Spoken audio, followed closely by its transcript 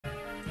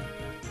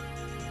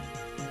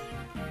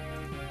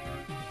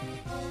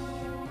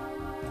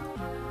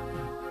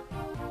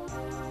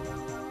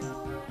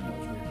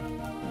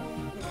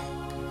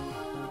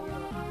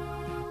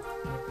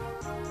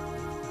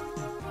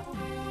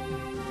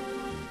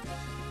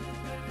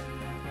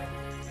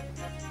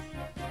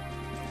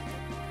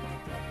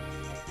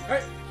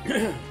Alright.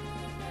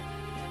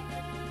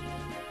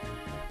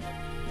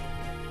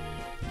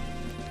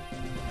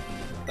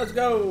 Let's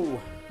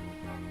go!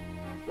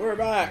 We're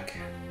back!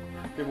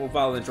 People will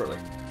follow in shortly.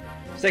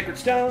 Sacred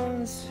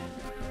Stones!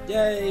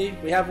 Yay!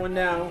 We have one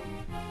now.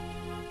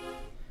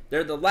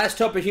 They're the last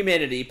hope of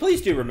humanity.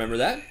 Please do remember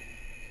that.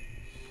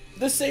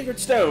 This Sacred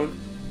Stone,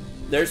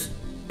 there's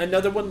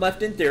another one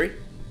left in theory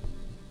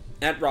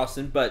at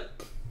Rawson,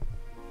 but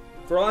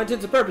for all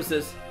intents and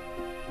purposes,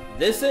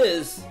 this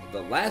is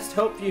the last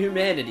hope for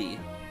humanity.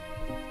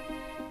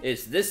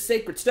 It's this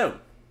Sacred Stone.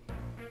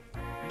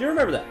 Do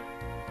remember that.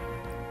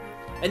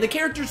 And the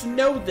characters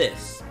know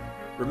this.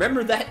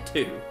 Remember that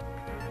too.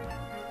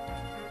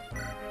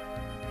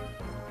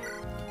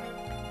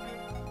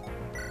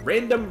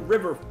 Random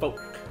River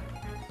Folk.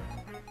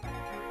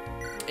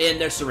 And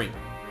there's Serene.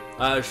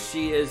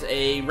 She is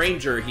a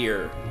ranger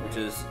here, which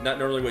is not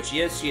normally what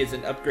she is. She is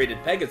an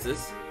upgraded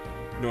Pegasus,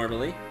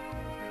 normally.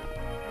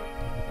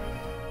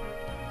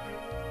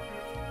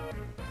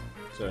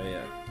 So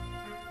yeah.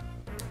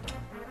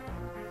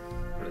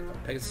 What are they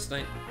called? Pegasus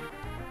Knight?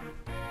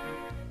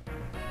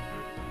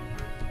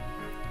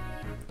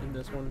 In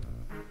this one?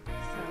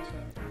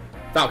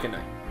 Falcon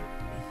Knight.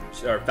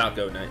 Or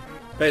Falco Knight.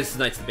 Pegasus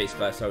Knight's the base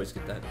class, I always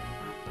get that.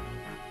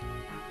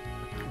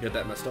 Get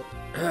that messed up.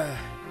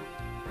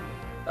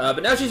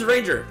 But now she's a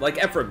ranger,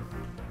 like Ephraim.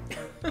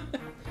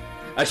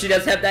 She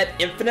does have that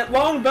infinite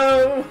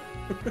longbow!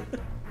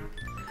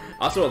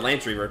 Also a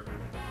Lance Reaver.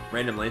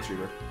 Random Lance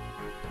Reaver.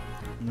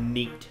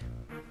 Neat.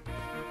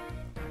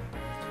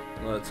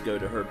 Let's go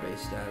to her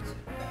base stats.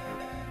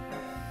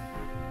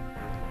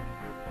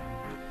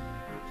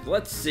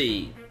 Let's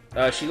see.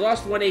 She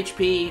lost 1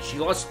 HP, she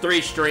lost 3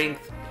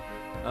 strength.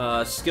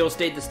 Skill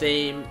stayed the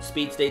same,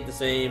 speed stayed the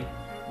same,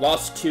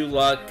 lost 2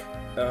 luck.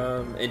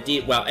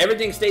 Indeed, well,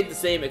 everything stayed the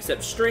same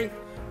except strength,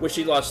 which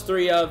she lost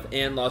 3 of,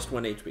 and lost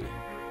 1 HP.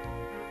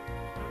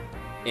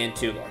 And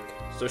 2 luck.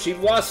 So she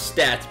lost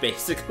stats,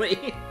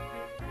 basically.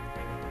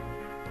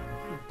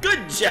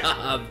 Good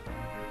job!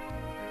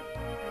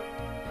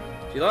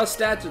 She lost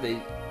stats,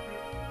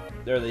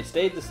 or they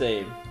stayed the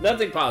same.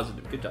 Nothing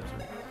positive. Good job,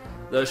 Serene.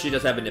 Though she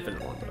does have an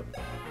infinite longbow.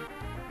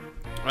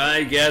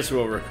 I guess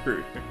we'll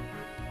recruit her.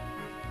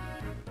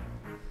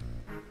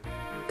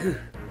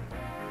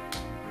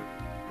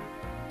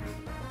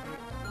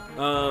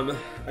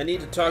 I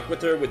need to talk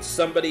with her with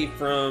somebody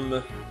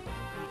from,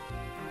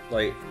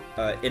 like,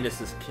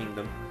 Innes's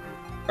kingdom.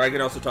 Or I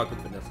can also talk with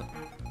Vanessa.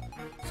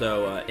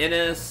 So,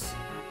 Innes,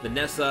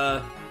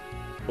 Vanessa,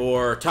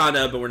 or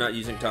Tana, but we're not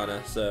using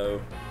Tana,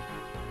 so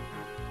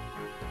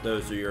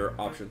those are your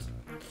options.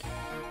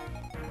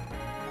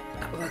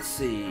 Let's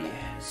see.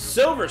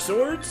 Silver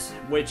Swords,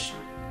 which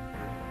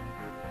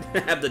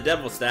have the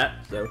devil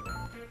stat, so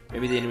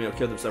maybe the enemy will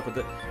kill themselves with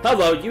it.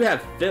 Hello, you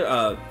have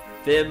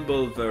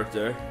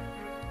Fimbulverter.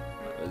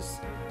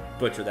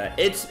 Butcher that.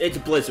 It's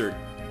Blizzard.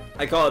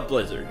 I call it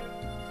Blizzard.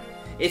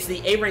 It's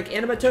the A rank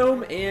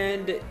animatome,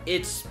 and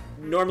it's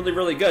normally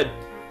really good.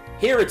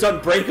 Here it's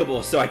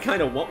unbreakable, so I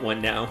kind of want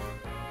one now.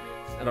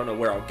 I don't know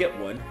where I'll get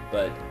one,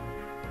 but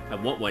I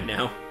want one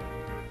now.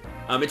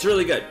 It's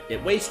really good.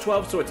 It weighs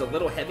 12, so it's a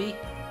little heavy,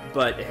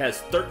 but it has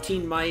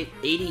 13 might,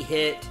 80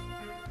 hit.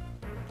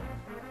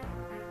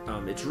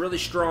 It's really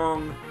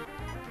strong.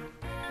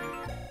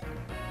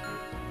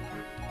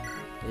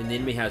 And the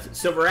enemy has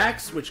Silver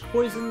Axe, which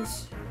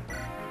poisons.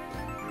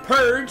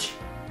 Purge.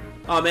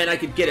 Oh man, I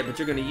could get it, but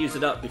you're going to use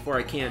it up before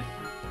I can.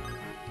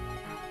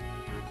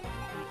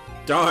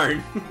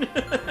 Darn.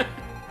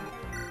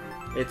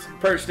 It's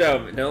Purge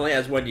Dome. It only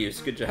has 1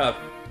 use. Good job.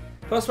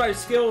 +5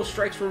 skill,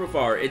 strikes from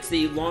afar. It's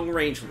the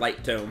long-range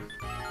light tome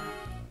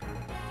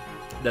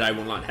that I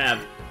will not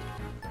have.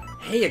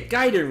 Hey, a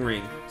guiding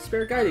ring.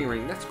 Spare guiding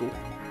ring. That's cool.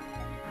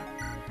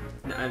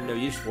 I have no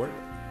use for it.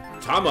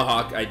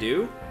 Tomahawk, I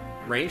do.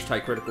 Ranged, high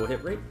critical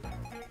hit rate.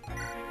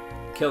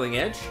 Killing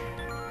Edge.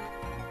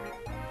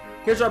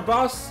 Here's our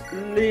boss,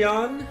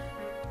 Leon.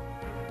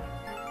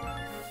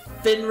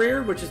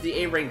 Fenrir, which is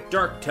the A-rank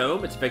Dark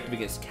Tome. It's effective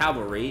against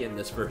cavalry in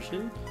this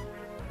version.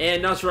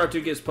 And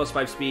Nosferatu gives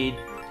 +5 speed.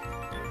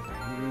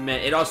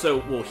 It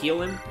also will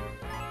heal him.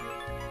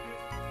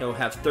 He'll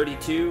have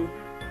 32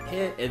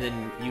 hit, and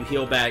then you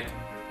heal back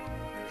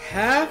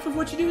half of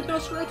what you do with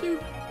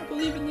Nosferatu, I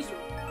believe, in this one.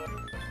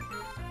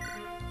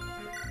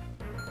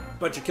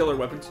 Bunch of killer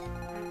weapons.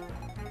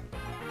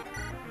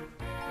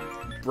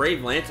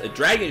 Brave Lance, a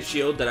dragon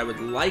shield that I would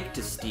like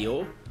to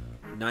steal.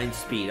 9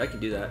 speed, I can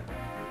do that.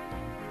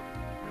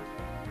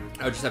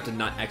 I would just have to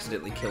not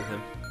accidentally kill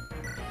him.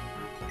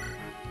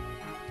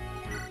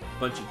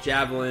 Bunch of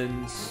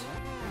javelins.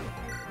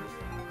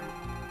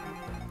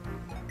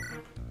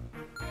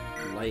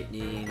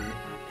 Lightning,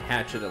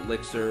 hatchet,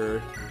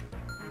 elixir.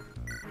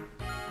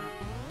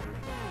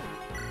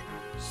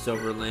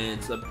 Silver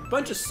Lance, a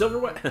bunch of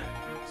silver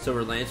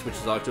Silver Lance, which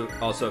is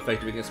also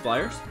effective against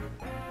flyers.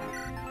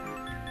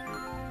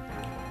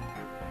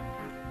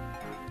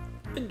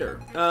 Fender.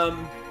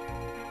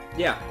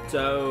 Yeah,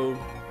 so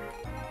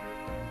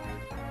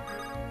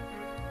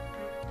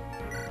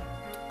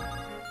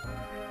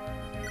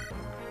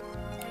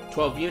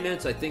 12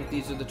 units. I think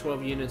these are the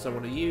 12 units I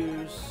want to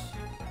use.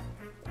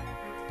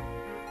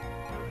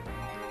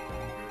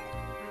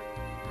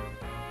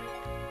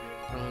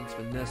 Franz,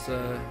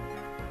 Vanessa,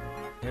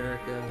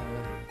 Erica,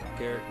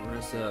 Garrett,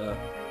 Marissa.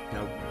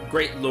 Now,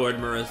 Great Lord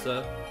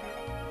Marissa.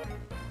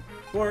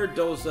 For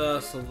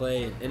Doza,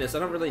 Soleil, and Innes. I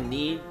don't really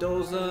need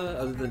Doza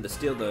other than to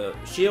steal the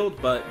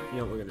shield, but you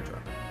know, we're gonna try.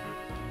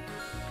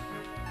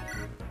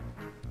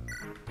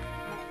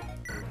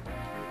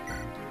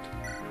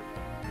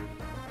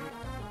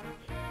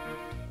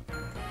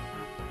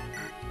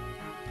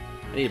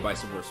 I need to buy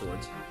some more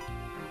swords.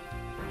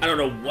 I don't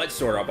know what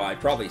sword I'll buy.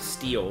 Probably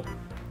steel.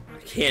 I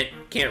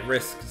can't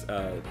risk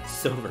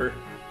silver.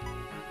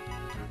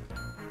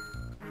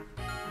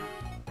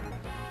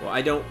 Well,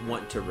 I don't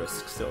want to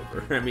risk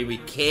silver. I mean, we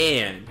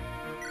can.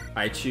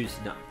 I choose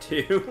not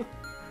to.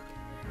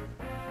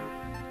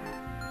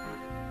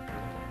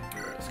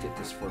 Alright, let's get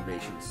this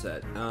formation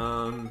set.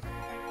 Move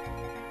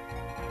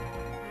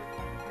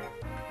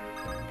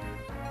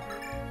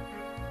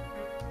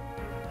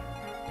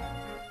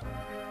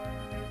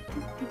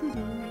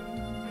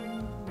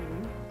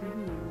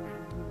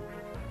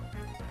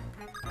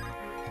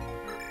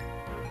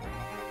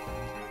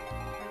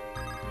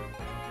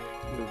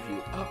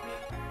you up.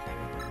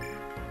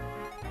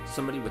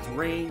 Somebody with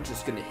range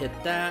is going to hit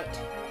that.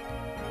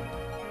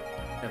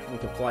 Everyone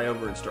can fly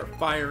over and start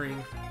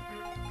firing.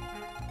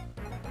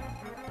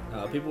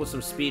 People with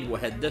some speed will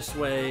head this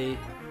way.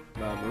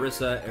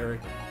 Marissa,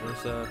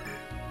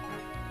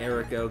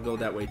 Erica will go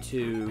that way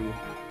too.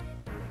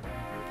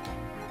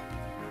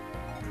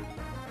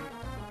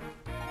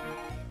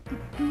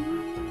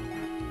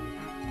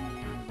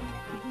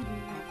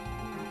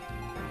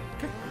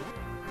 Okay.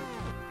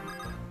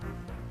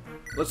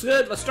 Looks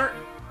good. Let's start.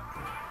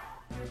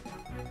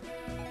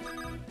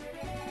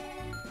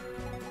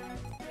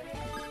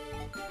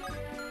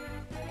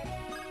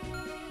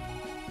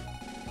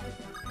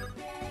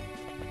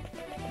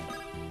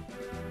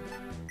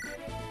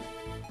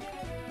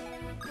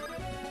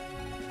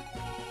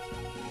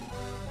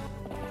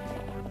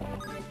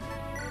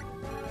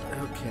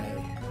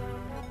 Okay.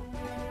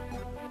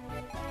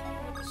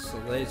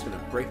 Soleil's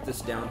gonna break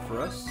this down for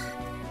us.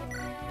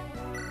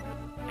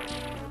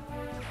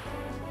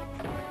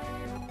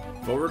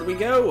 Forward we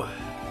go!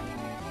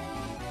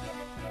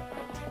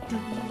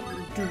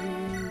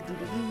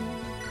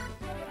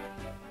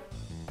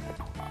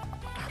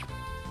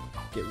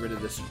 Get rid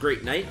of this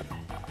Great Knight.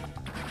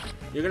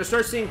 You're gonna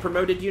start seeing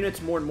promoted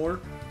units more and more.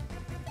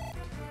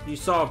 You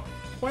saw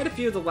quite a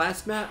few of the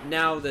last map.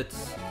 Now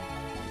that's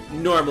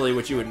normally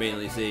what you would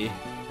mainly see.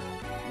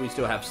 We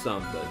still have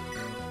some, but...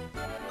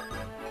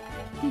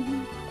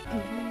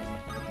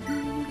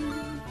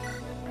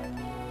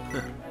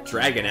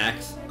 Dragon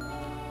Axe.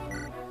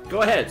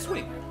 Go ahead,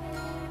 swing.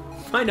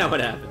 Find out what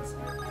happens.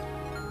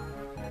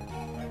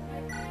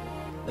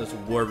 Those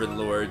Dwarven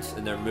Lords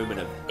and their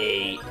movement of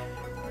 8.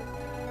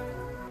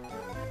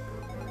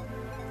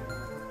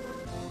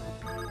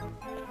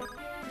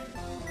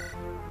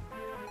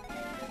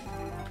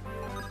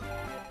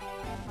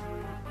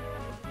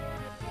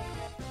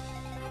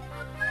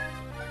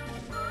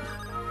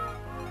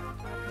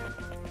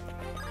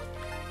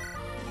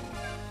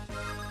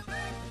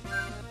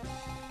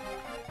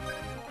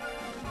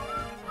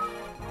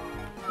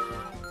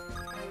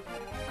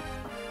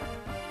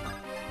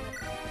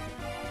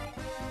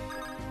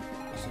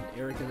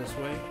 Erica this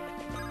way.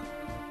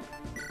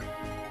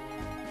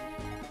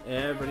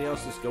 Everybody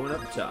else is going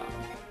up top.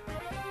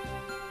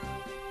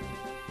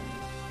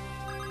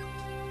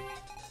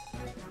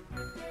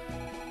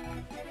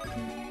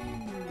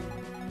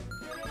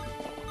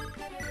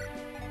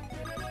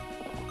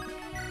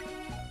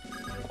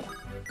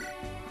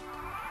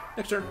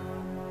 Next turn.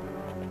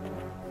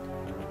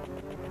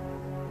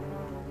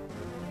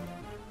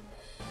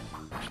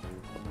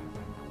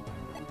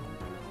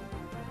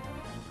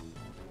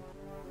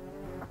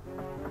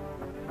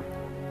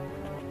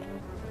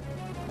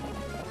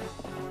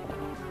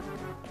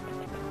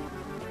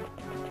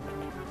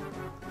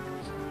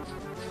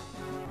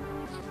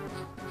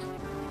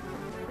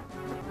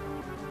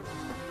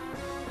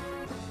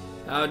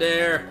 How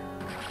dare!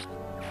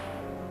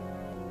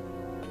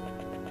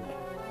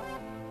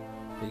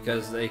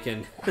 Because they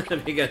can,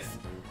 because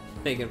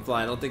they can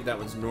fly. I don't think that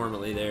was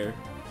normally there.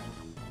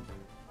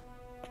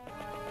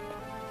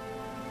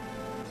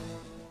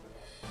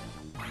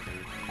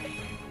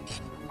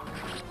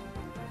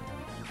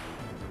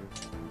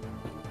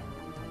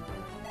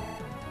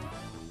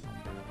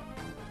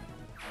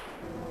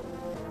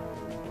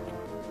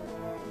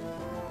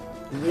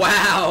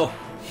 Wow!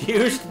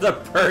 Used the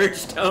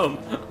Purge Tome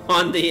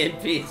on the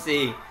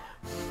NPC.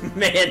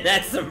 Man,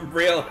 that's some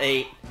real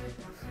hate.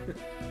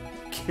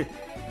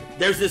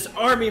 There's this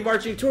army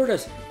marching toward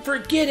us.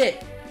 Forget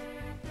it!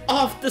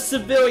 Off the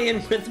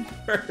civilian with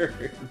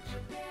Purge.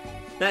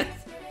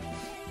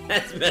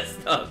 That's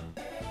messed up.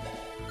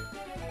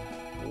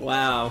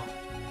 Wow.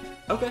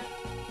 Okay.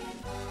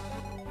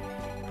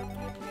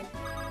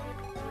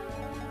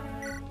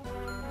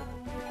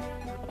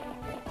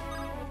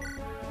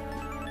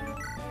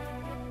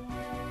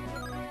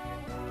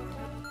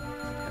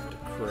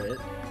 crit.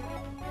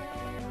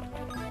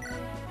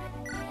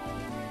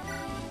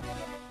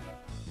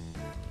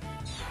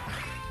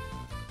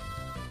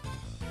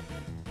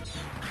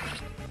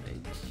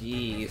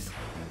 Jeez.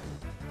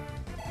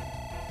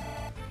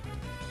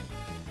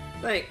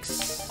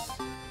 Thanks.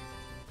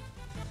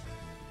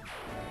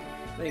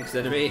 Thanks,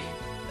 enemy.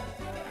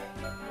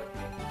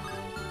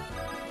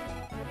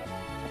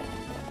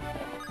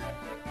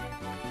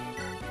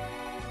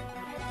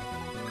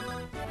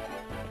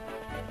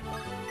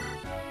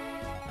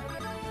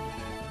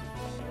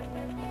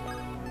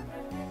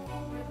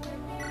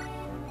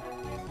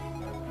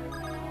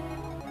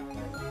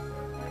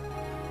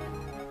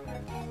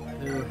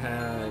 Who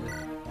had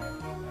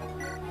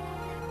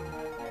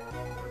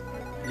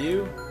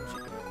you?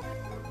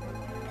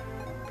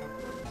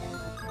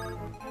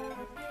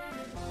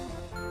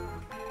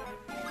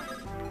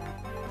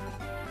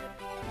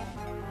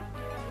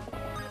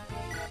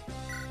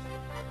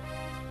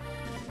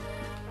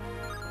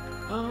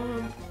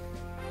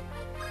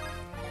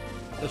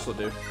 This'll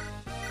do.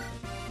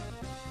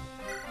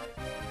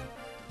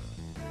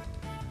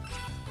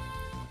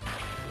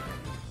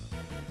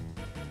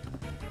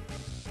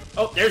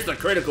 Oh, there's the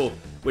critical,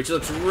 which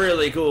looks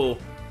really cool.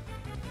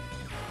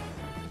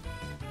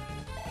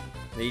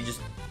 And you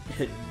just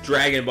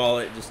Dragon Ball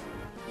it, just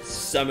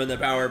summon the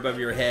power above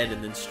your head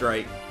and then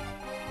strike.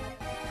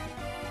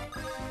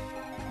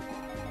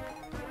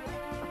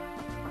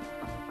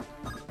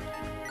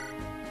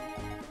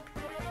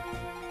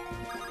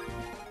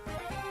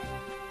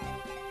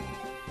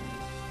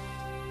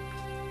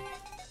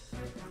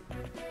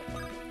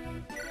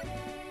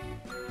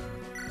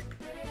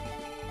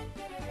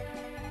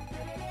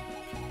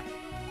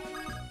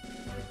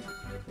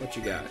 What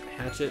you got?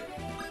 Hatchet?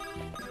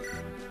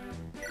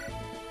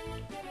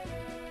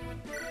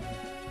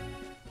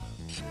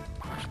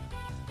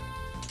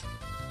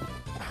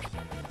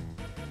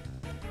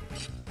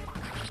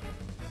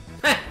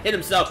 Ha! Hit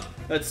himself!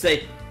 Let's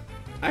say,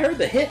 I heard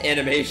the hit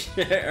animation.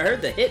 I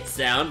heard the hit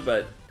sound,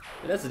 but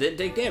Vanessa didn't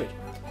take damage.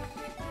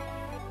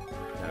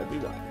 That would be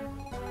wrong.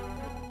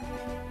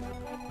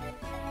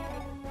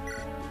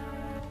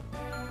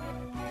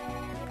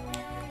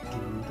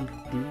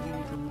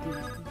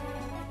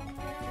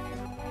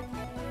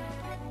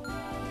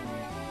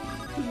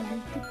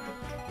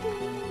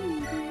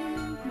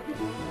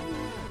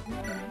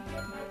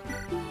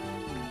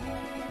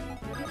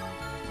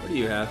 What do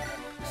you have?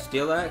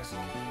 Steel axe?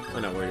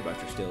 I'm not worried about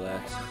your steel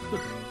axe.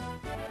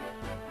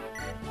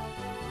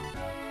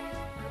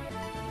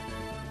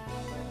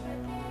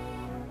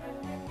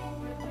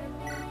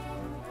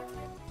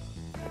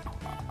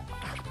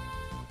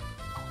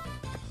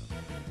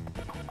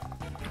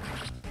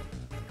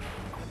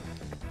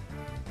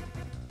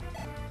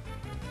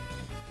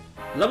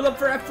 Level up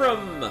for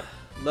Ephraim!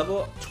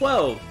 Level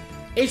 12.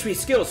 HP,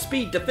 skill,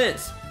 speed,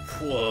 defense.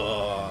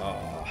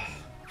 Whoa.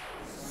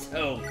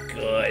 So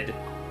good.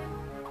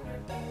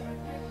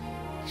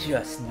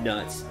 Just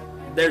nuts.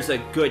 There's a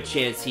good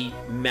chance he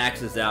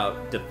maxes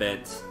out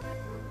defense.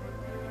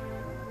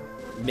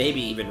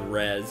 Maybe even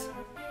res.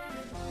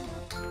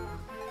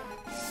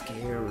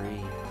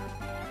 Scary.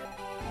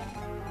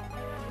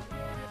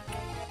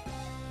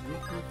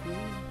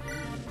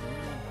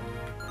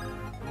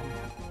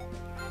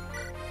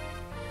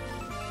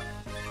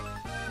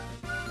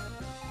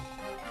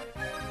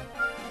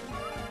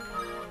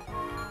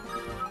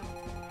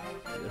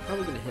 They're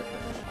probably gonna hit that.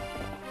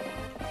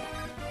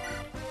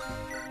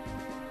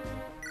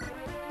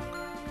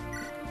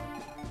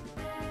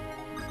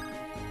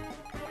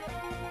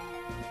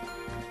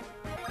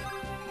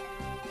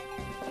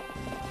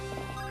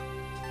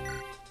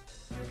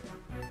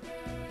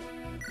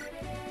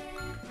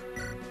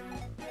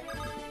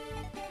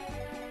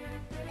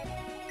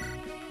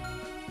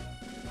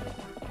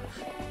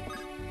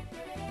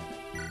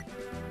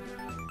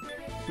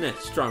 Nah,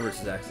 strong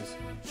versus axes.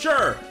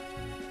 Sure!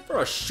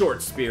 Throw a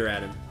short spear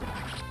at him.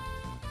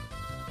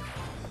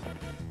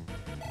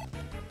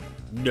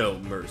 No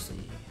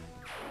mercy.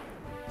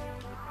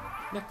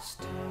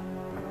 Next.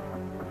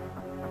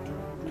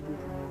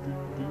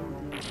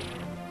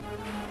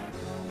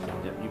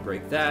 Yep, you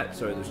break that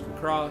so others can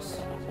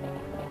cross.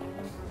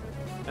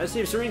 Let's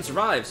see if Serene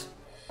survives.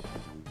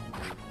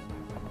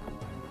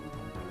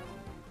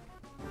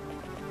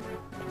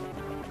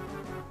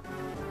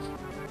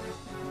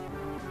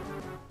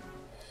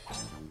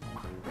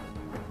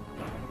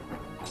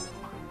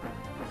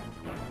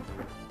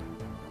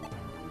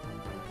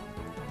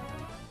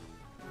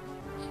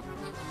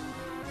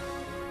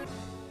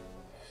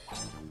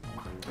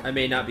 I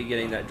may not be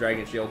getting that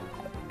dragon shield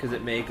because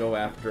it may go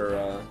after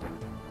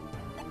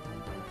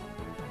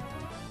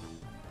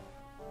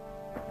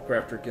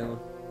Gillen.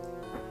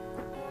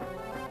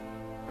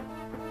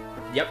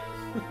 Yep.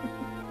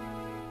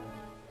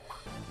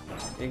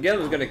 And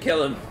Gillen's gonna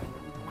kill him.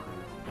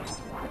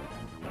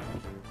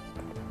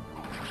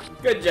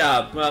 Good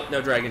job. Well, no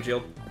dragon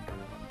shield.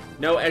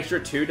 No extra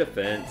 2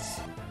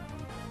 defense.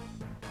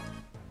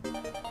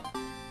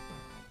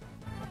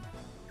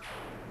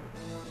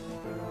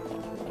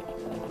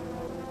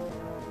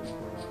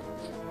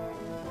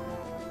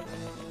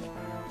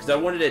 Because I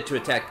wanted it to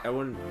attack. I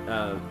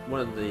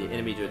wanted the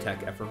enemy to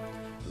attack Ephraim.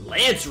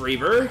 Lance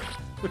Reaver.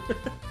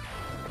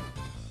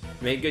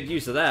 Made good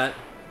use of that.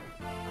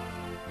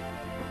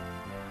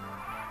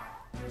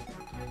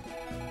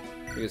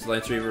 Because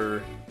Lance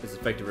Reaver is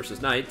effective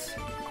versus knights.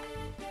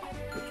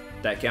 Which,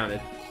 that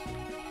counted.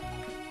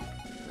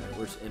 Alright,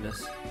 where's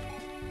Innes?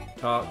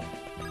 Talk.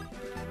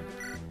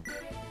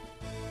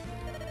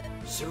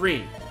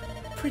 Serene.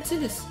 Prince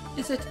Innes,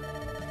 is it? It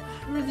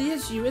really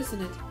is you, isn't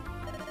it?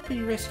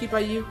 Being rescued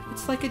by you,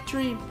 it's like a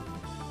dream.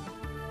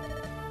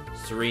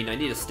 Serene, I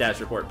need a status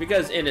report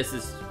because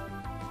Innes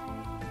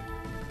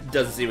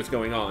doesn't see what's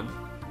going on.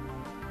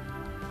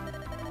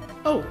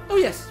 Oh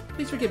yes,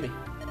 please forgive me.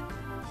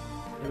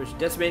 Damage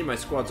decimating my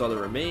squad's all that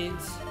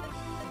remains.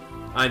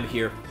 I'm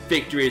here.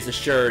 Victory is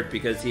assured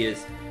because he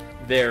is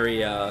very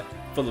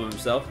full of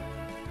himself.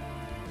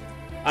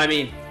 I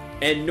mean,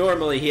 and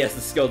normally he has the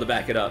skill to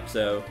back it up,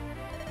 so.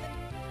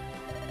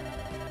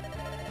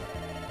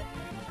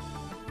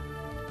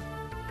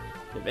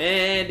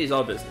 And he's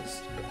all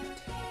business.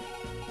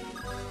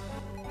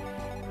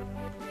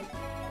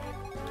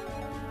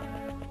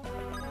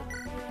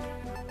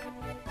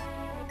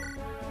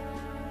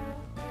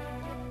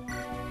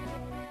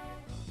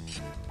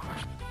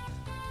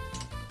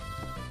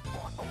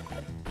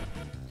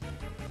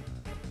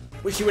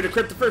 Wish you would have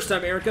crit the first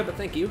time, Erica, but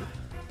thank you.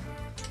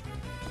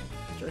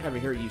 Start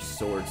having her use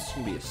swords. She's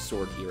gonna be a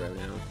sword hero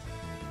now.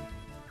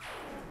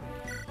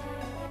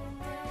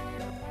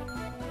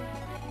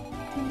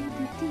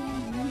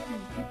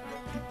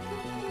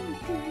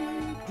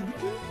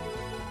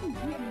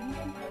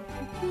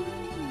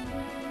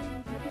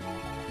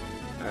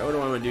 Alright, what do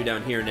I want to do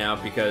down here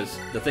now? Because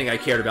the thing I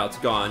cared about's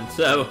gone,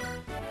 so.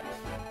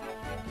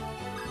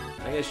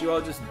 I guess you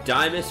all just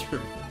die, Mr.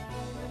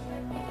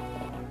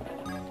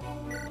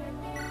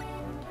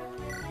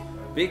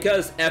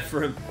 Because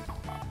Ephraim.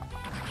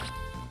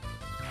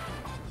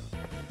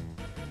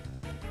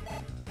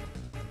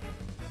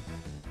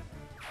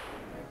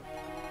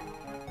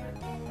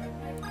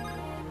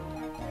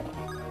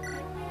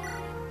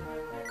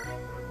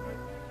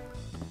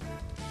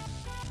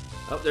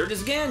 Oh, there it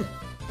is again!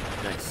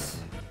 Nice.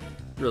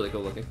 Really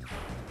cool looking.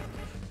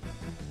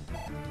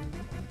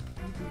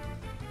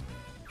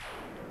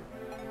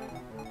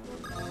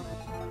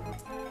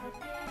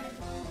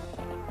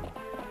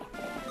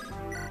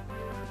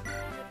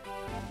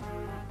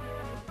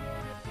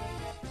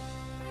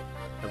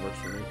 That works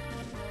for me.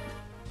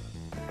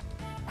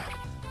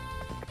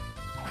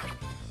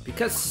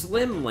 Because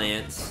Slim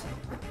Lance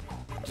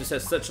just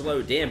has such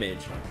low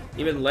damage,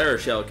 even Lara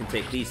Shell can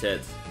take these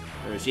hits.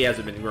 I mean, she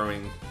hasn't been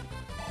growing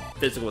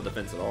physical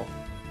defense at all.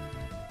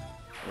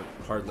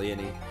 Or hardly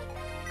any.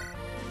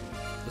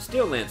 The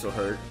Steel Lance will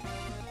hurt.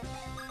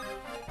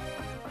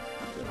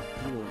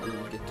 We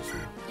won't get this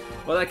one.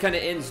 Well, that kind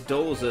of ends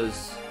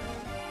Dolza's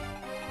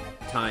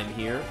time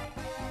here.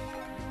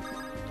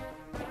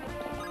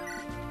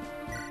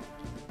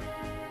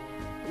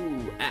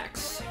 Ooh,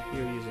 axe.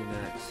 You're using the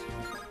axe.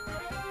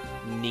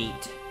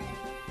 Neat.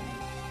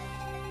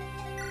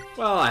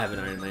 Well, I have an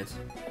Iron Lance.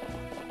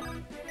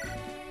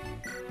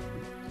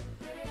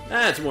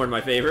 That's more in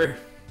my favor.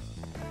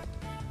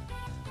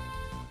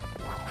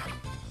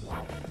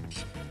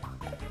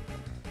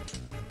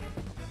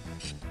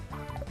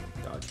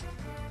 Dodge.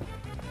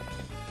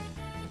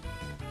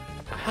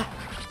 Aha.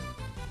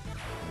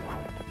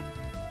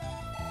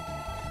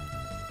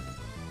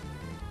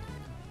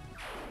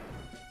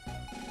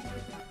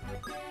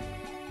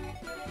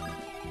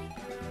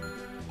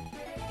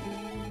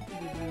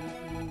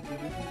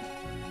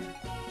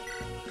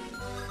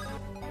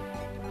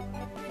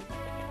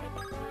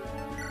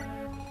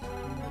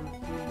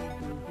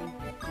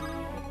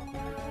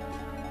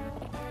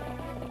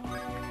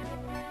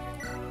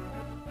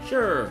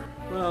 Sure.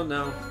 Well,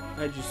 no.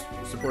 I just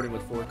supporting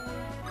with 4.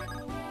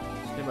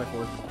 Stand by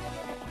 4.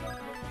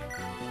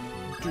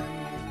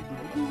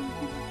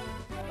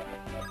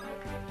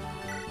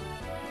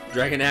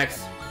 Dragon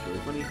Axe. It's really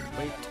funny.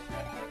 Wait.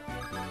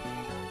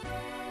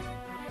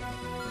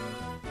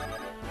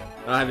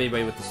 I don't have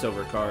anybody with the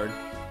silver card.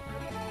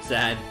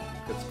 Sad.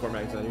 Got the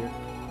Cormac's out here.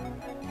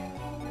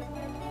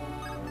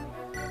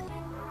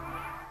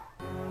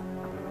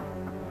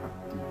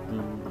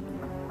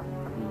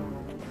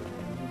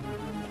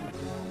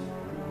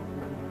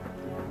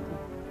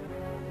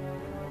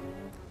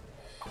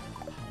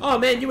 Oh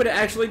man, you would have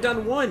actually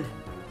done 1!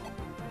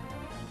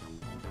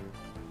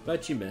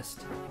 But you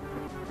missed.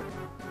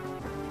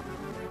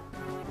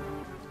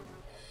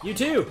 You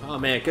too! Oh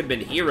man, it could have been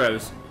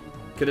heroes.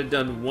 Could have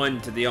done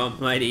 1 to the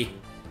almighty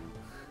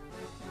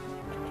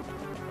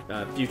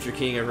future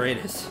king of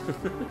Rhaenys.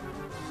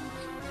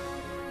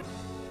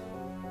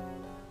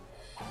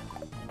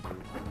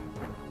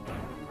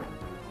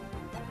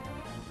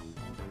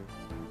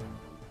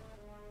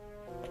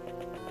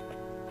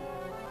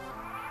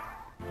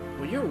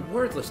 Well, you're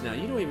worthless now.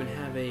 You don't even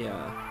have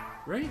a,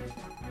 right?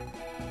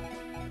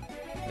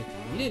 Like,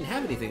 you didn't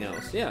have anything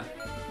else, yeah.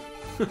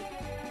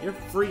 You're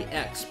free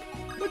exp.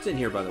 What's in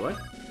here, by the way?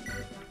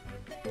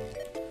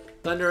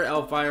 Thunder,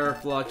 Hellfire,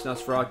 Flux,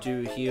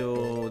 Nosferatu,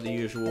 heal, the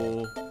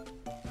usual.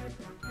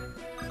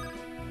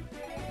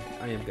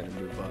 I am gonna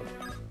move up.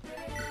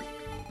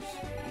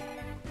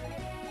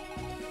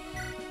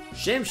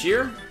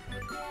 Shamshir.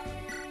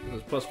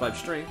 That was +5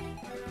 strength.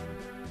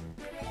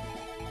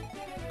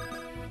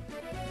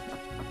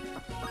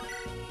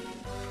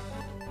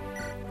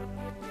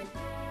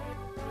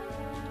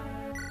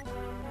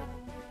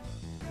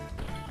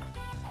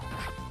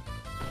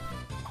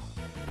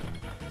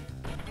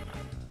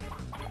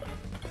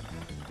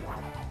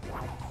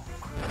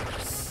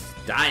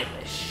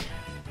 Stylish.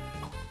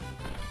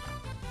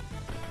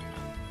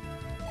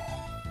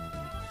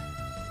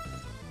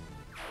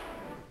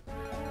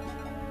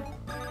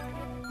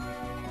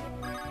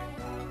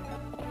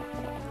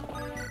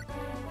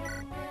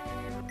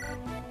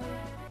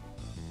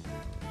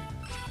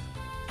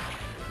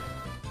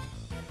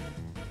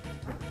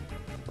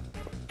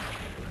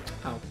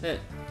 Oh, hit.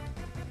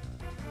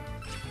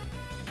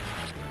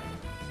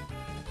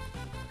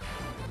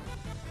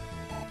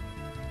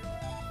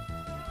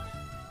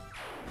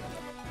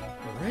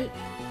 Alright.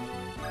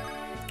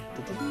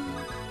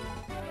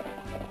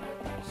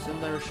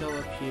 Send our shell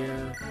up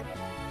here.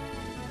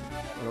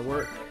 That'll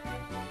work.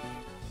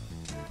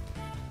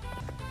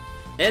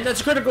 And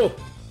that's critical!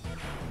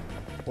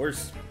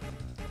 Horse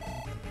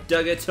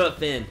dug its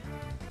hoof in.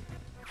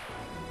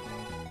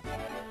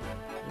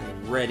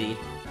 Ready.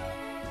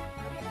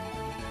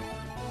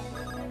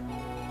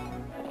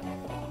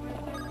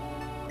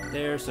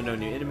 There, so no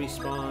new enemy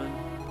spawn.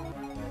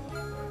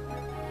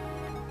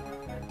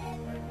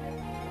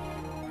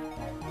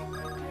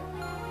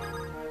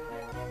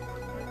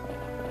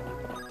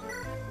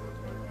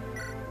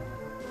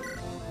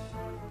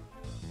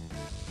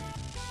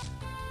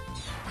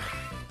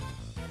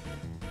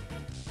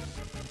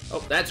 Oh,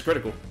 that's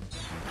critical.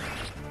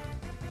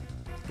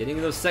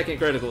 Getting those second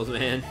criticals,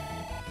 man.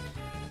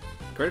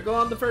 Critical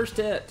on the first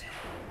hit.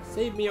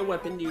 Save me a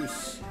weapon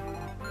use.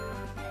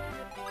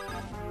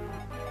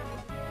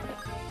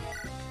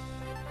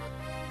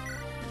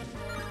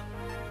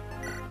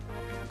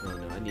 Oh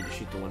no, I need to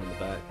shoot the one in the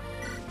back.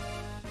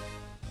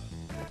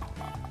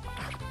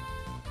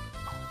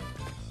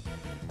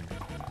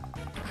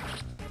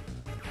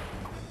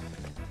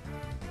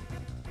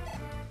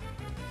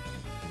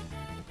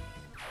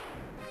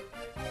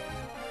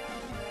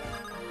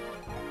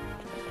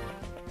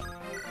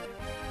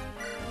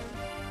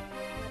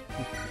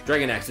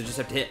 Dragon Axe, I just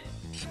have to hit.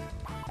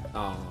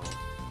 Oh.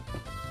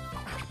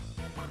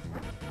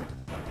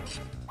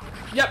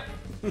 Yep!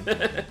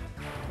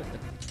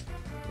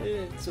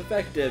 It's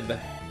effective.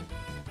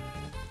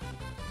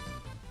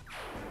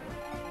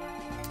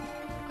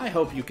 I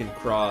hope you can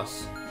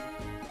cross.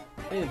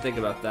 I didn't think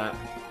about that.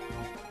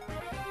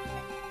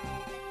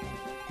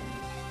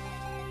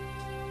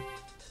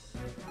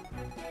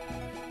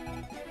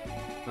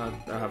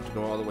 I'll have to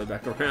go all the way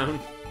back around.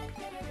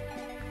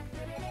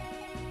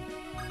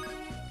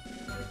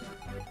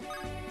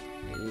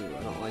 Ooh,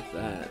 I don't like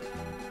that.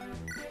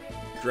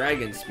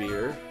 Dragon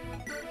Spear.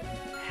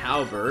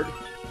 Halberd.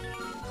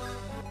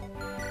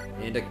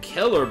 And a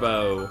Killer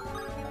Bow.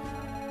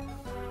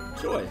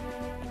 Joy.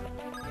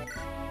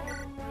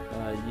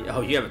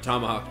 Oh, you have a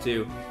Tomahawk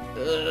too.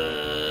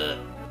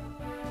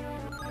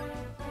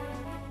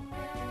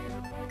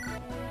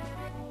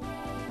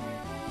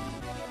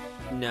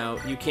 No,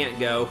 you can't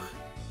go.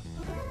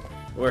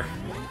 Or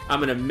I'm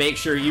gonna make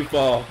sure you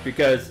fall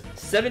because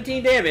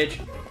 17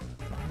 damage,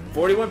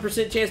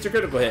 41% chance to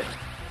critical hit.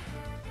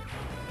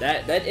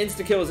 That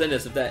insta kill is in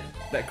us if that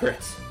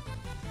crits.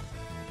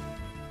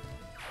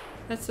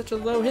 That's such a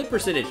low hit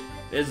percentage.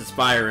 This is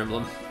Fire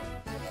Emblem.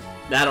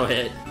 That'll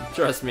hit.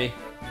 Trust me.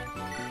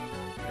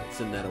 Right,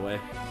 send that away.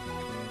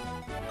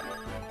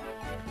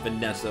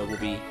 Vanessa will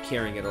be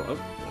carrying it along. Oh,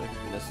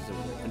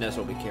 Vanessa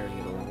will be carrying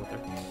it along with her.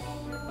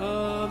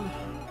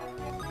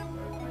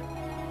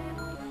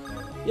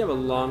 You have a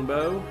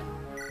longbow.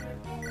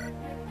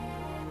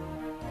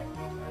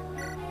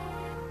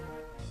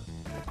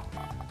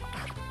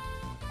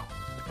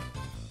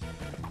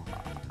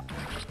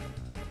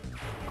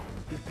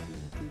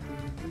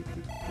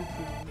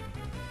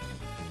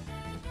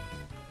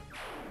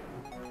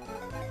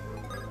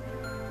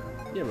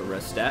 You have a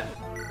rest stat.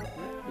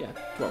 Yeah,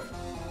 12.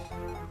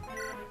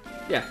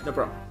 Yeah, no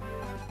problem.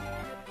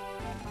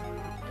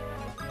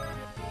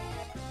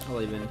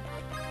 I'll even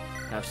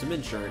have some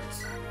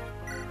insurance.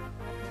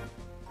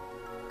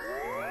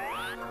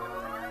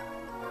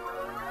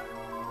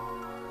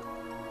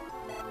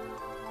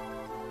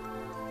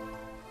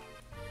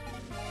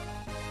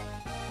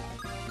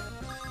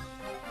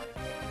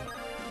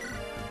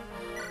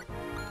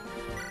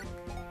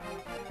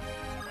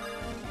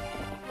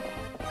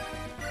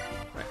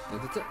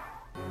 That's it.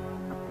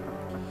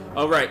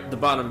 Oh, right, the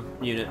bottom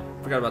unit.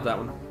 Forgot about that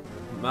one.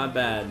 My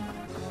bad.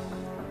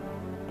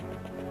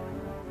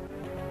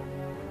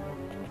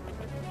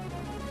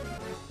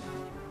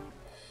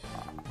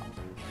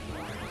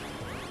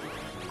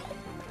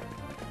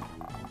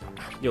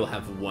 You'll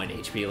have 1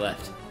 HP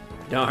left.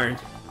 Darn.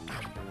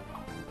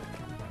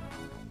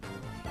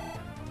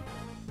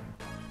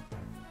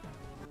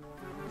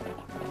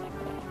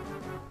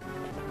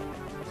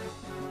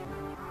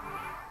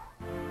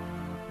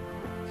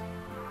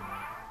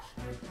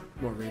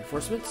 More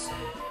reinforcements.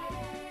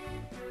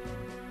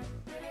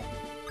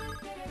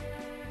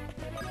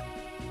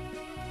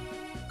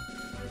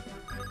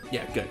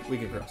 Yeah, good. We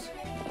can cross.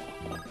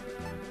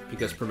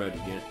 Because promoted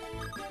unit.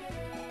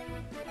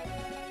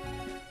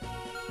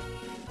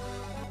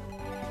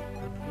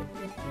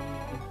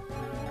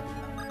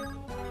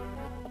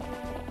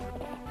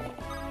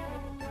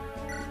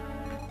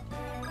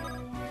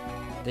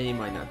 They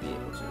might not be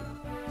able to.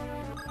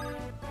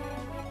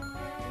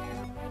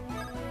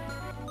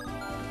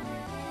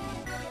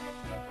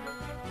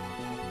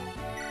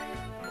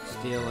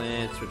 Steel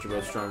Lance, which are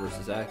both strong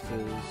versus axes.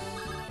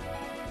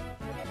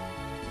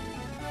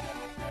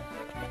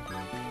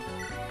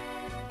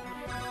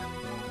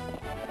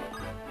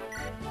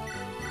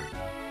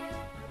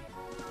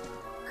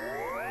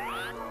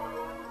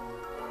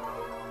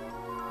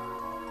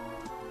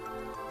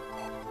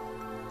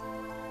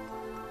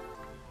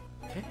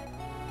 Okay.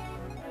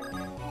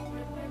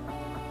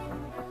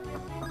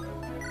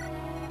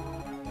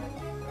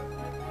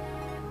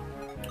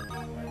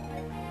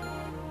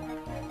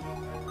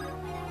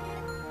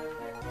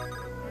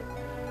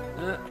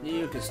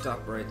 You can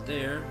stop right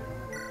there.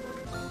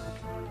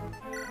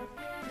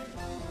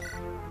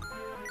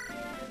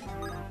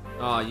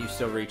 Oh, you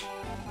still reach.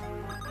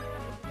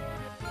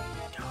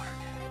 Darn.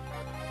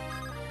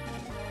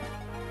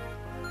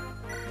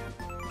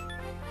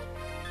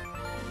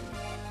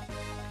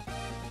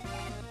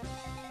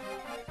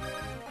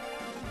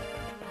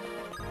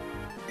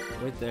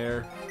 Wait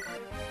there.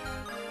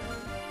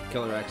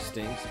 Killer Axe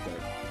stinks, but...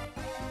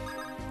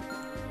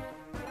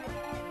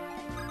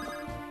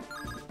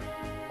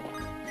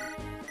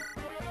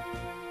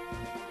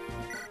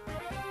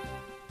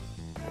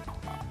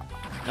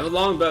 I have a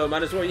longbow,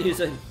 might as well use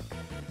it.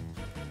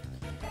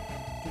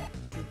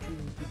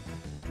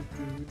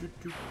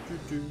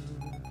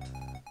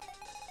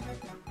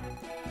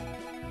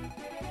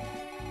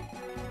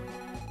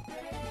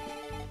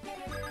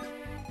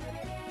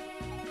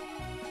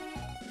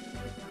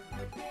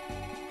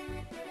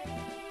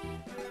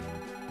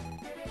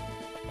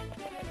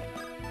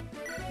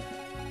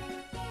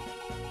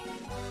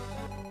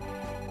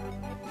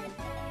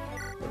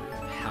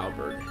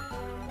 Halberd.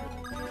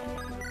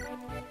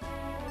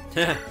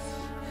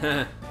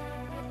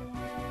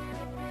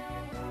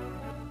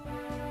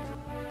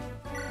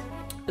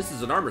 This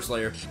is an armor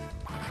slayer.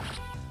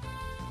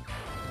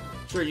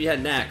 Sure, you had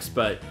an axe,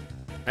 but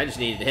I just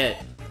needed to hit.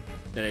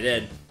 And I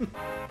did.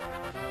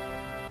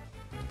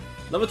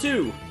 Level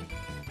 2!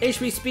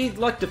 HP, speed,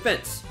 luck,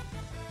 defense.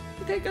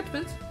 Okay, got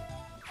defense.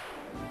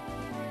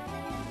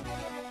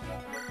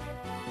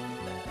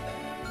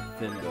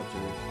 Then go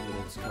through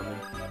units coming.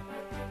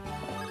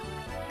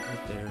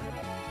 Right there.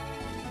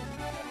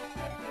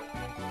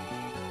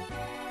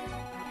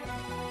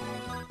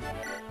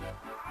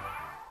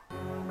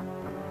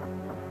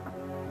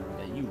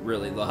 Yeah, you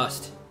really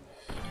lost.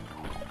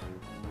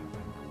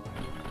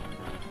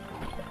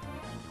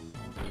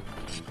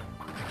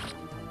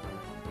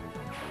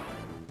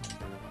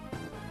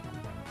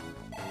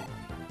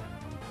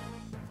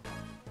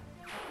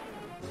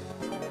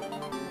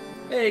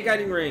 Hey,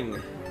 guiding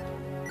ring.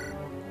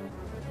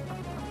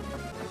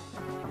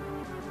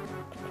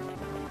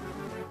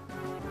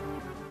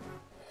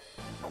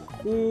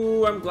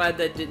 Ooh, I'm glad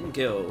that didn't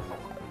kill.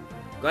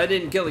 Glad I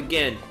didn't kill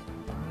again.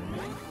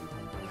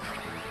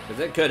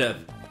 Because it could have.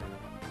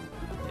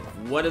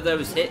 If one of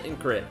those hit and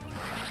crit.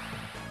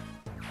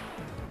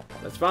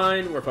 That's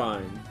fine, we're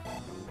fine.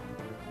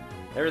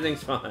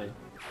 Everything's fine.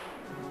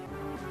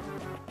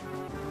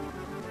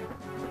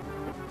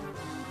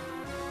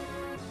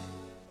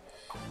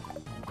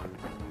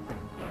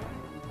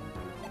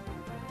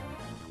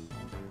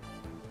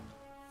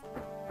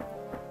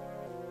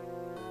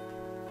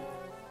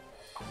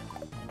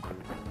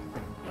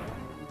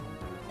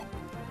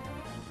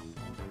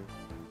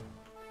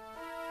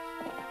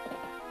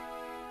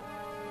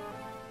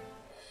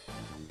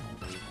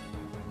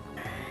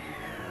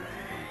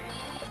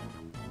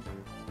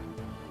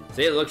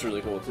 See, it looks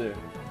really cool too.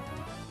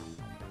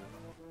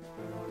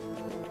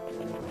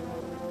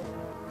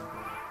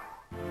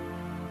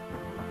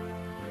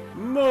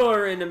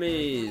 More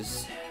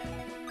enemies.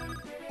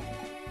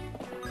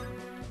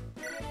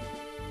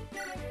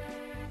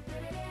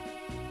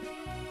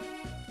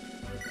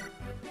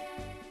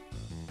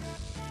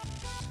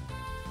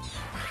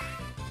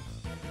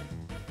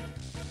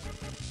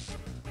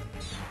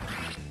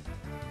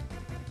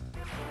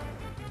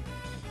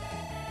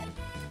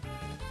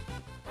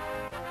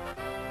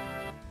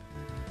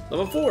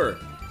 Level 4!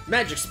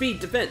 Magic, speed,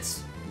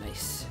 defense!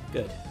 Nice.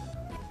 Good.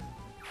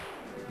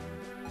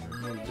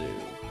 I'll do.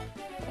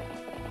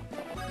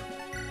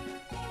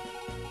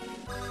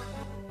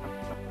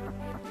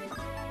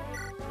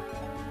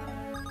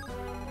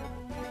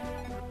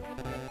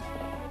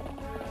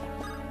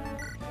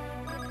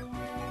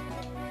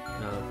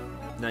 No.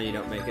 Now you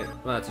don't make it.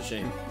 Well, that's a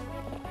shame.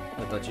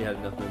 I thought you had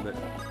enough movement.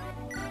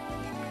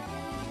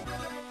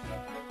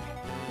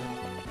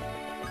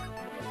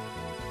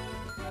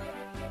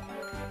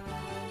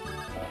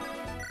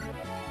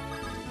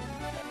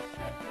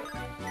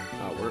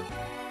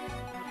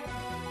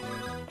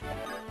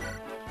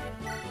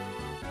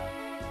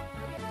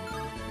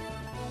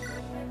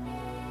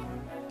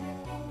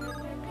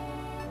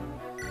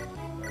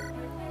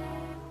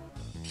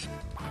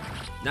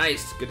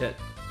 Nice, good hit.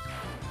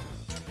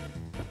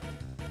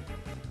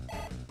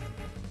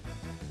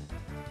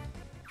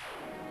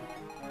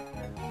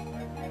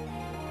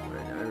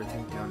 Right now,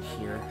 everything down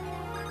here.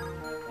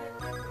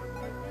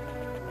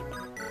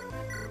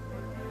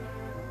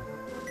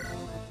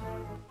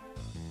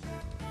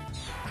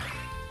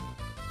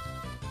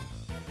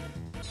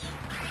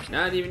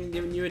 Not even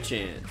giving you a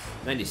chance.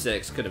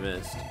 96, could have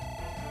missed.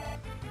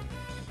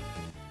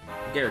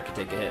 Garrett could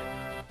take a hit.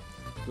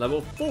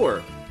 Level 4,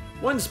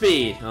 1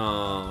 speed.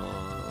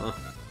 Aww.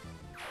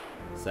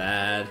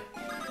 Sad.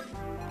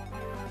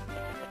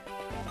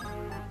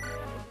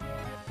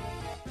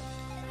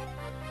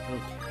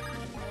 Okay.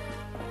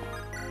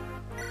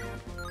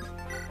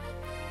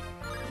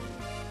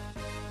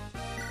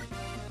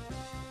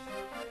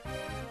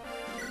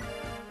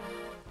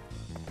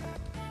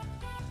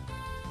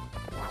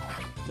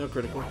 No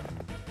critical.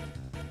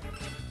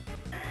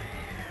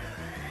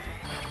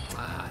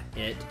 Ah,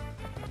 hit.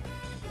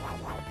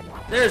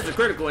 There's the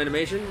critical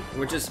animation,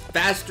 which is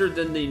faster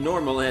than the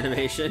normal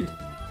animation.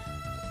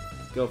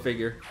 Go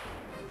figure.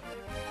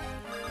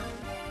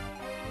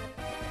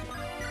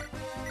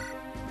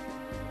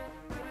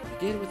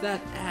 Again with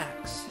that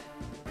axe.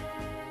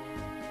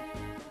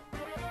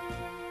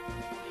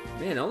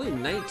 Man, only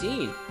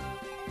 19.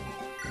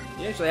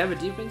 You actually have a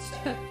defense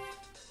stat?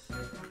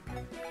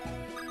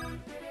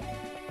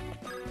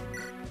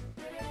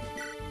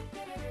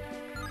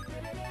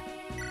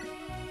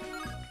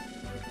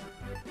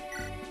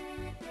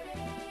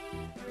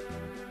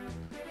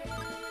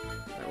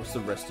 What's the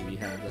rest of you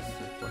have? That's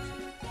the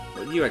question.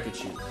 Well, you I could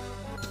shoot.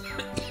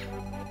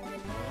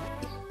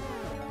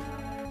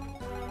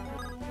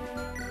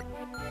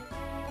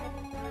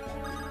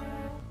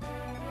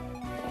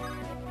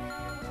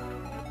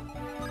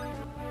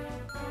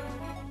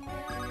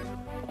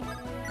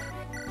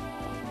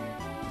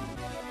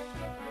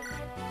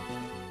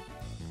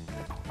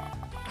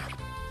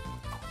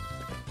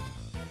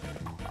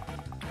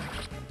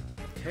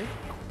 Okay.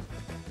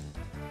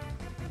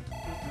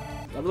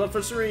 Level up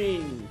for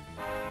Serene.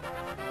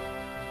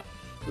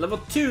 Level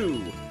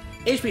 2.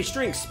 HP,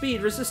 strength,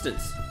 speed,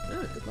 resistance.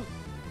 Ah, good luck.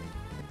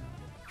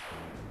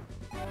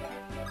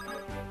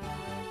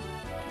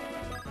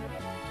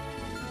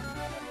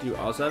 Do you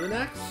also have an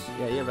axe?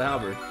 Yeah, you have a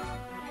halberd.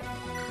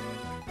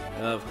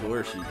 Of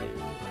course you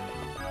do.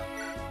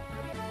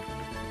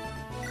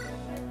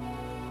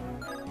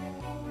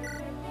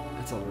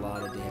 That's a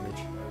lot of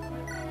damage.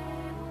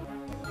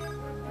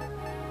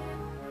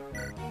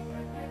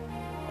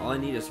 All I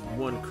need is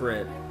 1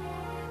 crit.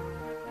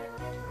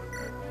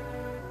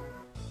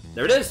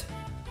 There it is!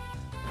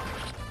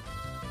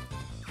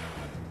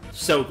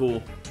 So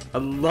cool. I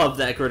love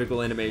that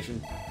critical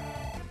animation.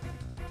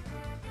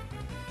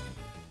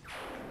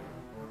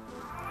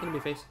 Enemy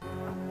face.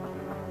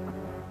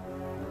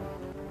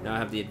 Now I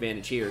have the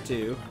advantage here,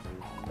 too.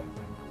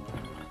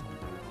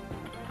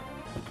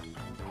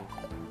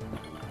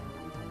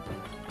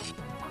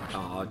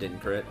 Aw, didn't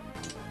crit.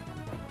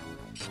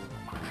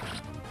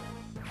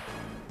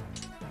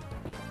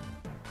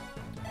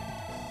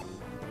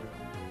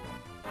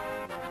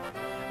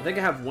 I think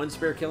I have 1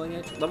 spare killing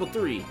edge. Level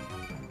 3.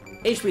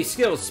 HP,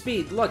 skills,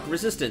 speed, luck,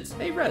 resistance.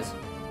 Hey, res.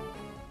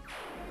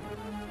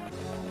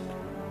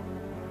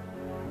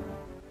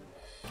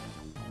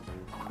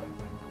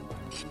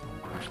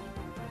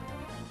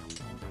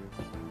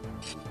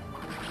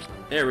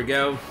 There we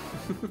go.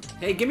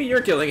 Hey, give me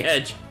your killing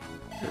edge.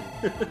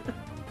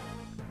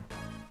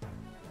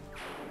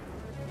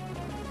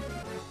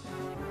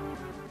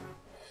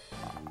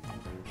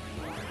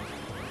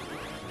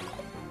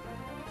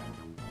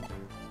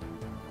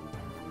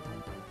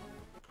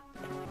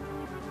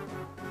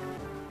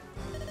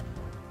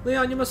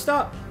 Leon, you must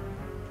stop.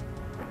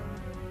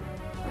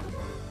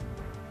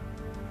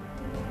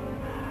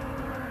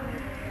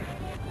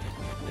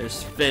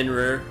 There's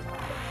Fenrir.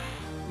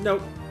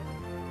 Nope.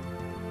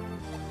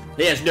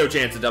 He has no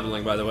chance of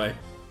doubling, by the way.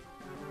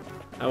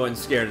 I wasn't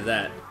scared of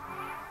that.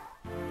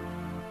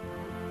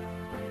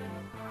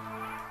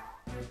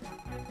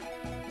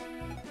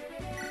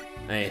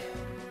 Hey,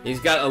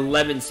 he's got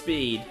 11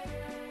 speed,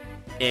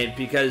 and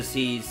because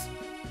he's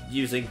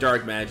using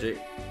dark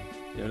magic,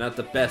 you know, not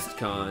the best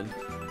con.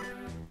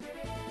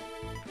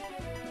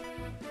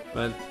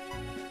 But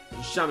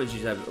shamans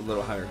usually have a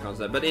little higher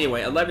concept. But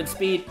anyway, 11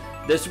 speed.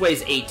 This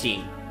weighs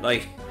 18.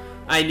 Like,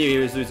 I knew he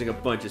was losing a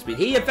bunch of speed.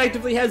 He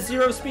effectively has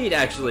 0 speed,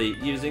 actually,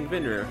 using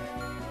Fenrir.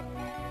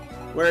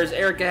 Whereas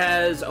Erica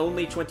has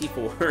only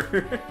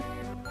 24.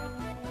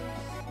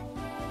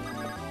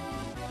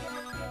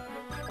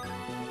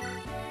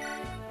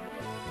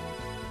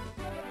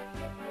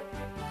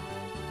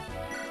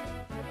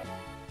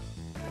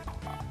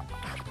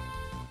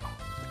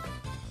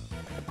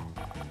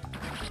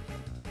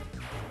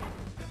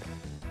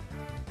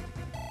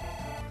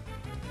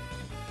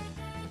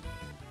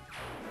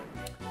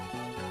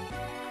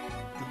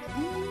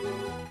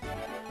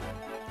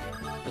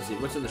 Let's see,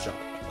 what's in the shop?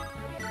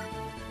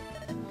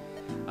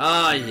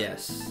 Ah,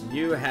 yes.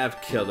 You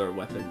have killer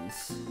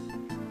weapons.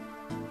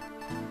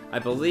 I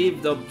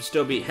believe there'll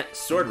still be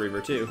Sword Reaver,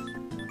 too.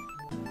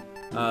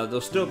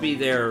 They'll still be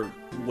there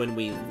when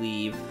we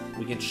leave.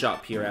 We can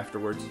shop here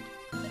afterwards.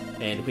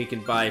 And we can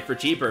buy for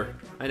cheaper.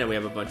 I know we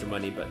have a bunch of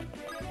money, but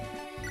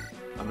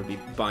I'm gonna be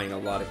buying a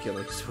lot of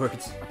killing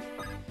swords.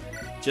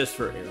 Just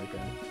for Erica.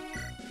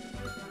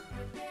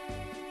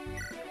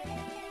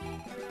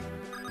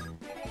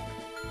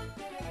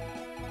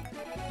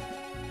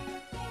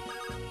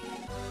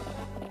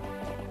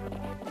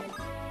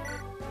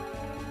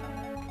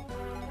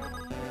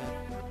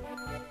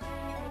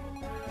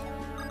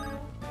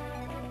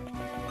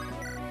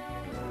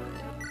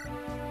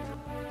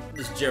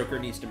 This Joker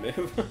needs to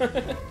move.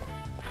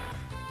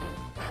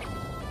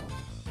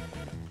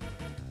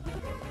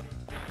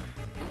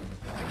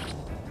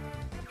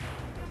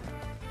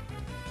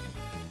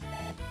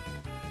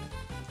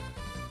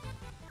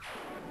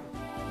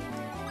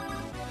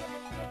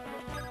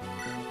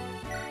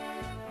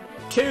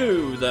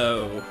 Two,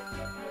 though.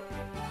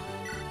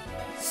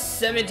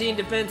 17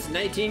 defense,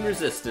 19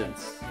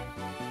 resistance.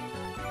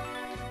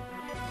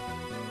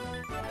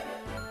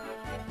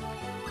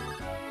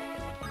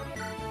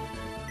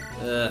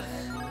 Ugh.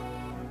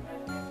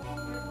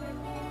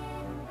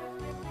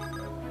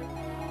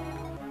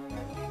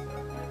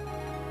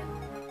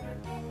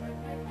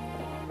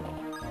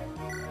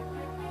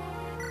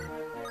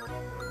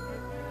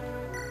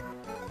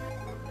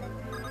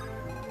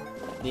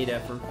 Need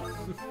effort.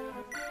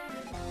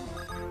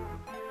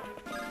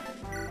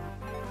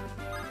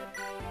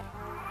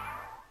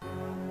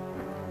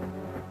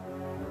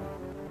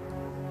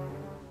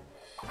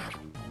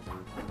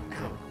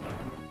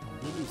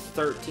 Maybe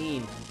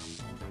 13.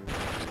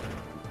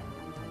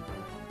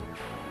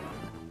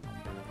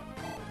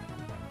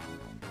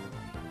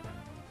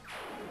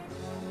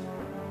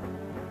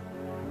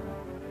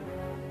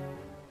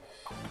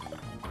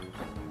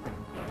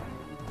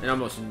 And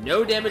almost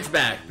no damage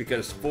back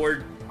because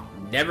Ford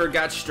never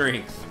got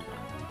strength.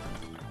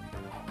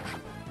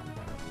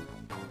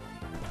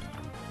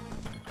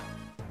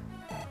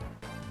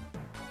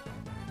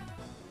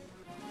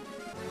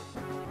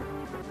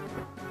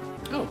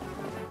 Oh,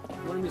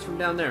 one of these from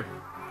down there.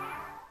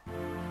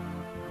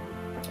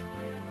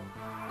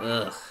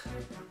 Ugh.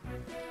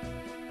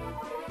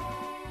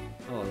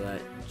 All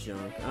that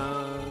junk.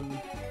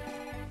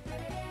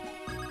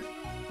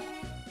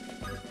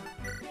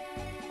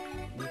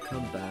 Let me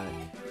come back.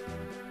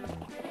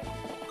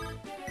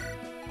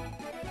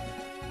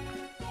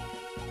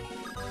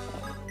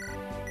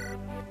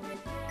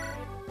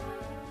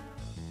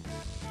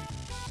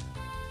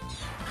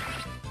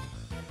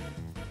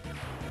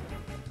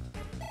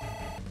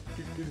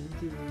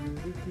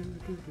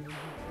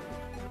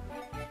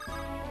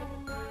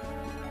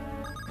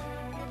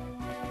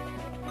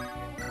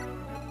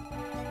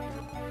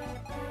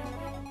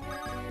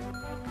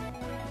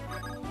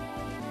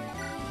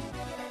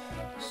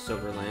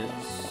 Silver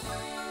lance,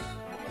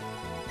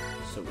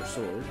 silver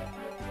sword.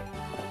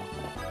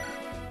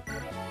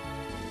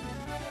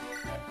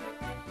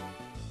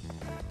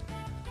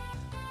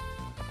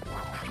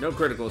 No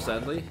critical,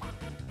 sadly.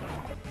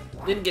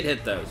 Didn't get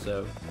hit though,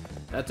 so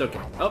that's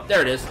okay. Oh,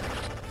 there it is.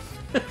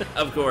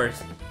 Of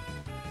course.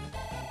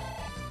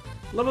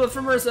 Level up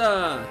for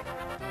Marissa.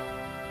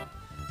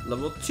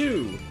 Level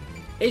 2.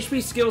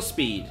 HP skill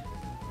speed.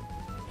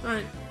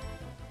 Alright.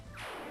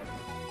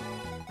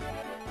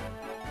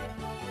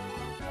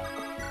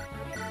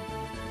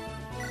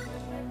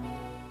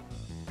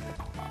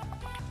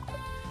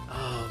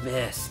 Oh,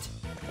 missed.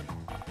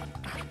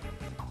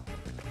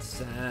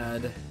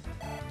 Sad.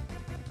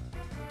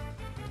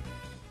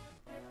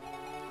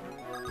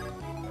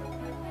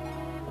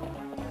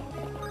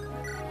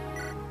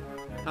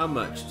 How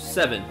much?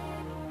 7.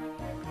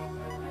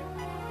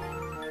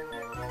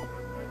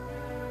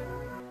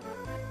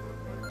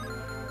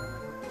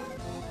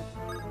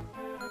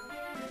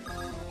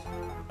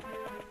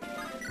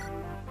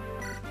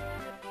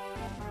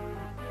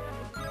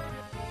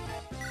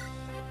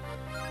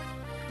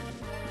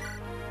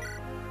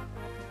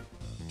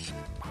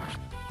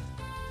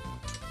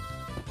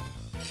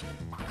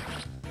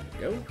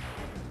 Go.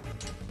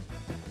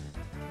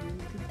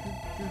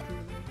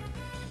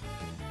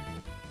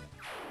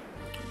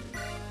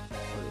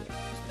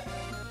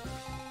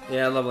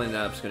 Yeah, leveling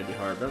that up is going to be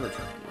hard, but I'm going to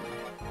try.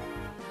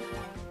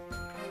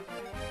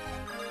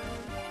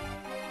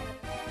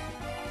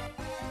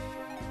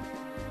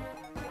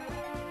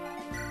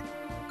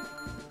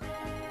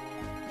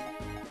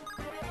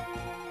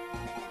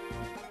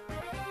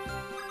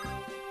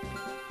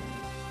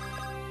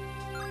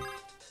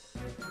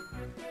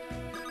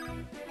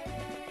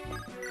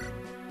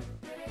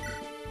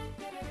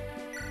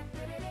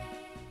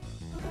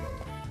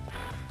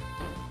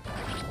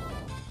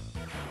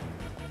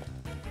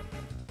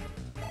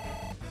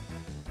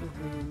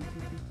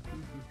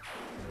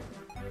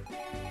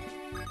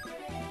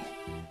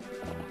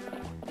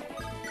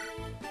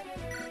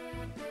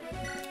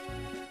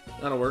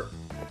 That'll work.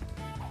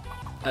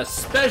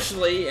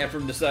 Especially if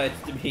Emblem decides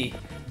to be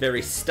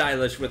very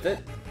stylish with it.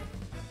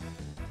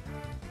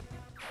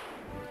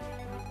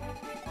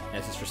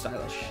 S is for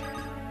stylish.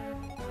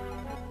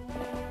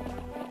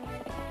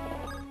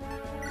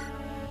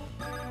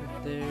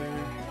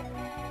 there.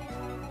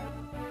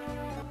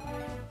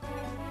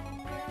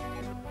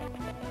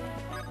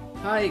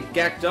 Hi,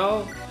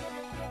 Gakdal.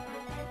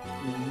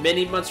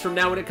 Many months from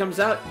now when it comes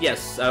out,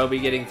 yes, I will be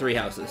getting 3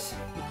 houses.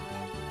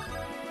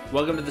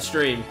 Welcome to the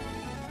stream.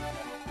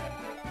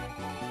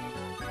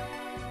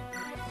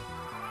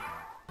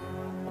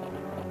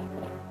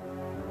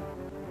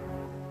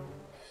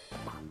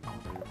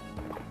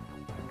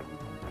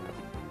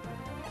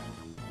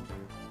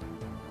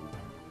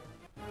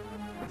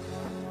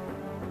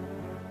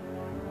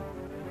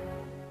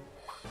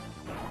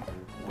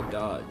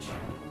 Dodge.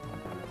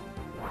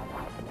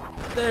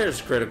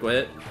 There's critical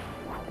hit.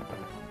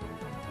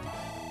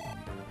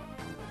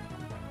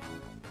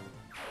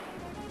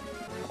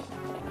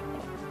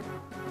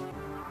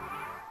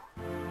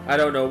 I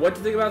don't know what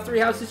to think about 3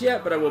 houses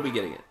yet, but I will be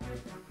getting it.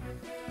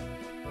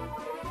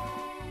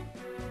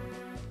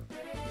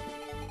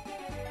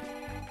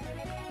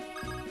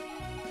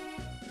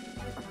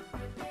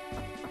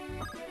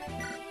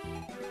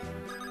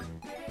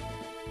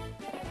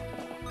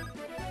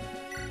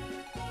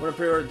 I want to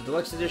pre-order the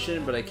deluxe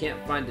edition, but I can't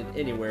find it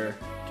anywhere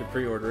to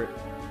pre-order it.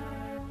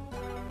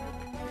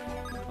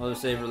 I'll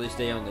just say release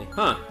day only.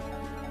 Huh.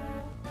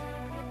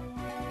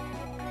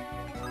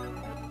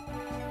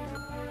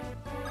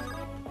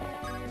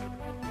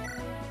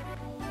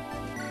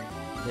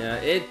 Yeah,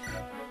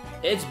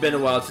 it's been a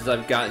while since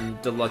I've gotten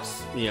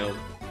deluxe, you know,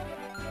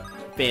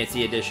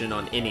 fancy edition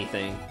on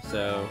anything,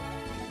 so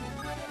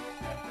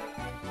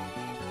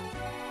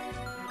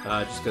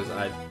just because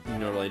I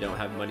normally don't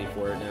have money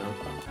for it now.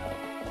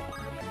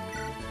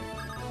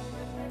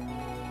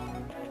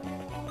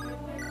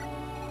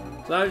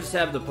 So I just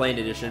have the plain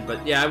edition,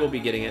 but yeah, I will be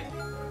getting it.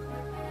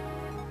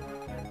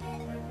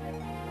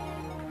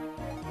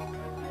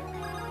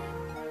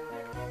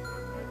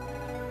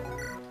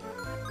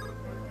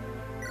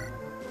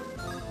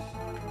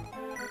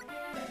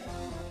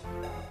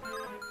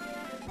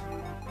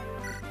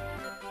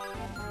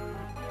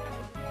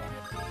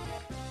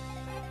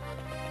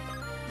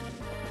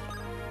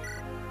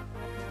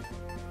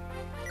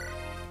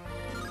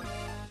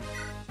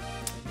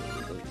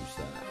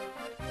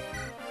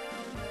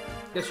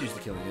 Let's use the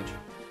killing edge.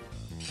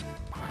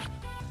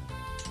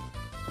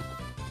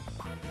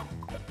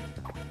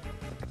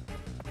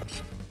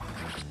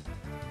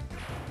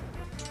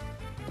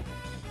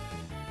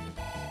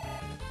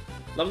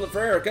 Level up for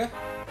Erica.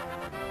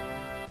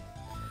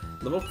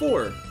 Level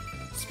 4.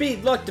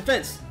 Speed, luck,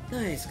 defense.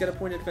 Nice, got a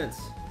point of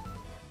defense.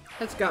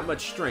 That's got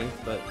much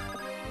strength, but...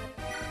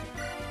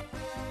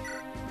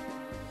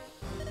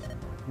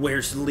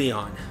 Where's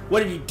Leon?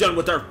 What have you done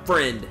with our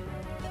friend?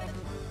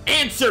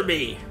 Answer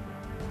me!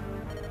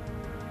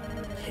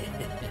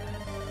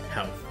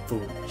 How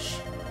foolish.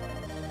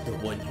 The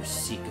one you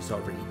seek is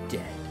already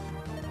dead.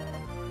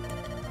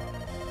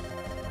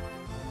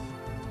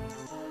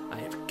 I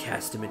have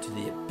cast him into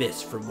the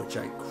abyss from which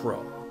I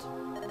crawled.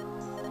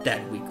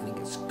 That weakling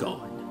is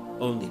gone.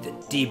 Only the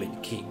Demon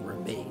King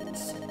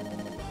remains.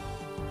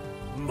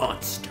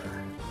 Monster.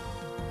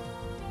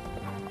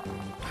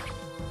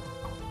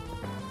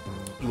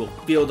 You will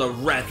feel the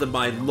wrath of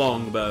my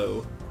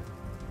longbow.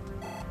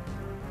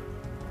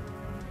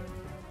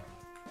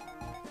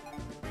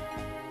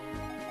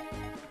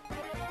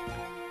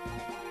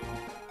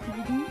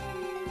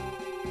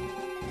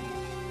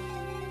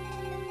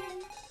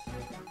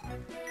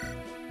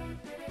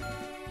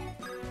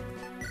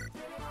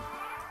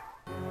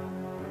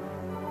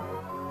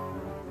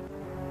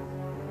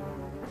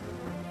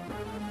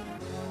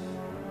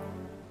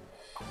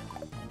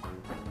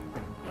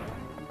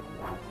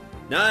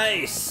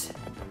 Nice!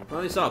 I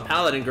only saw a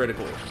paladin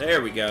critical.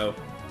 There we go.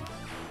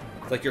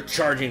 It's like you're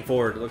charging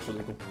forward. It looks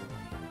really cool.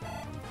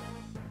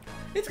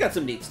 It's got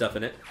some neat stuff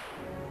in it.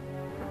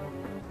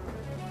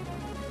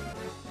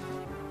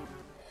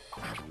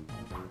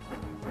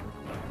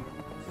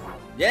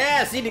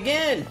 Yeah, see it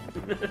again!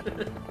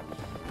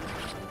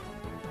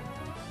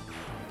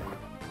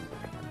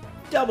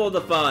 Double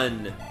the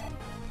fun!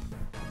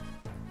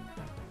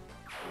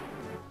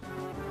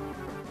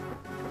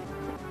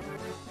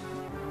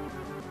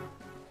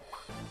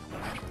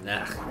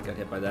 Ah, got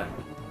hit by that.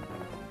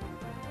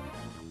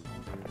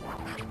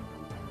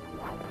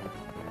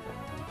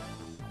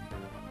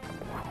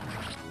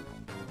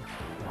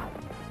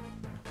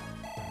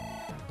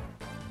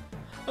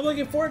 I'm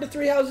looking forward to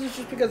 3 houses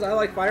just because I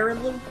like Fire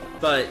Emblem,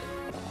 but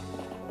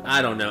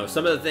I don't know.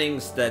 Some of the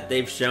things that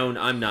they've shown,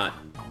 I'm not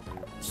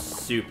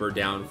super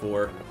down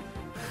for.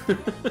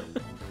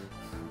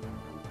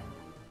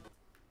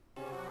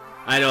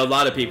 I know a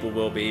lot of people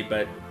will be,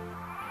 but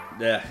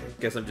I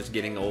guess I'm just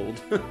getting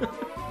old.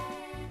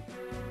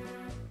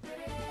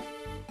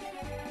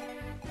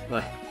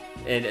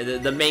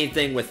 And the main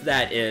thing with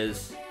that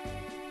is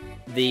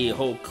the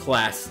whole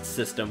class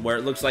system, where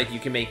it looks like you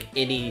can make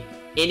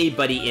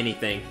anybody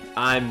anything.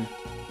 I'm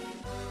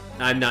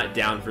not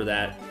down for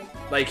that.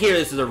 Like here,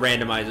 this is a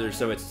randomizer,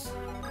 so it's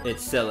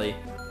silly.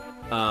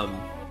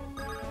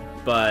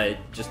 But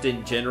just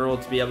in general,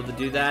 to be able to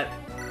do that,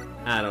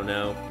 I don't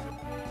know.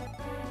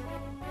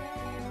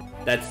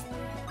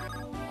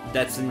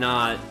 that's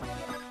not...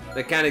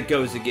 That kind of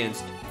goes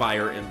against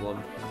Fire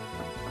Emblem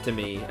to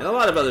me. And a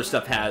lot of other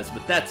stuff has,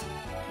 but that's...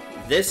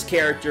 This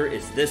character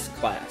is this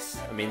class.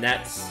 I mean,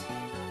 that's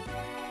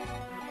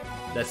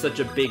such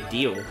a big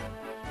deal.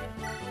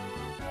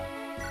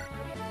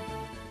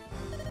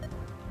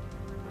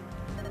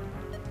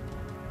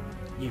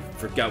 You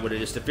forgot what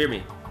it is to fear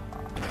me.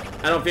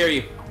 I don't fear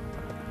you.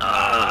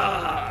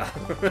 Ah!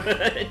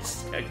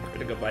 It's a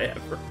critical by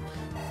ever.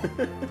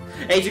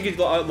 Ancient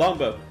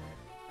longbow.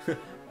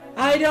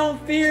 I don't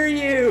fear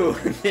you!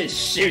 It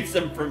shoots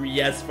him from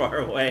yes far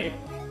away.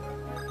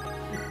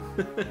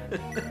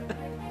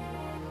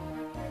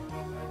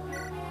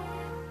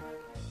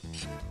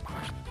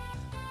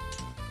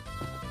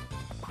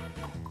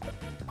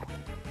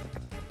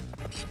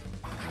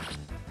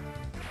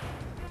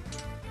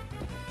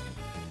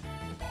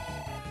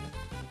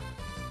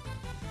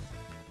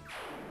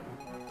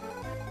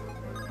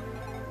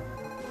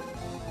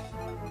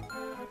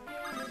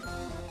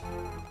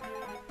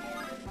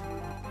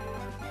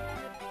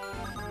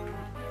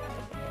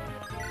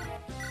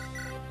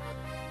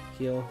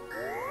 Heal.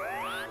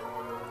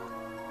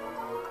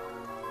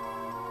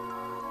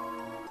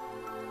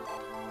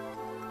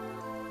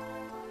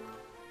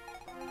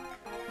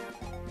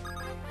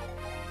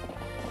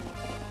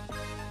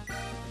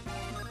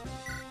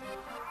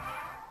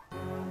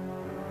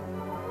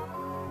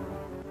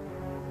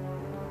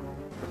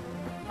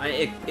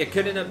 It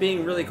could end up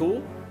being really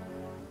cool.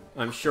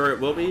 I'm sure it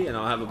will be, and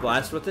I'll have a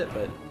blast with it,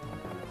 but...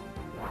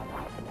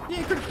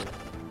 Yeah, critical.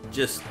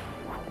 Just...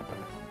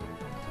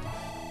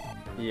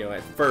 You know,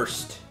 at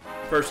first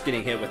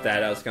getting hit with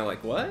that, I was kind of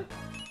like, what?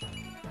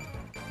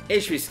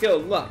 HP, skill,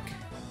 luck.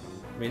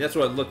 I mean, that's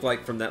what it looked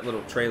like from that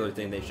little trailer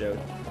thing they showed.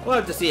 We'll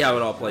have to see how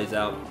it all plays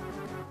out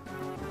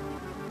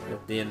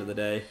at the end of the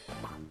day.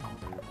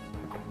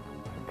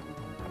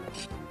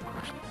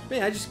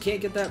 Man, I just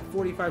can't get that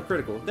 45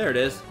 critical. There it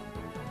is.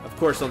 Of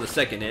course, on the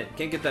second hit.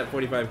 Can't get that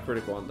 45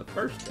 critical on the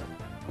first one.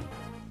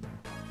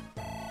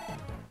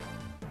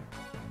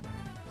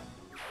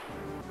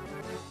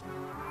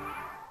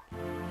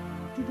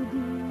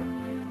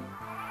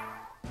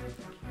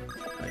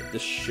 Alright,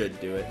 this should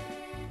do it.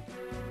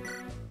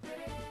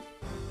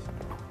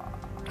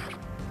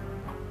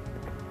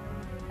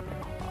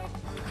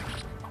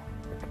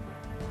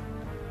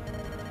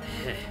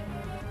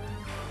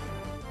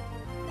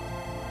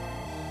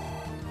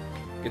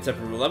 Gets up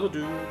from a level.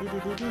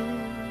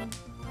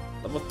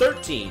 Level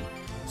 13.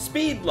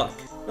 Speed luck.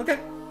 Okay.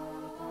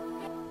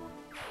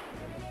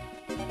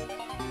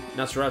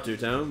 Nosferatu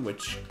tome,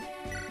 which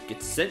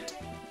gets sent.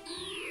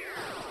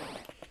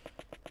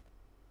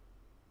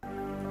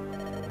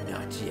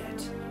 Not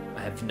yet.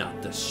 I have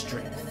not the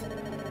strength.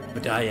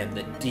 But I am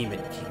the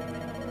Demon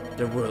King.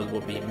 The world will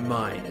be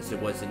mine as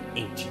it was in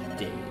ancient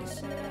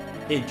days.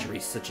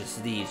 Injuries such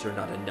as these are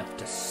not enough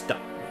to stop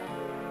me.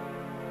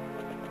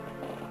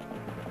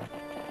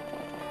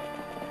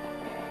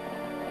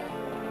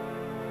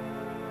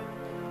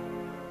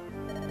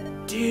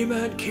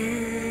 Demon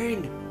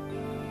King!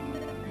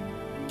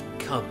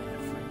 Come, my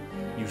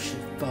friend. You should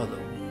follow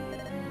me.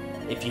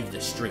 If you've the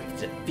strength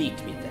to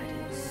defeat me,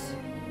 that is.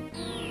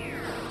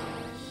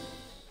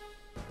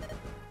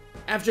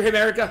 After him,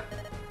 Erica!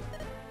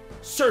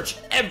 Search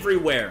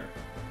everywhere!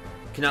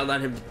 Cannot let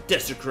him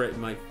desecrate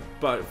my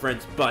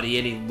friend's body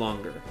any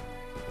longer.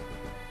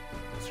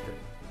 That's great.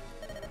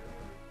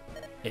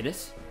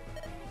 Innes?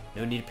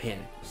 No need to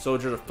panic.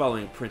 Soldiers are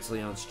following Prince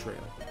Leon's trail.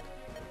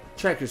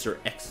 Trackers are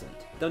excellent.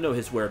 They'll know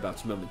his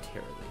whereabouts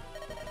momentarily.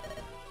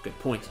 Good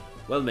point.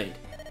 Well made.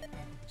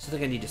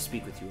 Something I need to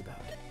speak with you about.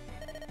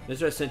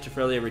 Mizra sent to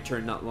Frelia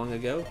returned not long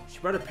ago. She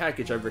brought a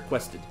package I've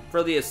requested.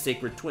 Frelia's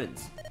sacred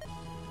twins.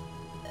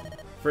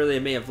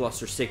 Frelia may have lost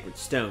her sacred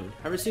stone.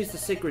 However, it seems the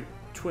sacred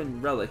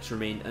twin relics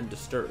remain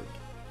undisturbed.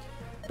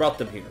 Brought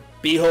them here.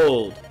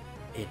 Behold!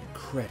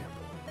 Incredible.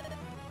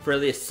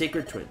 Frelia's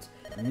sacred twins.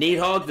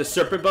 Needhog, the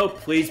serpent bow,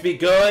 please be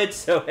good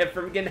so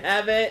Ephraim can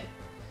have it.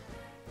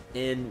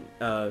 And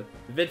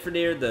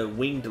Vidfanir, the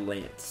winged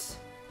lance.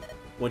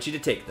 Want you to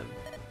take them.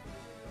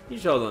 You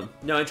told them.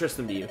 No, I entrust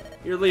them to you.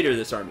 You're the leader of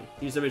this army.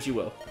 Use them as you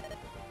will.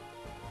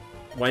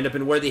 Wind up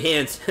in worthy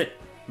hands.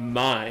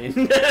 Mine.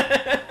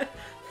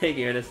 Thank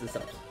you, Ernest. This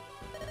helps.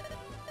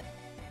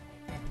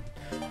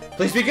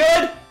 Please be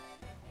good!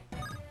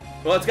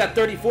 Well, it's got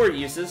 34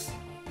 uses.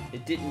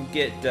 It didn't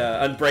get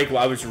unbreakable.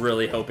 I was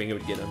really hoping it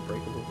would get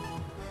unbreakable.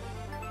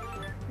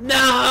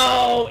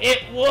 No!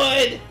 It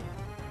would!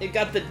 It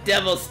got the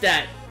devil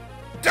stat.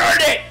 Darn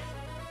it!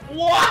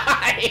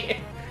 Why?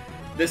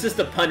 This is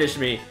to punish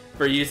me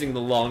for using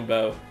the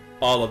longbow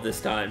all of this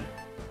time.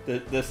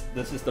 This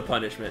is the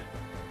punishment.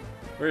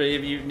 We're gonna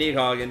give you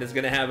Needhog and it's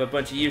gonna have a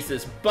bunch of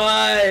uses,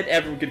 but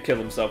everyone could kill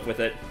himself with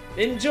it.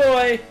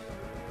 Enjoy!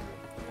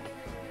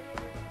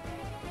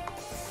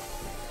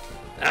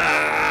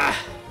 Ah!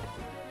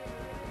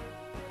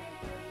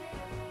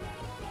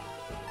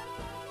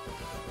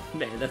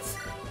 Man,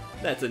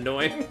 that's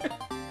annoying.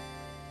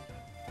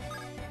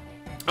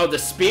 Oh, the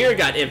spear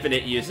got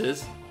infinite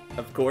uses,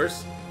 of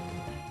course.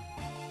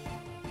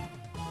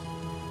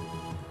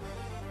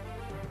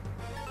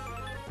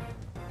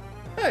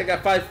 Hey, I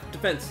got 5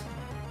 defense.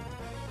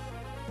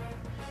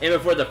 And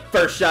before the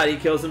first shot he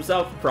kills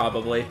himself?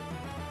 Probably.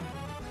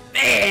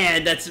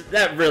 Man,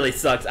 that really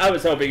sucks. I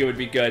was hoping it would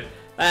be good.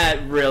 That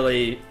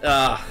really,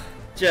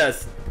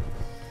 just...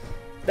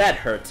 That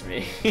hurts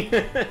me.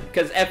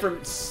 Because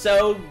Ephraim's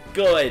so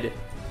good.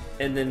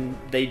 And then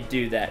they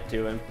do that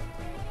to him.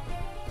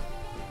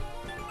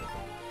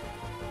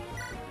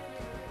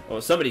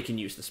 Well, somebody can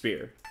use the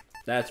spear.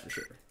 That's for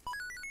sure.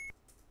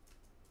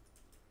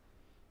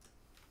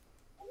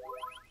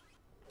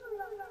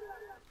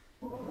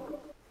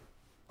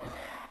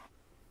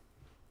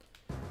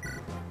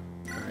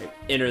 Alright,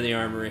 enter the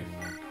armory.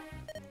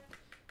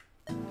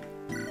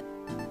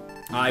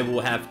 I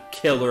will have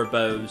killer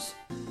bows.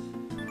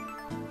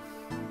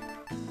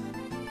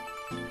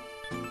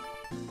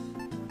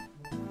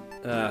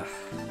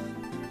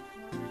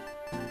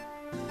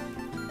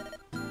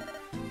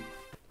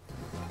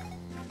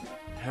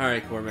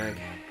 Alright, Cormac.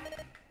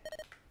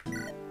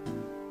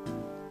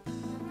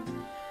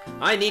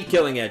 I need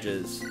killing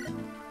edges.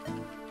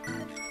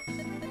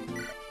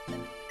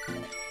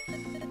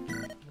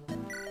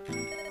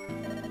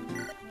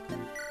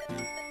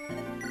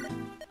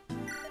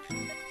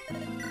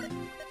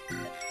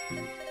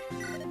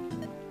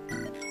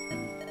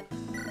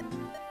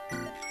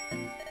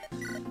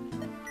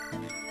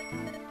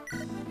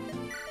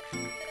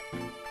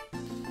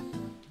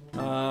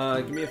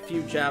 Give me a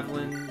few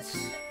javelins.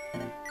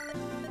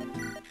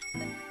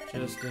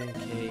 Just in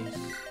case.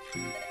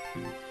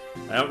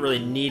 I don't really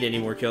need any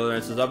more killer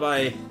lances. I'll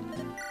buy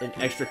an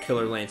extra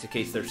killer lance in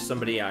case there's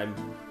somebody I'm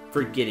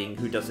forgetting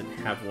who doesn't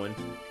have one.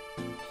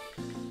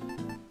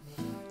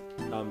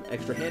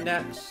 Extra hand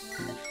axe.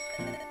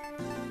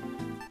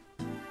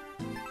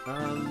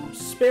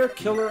 Spare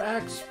killer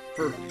axe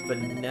for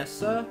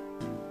Vanessa.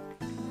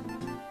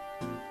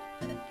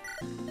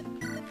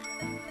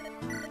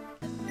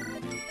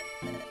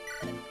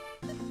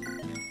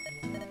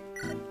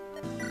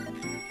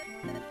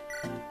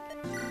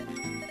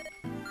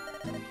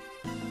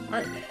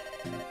 Alright.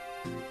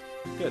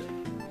 Good.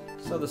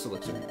 Sell this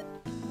elixir.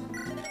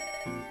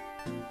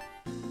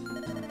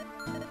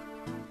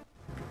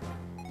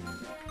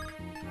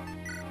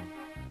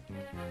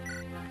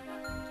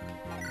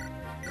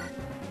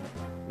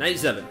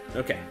 $97.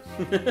 Okay.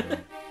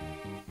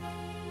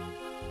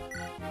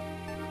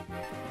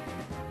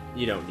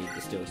 You don't need the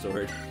steel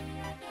sword.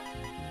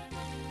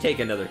 Take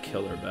another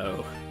killer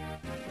bow.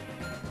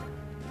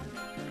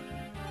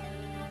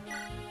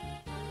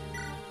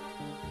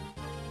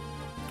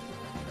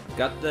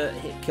 Got the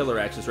killer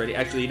axes ready.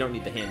 Actually, you don't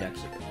need the hand axe,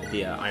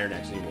 the iron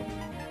axe anymore,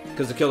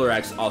 because the killer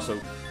axe also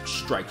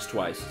strikes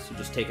twice. So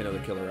just take another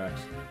killer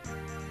axe.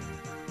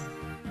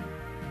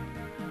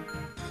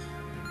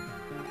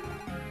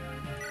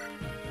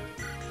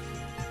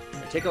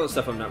 Right, take all the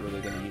stuff I'm not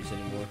really going to use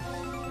anymore.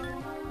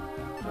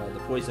 The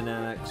poison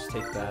axe,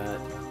 take that.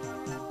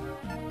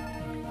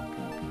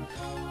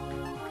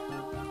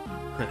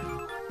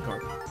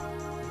 Corn.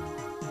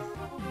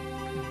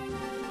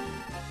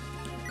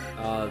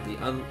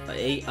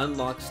 The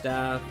unlock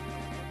staff.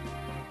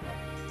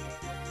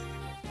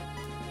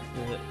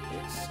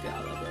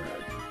 Excalibur.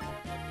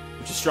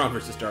 Which is strong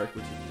versus dark,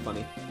 which is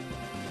funny.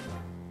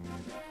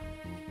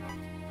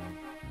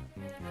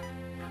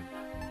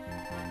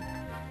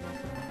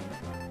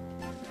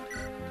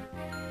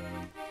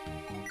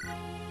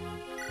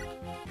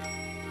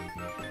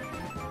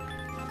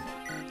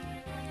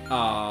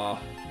 Aw.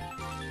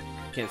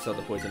 Can't sell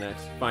the poison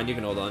axe. Fine, you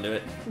can hold on to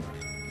it.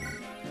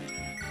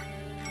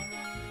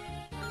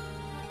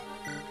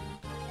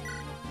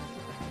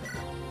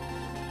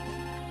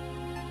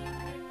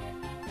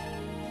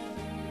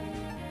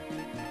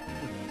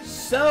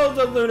 Sell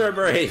the lunar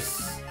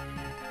brace!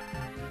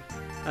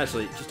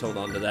 Actually, just hold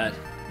on to that.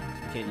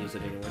 You can't use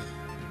it anyway.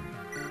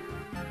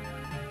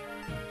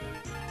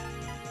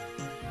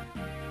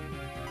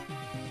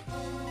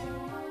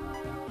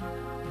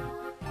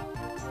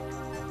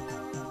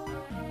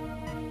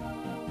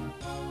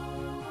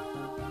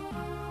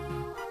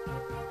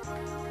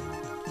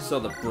 Sell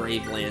the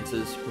brave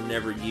lances. We're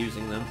never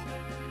using them.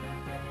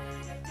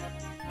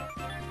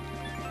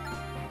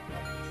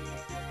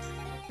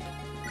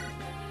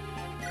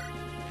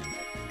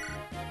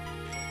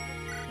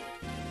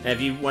 And if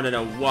you want to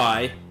know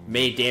why,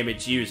 may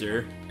damage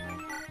user.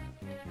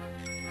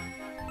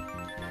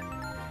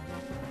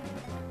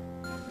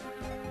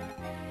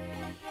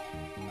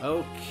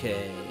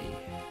 Okay.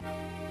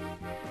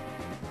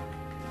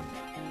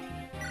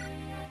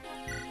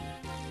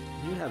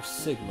 You have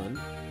Sigmund.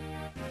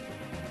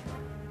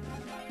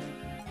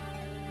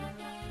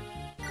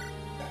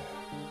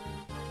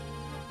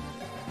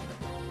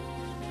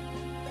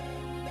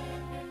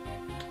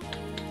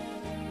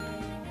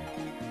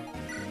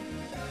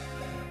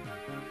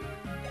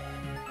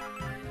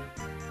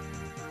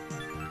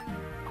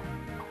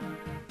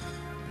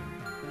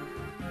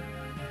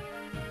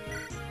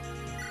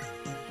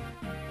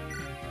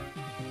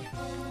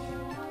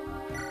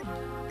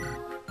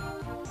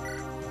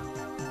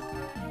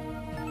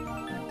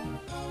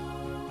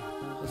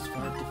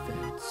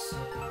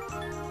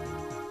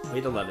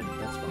 Weight 11.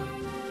 That's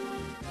fine.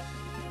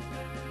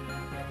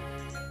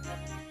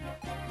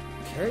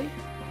 Okay.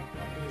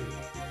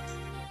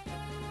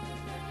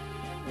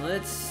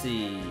 Let's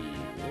see.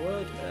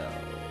 What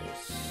else?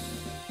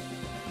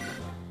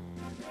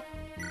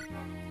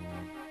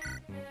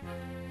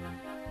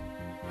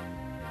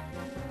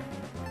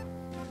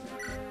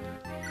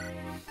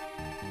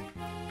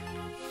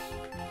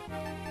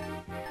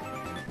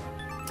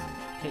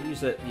 Can't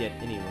use that yet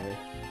anyway.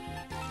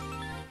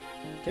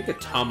 Take a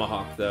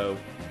tomahawk, though.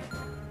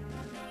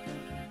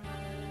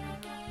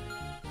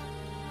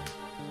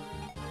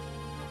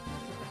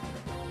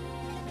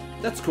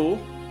 That's cool.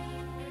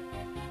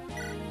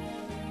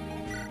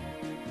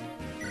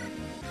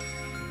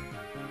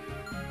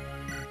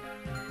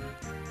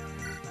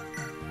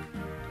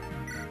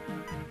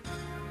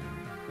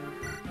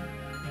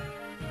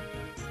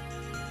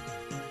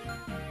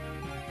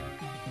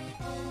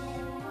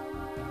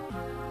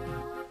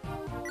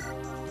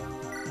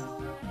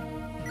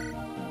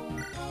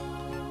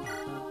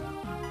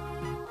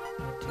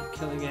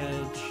 Killing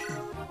Edge,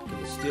 give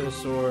the Steel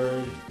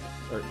Sword,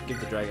 or give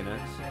the Dragon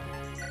Axe.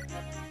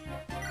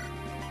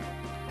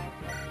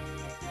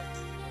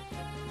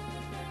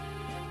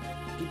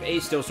 Keep a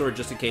Steel Sword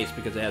just in case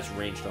because it has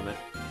ranged on it.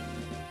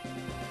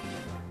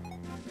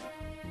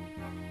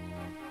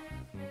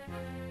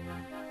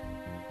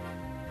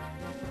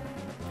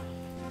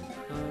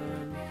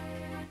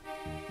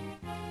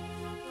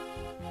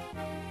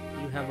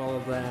 You have all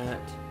of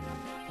that.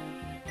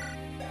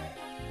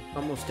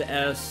 Almost to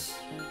S.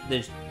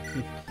 Then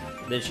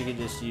she can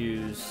just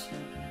use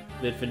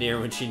Mid-Veneer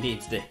when she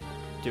needs to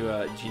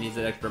she needs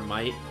that extra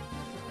might.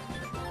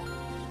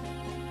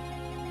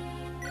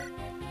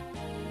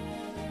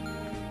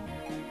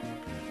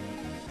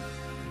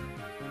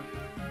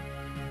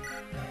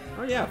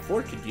 Oh yeah,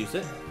 Ford could use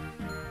it.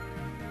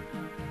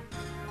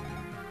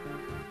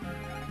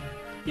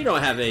 You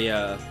don't have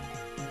a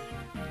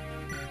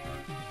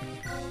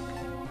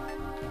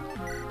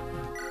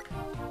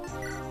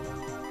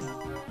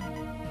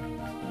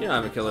you don't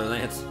have a Killer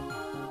Lance.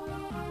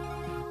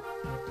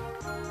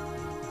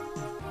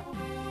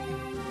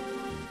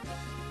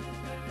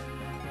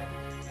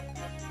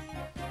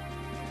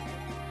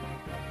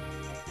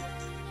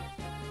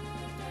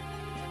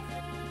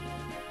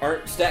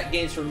 Are stat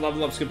gains from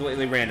level ups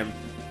completely random?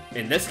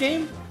 In this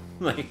game?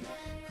 Like,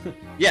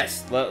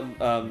 yes.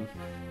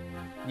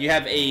 You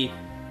have a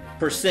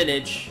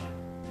percentage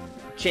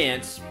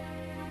chance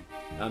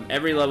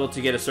every level to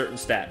get a certain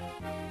stat.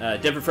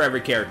 Different for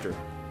every character.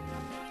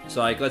 So,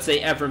 like, let's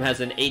say Ephraim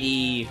has an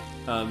 80%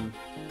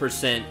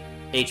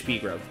 HP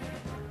growth.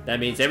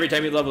 That means every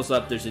time he levels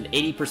up, there's an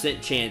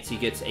 80% chance he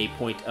gets a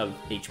point of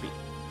HP.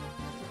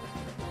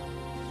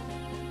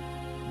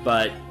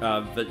 But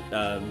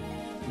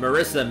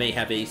Marissa may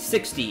have a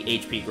 60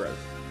 HP growth.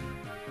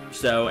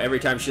 So every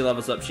time she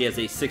levels up, she has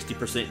a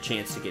 60%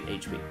 chance to get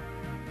HP.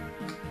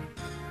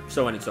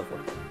 So on and so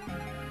forth.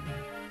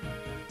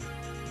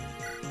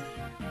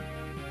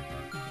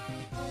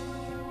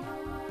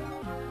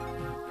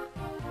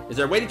 Is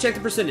there a way to check the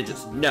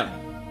percentages? No.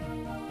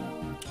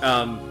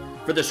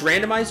 For this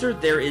randomizer,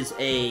 there is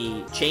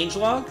a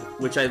changelog,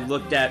 which I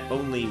looked at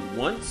only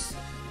once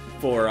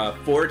for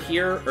Ford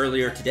here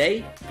earlier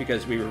today,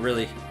 because we were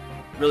really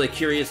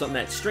curious on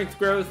that strength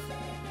growth,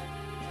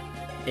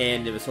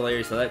 and it was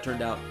hilarious how that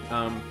turned out.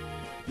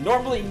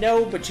 Normally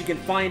no, but you can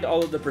find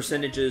all of the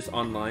percentages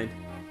online.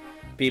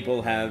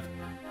 People have,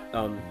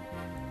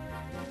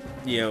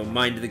 you know,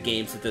 mined the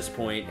games at this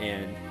point,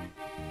 and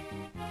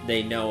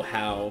they know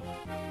how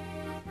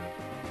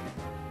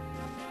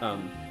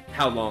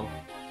long.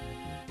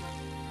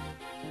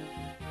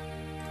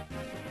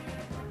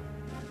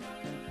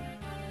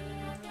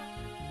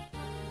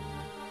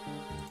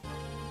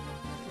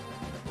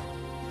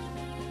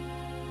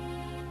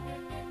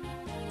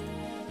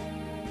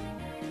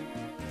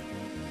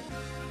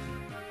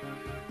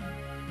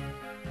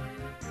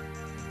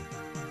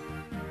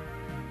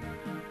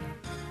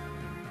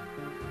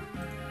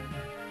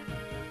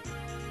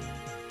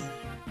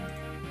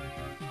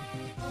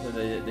 So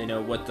they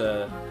know what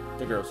the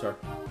girls are.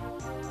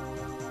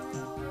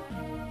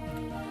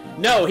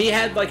 No, he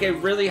had like a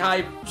really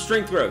high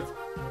strength growth.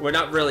 Well,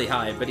 not really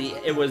high, but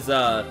it was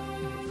I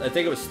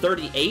think it was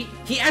 38.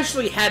 He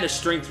actually had a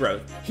strength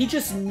growth. He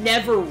just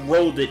never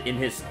rolled it in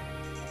his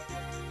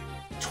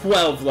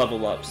 12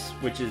 level ups,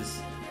 which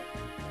is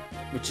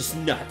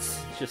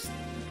nuts. Just,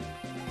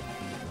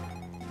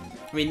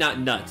 I mean, not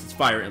nuts. It's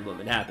Fire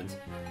Emblem. It happens.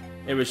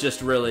 It was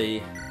just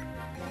really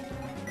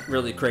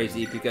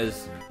crazy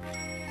because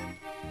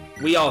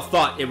we all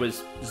thought it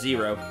was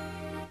 0.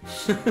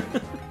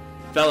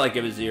 Felt like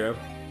it was 0.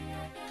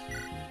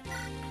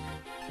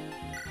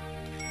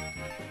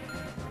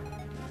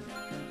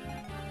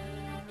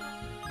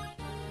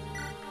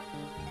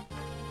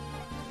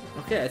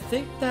 Okay, I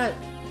think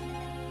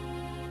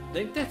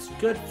that's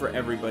good for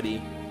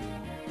everybody.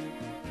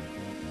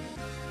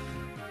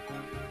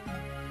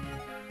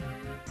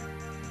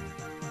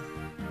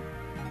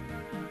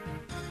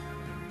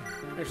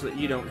 Actually,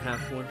 you don't have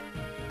one.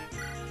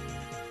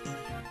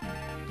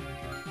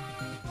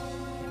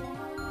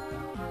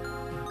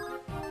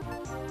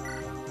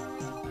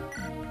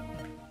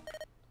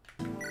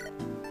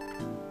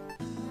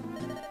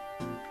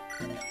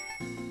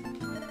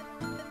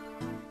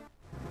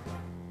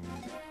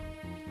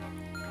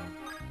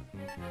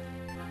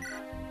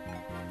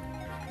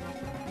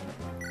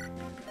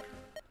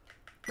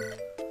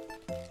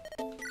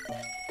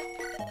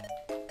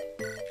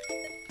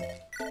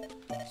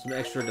 Some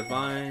extra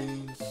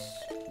divines.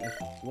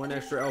 One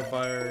extra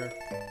Hellfire.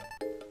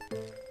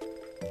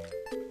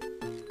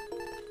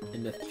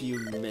 And a few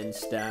men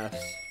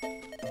staffs.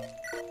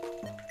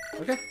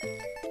 Okay.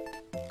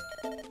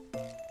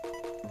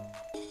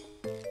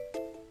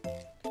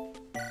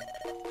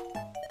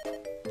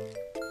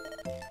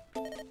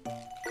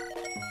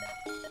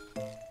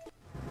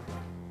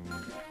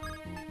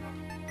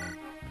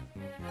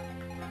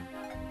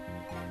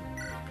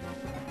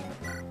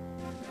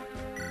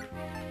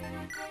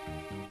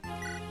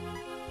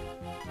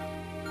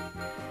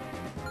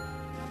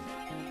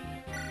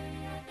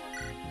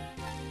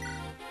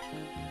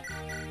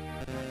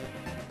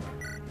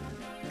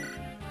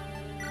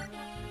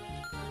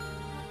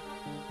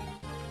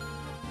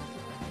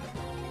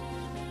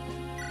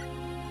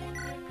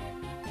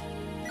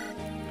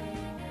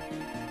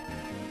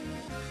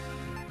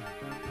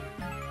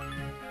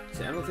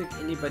 I don't think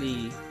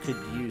anybody could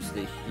use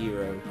the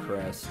hero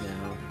crest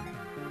now.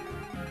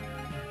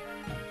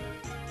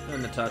 Oh,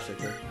 Natasha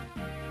could.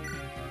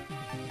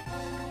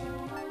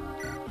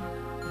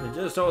 And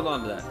just hold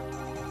on to that.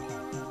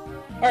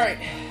 Alright.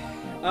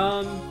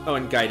 Oh,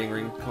 and Guiding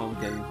Ring. Calm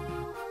can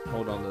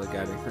hold on to the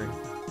Guiding Ring.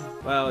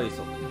 Well, he's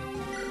still...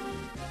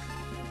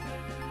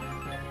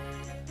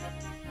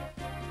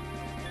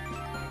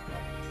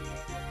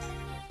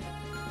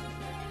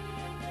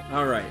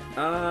 Alright.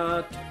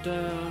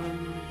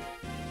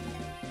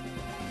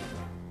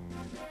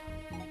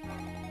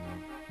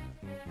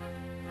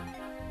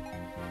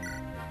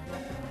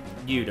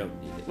 You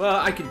don't need it. Well,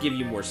 I could give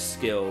you more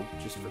skill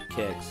just for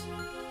kicks.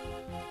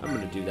 I'm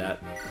gonna do that.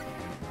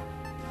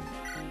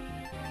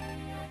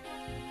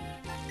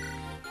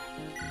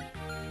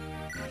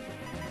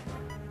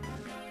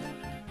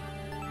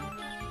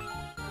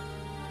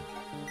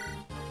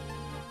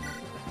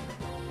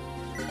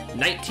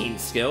 $19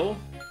 skill.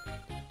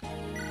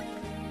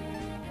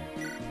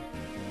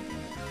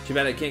 Too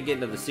bad I can't get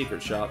into the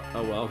secret shop.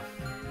 Oh well.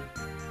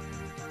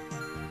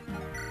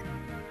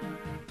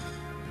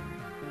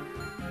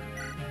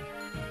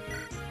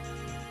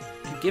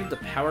 Give the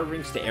power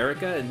rings to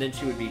Erica, and then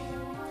she would be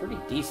pretty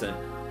decent.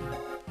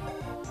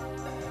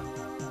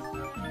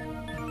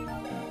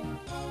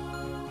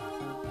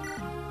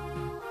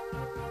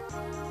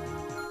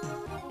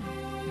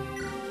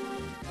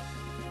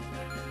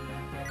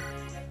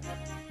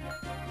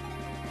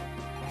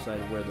 Decide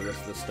where the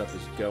rest of the stuff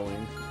is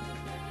going.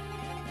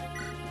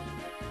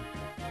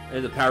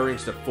 And the power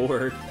rings to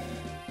Ford.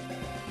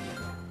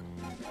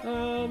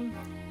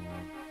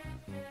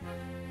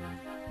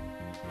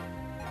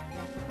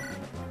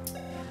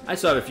 I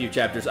still have a few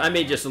chapters. I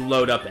may just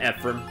load up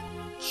Ephraim,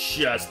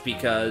 just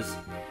because.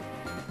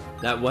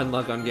 That one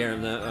luck on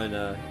Garum though,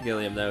 on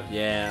Gilliam though,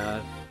 yeah.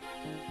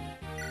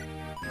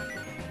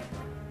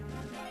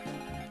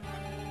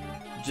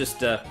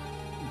 Just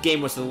game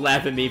wants to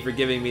laugh at me for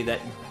giving me that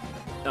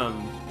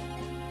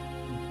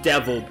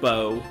devil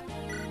bow.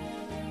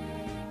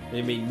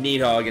 I mean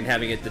Needhog and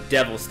having it the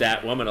devil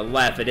stat. Well, I'm gonna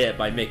laugh at it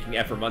by making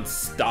Ephraim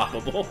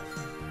unstoppable,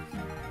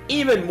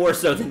 even more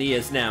so than he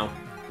is now.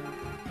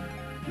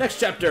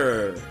 Next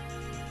chapter!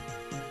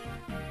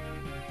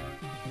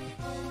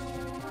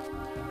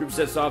 Group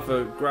sets off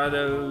of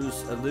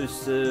Grotto's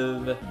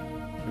elusive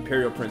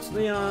Imperial Prince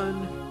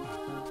Leon.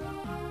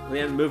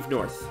 Leon, move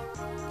north.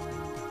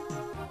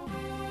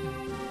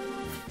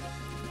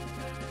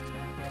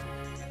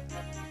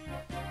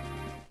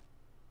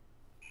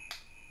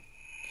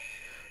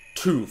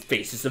 Two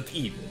faces of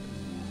evil.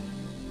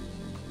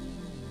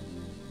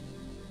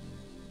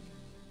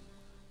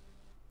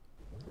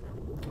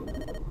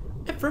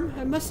 Ephraim,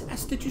 I must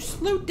ask that you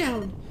slow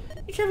down.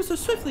 You travel so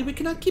swiftly we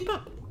cannot keep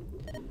up.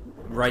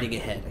 I'm riding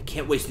ahead. I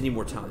can't waste any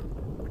more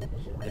time.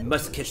 I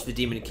must catch the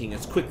Demon King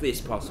as quickly as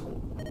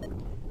possible.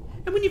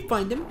 And when you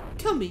find him,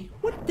 tell me,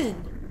 what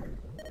then?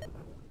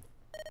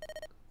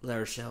 La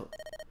Rochelle.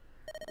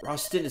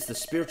 Rostin is the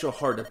spiritual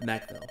heart of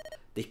Macville.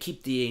 They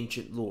keep the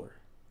ancient lore.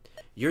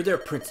 You're their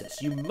princess.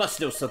 You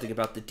must know something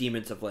about the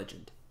demons of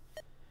legend.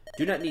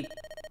 Do not need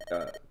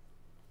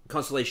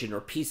consolation or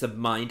peace of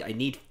mind. I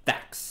need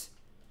facts.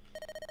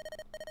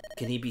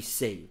 Can he be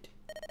saved?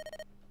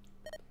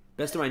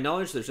 Best of my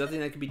knowledge, there's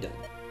nothing that can be done.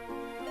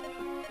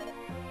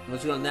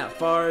 Once gone that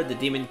far, the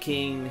Demon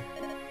King...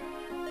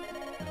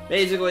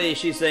 Basically,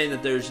 she's saying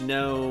that there's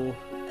no...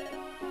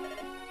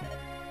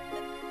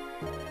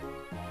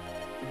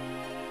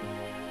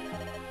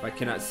 If I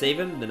cannot save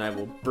him, then I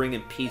will bring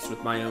him peace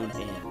with my own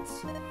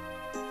hands.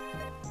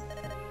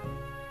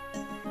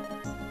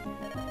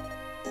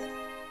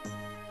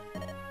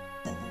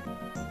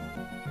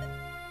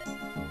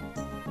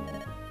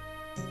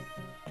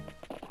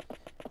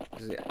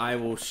 I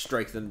will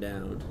strike them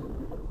down.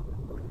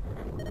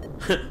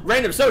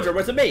 Random soldier,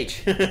 what's a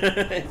mage?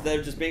 Instead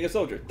of just being a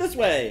soldier. This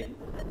way!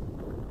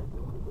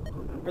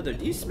 Brother,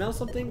 do you smell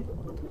something?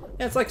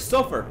 Yeah, it's like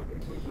sulfur.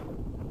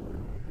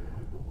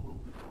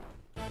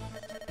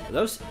 Are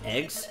those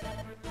eggs?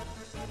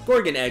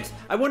 Gorgon eggs.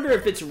 I wonder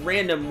if it's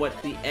random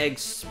what the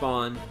eggs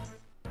spawn.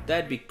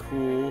 That'd be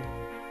cool.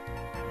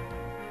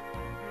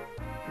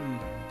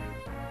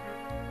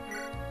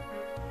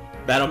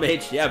 Battle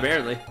Mage? Yeah,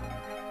 apparently.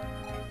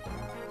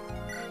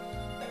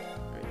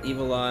 Right,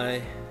 Evil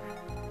Eye.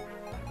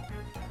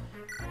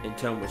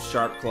 Intone with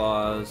Sharp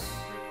Claws.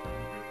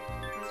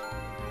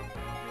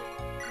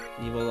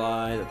 Evil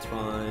Eye, that's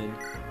fine.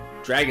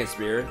 Dragon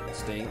Spear, that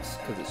stinks,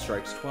 because it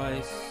strikes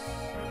twice.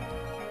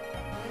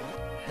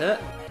 Huh.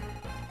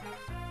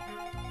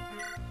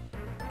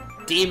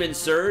 Demon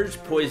Surge,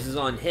 poisons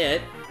on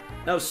hit.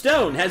 No,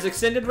 Stone has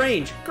extended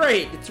range.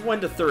 Great, it's 1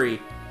 to 3.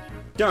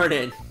 Darn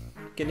it.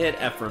 Can hit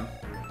Ephraim.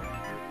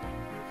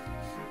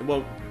 It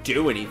won't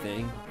do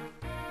anything,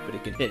 but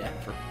it can hit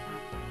Ephraim.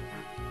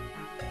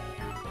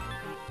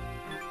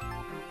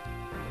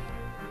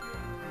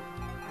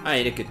 I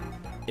mean, it could,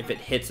 if it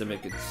hits him,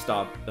 it could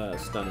stop,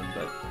 stun him,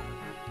 but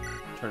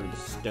turn him to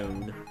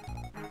stone.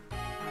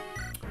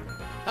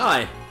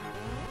 Hi!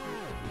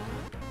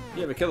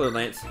 You have a killer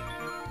lance.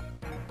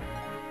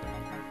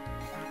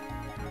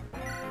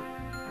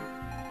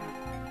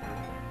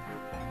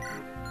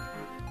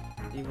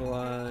 Evil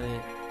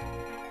Eye.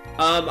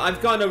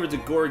 I've gone over the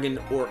Gorgon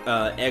or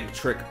egg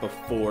trick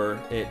before.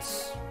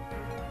 It's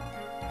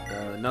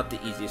not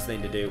the easiest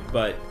thing to do,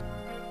 but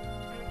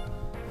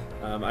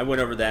I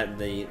went over that in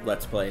the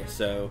Let's Play,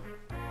 so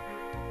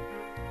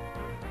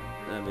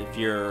if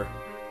you're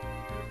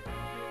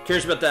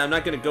curious about that, I'm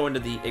not going to go into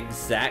the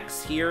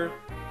exacts here.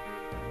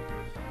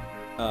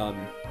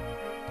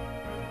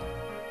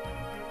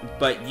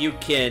 But you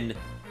can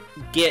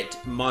get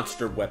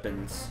monster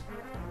weapons.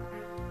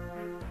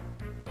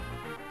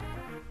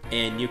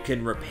 And you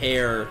can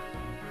repair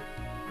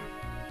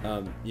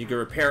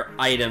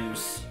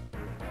items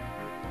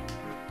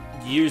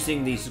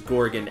using these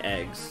Gorgon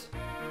eggs.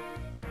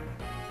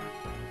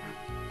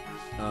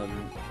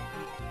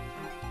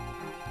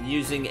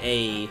 Using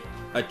a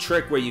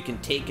trick where you can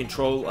take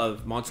control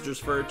of monsters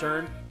for a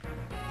turn.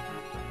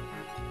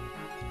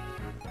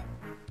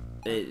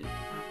 I'm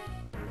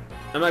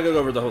not gonna go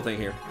over the whole thing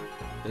here.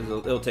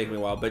 It'll take me a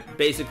while, but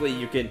basically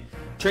you can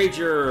trade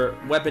your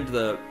weapon to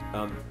the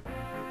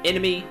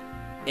enemy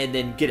and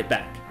then get it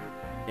back.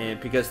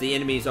 And because the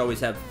enemies always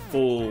have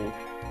full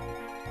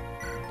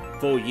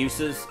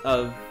uses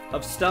of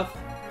stuff,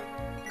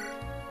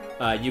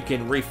 you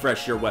can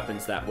refresh your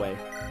weapons that way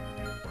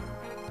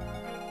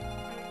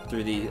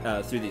through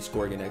these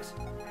Gorgon eggs.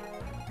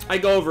 I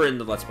go over in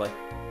the Let's Play.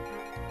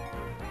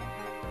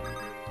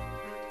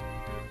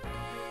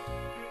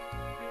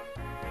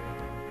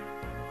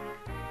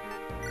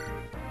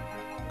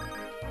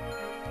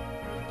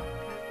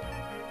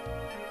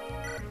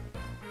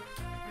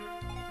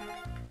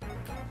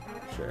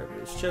 Sure,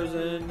 everybody's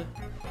chosen.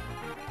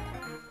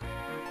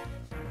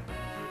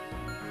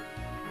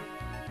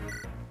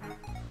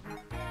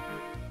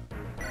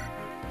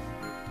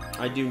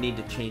 I do need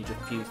to change a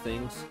few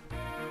things.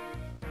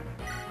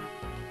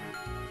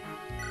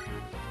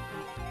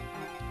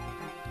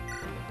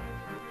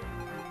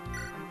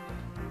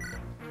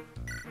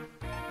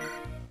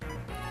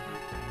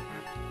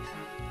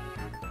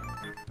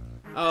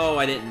 Oh,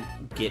 I didn't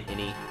get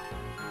any.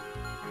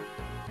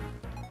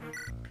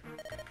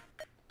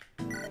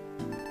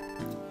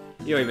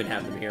 You don't even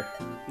have them here.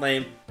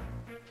 Lame.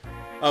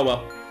 Oh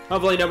well.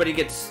 Hopefully nobody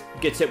gets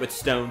hit with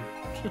stone.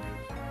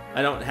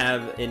 I don't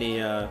have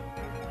any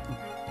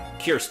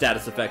cure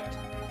status effect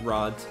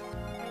rods.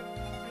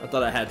 I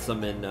thought I had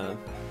some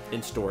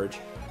in storage.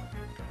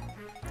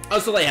 Oh,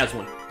 Soleil has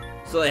one.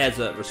 Soleil has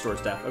a restore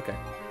staff. Okay.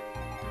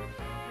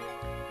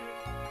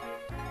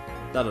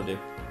 That'll do.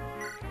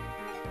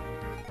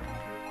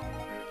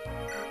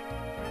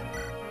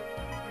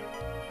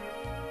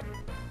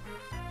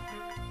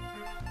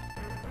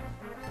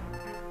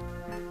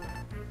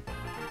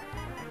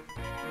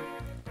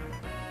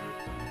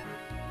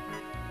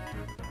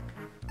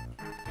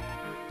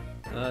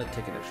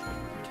 Take an extra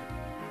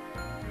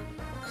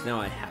one. So now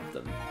I have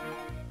them.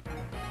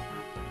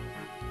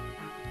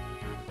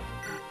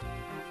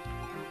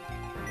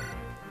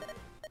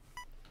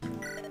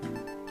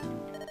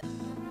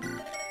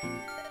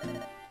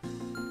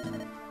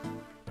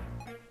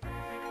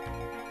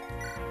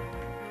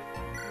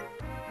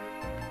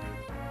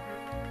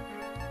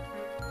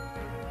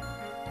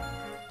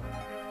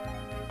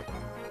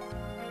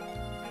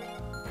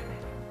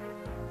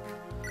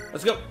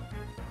 Let's go.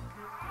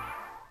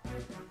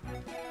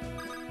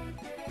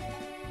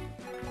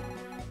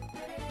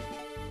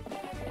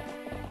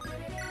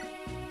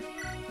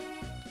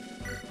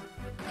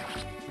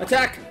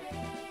 Attack!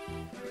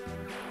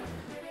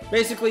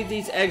 Basically,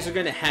 these eggs are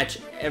going to hatch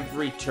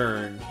every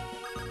turn.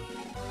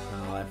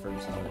 Oh,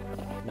 Ephraim's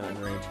not in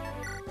range.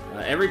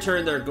 Every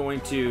turn, they're going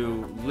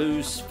to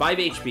lose 5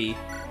 HP,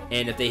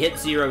 and if they hit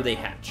 0, they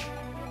hatch.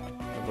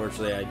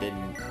 Unfortunately, I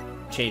didn't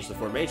change the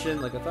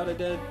formation like I thought I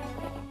did.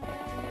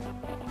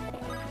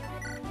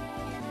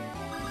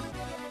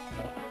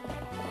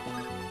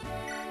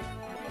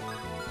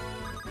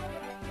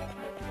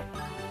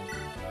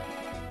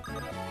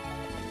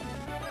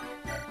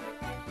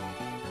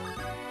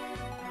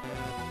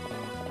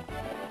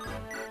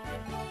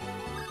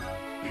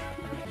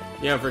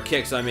 You know, for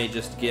kicks, I may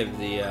just give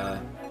the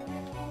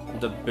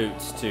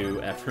boots to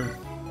Ephraim.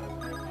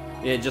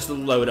 Yeah, just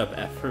load up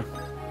Ephraim.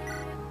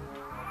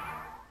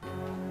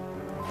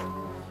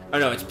 Oh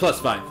no, it's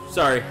 +5.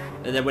 Sorry.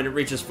 And then when it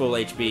reaches full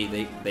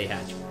HP, they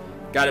hatch.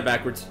 Got it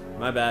backwards.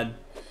 My bad.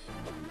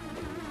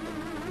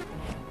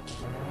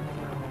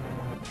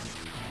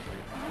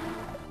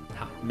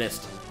 Ah,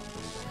 missed.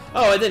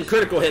 Oh, and then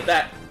critical hit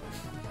back.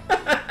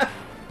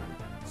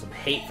 Some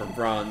hate from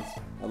bronze.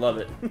 I love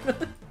it.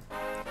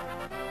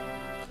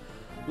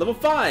 Level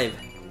 5.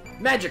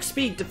 Magic,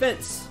 speed,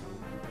 defense.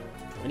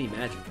 20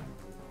 magic.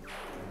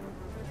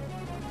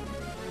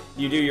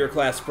 You do your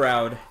class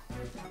proud.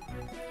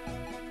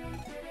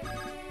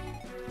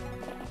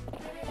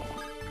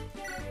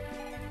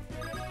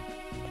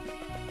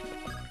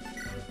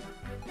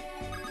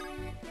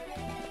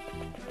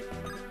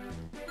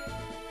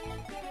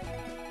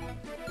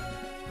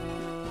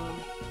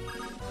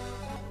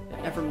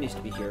 Ephraim needs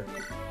to be here.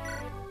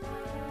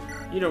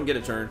 You don't get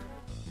a turn.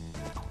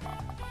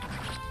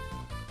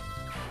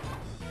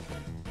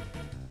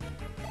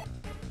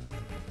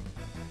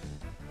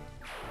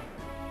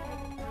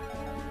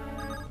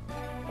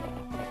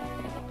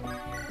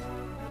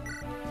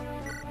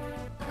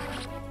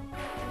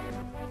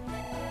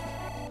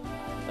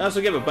 I also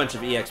give a bunch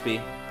of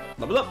EXP.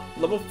 Level up.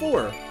 Level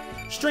 4.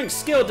 Strength,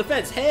 skill,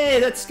 defense.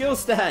 Hey, that's skill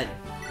stat.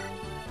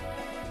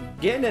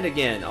 Getting it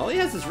again. All he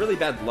has is really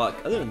bad luck.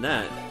 Other than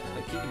that,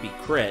 like, he could be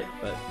crit,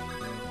 but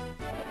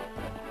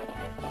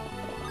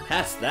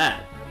past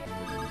that,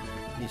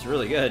 he's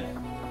really good.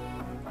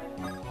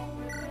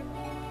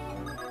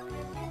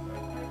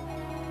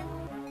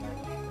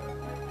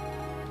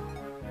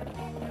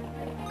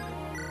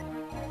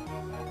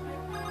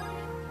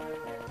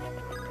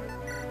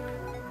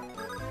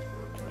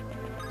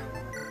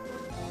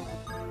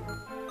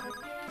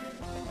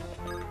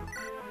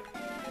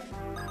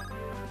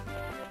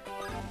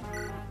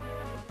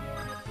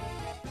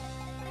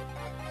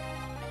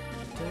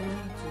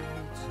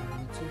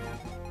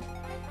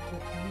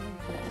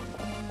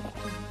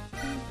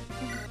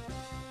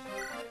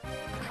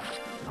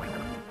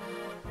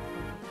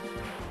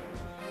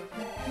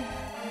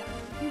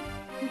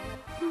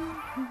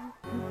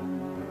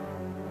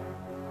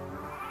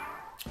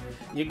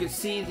 You can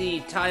see the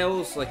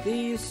tiles like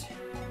these.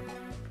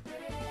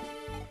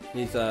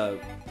 These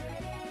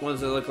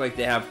ones that look like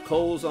they have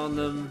coals on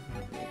them.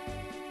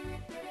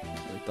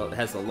 It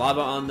has the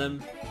lava on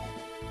them.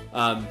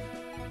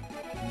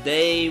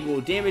 They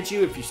will damage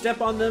you if you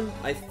step on them.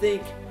 I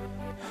think,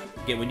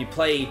 again, when you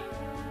play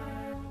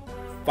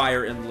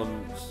fire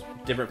emblems,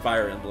 different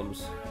fire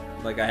emblems,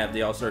 like I have,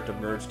 they all start to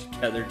merge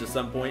together to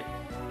some point.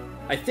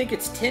 I think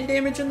it's 10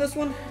 damage in this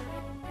one.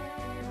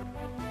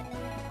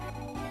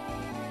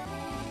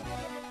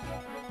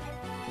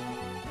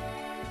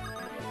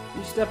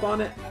 You step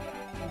on it.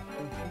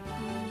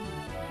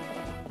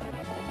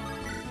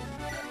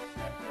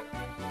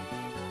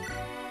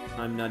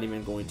 I'm not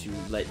even going to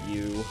let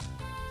you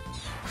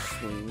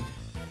swing.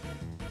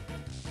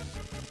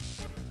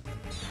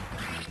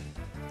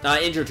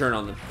 End your turn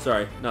on them.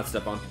 Sorry, not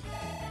step on.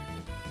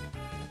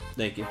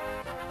 Thank you.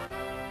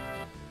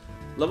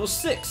 Level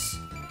 6.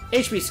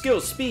 HP,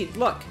 skills, speed,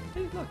 luck.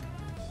 Hey, luck.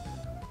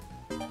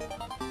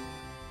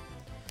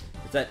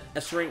 Is that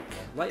S rank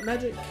light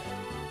magic?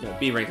 No,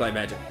 B rank light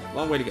magic.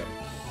 Long way to go.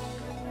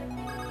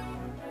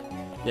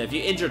 Yeah, if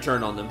you end your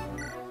turn on them.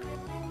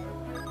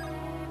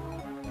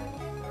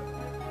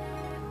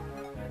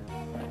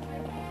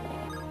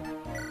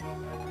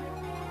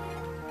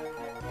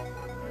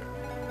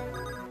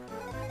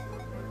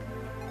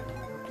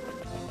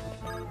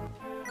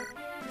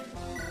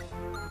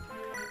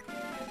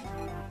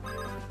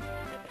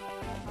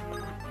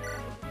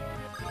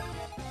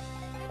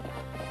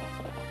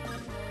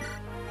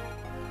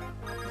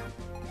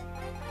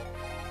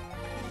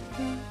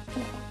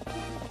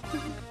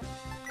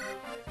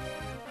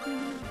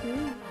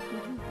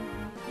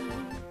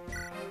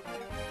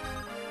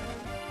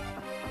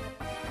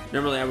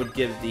 Normally I would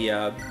give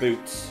the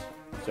boots,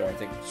 sorry, I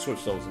think switch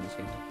souls in this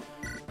game,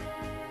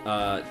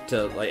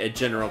 to like a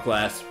general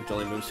class, which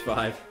only moves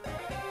 5.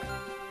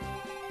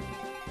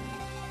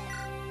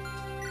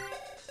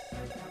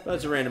 But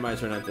as a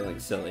randomizer, and I'm feeling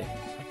silly.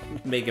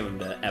 May give him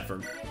to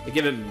Ephraim. They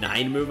give him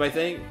 9 move, I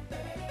think.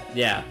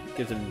 Yeah,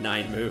 gives him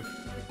 9 move.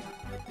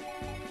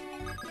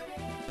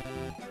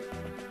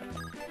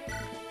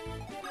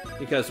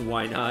 Because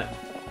why not?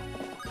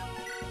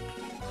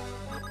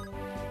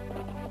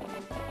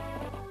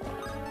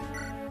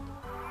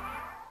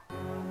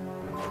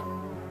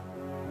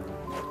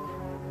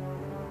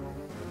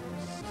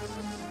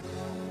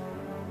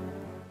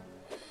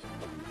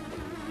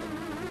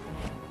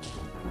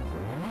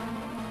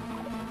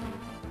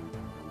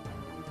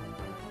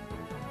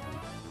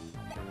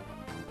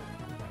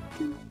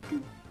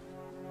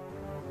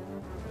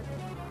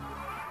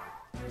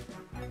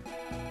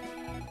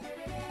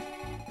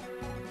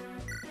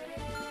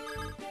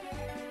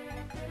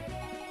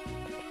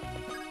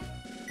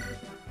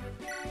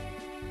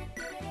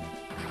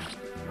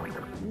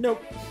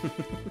 Nope.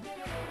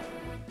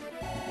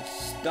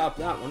 Stop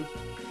that one.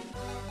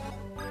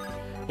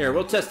 Here,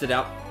 we'll test it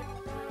out.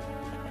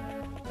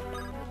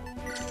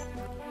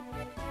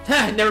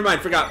 Ha! Never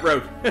mind, forgot.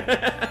 Road.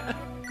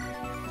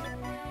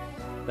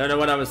 Don't know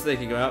what I was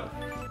thinking about.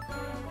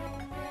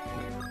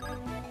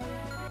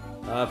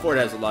 Ford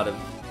has a lot of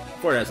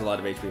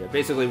HP.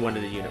 Basically one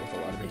of the unit with a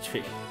lot of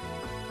HP.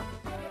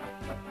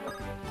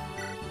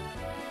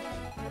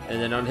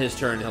 And then on his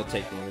turn, he'll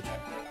take damage.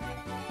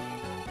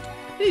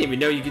 I didn't even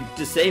know you could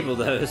disable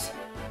those.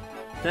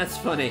 That's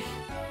funny.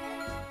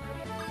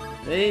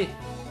 They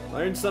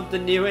learned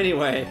something new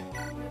anyway.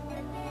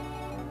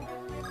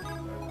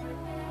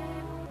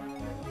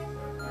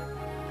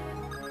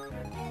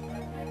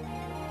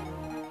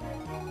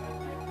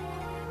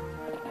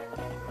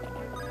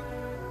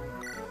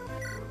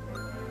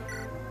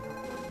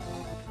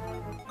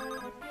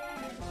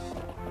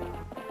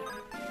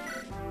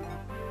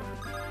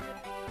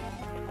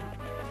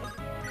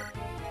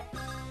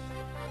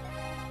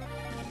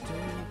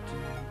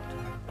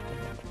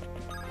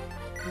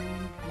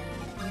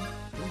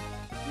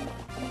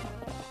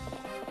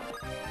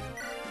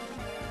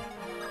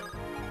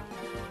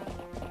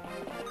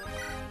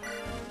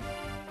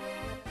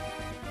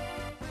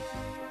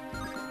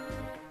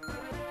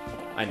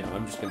 I know,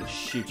 I'm just gonna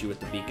shoot you with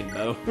the beacon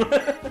bow.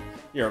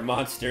 You're a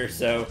monster,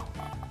 so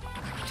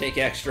take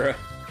extra.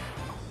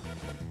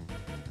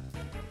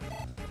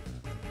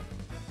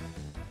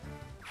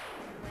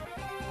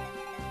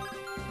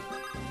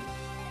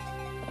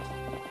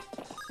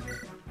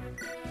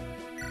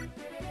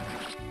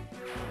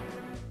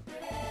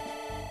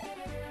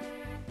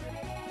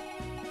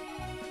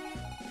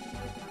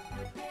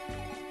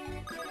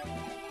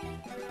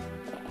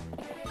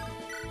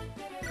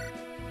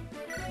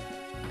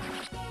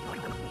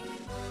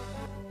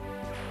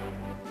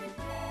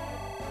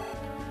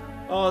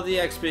 All the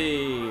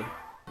XP!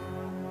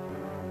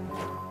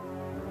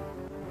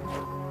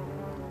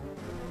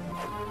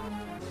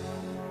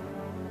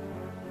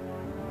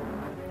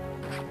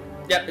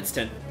 Yep, it's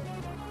 10.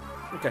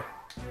 Okay.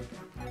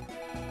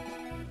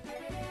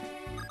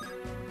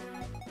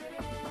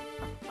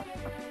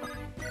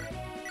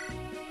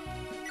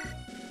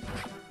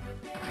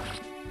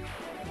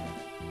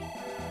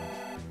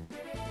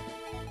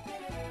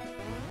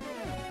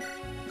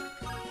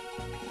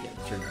 Yeah,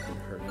 it's gonna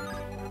hurt me.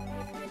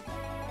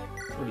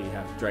 What do you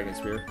have? Dragon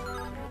Spear.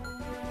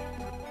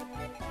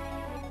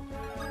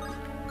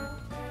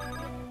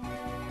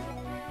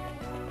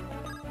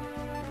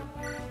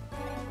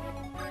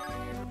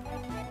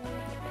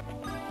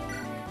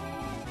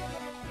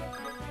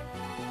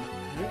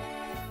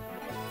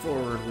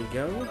 Forward we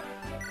go.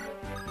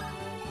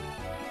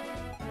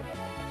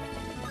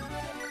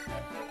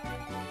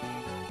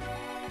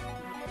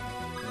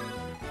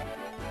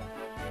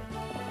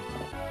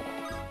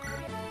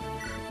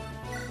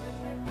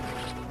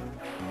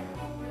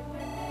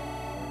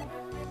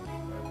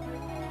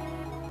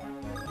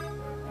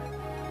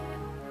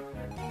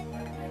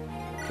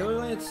 Killer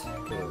Lance?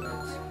 Killer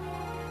Lance.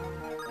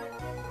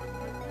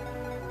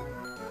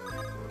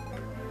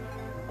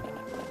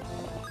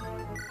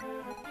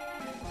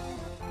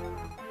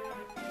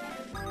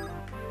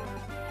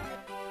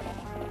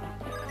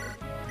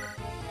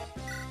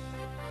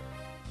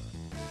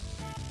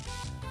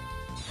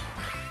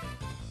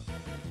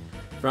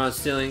 Franz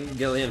stealing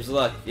Gilliam's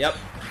luck. Yep.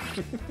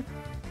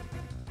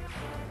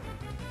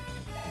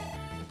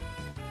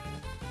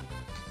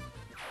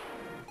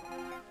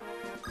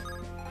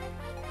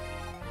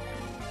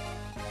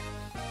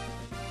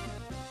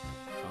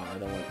 I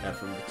don't want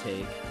Ephraim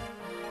to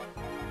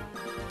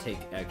take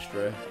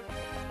extra.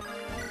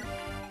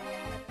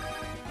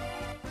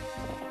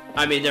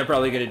 I mean, they're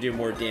probably going to do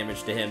more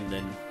damage to him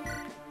than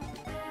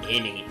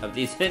any of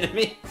these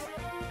enemies.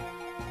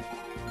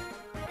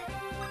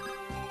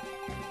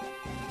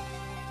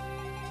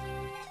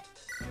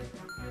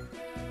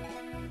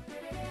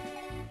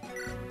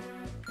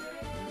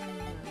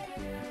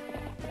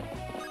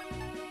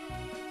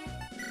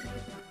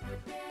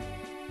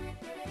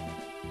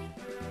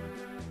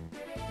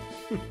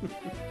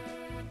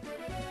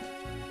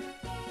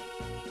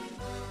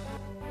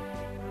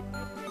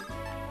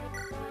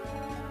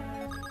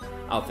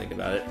 I'll think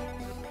about it.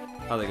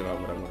 I'll think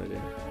about what I want to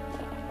do.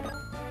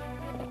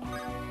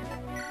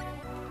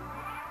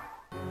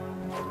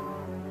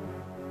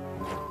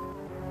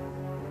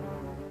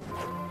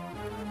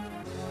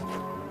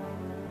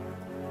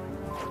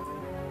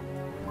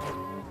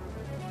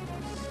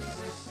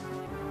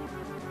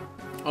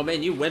 Oh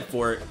man, you went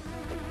for it.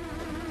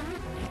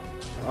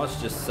 Let's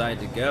just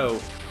decide to go.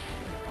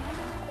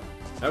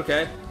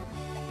 Okay.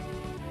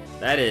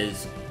 That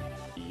is...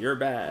 you're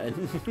bad.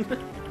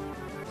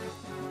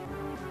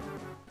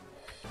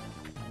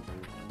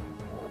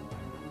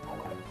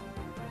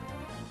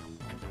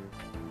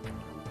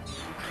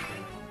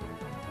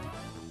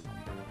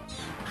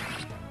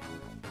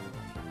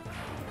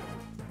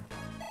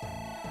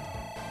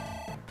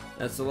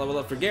 That's the level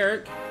up for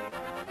Garrick.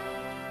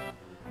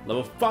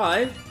 Level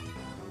 5.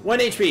 1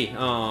 HP.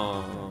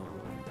 Aww.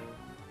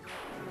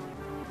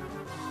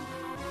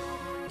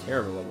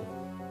 Terrible level.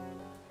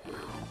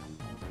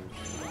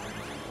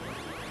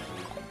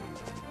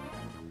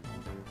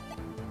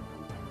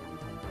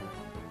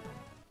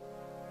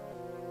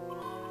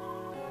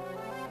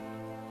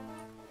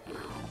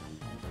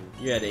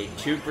 You had a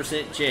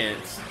 2%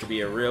 chance to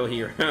be a real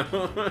hero.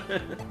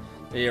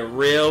 Be a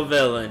real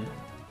villain.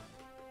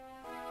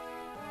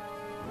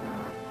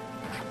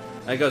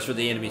 That goes for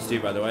the enemies too,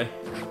 by the way.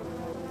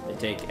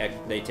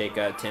 They take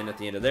 10 at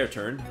the end of their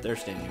turn. They're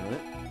standing on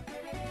it.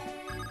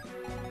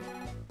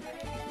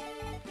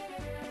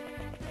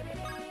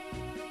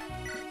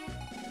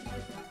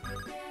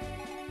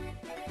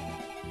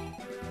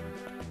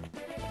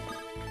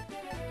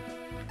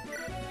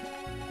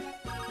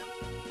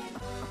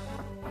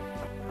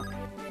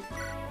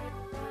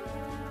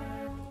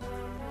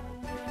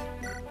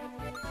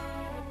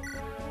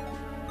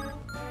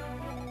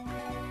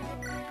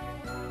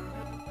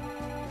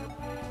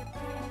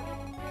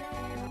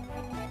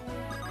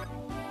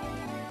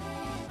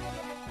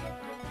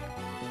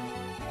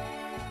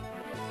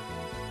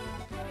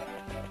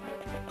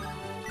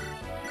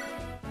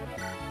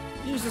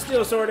 Use the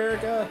steel sword,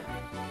 Erica!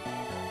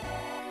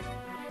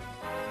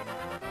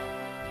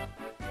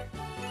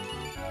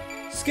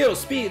 Skill,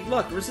 speed,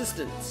 luck,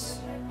 resistance.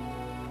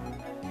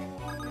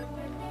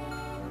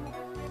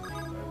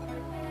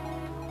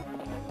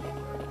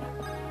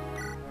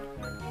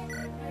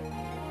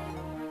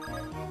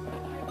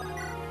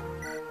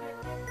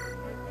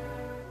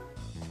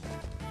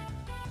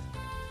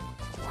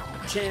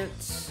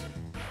 Chance.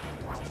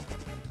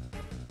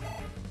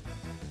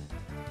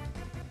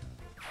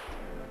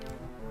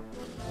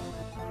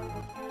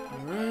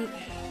 Alright.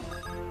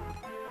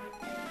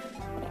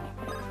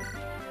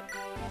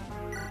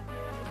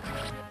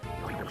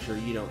 Make sure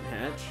you don't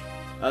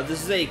hatch.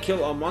 This is a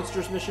kill all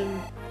monsters mission.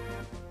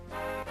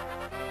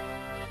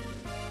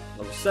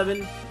 Level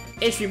 7.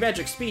 HP,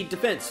 magic, speed,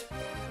 defense.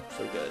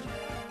 So good.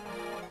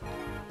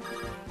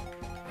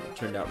 It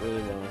turned out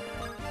really well.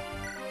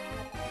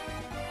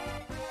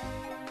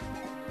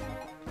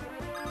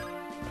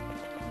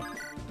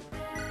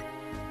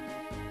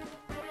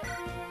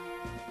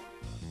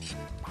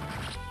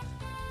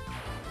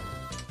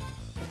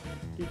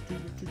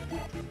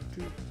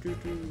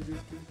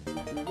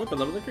 Weapon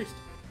level increased.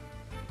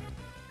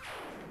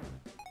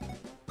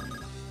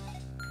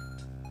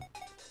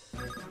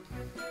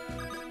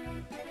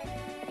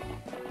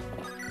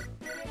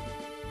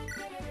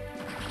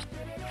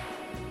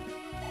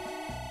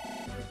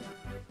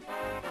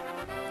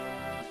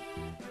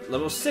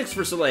 Level 6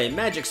 for Soleil.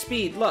 Magic,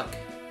 speed, luck.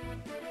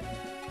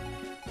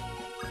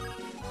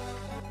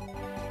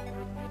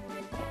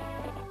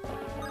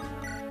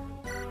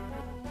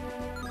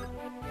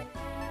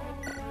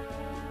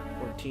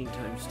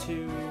 Times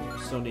 2,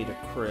 still need a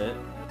crit.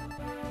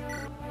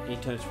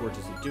 8 times 4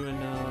 doesn't do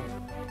enough.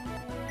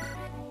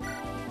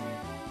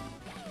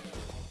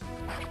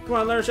 Come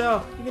on,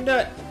 Larishelle, you can do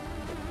it!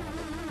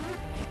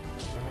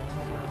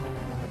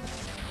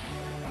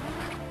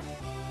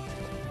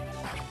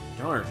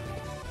 Darn.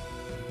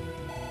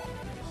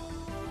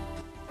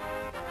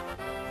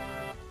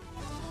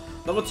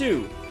 Level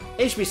 2,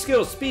 HP,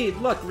 skill, speed,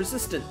 luck,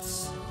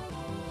 resistance.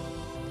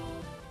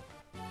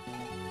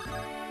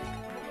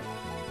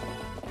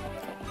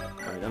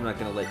 I'm not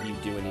gonna let you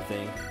do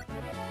anything.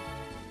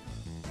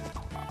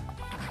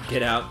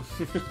 Get out.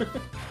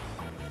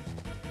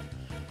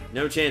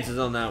 No chances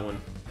on that one.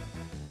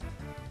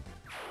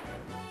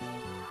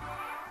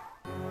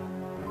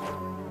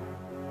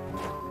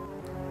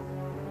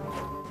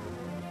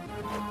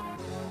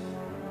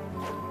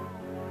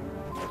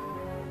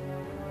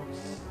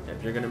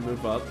 If you're gonna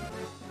move up.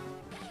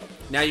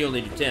 Now you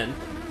only do 10.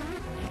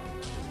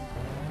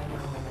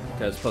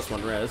 Because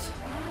 +1 res.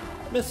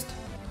 Missed.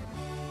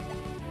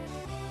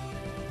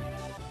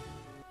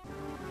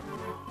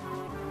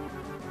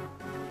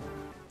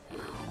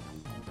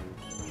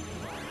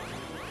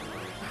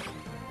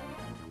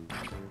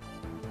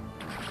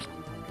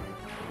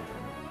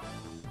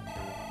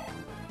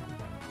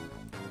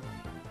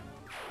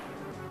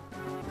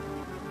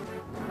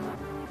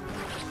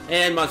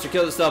 And monster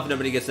kills itself,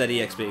 nobody gets that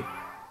EXP.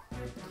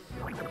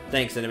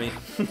 Thanks, enemy.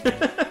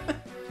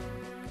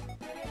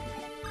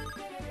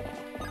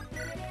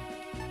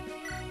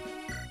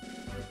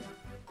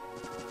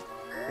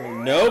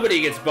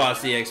 Nobody gets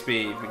boss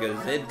EXP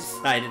because it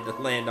decided to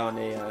land on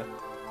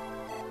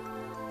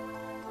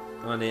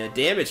a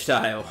damage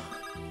tile.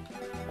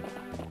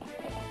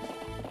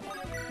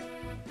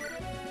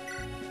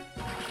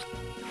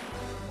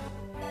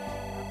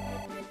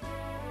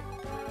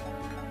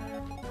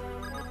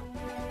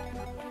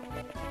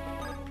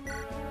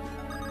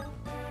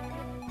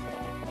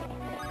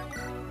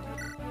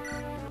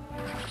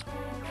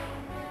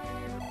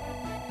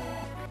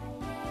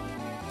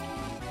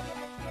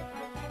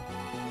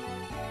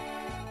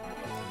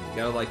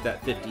 Gotta like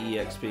that 50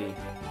 EXP.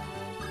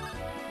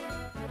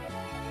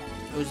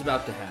 Who's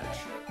about to hatch?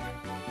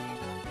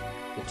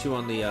 The two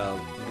on the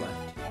left.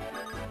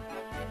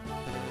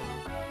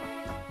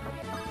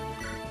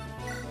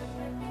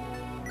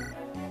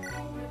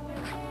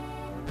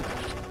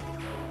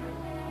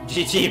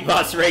 GG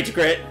boss rage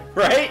crit,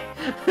 right?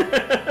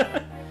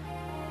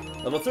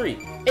 Level 3.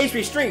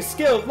 HP, strength,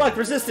 skill, luck,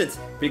 resistance.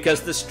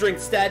 Because the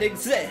strength stat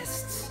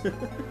exists.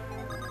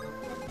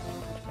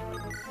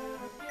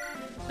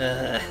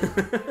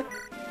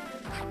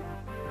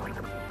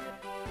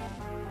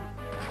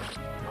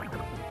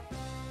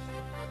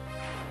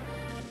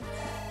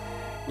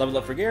 Level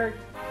up for Gary.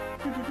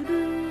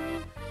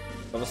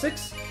 Level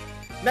 6.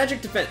 Magic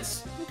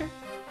defense. Okay.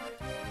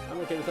 I'm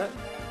okay with that.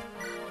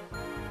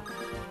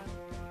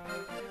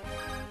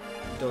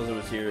 Dozo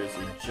was here as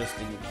a just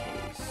in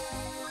case.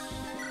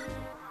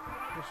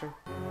 Yeah, sure.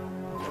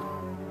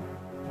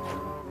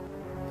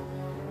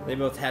 They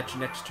both hatch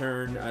next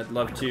turn. I'd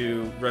love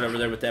to run over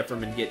there with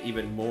Ephraim and get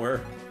even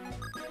more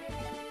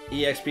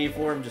EXP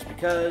for him just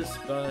because,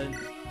 but...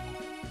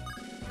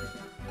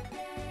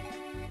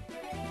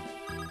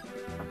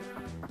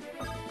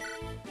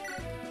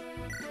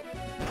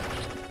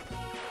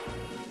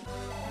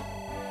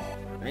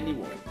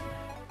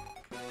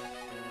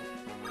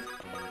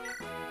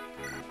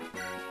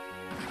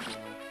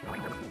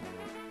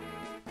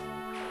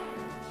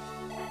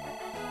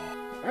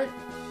 Alright.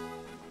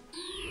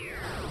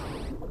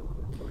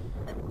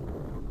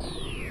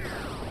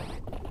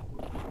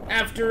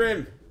 After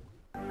him!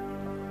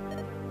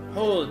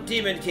 Hold,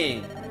 Demon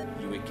King!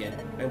 You again.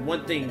 I have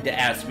one thing to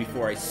ask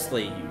before I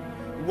slay you.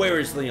 Where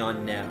is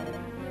Leon now?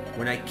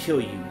 When I kill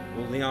you,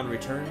 will Leon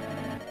return?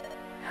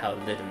 How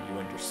little you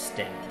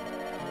understand.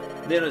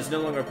 Leon is no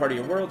longer a part of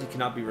your world. He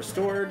cannot be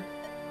restored.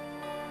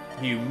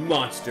 You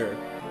monster!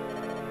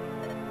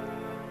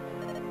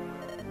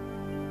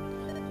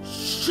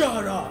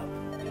 Shut up!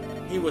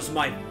 He was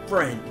my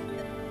friend.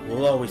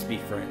 We'll always be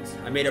friends.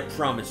 I made a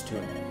promise to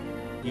him.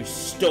 You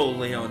stole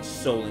Leon's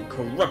soul and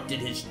corrupted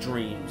his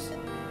dreams.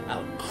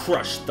 I'll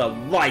crush the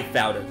life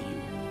out of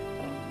you.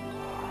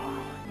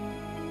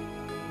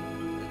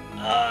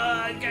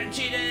 I got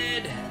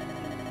cheated!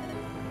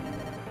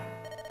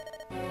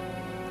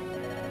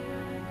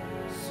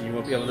 So you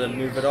won't be able to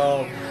move at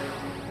all.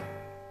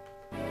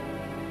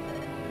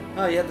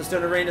 Oh, you have the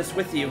Stone Uranus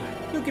with you.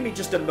 You'll give me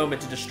just a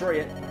moment to destroy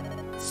it.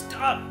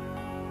 Stop!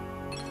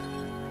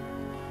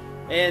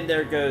 And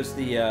there goes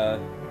the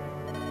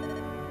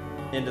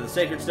end of the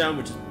Sacred Stone,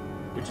 which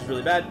is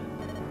really bad.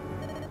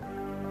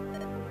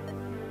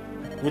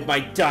 With my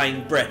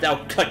dying breath,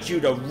 I'll cut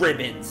you to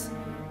ribbons.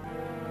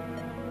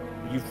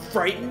 Are you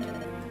frightened?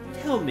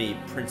 Tell me,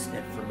 Prince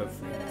Ephraim of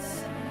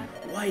Rings,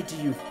 why do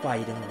you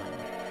fight on?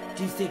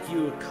 Do you think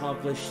you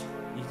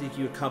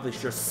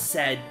accomplished your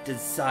sad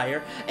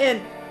desire?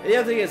 And the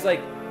other thing is,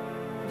 like,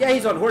 yeah,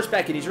 he's on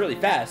horseback and he's really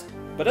fast,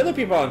 but other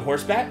people on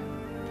horseback,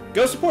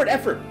 go support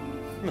Ephraim.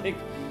 Like,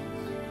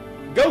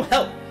 go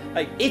help.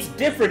 Like, it's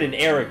different in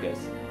Erica's.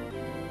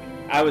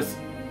 I was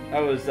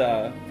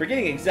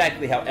forgetting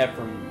exactly how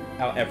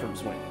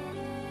Ephraim's went.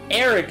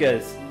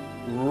 Erica's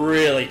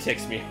really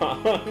ticks me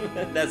off.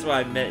 That's why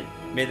I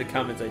made the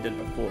comments I did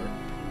before.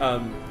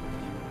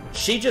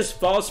 She just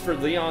falls for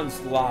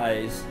Leon's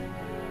lies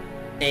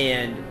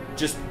and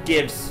just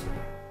gives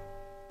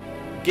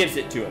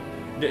it to him.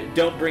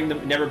 Never bring the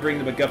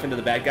MacGuffin to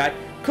the bad guy.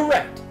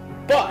 Correct,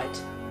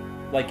 but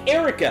like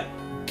Erica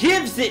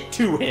gives it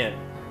to him.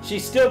 She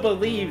still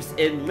believes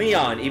in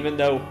Leon, even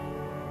though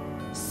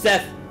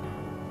Seth,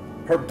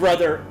 her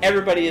brother,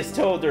 everybody has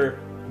told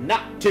her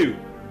not to.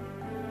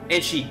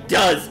 And she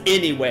does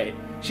anyway.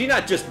 She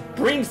not just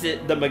brings the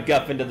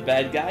MacGuffin to the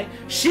bad guy,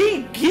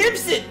 she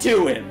gives it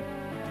to him.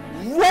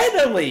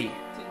 Readily.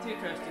 Too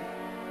trusting.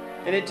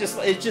 And it just,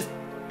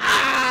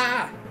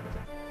 ah!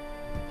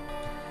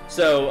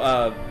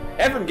 So,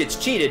 Ephraim gets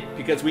cheated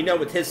because we know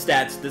with his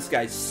stats, this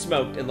guy's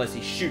smoked unless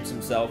he shoots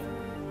himself.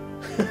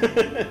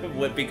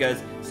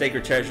 Because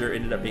Sacred Treasure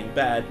ended up being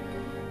bad.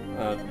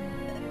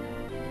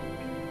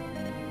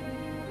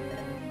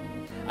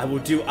 I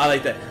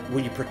like that.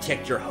 Will you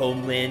protect your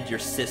homeland, your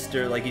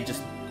sister? Like, he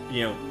just,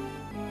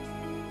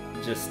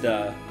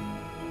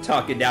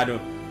 talking down to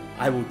him.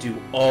 I will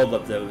do all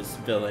of those,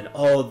 villain.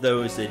 All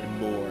those and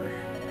more.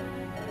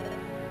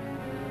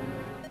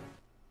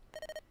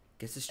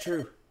 Guess it's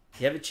true.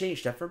 You haven't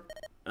changed, Ephraim.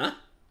 Huh?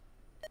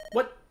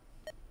 What'd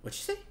you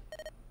say?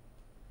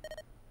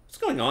 What's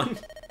going on?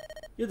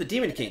 You're the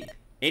Demon King.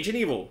 Ancient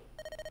evil.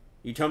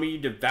 You told me you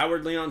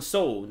devoured Leon's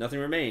soul. Nothing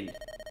remained.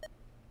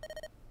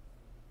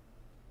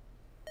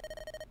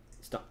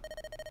 Stop.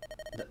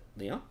 Is that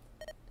Leon?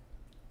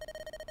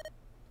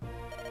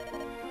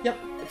 Yep,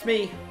 it's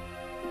me.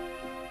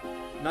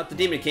 Not the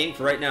Demon King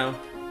for right now.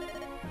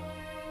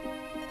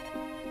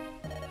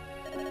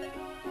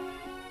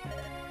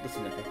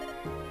 Listen, Ephraim.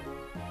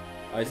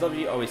 I always loved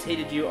you, always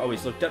hated you,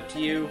 always looked up to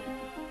you.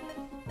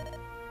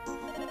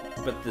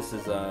 But this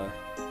is, the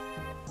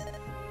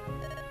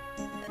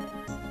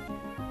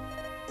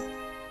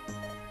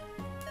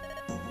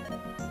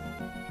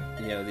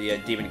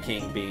Demon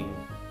King being,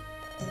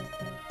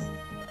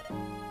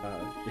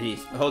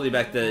 he's holding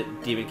back the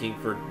Demon King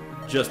for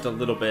just a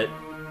little bit.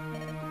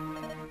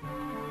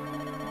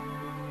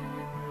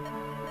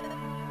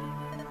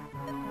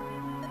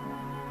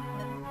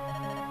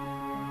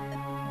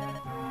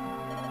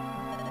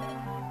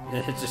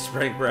 It's just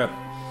spring, bro.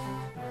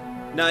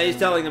 No, he's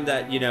telling him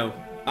that,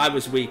 I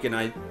was weak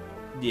and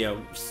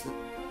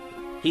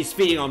he's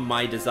feeding on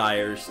my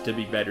desires to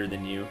be better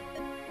than you.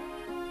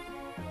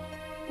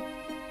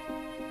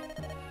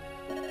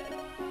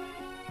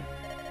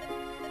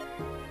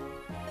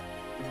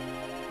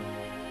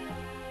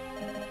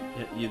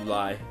 You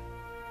lie.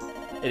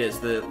 It is.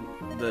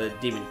 The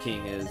Demon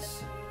King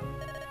is...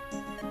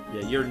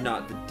 Yeah, you're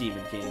not the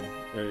Demon King.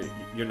 Or,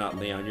 you're not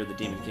Leon, you're the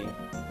Demon King.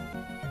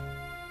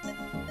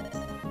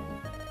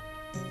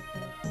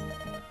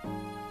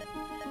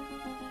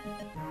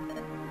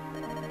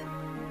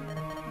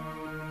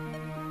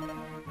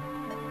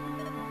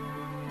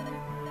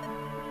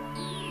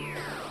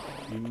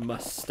 You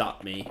must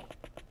stop me.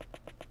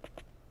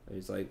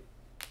 He's like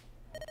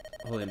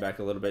holding back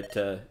a little bit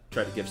to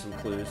try to give some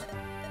clues.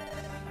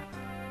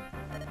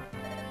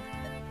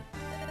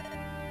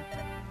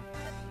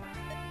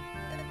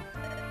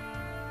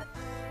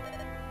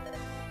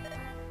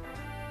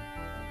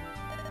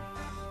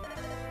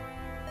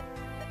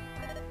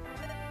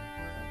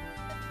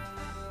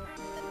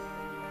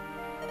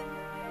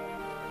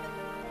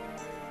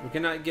 We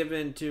cannot give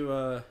in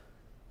to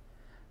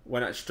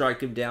why not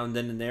strike him down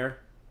then and there?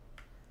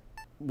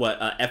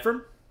 What,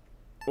 Ephraim?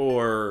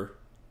 Or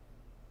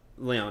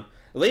Leon?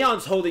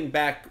 Leon's holding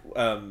back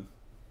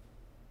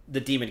the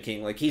Demon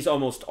King. Like, he's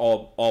almost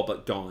all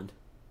but gone.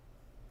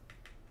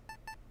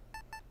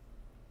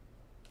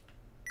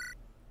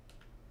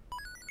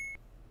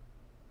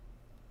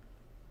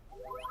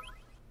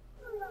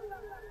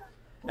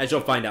 As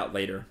you'll find out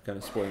later. Kind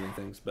of spoiling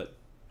things, but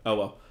oh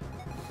well.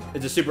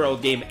 It's a super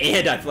old game,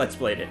 and I've Let's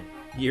Played it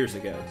years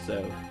ago,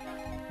 so...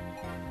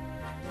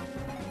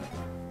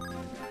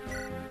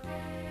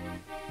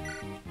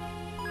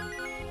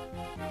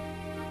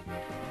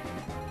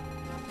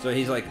 So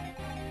he's like,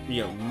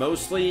 you know,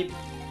 mostly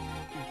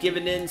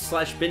given in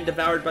 / been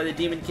devoured by the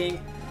Demon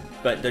King,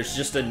 but there's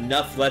just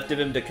enough left of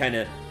him to kind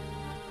of,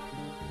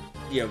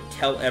 you know,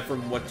 tell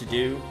Ephraim what to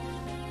do.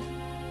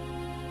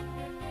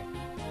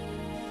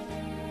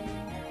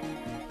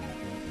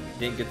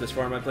 Didn't get this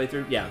far in my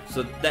playthrough? Yeah,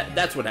 so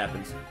that's what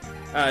happens.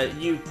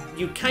 You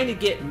kind of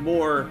get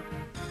more...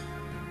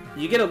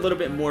 You get a little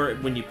bit more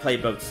when you play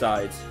both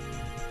sides.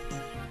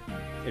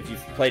 If you've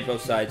played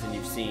both sides and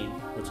you've seen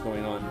what's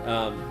going on.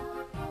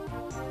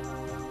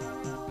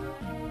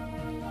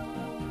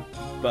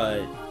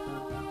 But...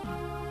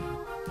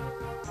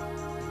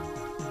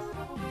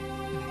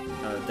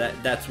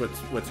 that's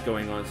what's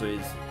going on, so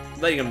he's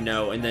letting him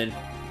know, and then...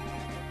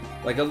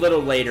 Like, a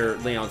little later,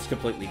 Leon's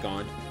completely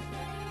gone.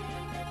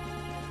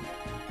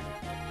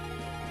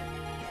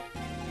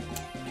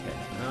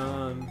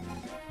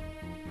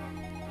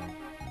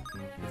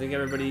 I think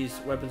everybody's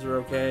weapons are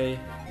okay.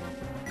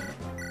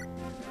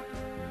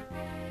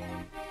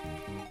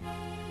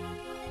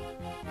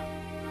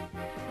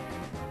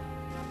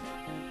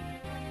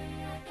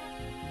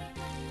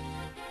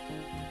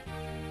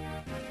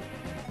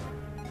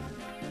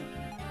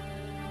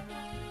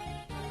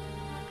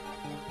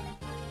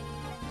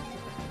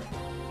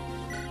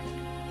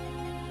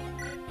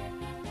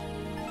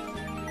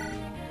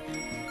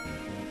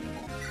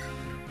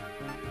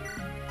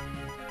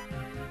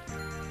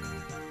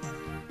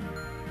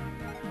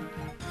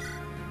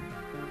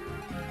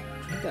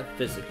 That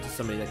physic to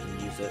somebody that can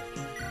use it.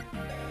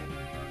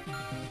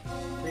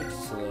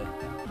 Excellent.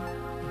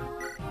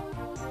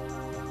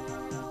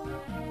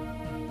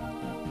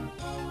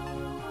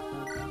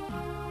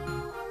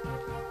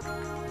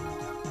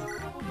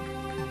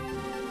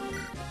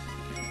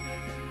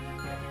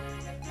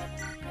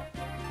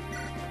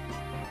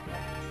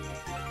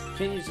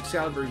 Can't use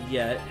Excalibur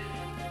yet.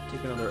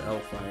 Take another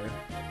L-Fire.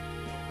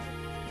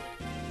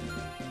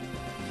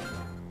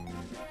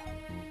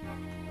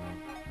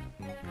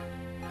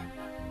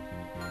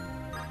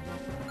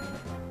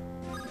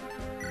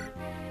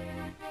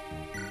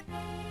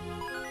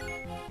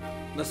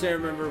 Unless I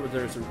remember,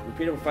 there's a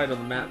repeatable fight on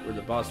the map where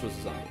the boss was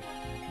a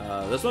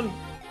zombie. This one?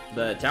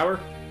 The tower?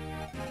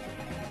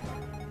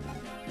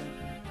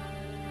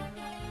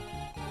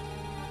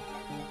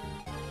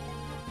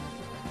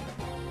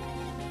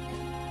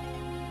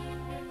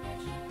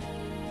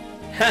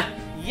 Ha!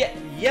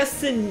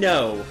 Yes and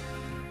no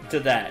to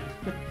that.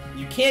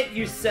 You can't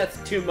use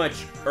Seth too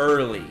much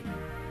early.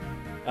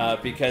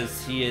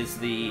 Because he is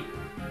the...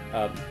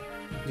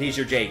 he's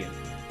your Jagan.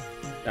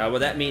 What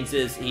that means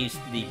is he's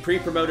the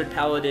pre-promoted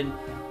paladin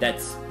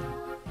that's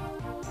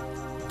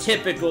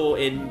typical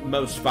in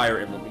most Fire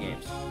Emblem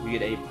games. You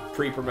get a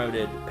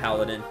pre-promoted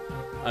paladin.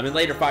 In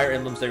later Fire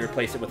Emblems, they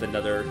replace it with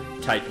another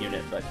type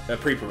unit, but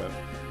pre-promote.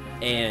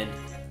 And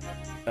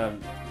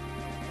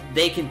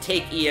they can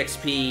take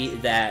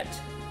EXP that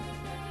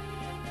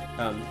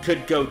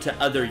could go to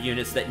other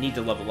units that need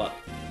to level up.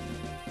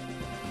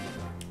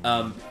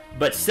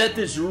 But Seth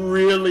is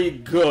really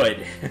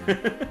good.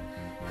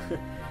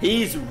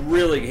 He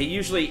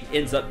usually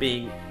ends up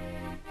being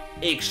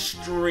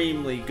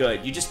extremely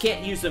good. You just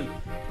can't use him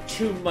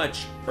too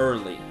much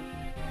early.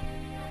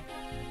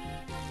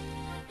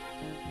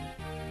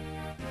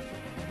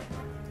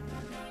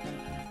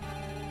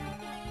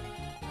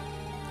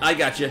 I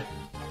gotcha.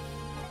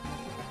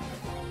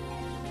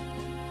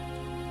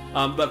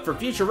 But for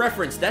future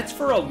reference, that's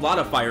for a lot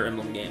of Fire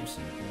Emblem games.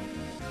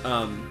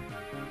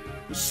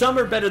 Some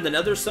are better than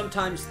others.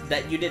 Sometimes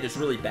that unit is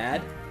really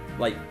bad,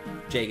 like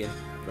Jagan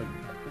from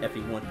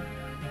FE1.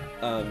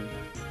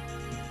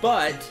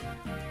 But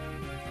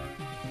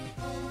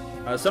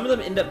Some of them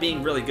end up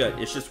being really good.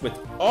 It's just with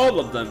all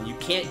of them, you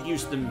can't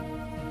use them...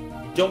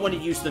 Don't want to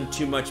use them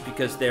too much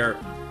because they're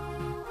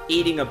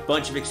eating a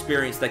bunch of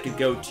experience that could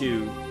go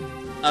to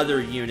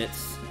other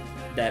units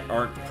that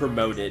aren't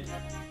promoted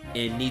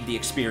and need the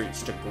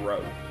experience to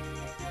grow.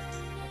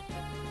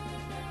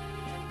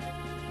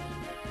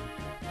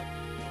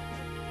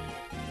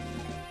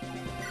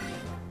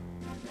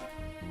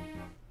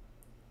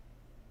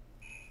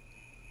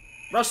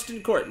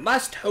 Rustin Court,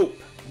 last hope.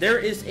 There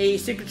is a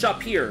secret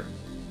shop here.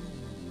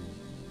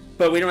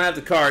 But we don't have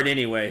the card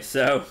anyway,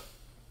 so...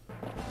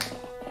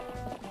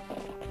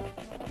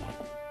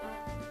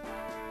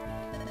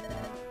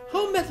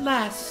 Home at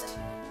last.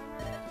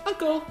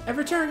 Uncle, I've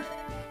returned.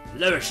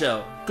 La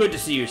Rochelle, good to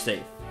see you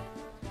safe.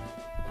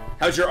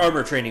 How's your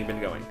armor training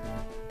been going?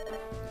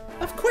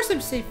 Of course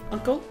I'm safe,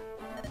 Uncle.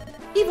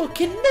 Evil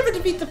can never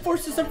defeat the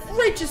forces of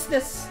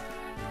righteousness.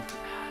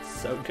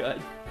 So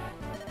good.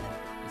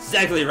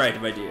 Exactly right,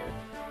 my dear.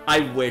 I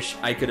wish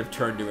I could have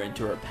turned her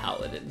into a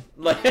paladin.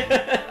 Like,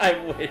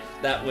 I wish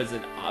that was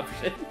an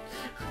option.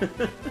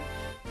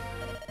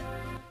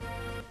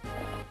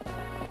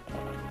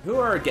 Who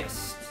are our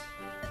guests?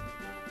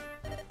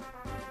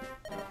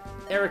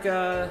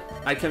 Erica,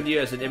 I come to you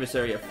as an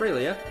emissary of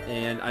Frelia,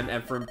 and I'm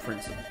Ephraim,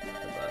 Prince of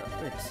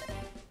Prince.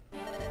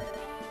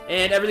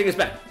 And everything is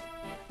back.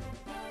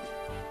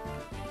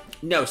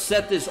 No,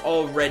 Seth is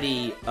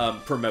already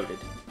promoted.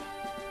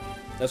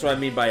 That's what I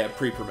mean by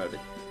pre-promoted.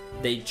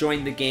 They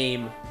joined the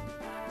game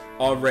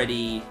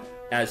already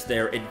as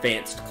their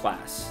advanced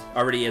class.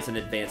 Already as an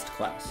advanced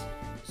class.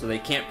 So they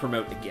can't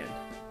promote again.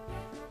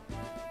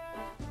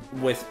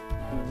 With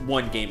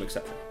one game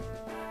exception.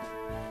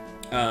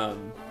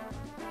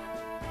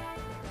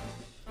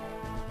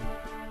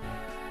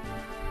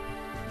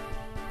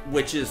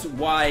 Which is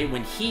why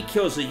when he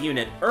kills a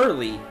unit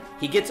early,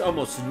 he gets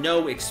almost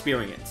no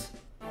experience.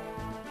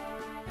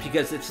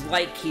 Because it's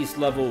like he's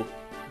level,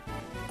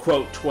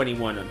 quote,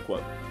 21,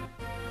 unquote.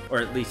 Or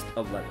at least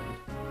 11.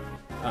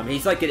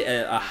 He's like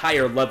a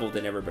higher level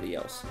than everybody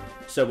else.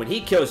 So when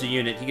he kills a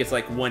unit, he gets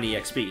like 1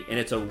 EXP, and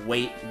it's a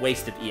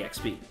waste of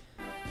EXP.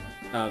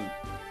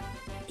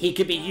 He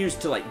could be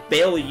used to like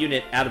bail a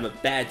unit out of a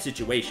bad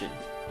situation.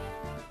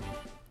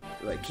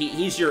 Like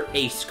he's your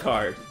ace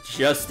card,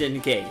 just in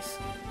case.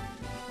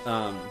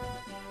 But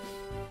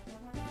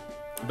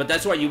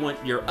that's why you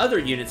want your other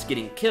units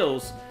getting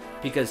kills,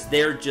 because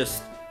they're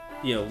just,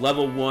 you know,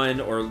 level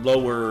 1 or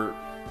lower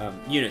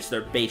units.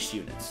 They're base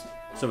units.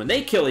 So when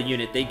they kill a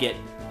unit, they get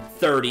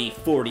 30,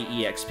 40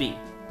 EXP.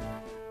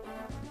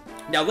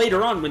 Now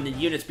later on, when the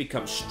units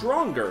become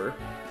stronger,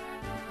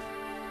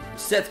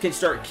 Seth can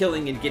start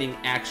killing and getting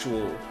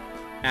actual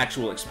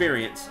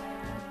experience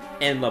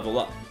and level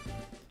up.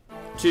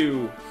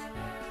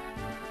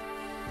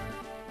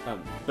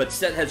 But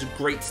Seth has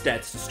great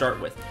stats to start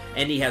with,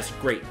 and he has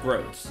great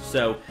growths.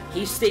 So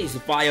he stays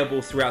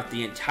viable throughout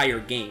the entire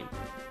game.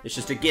 It's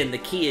just, again, the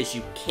key is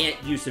you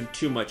can't use him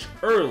too much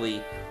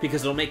early,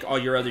 because it'll make all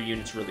your other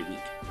units really weak.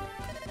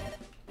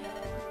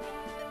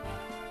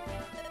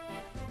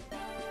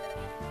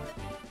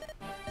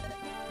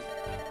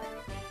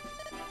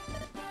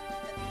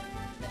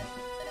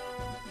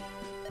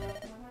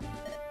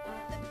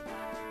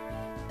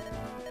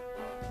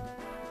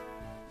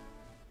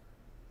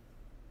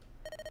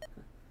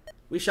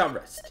 We shall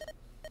rest.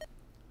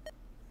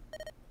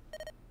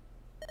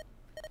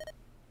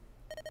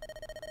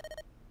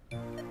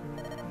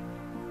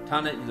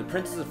 Tana, the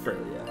Princess of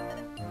Frelia.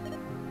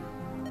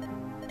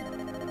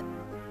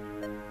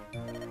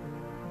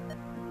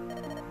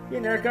 You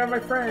and Erica are my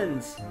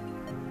friends.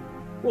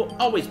 We'll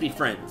always be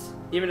friends,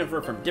 even if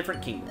we're from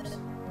different kingdoms.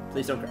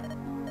 Please don't cry.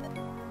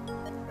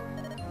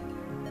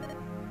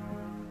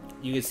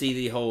 You can see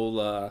the whole,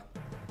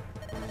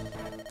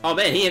 Oh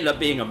man, he ended up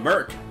being a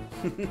merc.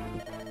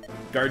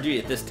 Guard duty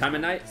at this time of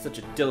night? Such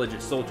a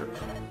diligent soldier.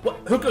 What?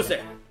 Who goes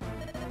there?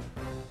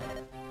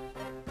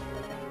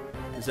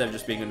 Instead of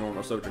just being a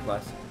normal soldier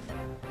class.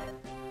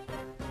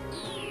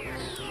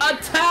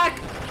 Attack!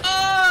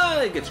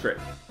 Oh, it gets crit.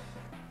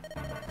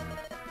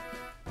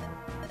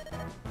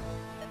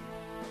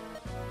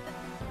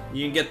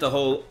 You can get the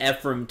whole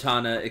Ephraim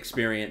Tana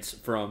experience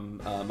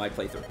from my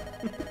playthrough.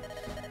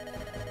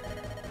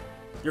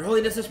 Your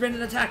Holiness has been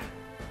an attack.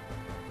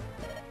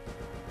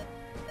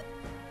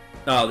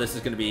 Oh, this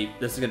is gonna be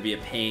a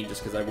pain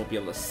just because I won't be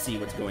able to see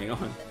what's going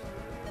on.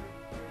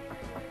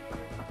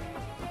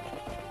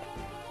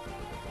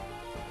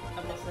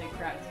 Almost like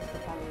crap, this is the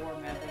final war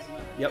map, isn't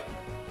it? Yep.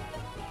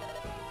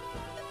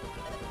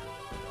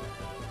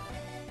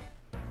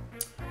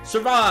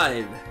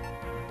 Survive!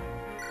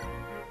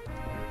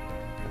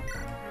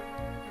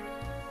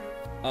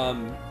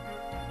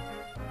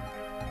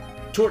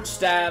 Torch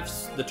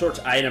staffs, the torch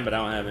item, but I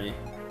don't have any.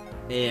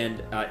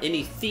 And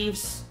any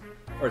thieves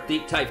or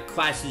thief-type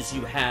classes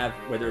you have,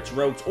 whether it's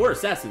rogues or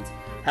assassins,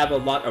 have a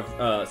lot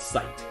of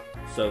sight.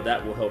 So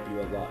that will help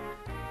you a lot.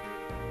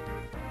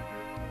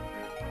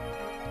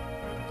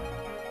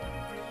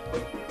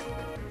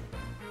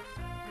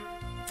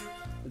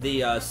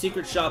 The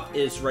secret shop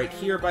is right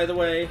here, by the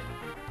way.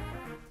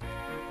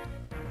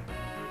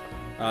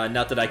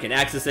 Not that I can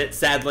access it,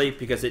 sadly,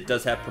 because it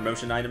does have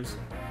promotion items.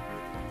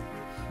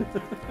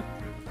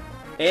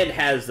 And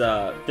has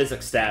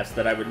physics stats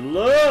that I would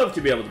love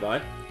to be able to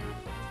buy.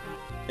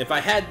 If I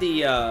had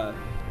the...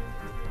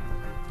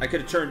 I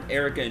could have turned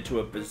Erica into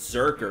a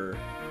berserker.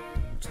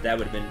 Which that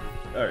would have been...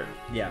 Or,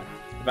 yeah.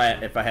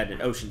 If I had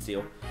an ocean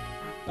seal.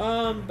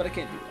 But I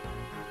can't do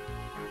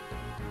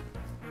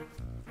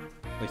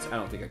that. At least, I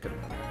don't think I could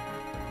have done that.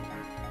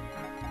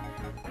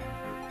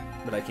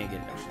 But I can't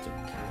get an ocean seal.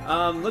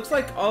 Looks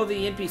like all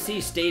the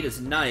NPCs stayed as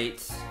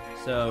knights.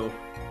 So...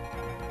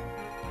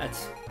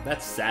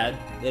 That's sad.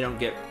 They don't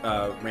get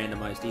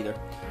randomized either.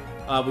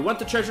 We want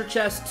the treasure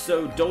chest,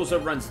 so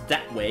Dolza runs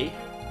that way.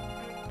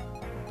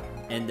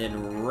 And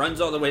then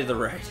runs all the way to the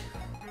right.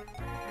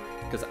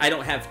 Because I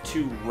don't have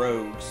 2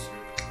 rogues.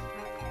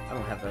 I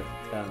don't have a...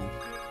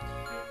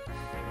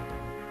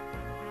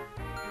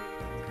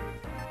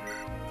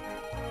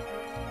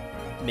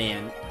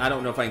 Man, I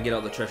don't know if I can get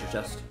all the treasure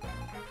chest.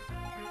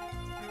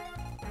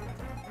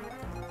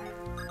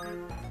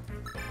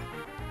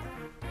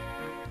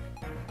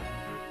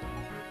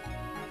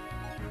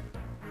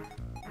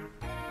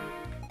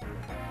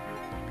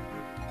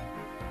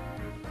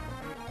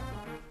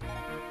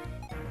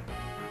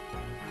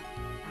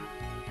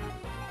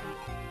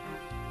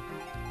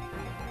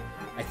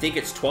 I think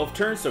it's 12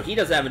 turns, so he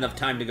doesn't have enough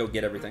time to go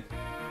get everything.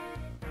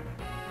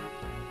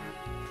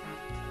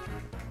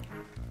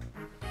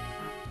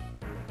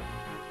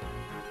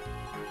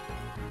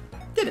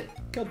 Did it.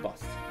 Killed the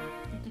boss.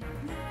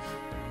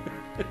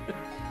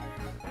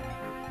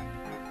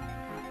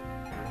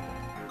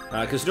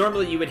 Because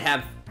normally you would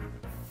have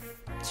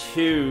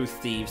 2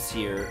 thieves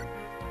here.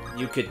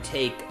 You could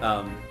take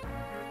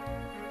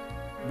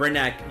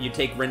Renak, you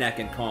take Renak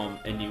and Calm,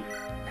 and you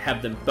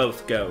have them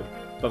both go.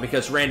 But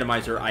because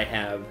Randomizer, I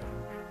have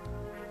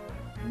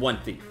 1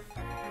 thief.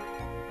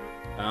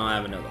 I don't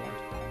have another one.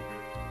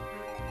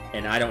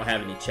 And I don't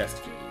have any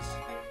chest keys.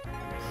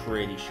 I'm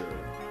pretty sure.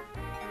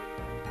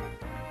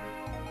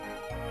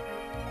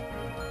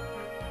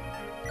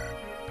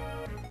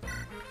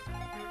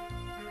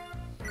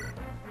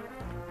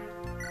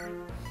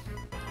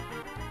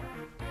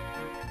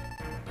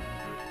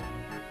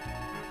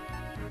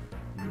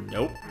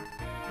 Nope.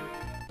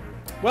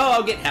 Well,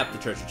 I'll get half the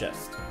treasure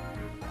chest.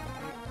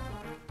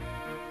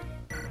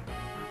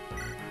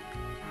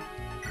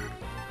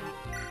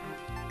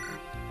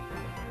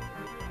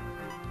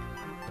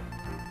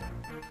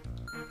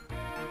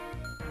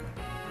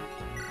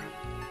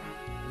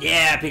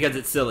 Yeah, because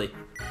it's silly.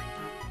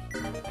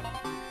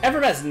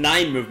 Ephraim has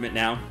 9 movement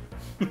now.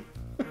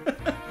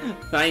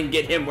 I can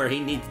get him where he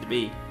needs to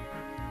be.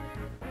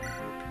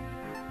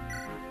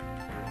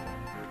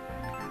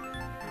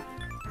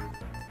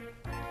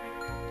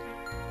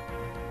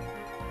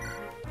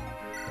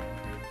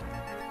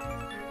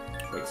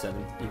 Wait,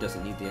 7. He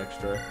doesn't need the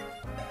extra.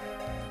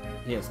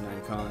 He has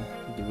 9 con.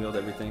 He can wield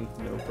everything,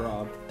 no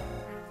prob.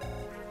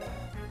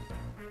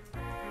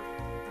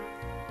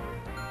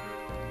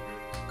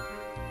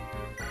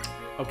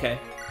 Okay.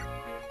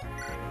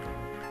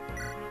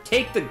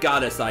 Take the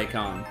goddess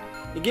icon.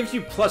 It gives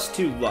you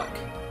 +2 luck.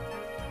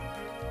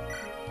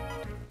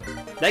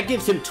 That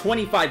gives him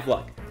 25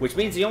 luck, which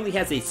means he only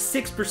has a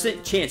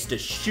 6% chance to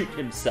shoot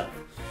himself.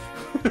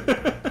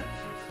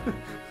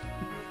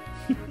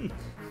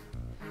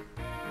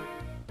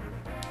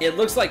 It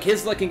looks like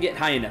his luck can get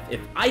high enough.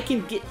 If I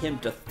can get him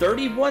to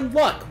 31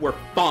 luck, we're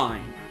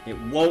fine. It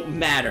won't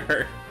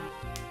matter.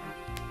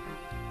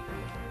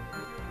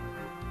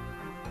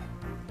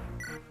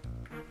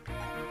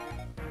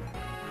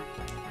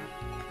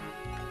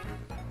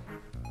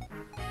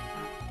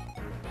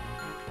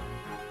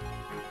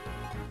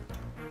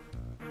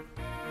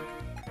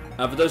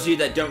 For those of you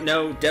that don't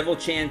know, Devil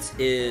Chance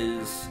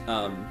is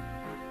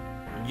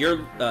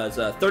your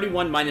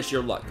 31 minus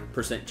your luck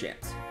 %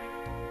 chance.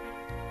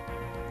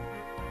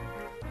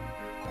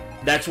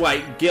 That's why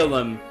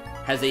Gillum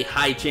has a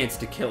high chance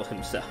to kill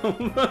himself.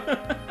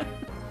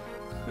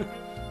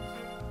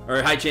 Or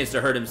a high chance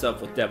to hurt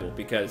himself with Devil,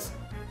 because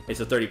it's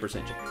a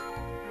 30% chance.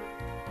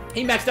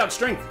 He maxed out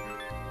Strength.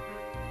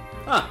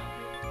 Huh.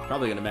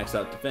 Probably gonna max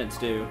out Defense,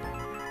 too.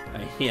 I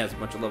mean, he has a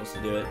bunch of levels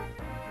to do it.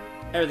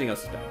 Everything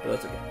else is bad, but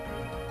that's okay.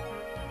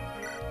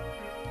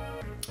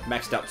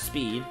 Maxed out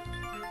Speed.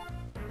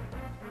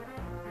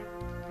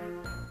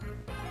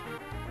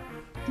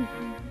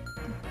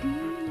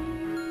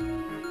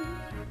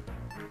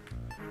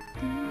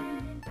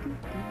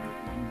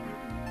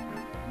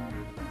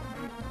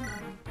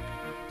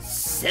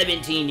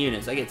 $17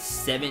 units. I get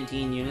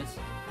 17 units.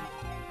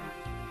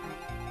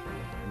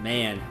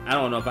 Man, I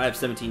don't know if I have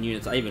 17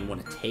 units I even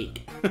want to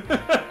take.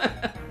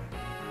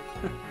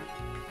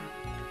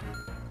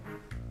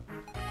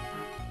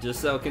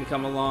 Giselle can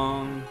come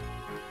along.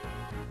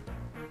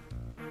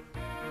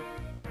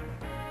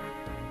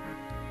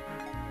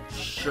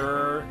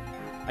 Sure.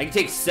 I can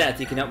take Seth.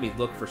 He can help me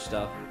look for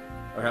stuff.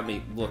 Or help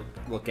me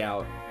look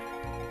out.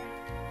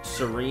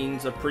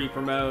 Serene's a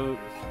pre-promote.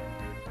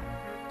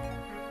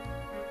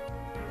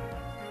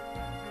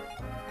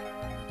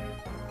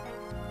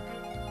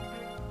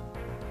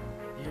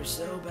 You're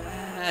so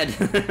bad.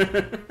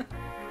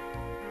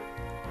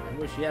 I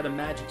wish you had a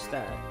magic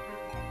stat.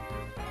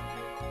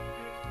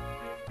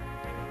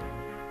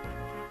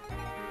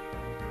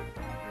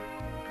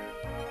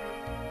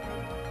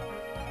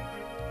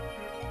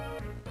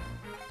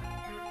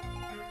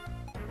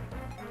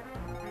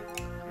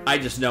 I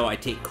just know I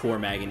take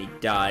Cormag and he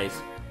dies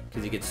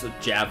because he gets a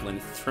javelin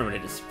thrown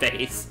at his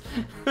face.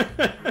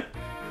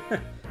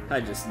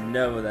 I just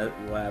know that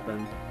will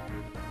happen.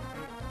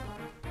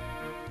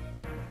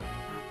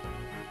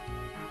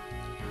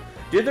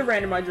 Did the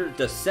randomizer,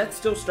 does Set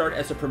still start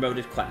as a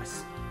promoted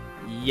class?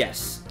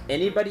 Yes.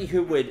 Anybody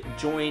who would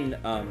join,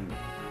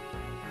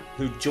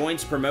 who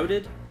joins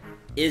promoted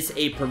is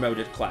a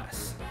promoted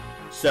class.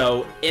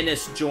 So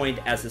Ennis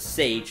joined as a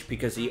sage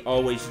because he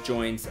always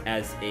joins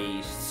as a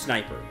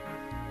sniper,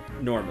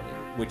 normally,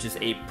 which is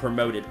a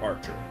promoted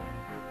archer.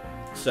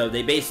 So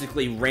they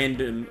basically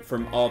random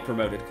from all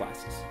promoted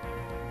classes.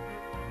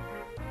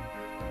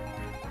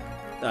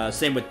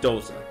 Same with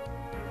Dolza.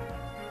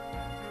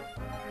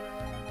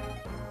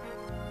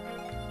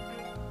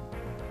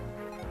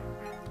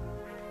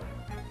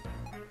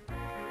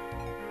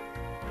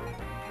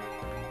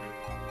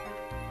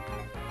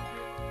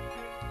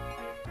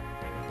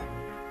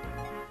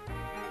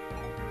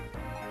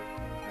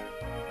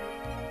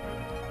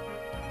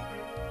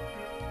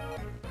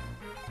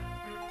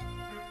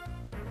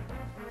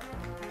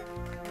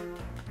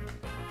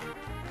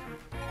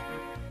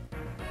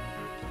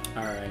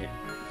 Alright.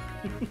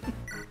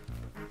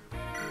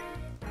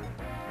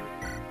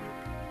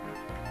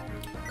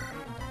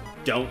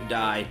 Don't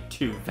die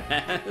too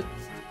fast.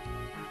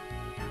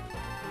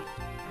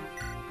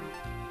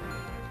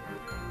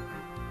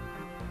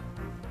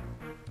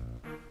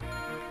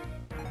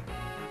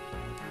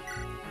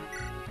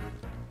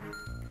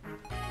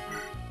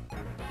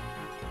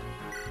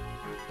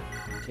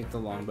 Take the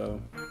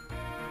longbow.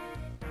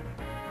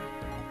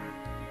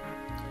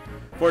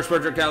 Force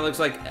portrait kind of looks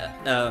like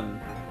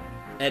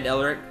Ed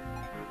Elric.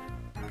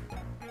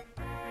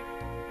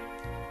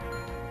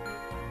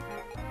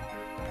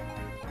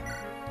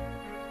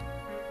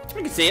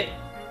 I can see it.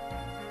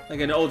 Like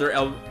an older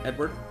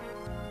Edward.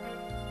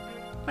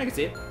 I can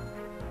see it.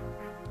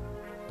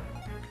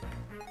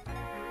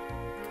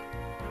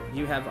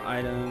 You have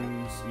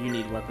items. You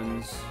need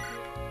weapons.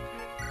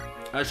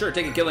 Sure,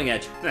 take a killing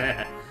edge.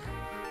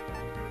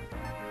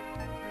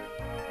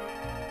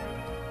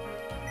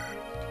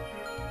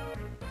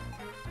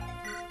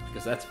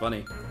 Because that's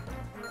funny.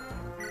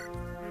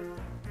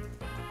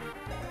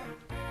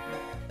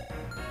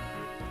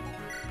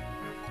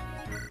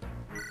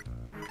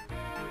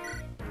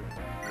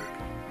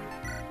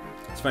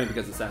 It's funny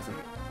because assassin.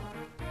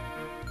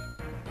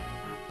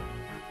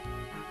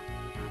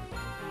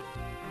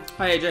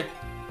 Hi AJ.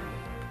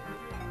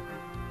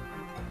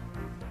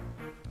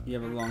 You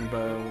have a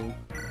longbow.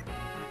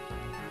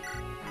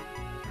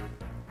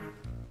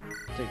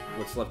 Take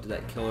what's left of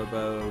that killer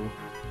bow.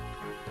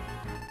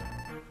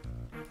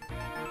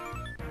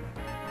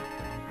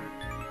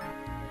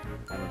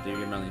 That'll do.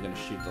 You're only gonna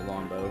shoot the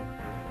longbow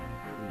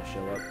when you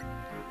show up.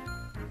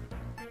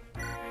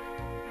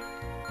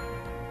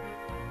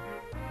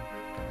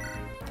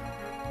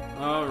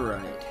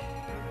 Alright.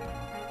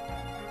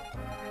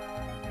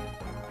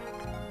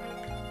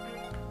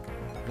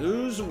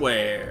 Who's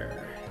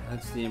where?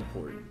 That's the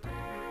important thing.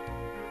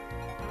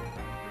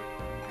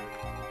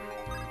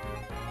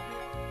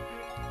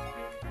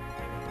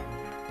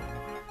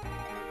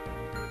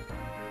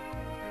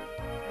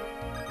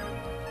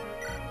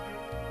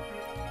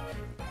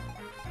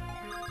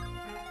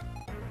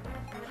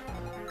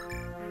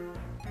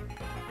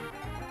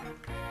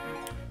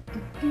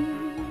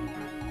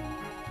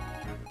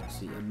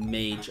 See, a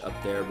mage up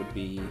there would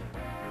be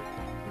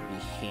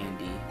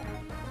handy.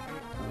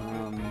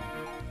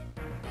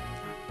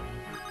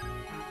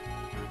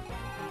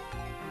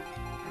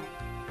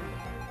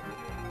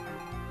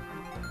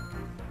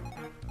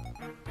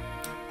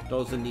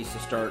 Dolza needs to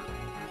start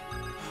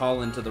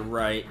hauling to the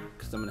right,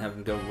 because I'm going to have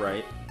him go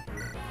right.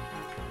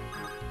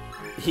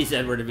 He's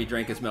Edward if he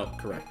drank his milk,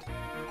 correct.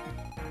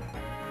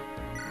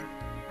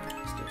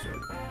 Stick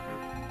sword.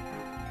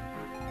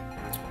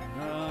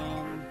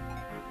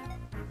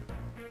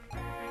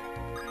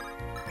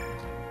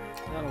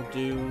 That'll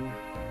do.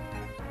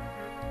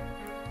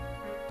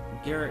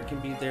 Garrett can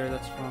be there,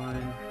 that's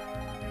fine.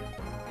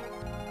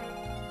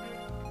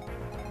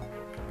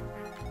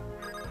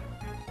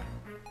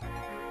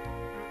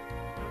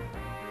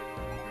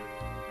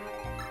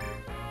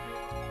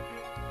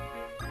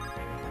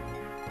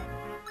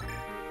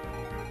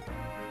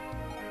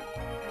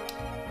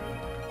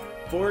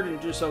 Ford and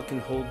Druso can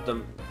hold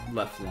the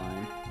left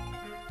line.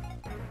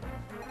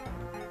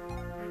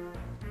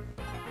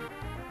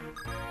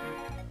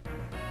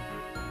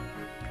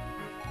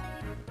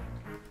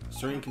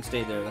 Serene can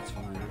stay there, that's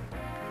fine.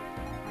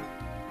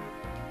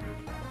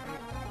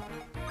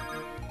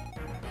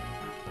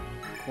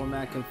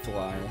 Cormac can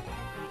fly.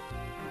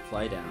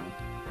 Fly down.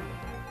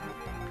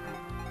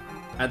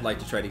 I'd like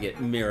to try to get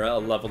Mira a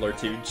level or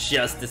two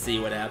just to see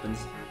what happens.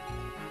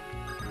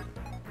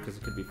 Because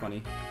it could be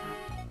funny.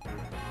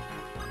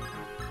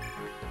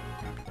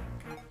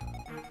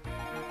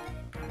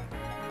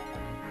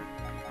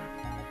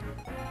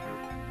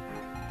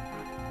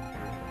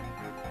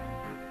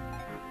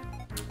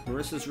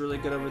 Marissa's really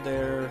good over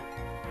there.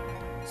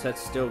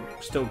 Seth's still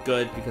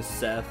good because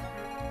Seth.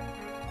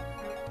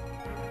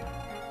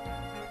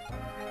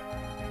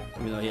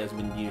 Even though he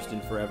hasn't been used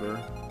in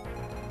forever.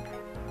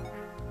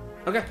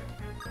 Okay.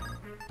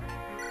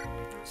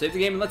 Save the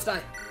game and let's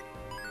die.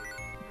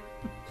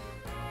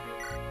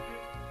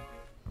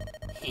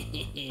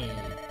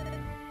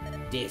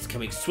 Day is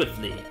coming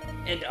swiftly,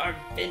 and our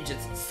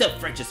vengeance,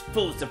 self-righteous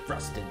foes of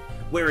Rustin.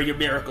 Where are your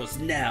miracles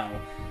now?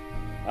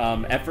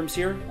 Ephraim's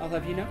here, I'll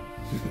have you know.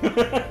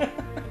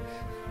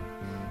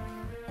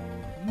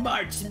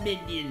 March,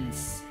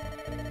 minions!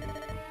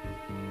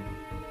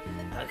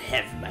 I'll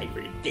have my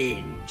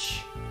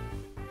revenge.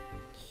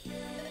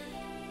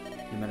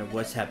 No matter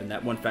what's happened,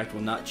 that one fact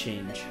will not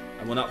change.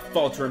 I will not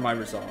falter in my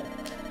resolve.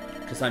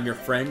 Because I'm your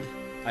friend,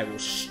 I will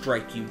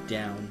strike you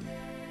down.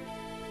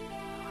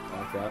 I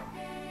like that.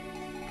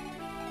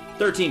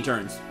 13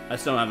 turns. I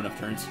still don't have enough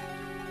turns.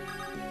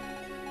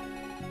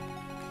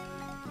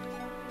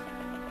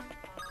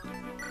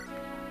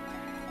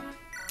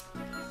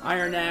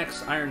 Iron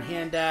Axe, Iron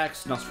Hand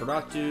Axe,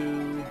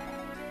 Nosferatu.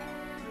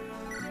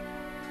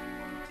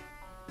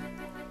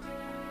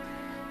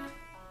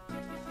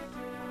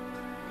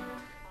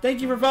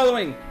 Thank you for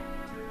following.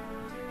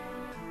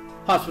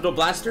 Hospital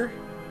Blaster.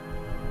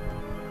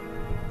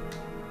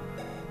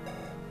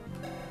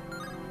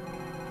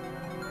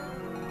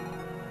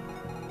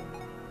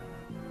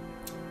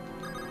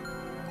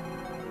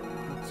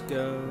 Let's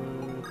go.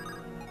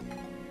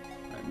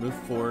 Alright, move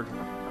forward.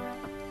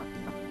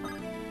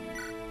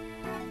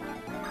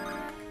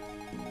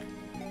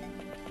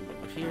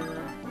 Over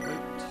here. Wait.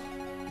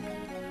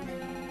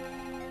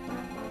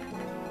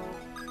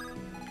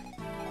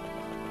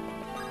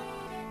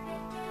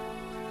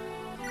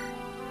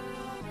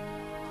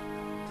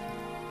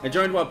 I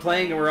joined while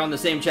playing and we're on the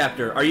same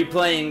chapter. Are you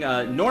playing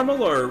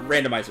normal or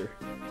randomizer?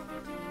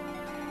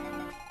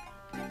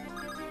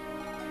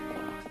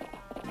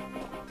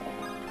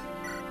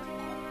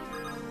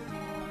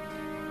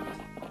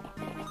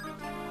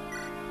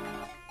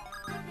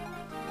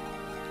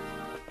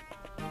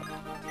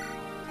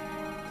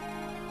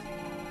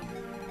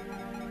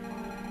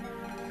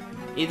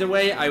 Either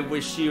way, I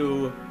wish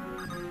you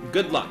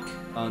good luck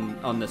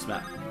on this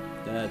map.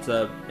 It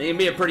can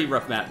be a pretty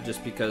rough map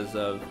just because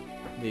of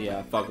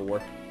the Fog of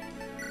War.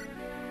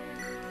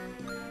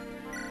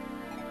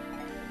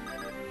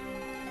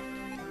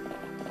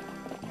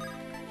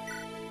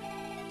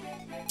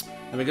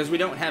 And because we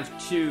don't have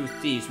 2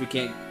 thieves, we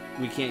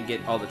can't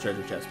get all the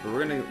treasure chests. But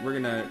we're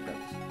gonna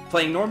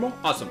playing normal,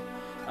 awesome.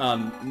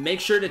 Make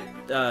sure to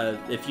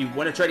if you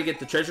want to try to get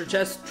the treasure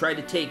chest, try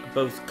to take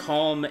both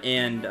Calm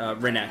and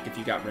Renak if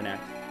you got Renak.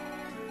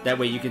 That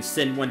way you can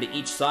send one to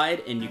each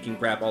side and you can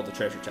grab all the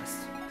treasure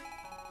chests.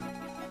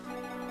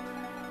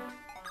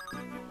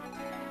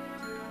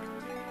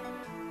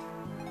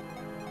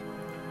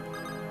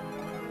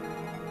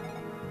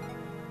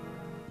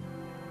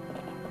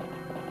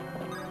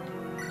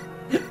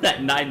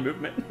 That 9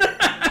 movement.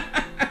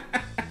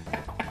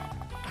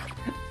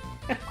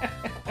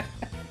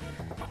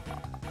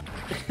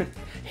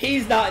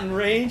 He's not in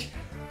range.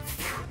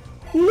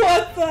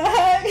 What the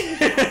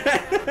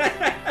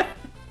heck?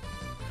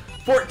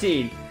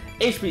 14.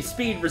 HP,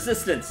 speed,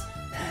 resistance.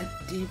 That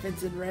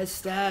defense and res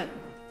stat.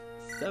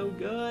 So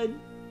good.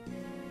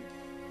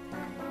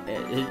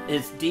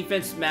 His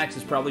defense max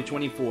is probably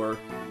 24,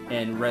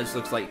 and res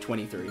looks like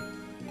 23.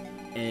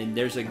 And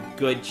there's a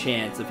good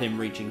chance of him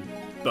reaching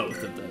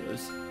both of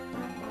those.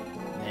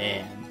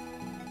 Man.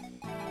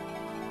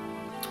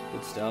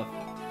 Good stuff.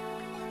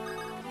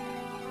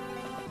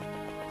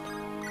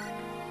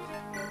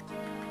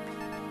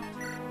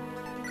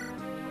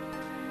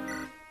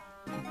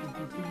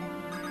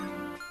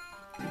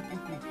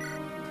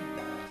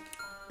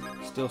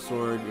 Steel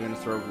sword, you're gonna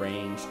throw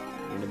ranged.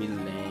 You're gonna be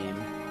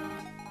lame.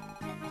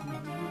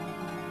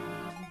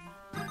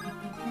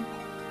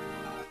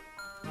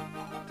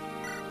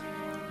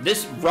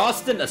 This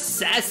Rostin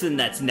assassin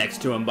that's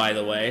next to him, by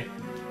the way.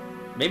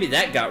 Maybe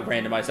that got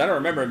randomized. I don't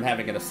remember him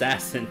having an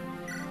assassin.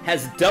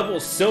 Has double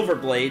silver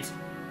blades.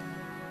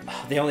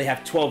 Oh, they only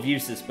have 12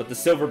 uses, but the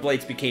silver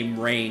blades became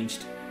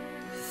ranged.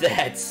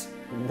 That's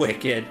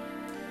wicked.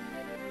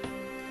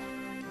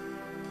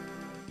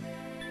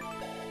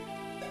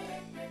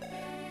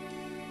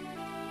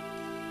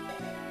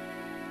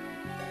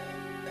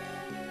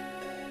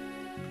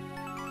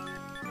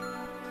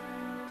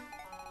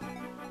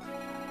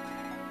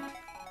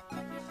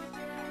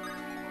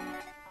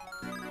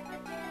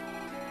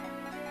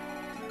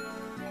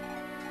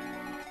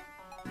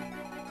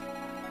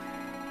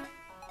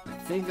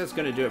 I think that's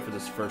gonna do it for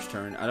this first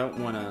turn. I don't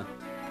wanna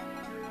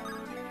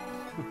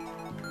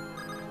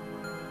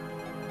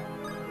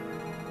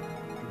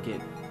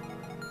get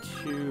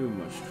too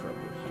much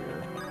trouble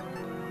here.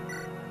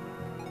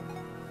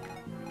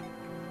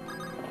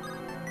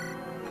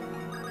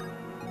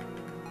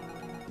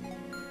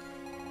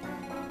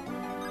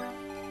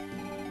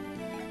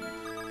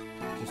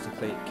 Just in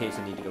case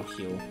I need to go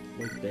heal.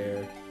 Right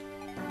there.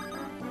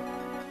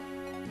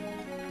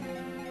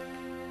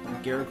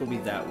 Garrick will be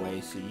that way,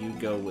 so you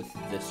go with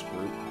this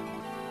group.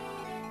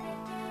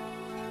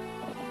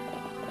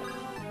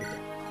 Okay.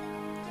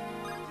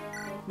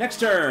 Next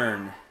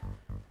turn!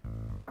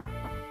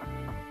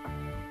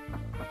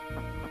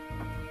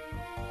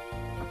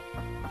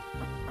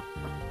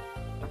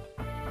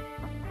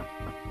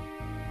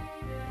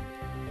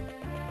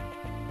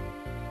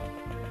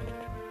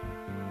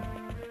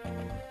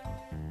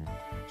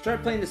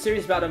 Started playing the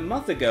series about a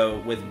month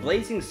ago with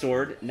Blazing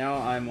Sword. Now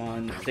I'm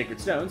on Sacred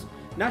Stones.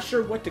 Not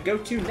sure what to go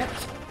to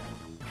next.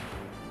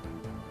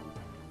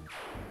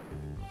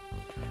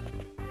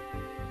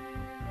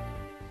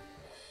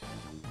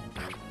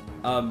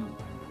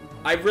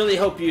 I really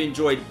hope you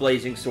enjoyed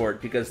Blazing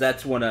Sword because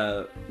that's one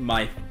of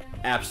my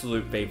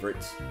absolute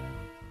favorites.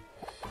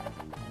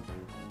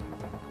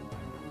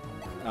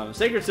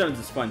 Sacred Stones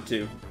is fun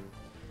too.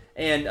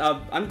 And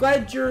I'm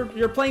glad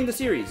you're playing the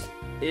series.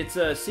 It's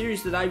a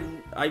series that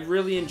I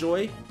really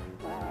enjoy.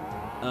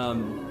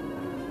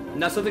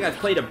 Not something I've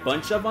played a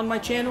bunch of on my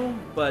channel,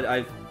 but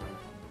I've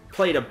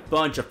played a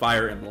bunch of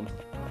Fire Emblem.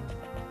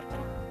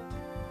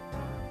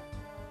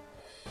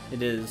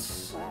 It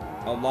is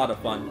a lot of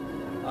fun.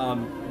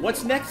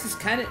 What's next is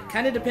kind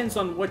of depends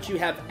on what you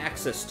have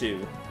access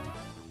to.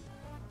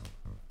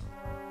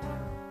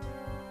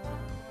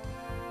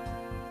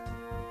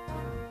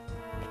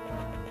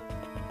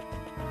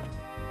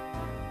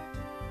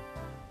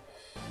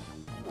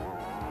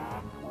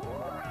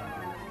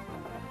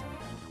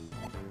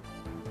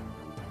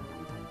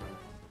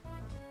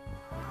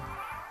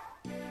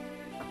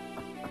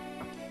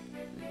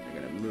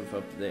 Move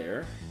up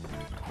there.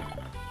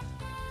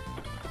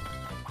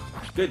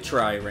 Good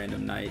try,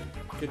 Random Knight.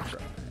 Good try.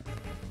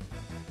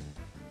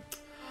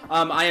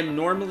 I am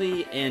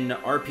normally an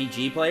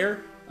RPG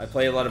player. I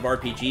play a lot of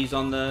RPGs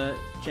on the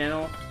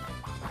channel.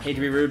 Hate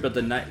to be rude, but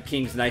the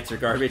King's Knights are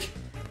garbage.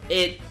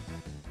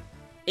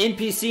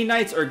 NPC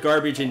Knights are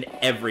garbage in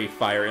every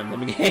Fire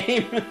Emblem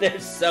game. They're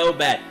so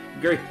bad.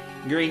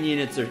 Green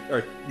units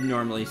are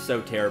normally so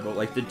terrible.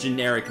 Like, the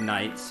generic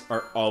Knights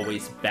are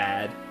always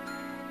bad.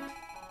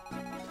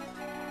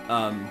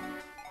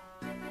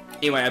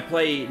 Anyway, I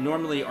play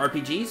normally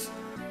RPGs.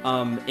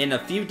 In a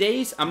few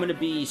days, I'm going to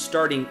be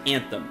starting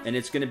Anthem, and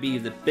it's going to be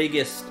the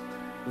biggest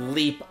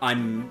leap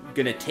I'm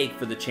going to take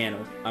for the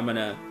channel. I'm going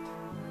to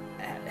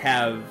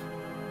have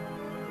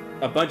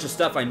a bunch of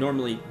stuff I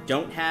normally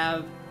don't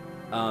have,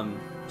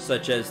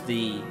 such as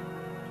the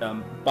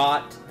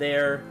bot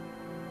there,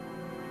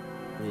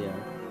 the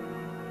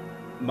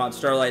Mod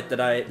Starlight that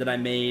I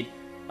made.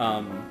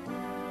 I'm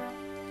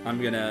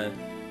going to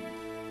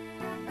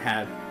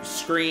have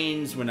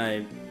screens when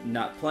I'm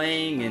not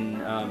playing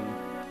and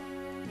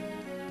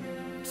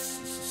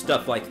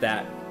stuff like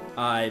that.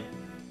 I'm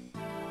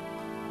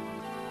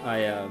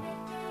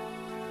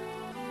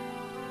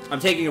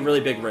taking a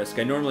really big risk.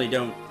 I normally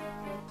don't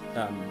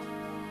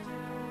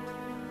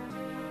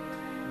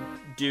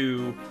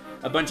do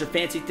a bunch of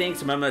fancy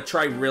things, but I'm going to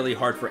try really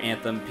hard for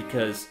Anthem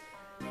because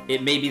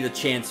it may be the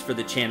chance for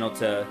the channel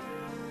to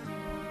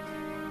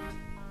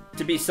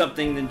be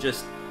something than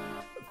just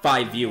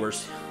 5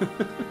 viewers.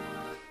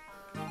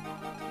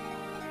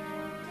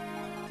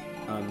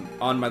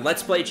 On my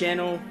Let's Play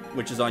channel,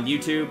 which is on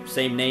YouTube,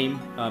 same name,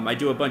 I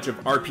do a bunch of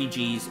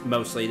RPGs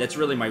mostly. That's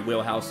really my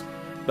wheelhouse.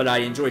 But I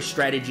enjoy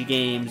strategy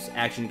games,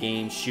 action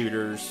games,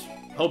 shooters,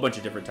 a whole bunch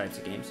of different types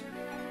of games.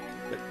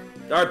 But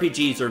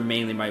RPGs are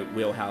mainly my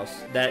wheelhouse.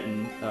 That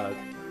and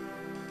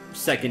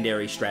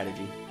secondary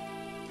strategy.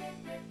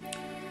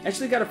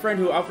 Actually got a friend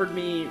who offered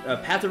me a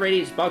Path of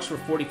Radiance box for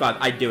 $45.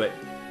 I'd do it.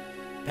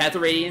 Path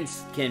of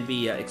Radiance can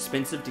be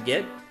expensive to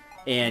get,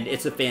 and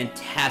it's a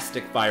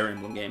fantastic Fire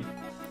Emblem game.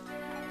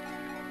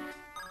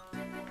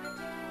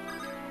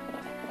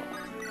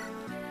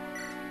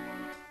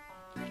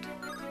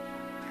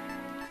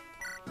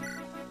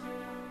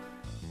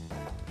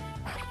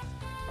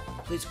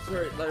 Please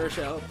clear it, Letter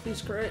Shell.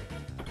 Please clear it.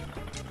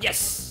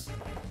 Yes!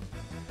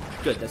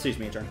 Good, that saves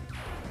me a turn.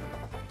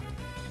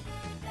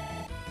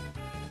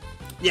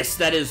 Yes,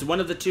 that is one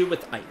of the 2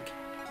 with Ike.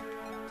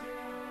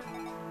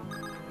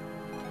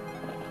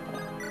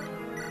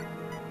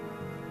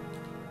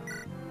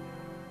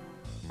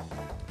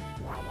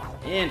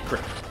 And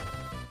crit.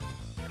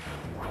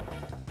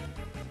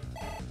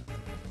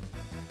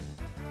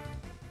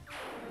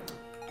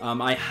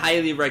 I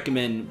highly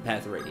recommend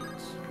Path of Radiance.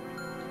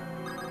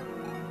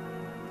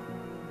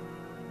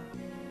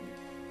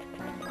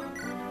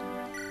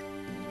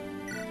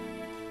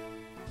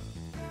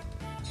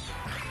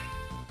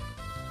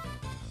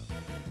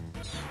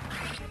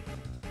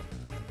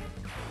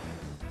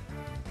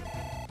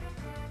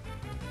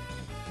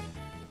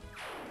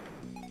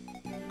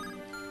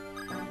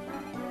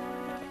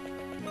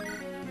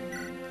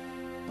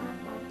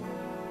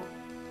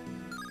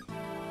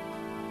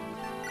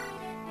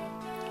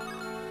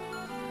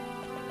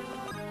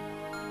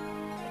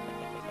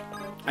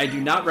 I do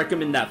not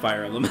recommend that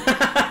Fire Emblem.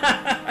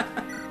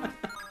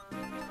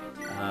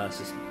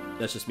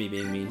 That's just me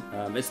being mean.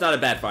 It's not a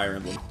bad Fire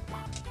Emblem.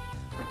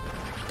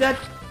 Dead.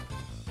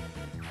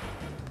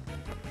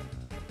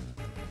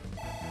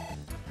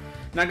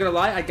 Not gonna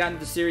lie, I got into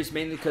the series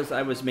mainly because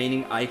I was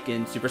maining Ike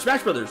in Super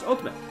Smash Bros.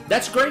 Ultimate.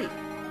 That's great.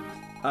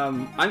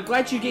 I'm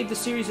glad you gave the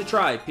series a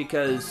try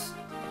because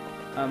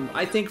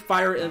I think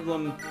Fire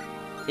Emblem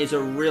is a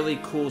really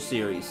cool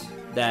series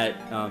that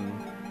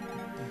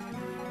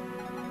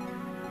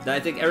I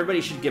think everybody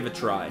should give a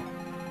try.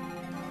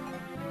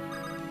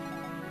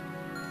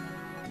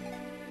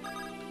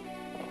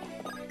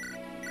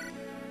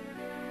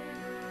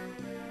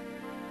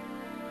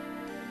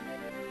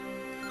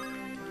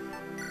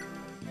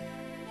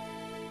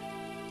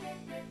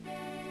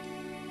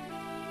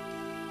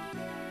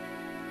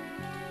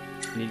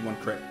 I need one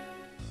crit.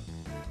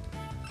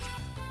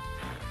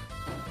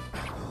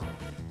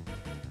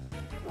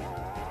 You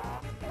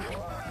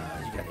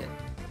got hit.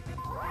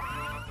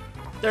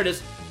 There it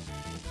is.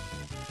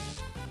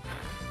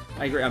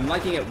 I agree. I'm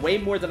liking it way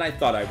more than I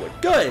thought I would.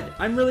 Good!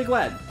 I'm really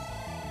glad.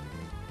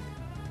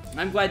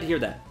 I'm glad to hear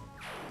that.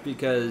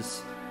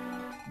 Because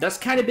that's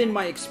kind of been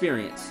my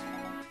experience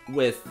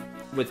with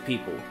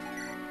people.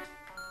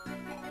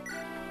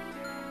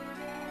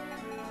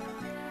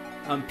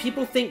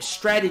 People think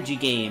strategy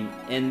game,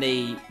 and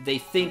they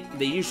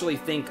usually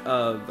think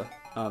of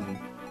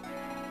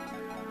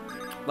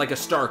like a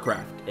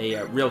StarCraft,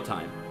 a real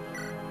time.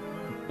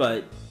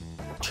 But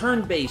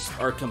turn-based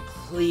are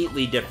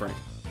completely different.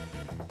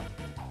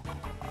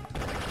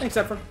 Thanks,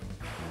 Efren.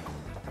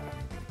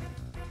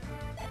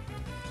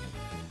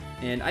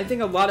 And I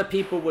think a lot of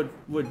people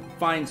would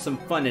find some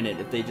fun in it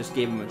if they just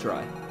gave them a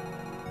try.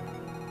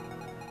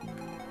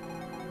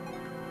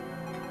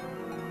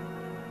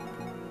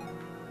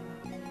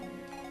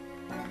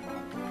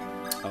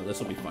 Oh, this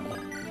will be funny.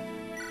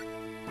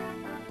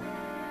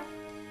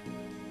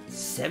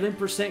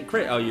 7%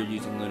 crit. Oh, you're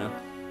using Luna.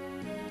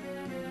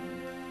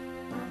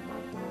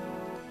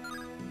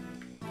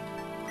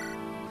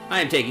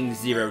 I am taking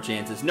 0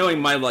 chances. Knowing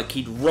my luck,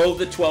 he'd roll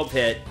the 12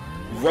 hit,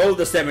 roll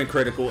the 7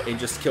 critical, and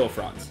just kill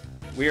Franz.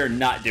 We are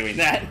not doing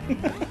that.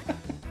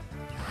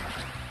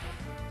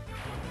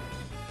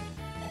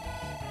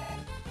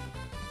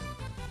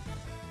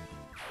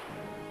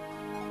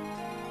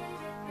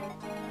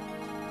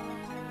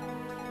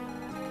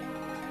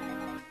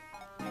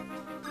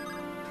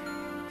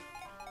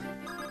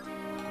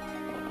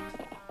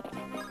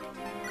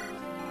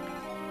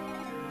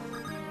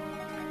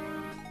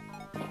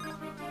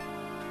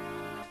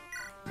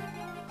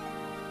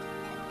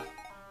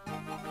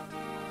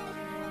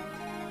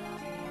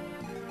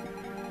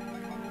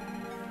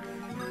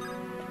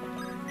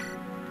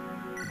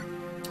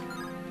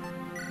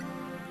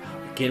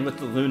 Again with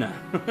the Luna.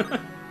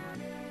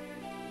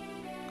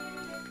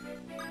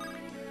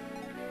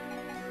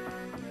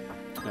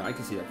 No, I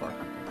can see that far.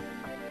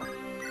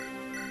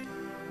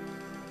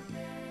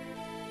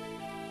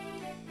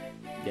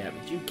 Yeah,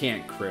 but you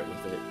can't crit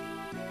with it.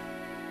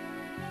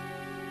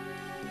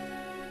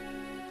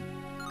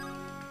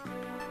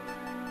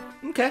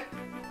 Okay.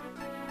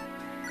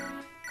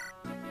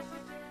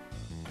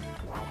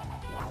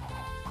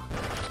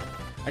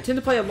 I tend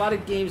to play a lot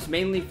of games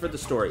mainly for the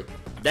story.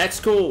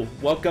 That's cool.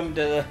 Welcome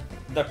to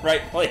the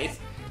right place.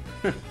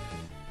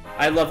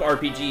 I love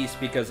RPGs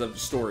because of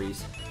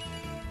stories.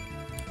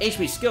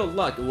 HP, skill,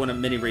 luck, one of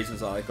many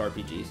reasons I like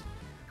RPGs.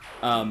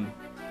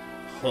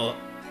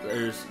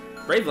 There's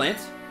Brave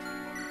Lance.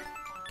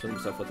 Kill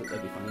himself with it,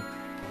 that'd be funny.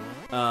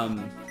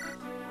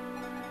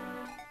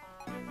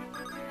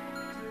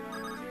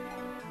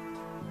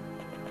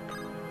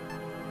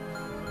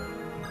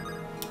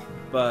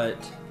 But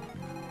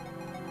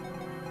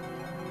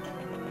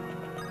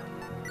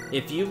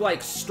if you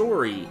like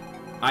story,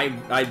 I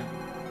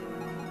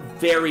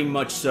very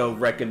much so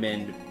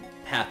recommend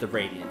Path of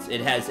Radiance. It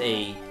has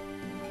a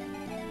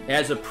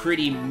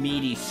pretty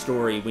meaty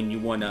story when you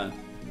want to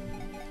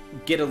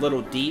get a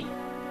little deep,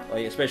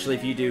 like especially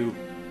if you do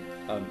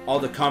all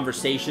the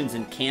conversations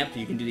in camp.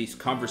 You can do these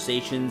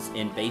conversations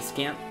in base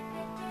camp,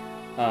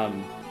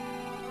 and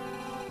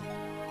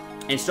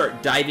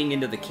start diving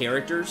into the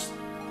characters.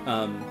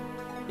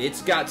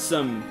 It's got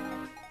some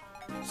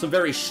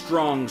very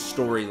strong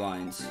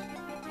storylines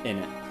in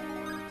it.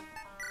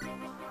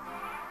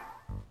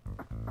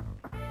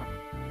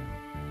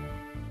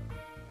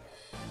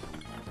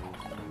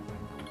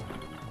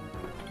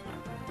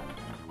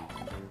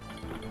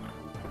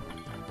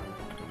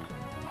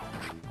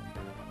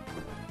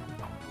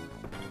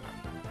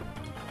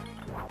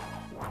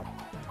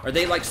 Are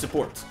they like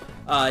supports?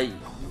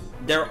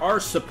 There are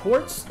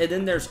supports, and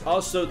then there's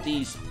also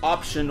these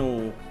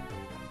optional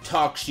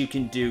talks you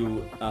can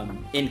do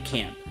in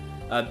camp.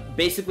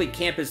 Basically,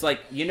 camp is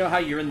like, you know how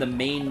you're in the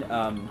main,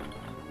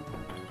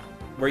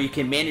 where you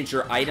can manage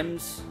your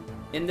items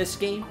in this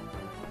game,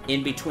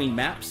 in between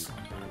maps?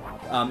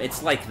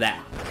 It's like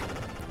that.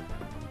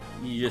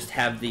 You just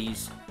have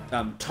these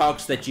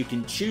talks that you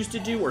can choose to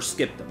do or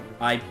skip them.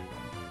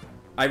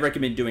 I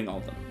recommend doing all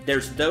of them.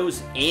 There's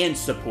those and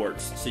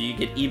supports, so you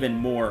get even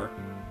more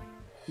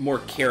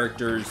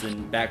characters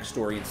and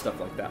backstory and stuff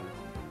like that.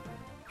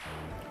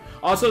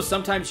 Also,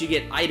 sometimes you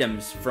get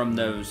items from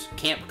those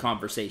camp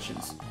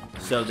conversations,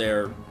 so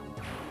they're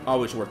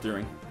always worth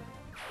doing.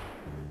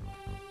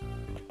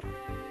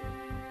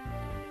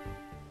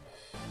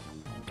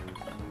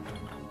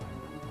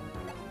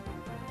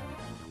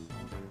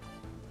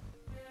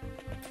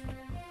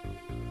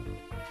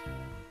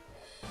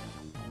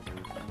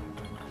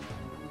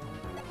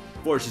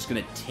 Force is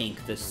gonna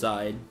tank this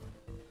side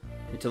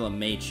until a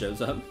mage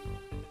shows up.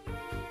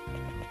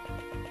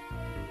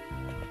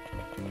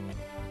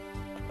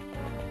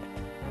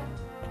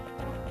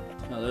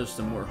 Oh, there's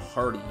some more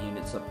hardy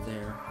units up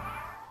there.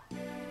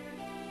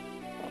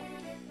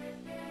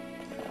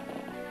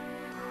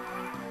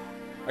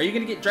 Are you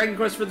gonna get Dragon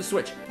Quest for the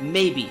Switch?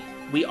 Maybe.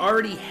 We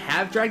already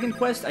have Dragon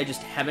Quest, I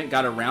just haven't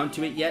got around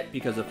to it yet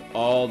because of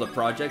all the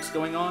projects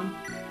going on.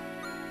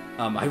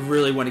 I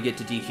really want to get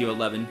to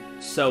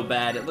DQ11 so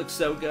bad. It looks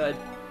so good.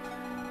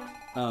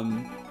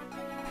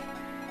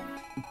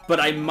 But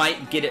I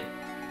might get it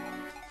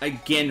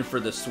again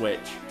for the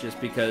Switch, just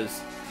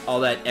because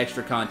all that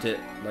extra content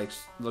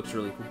looks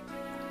really cool.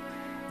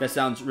 That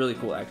sounds really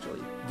cool,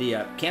 actually.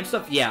 The camp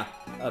stuff, yeah.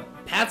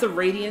 Path of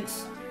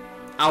Radiance,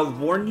 I'll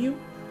warn you,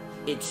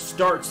 it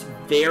starts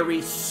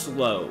very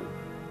slow.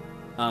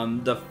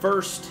 The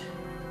first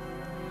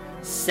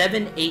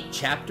 7-8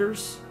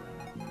 chapters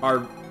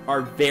are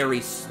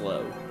very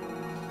slow.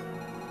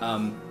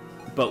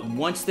 But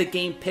once the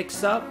game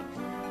picks up,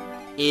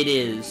 it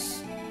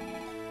is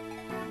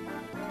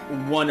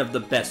one of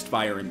the best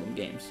Fire Emblem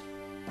games.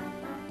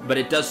 But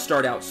it does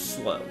start out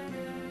slow.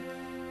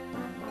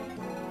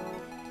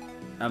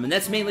 And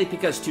that's mainly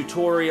because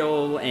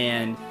tutorial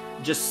and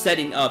just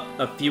setting up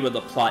a few of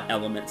the plot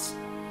elements.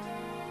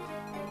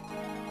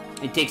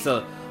 It takes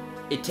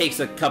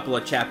a couple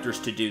of chapters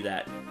to do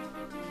that.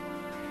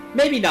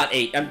 Maybe not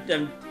 8.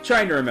 I'm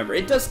trying to remember.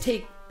 It does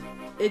take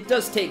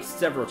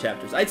several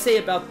chapters. I'd say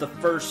about the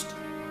first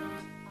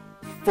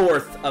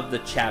 4th of the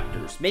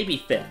chapters,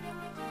 maybe 5th.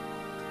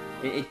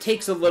 It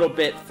takes a little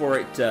bit for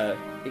it to,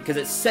 because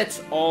it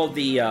sets all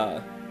the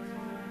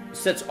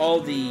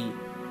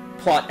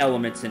plot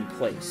elements in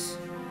place.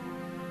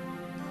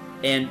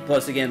 And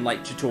plus, again,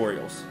 like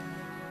tutorials.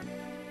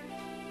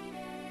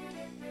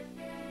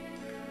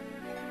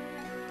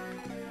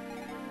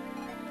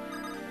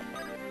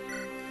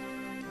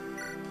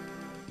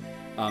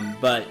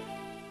 But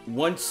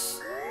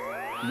once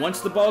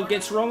the ball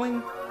gets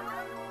rolling,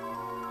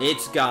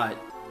 it's got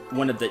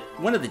one of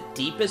the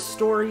deepest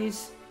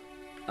stories.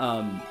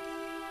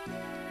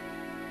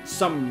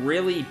 Some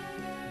really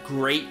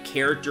great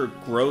character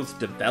growth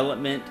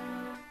development.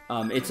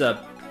 It's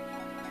a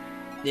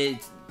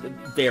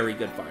very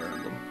good Fire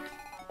Emblem.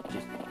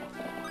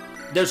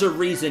 There's a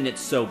reason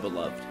it's so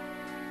beloved.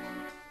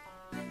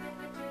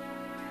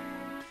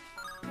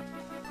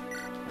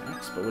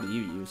 Axe, but what do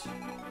you use?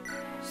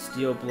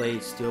 Steel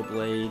blade, steel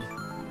blade.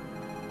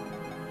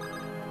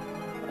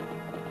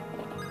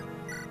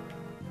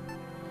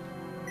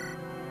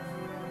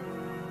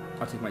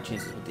 I'll take my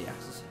chances with the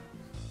axes.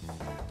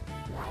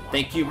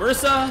 Thank you,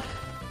 Marissa!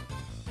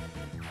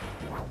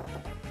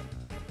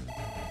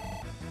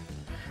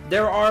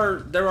 There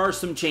are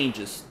some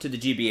changes to the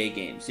GBA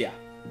games, yeah.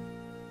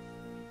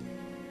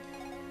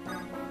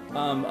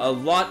 A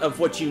lot of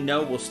what you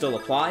know will still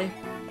apply,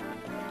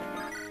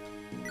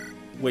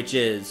 which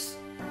is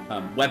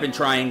weapon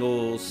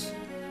triangles,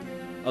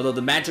 although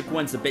the magic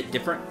one's a bit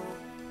different,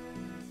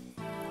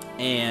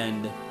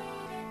 and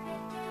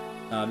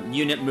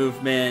unit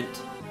movement,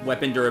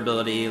 weapon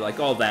durability, like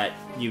all that,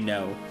 you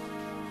know.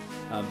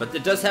 But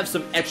it does have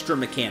some extra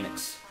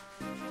mechanics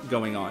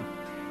going on,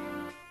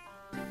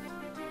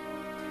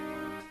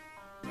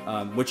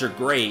 which are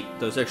great.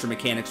 Those extra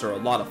mechanics are a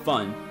lot of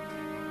fun.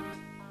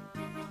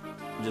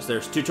 Just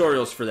there's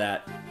tutorials for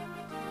that.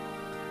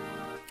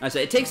 I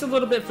say it takes a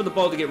little bit for the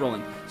ball to get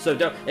rolling. So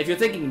if you're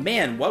thinking,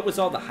 man, what was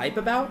all the hype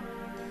about?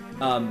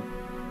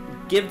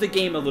 Give the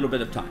game a little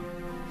bit of time.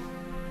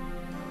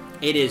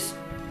 It is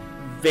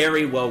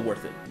very well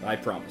worth it, I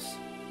promise.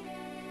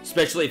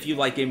 Especially if you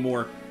like a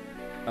more,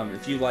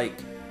 if you like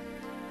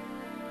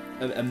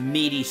a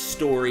meaty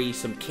story,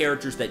 some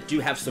characters that do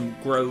have some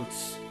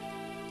growths,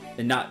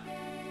 and not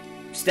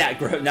stat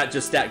growth, not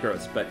just stat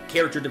growths, but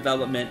character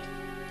development.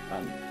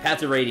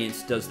 Path of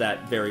Radiance does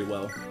that very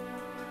well.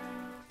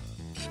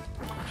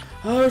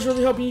 Oh, I was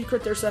really hoping you'd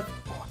crit there, Seth.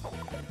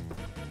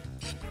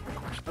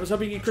 I was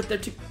hoping you'd crit there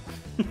too.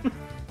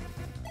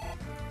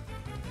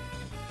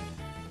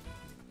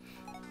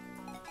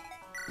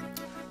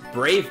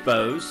 Brave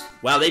bows.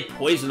 Wow, they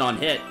poison on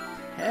hit.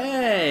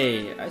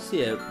 Hey, I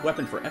see a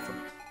weapon for effort.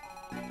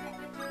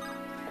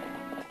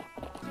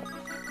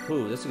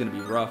 Ooh, this is gonna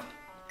be rough.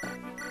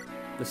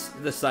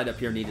 This side up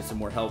here needed some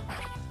more help.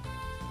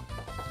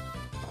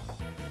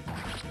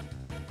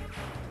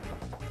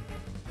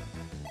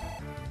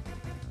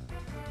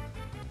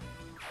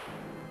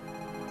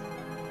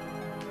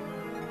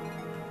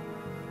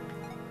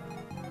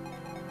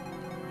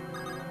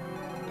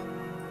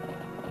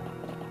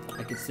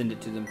 I could send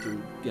it to them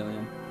through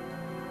Gilliam.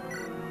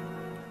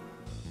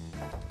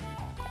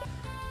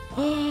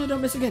 Oh,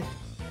 don't miss again.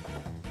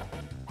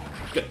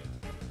 Good.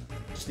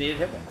 Just needed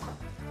hit once.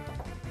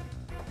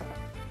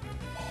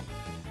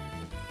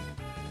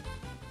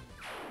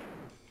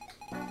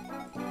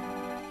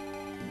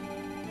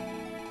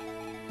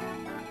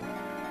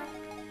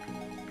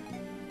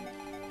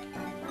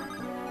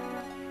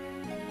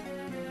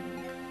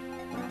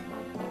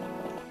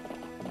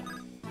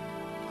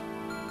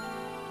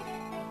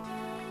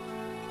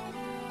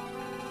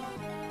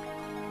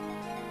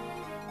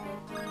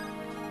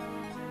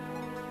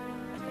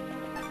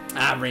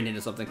 Ah, I ran into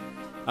something.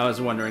 I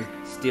was wondering.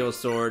 Steel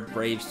sword,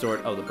 brave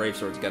sword. Oh, the brave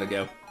sword's gotta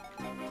go.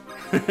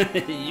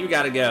 You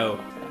gotta go.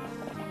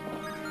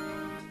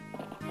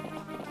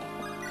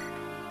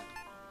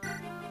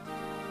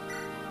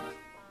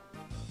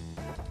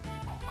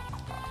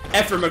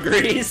 Ephraim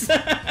agrees.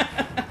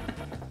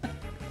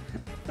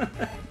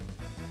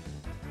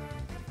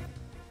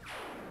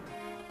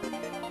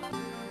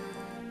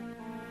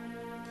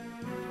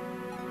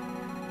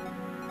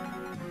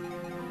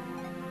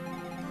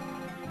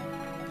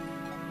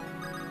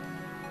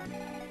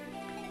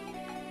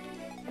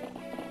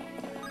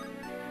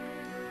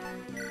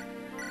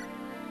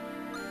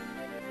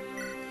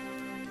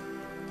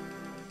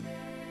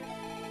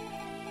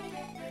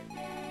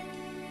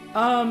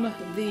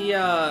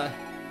 The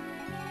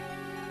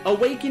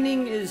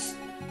Awakening is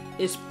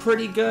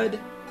pretty good.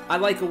 I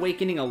like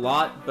Awakening a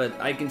lot, but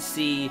I can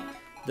see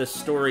the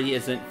story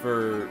isn't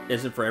for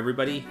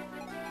everybody.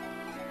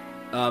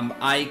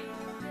 I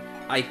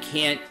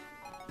can't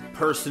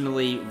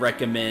personally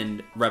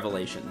recommend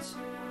Revelations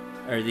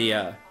or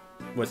the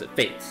was it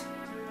Fates?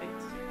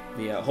 Fates.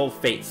 The whole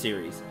Fate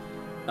series.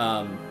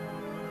 I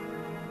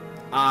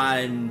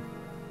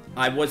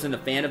wasn't a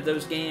fan of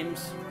those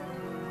games.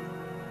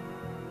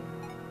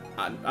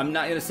 I'm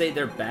not gonna say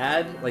they're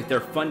bad. Like, they're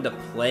fun to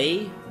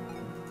play,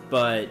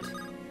 but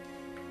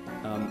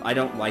I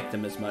don't like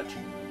them as much.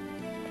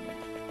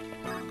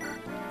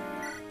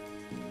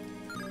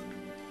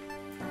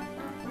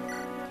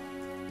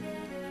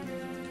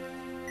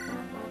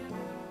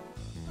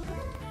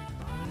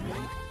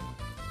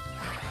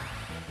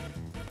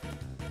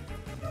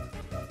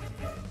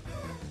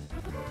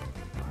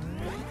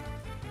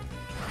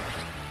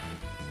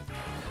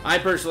 I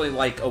personally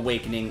like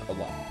Awakening a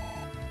lot.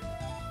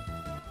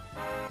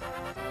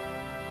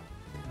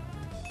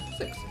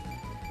 6.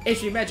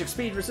 HP magic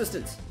speed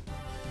resistance.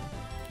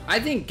 I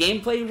think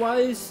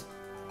gameplay-wise,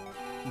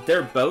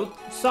 they're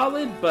both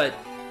solid, but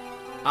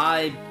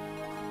I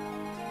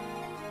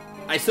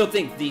still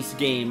think these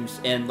games,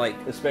 and like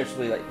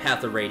especially like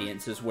Path of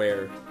Radiance, is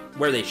where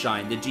they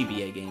shine. The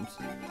GBA games.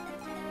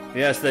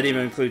 Yes, that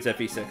even includes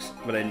FE6,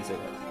 but I didn't say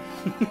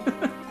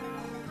that.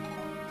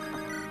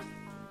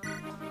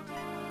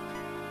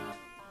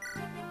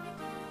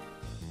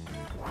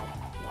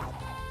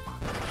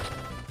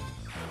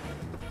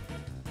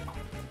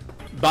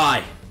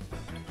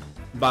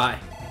 Bye.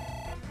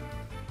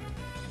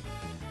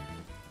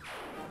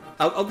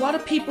 A lot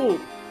of people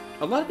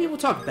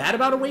talk bad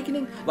about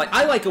Awakening. Like,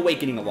 I like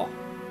Awakening a lot.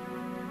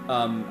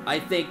 I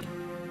think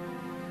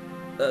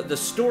the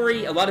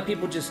story, a lot of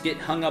people just get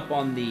hung up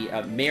on the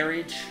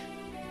marriage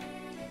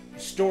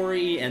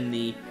story and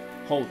the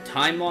whole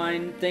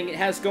timeline thing it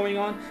has going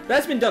on. But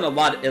that's been done a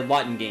lot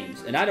in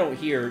games, and I don't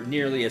hear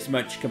nearly as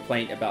much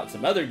complaint about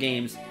some other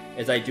games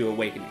as I do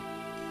Awakening.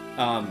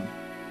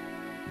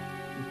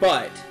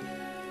 But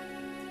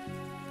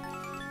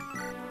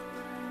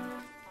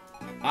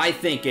I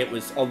think it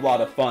was a lot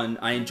of fun.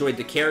 I enjoyed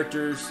the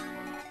characters.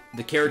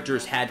 The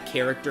characters had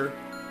character.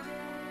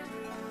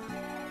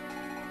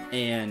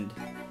 And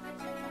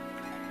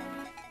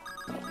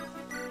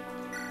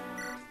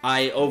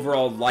I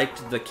overall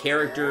liked the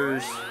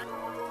characters.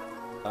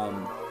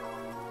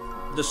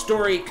 The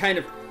story kind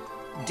of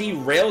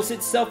derails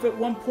itself at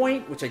one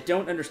point, which I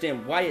don't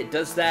understand why it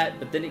does that,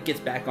 but then it gets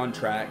back on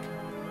track.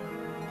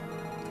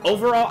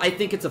 Overall, I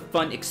think it's a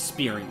fun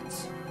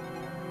experience,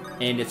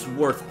 and it's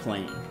worth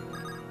playing.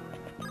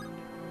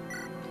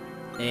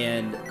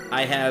 And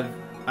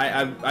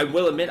I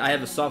will admit I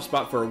have a soft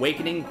spot for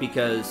Awakening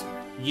because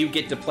you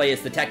get to play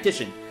as the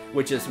tactician,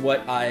 which is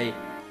what I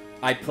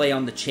play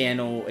on the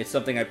channel. It's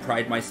something I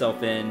pride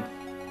myself in,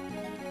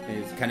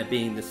 is kind of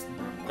being this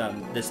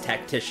this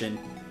tactician,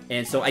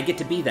 and so I get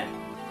to be that.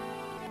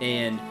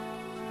 And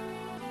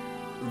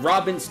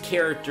Robin's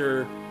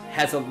character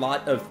has a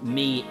lot of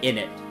me in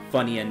it,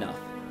 funny enough.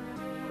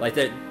 Like,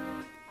 that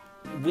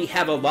we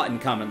have a lot in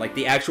common, like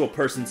the actual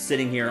person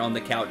sitting here on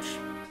the couch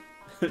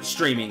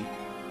streaming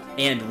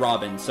and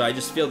Robin. So I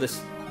just feel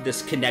this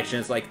connection.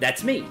 It's like,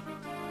 that's me.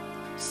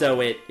 So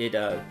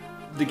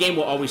the game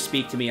will always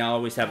speak to me. I'll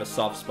always have a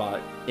soft spot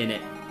in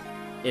it,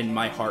 in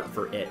my heart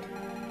for it.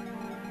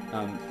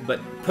 But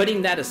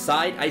putting that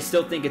aside, I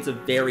still think it's a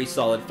very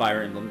solid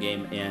Fire Emblem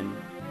game,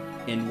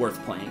 and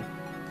worth playing,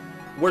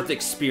 worth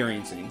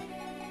experiencing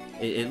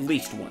at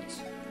least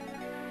once.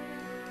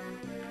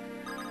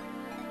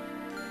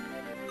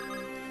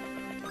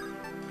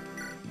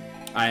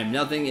 I am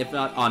nothing if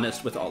not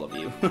honest with all of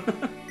you.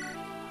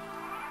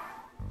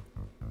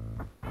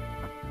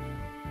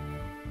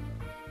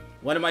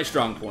 One of my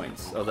strong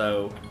points,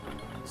 although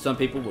some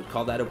people would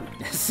call that a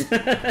weakness.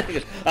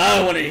 I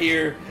don't want to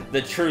hear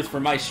the truth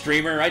from my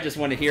streamer. I just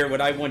want to hear what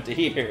I want to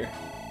hear.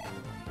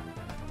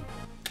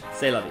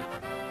 Say la vie.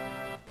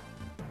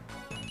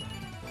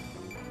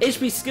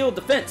 HP skill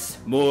defense.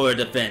 More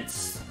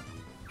defense.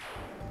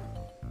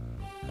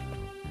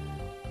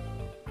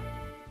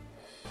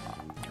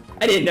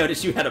 I didn't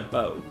notice you had a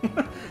bow.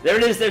 There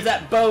it is. There's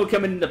that bow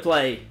coming into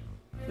play.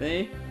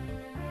 See?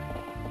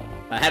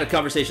 I had a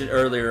conversation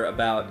earlier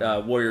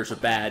about warriors are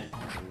bad,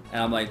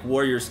 and I'm like,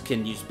 warriors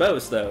can use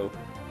bows though,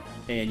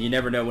 and you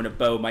never know when a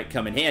bow might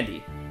come in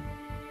handy.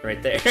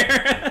 Right there.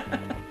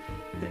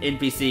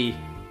 NPC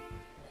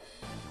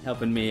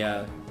helping me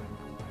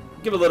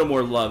give a little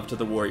more love to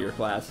the warrior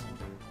class.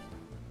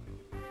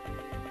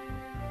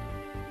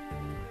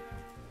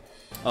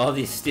 All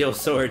these steel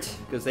swords,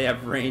 because they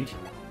have range.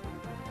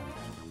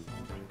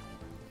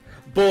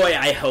 Boy,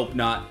 I hope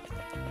not.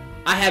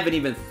 I haven't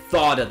even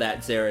thought of that,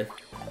 Zareth.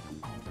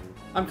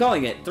 I'm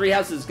calling it. Three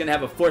Houses is going to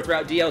have a 4th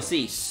route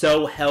DLC.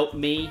 So help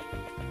me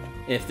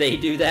if they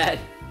do that.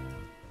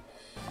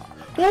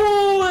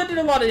 Oh, that did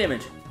a lot of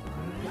damage.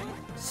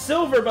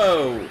 Silver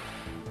bow.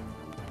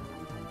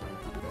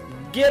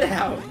 Get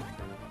out.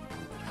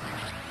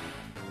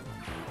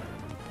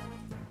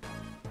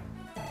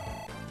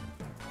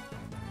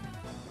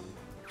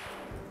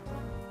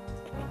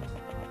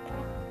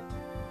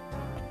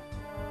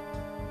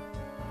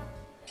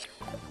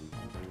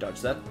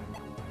 Dodge that.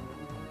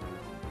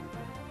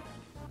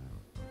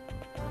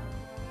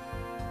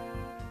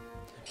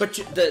 But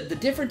the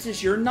difference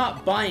is you're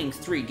not buying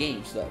 3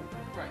 games, though.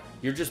 Right.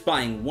 You're just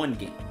buying 1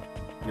 game.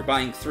 You're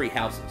buying 3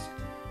 houses.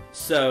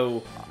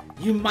 So,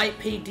 you might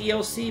pay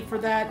DLC for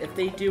that if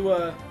they do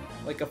a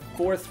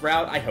 4th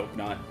route. I hope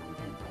not.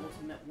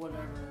 Ultimate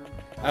whatever.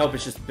 I hope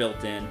it's just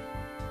built in.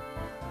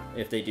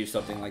 If they do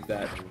something like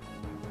that.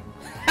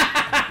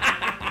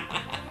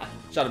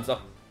 Shot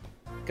himself.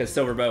 Because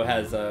Silverbow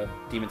has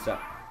Demon Step.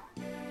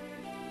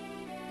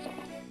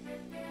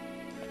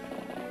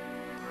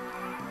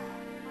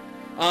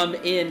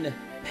 In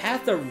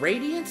Path of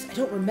Radiance, I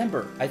don't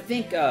remember. I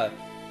think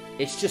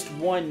it's just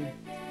one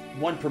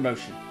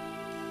promotion.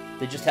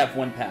 They just have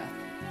 1 path.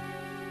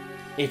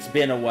 It's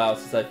been a while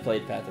since I've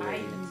played Path of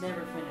Radiance. I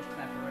never finished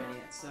Path of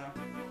Radiance, so...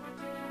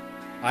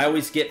 I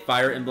always get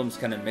Fire Emblems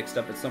kind of mixed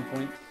up at some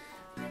point.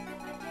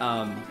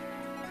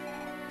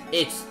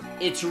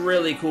 It's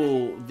really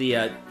cool,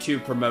 the 2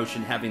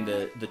 promotion having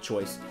the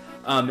choice.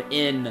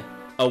 In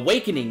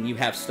Awakening, you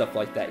have stuff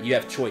like that. You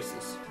have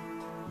choices,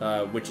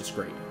 which is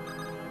great.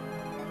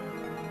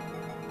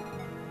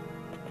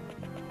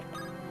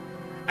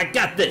 I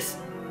got this!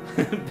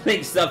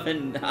 Big stuff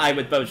in eye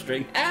with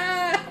bowstring.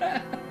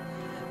 Ah!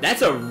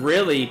 That's a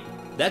really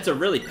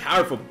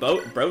powerful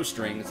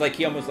bowstring. It's like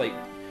he almost like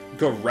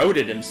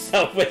garroted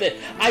himself with it.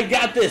 I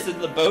got this, and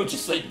the bow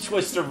just like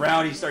twists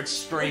around. He starts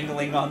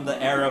strangling on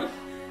the arrow.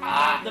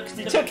 Ah!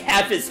 He took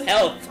half his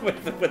health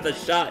with a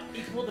shot.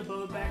 He pulled the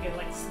bow back and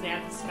like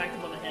snapped and smacked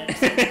him on the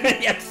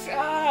head. Yes.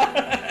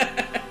 Ah!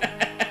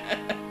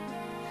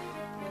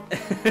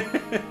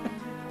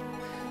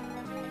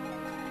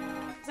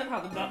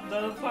 Somehow the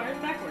bow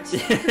fired backwards.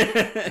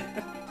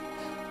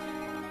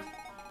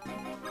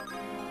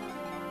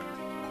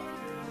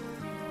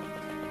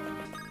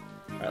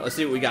 Alright, let's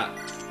see what we got.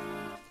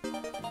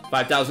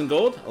 5,000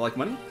 gold. I like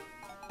money.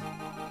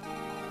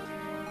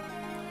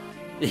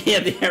 He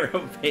had the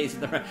arrow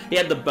facing the right. He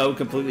had the bow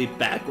completely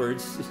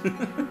backwards.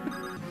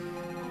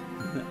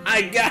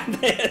 I got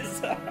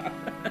this!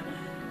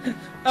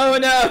 Oh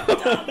no!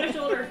 Off my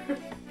shoulder.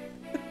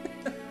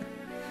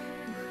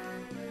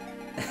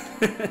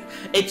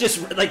 It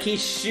just, like, he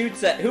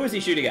shoots at... Who was he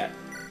shooting at?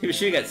 He was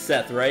shooting at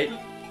Seth, right?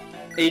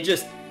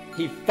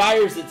 He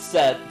fires at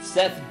Seth.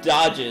 Seth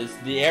dodges.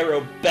 The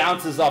arrow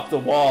bounces off the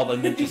wall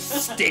and then just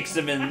sticks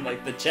him in,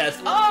 like, the chest.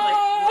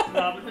 Oh! Like,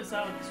 Robin Hood's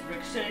out with his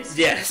ricochets.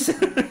 Yes.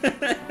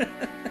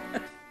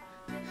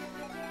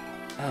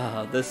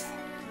 This...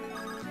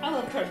 I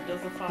love trying to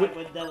justify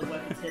when deadly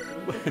weapons hit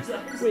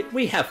them.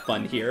 we have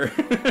fun here.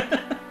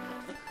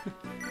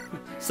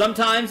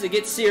 Sometimes it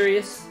gets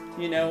serious,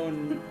 you know,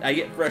 and I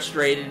get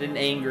frustrated and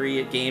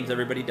angry at games.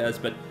 Everybody does,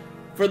 but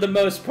for the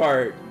most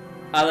part,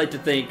 I like to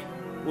think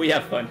we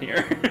have fun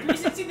here.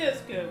 360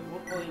 disc,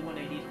 only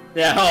 180.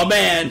 Yeah, oh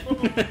man!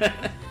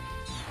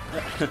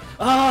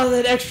 Oh,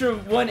 that extra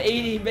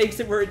 180 makes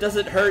it where it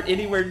doesn't hurt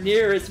anywhere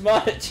near as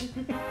much.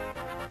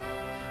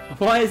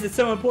 Why is it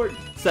so important?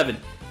 7.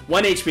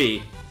 1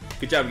 HP.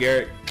 Good job,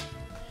 Garrett.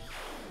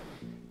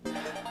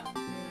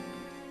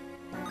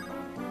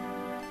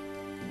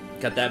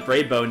 Got that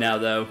Brave Bow now,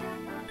 though.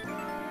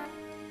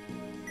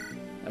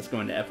 That's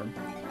going to Ephraim.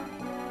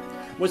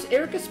 Was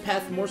Erica's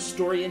path more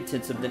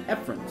story-intensive than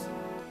Ephraim's?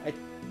 I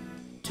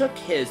took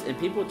his, and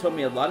people told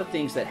me a lot of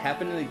things that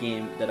happened in the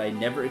game that I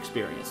never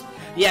experienced.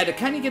 Yeah, to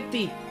kind of get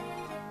the...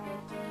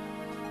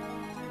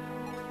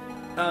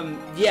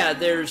 yeah,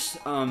 there's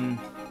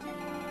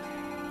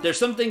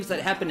some things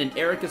that happen in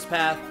Erica's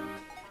path,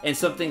 and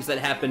some things that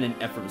happen in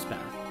Ephraim's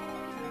path.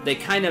 They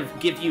kind of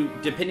give you,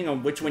 depending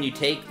on which one you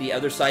take, the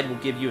other side will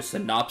give you a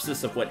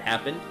synopsis of what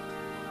happened.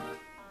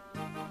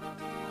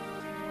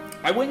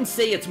 I wouldn't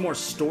say it's more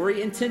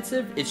story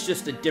intensive, it's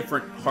just a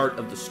different part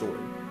of the story.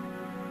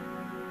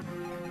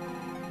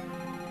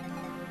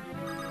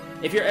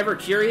 If you're ever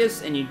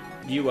curious and you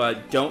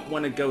don't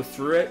want to go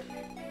through it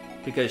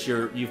because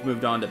you've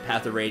moved on to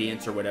Path of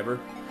Radiance or whatever,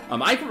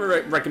 I can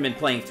recommend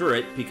playing through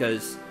it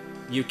because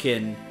you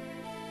can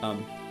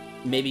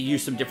maybe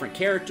use some different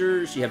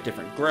characters. You have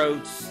different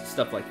growths,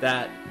 stuff like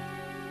that.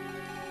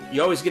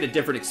 You always get a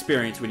different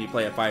experience when you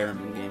play a Fire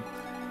Emblem game.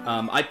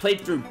 I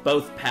played through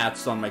both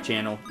paths on my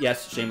channel.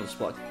 Yes, shameless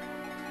plug.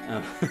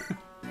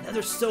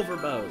 Another silver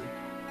bow.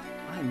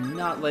 I'm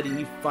not letting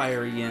you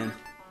fire again.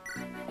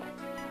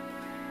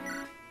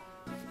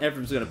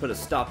 Ephraim's gonna put a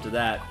stop to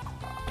that.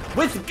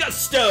 With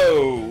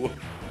gusto!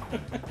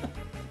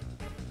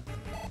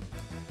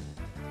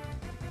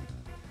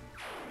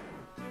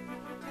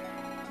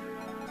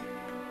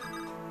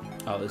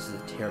 Oh, this is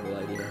a terrible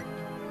idea.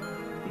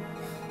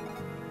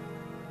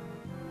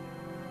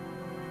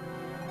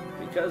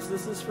 Because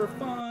this is for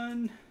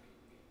fun.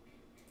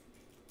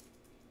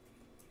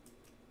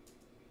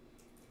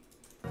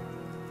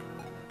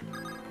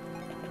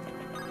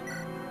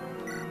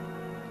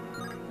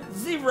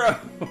 Zero!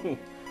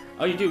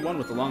 Oh, you do one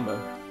with the longbow.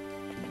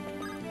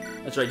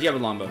 That's right, you have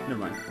a longbow. Never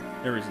mind.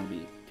 No reason to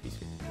be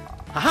scared.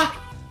 Haha!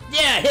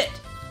 Yeah, hit!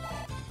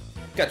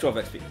 Got 12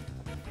 XP.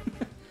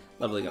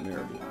 Leveling up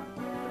mirror.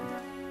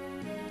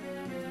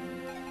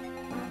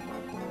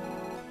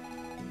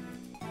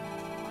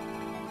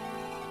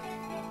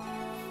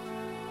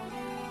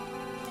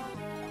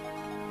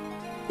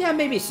 Yeah,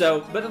 maybe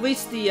so, but at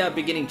least the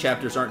beginning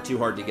chapters aren't too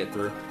hard to get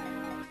through.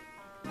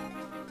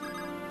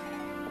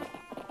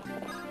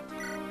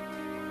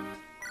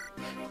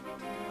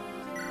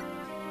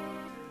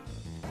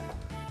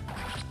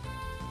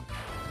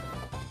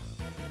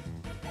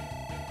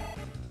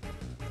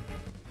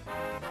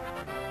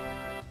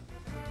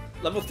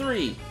 Level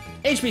 3.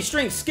 HP,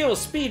 strength, skill,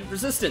 speed,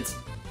 resistance.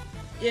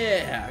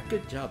 Yeah,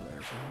 good job there.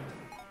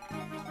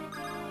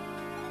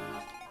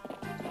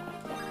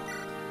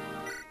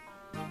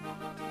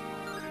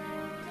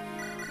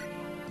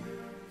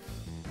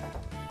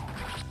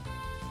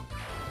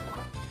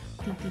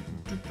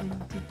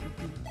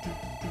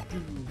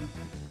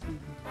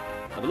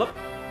 Level up.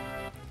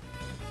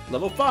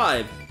 Level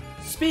 5.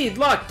 Speed,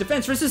 luck,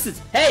 defense, resistance.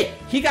 Hey,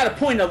 he got a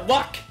point of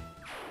luck.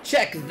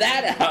 Check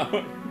that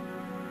out.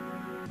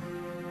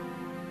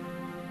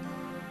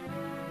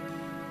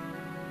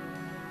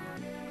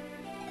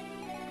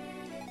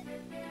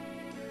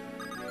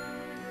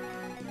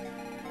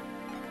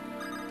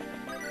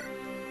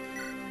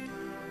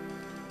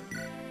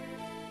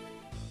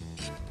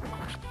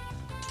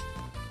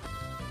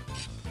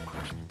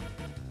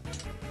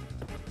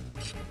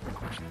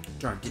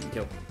 Darn, didn't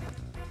kill.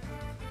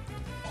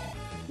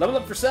 Level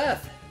up for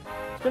Seth.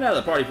 He's been out of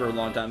the party for a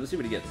long time. Let's see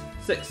what he gets.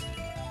 6.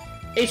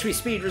 HP,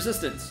 speed,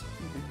 resistance.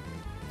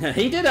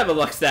 He did have a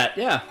luck stat,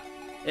 yeah.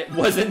 It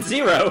wasn't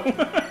 0.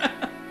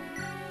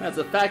 That's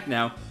a fact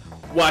now.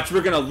 Watch,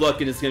 we're gonna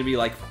look and it's gonna be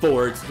like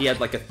Ford's. He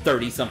had like a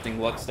 30-something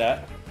luck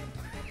stat.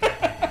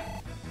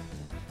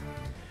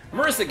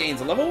 Marissa gains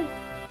a level.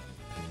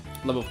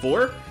 Level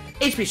 4.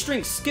 HP,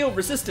 strength, skill,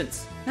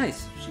 resistance.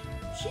 Nice.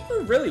 She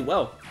grew really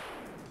well.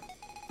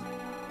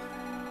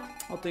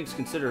 All things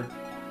considered.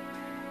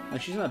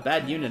 Like, she's not a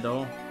bad unit at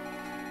all.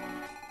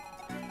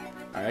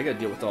 Alright, I gotta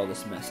deal with all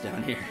this mess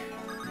down here.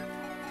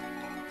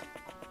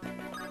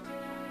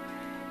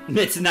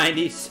 It's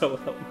 90, so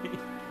help me.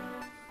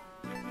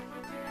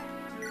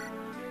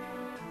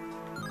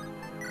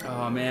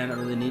 Oh man, I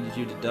really needed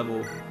you to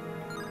double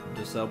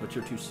Giselle, but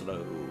you're too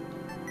slow.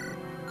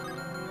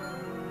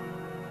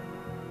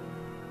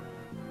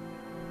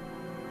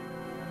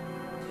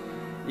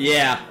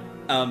 Yeah,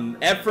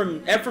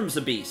 Ephraim's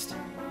a beast.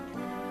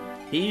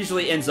 He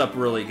usually ends up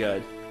really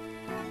good.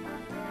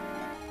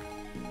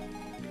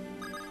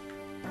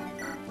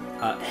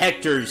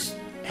 Hector's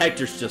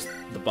just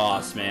the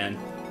boss, man.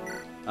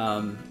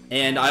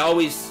 And I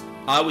always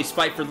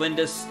fight for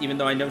Lindis, even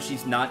though I know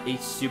she's not a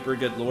super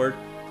good lord.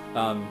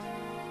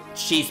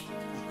 She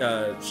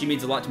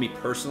means a lot to me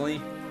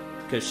personally,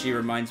 because she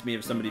reminds me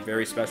of somebody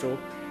very special.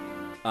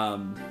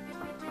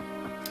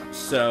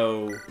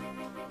 So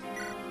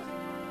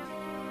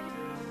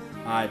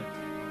I'll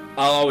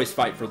always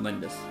fight for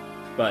Lindis.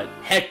 But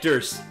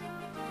Hector's...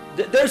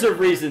 There's a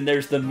reason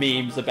there's the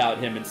memes about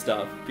him and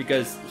stuff,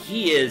 because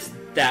he is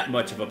that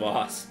much of a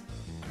boss.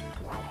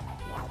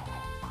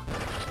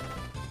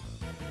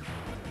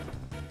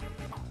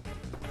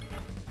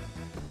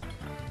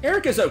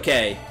 Erica's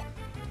okay.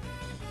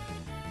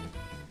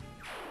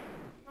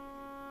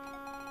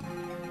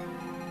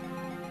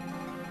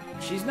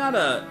 She's not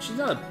a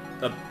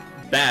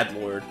bad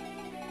lord.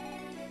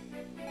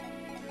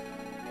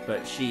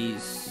 But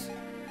she's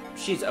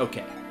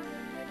okay.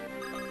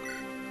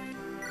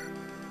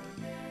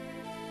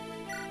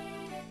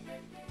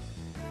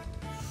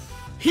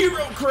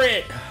 Hero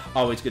crit!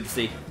 Always good to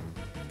see.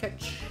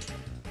 Catch.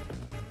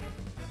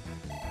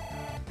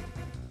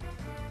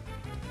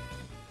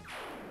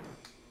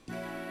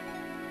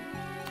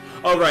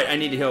 Oh right, I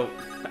need to heal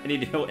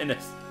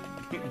Innes.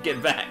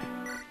 Get back.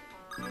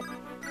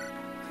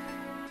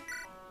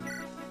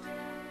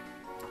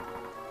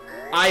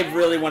 I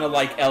really want to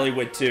like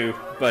Eliwood too,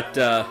 but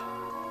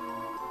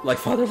like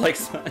father, like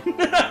son.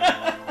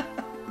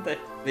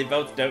 they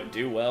both don't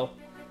do well.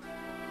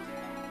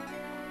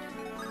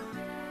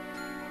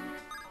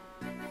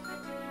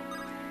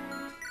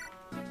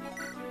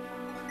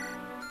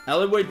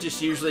 Eliwood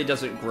just usually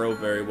doesn't grow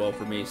very well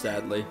for me,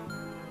 sadly.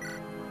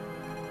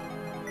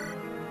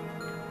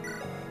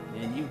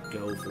 Man, you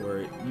go for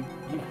it.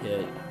 You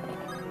hit.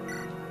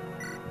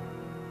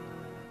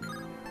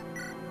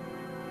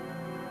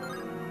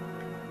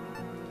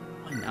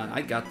 Why not?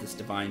 I got this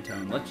Divine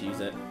Tone. Let's use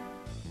it.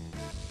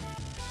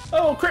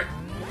 Oh, crit!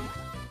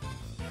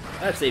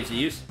 That saves the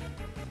use.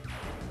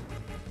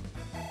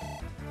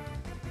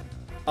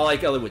 I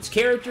like Eliwood's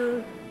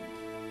character.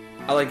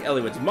 I like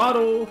Eliwood's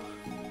model.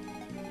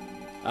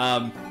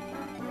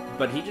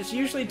 But he just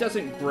usually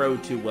doesn't grow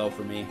too well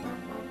for me.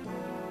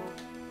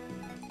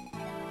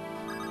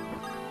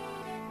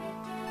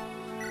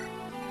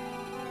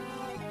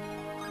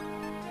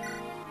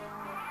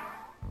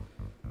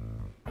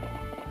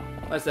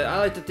 Like I said, I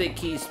like to think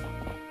he's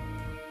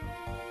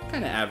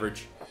kind of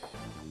average.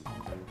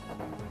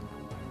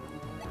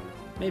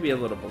 Maybe a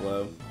little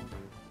below.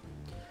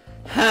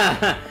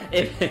 Ha!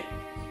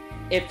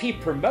 If he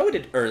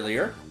promoted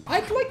earlier,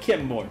 I'd like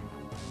him more.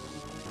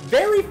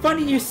 Very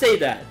funny you say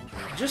that.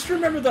 Just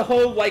remember the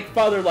whole, like,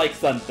 father like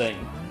son thing.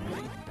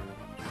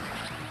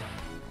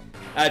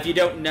 If you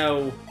don't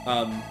know,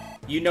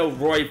 you know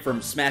Roy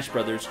from Smash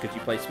Brothers, because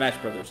you play Smash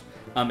Brothers.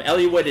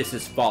 Eliwood is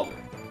his father.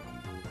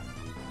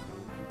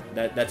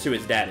 That's who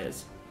his dad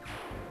is.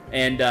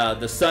 And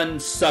the son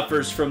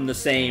suffers from the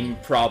same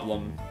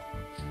problem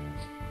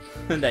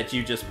that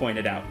you just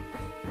pointed out.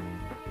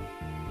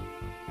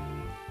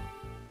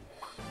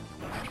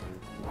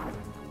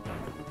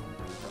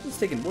 He's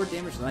taking more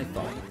damage than I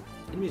thought.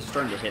 Enemies are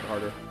starting to hit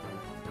harder.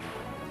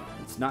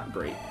 It's not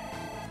great.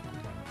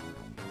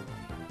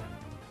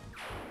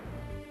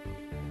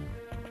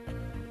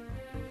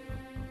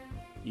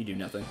 You do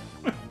nothing.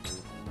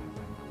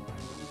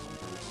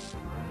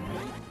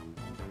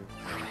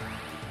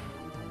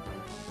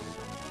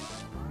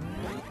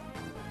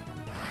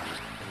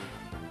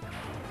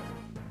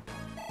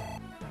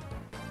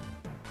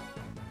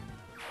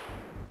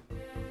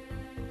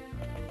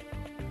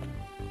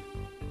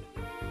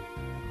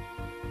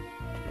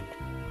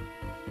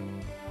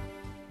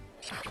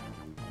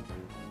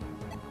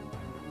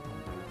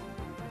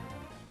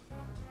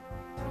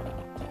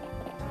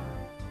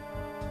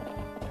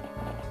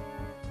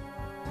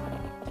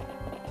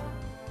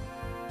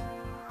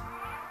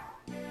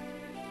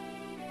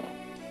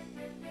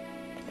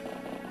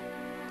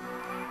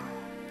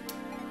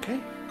 Okay.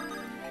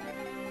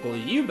 Pull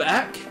you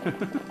back.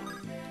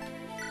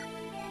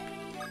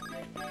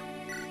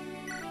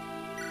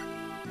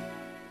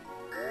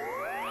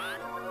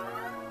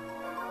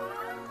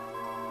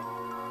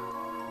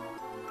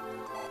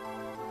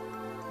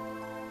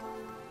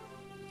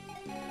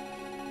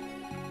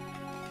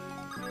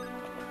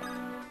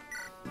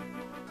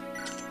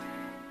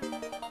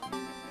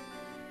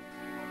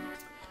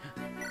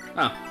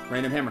 Oh,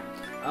 random hammer.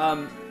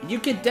 You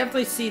could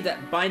definitely see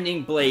that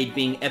Binding Blade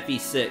being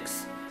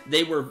FE6.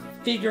 They were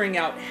figuring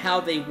out how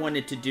they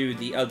wanted to do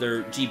the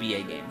other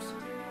GBA games.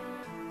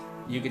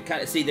 You could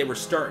kind of see they were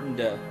starting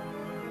to,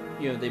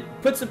 you know, they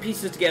put some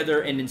pieces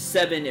together, and in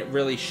 7 it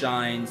really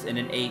shines, and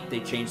in 8 they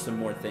changed some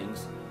more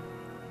things.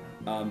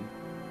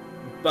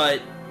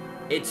 But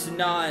it's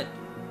not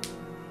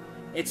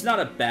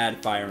a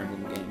bad Fire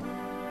Emblem game.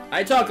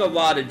 I talk a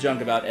lot of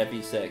junk about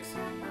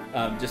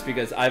FE6, just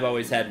because I've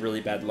always had really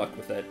bad luck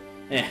with it,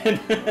 and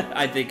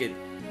I think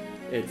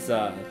it's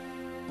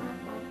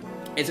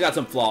got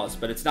some flaws,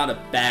 but it's not a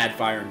bad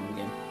Fire Emblem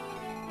game.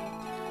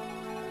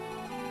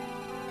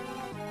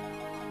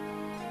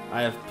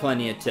 I have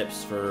plenty of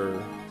tips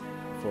for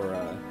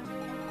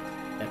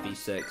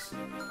FE6.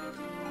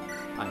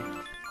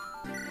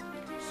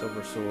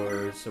 Silver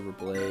sword, silver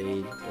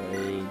blade,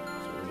 blade,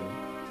 sword.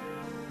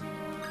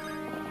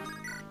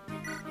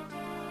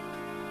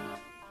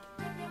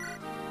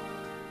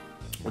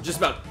 Well, just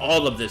about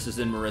all of this is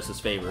in Marissa's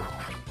favor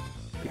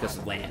because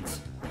it lands.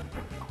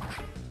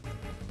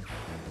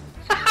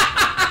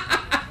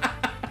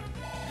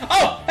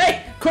 Oh,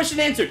 hey! Question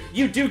answered.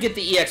 You do get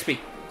the EXP.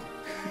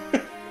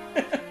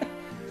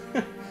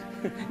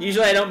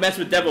 Usually I don't mess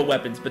with devil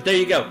weapons, but there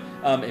you go.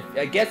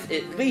 I guess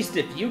at least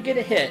if you get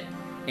a hit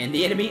and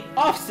the enemy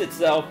offs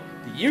itself,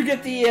 you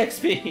get the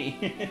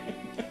EXP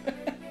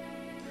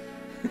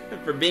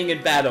for being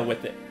in battle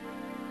with it.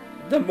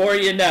 The more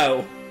you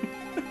know.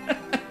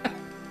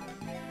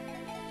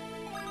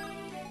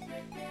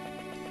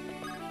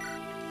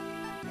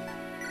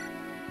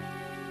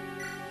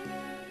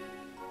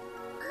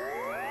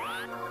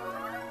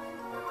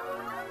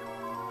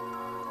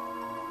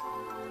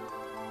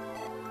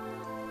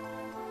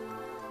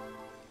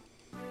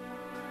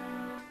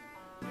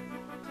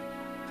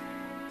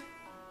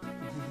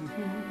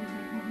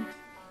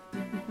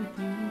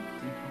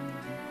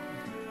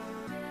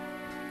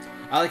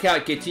 I like how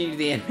it continued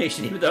the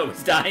animation even though it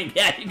was dying.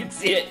 Yeah, you can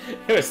see it.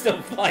 It was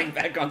still flying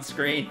back on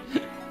screen.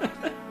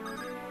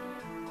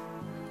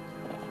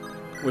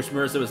 Wish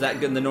Marissa was that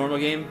good in the normal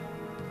game?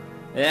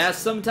 Yeah,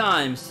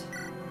 sometimes.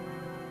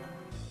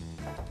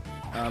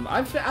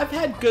 I've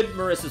had good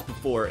Marissas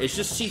before. It's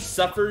just she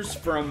suffers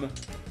from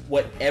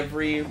what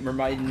every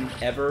Mermaiden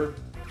ever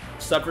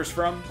suffers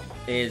from.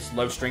 is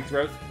low strength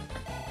growth.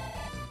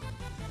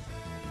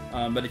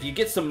 But if you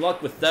get some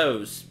luck with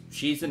those,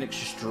 she's an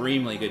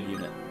extremely good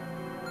unit.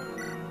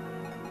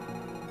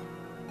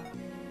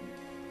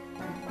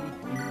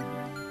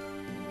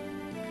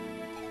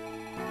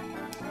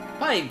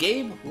 Hi,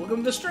 Gabe. Welcome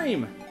to the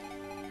stream.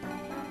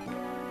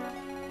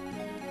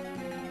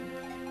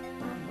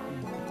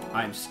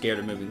 I'm scared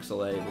of moving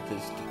Soleil with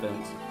his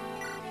defense.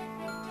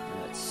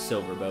 And that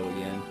silver bow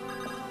again.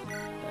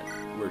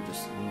 That we're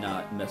just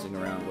not messing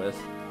around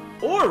with.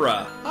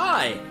 Aura!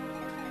 Hi!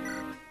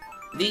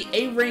 The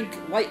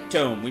A-Rank Light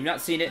Tome. We've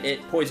not seen it.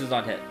 It poisons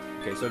on hit.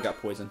 Okay, so it got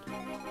poisoned.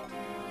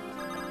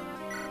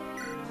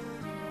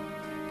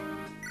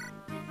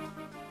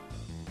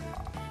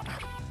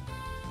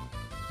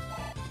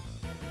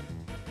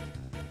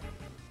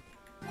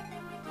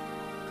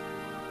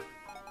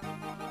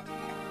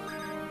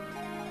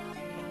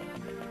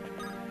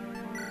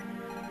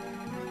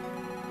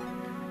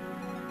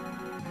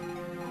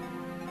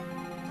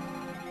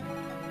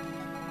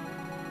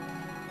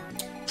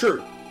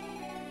 True.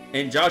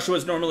 And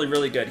Joshua's normally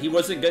really good. He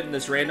wasn't good in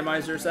this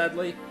randomizer,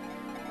 sadly.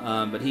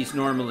 But he's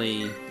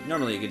normally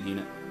a good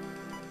unit.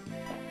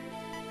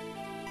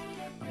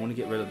 I want to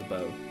get rid of the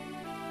bow.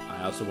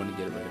 I also want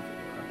to get rid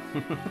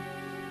of Aura.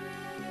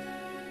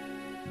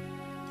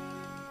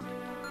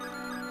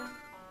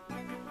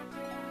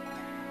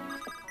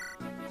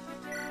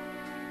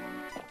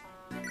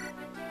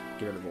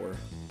 Get rid of Aura.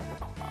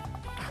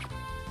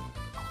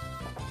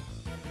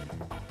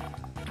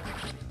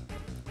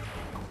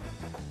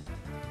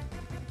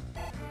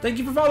 Thank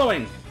you for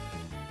following!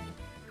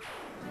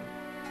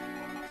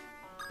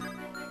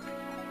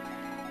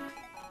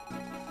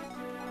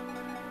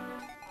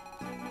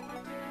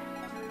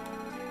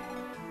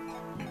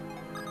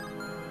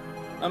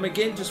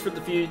 Again, just for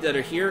the few that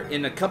are here,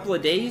 in a couple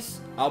of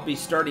days, I'll be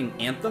starting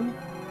Anthem.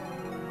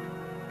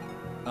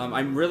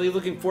 I'm really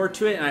looking forward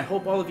to it, and I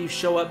hope all of you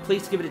show up.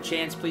 Please give it a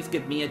chance. Please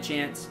give me a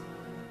chance.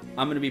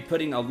 I'm going to be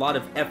putting a lot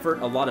of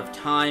effort, a lot of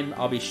time.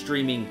 I'll be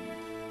streaming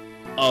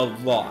a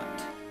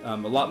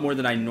lot more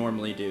than I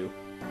normally do.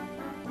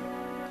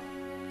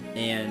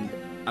 And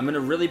I'm going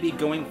to really be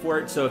going for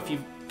it, so if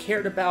you've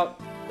cared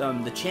about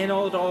the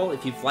channel at all,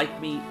 if you've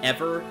liked me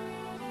ever,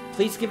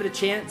 please give it a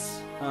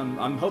chance.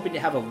 I'm hoping to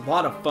have a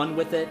lot of fun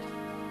with it,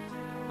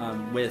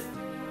 with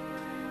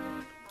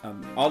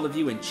all of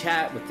you in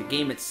chat, with the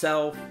game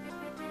itself.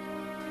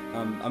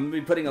 I'm going to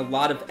be putting a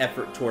lot of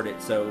effort toward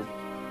it, so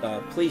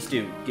please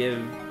do,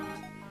 give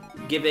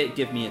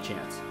me a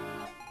chance.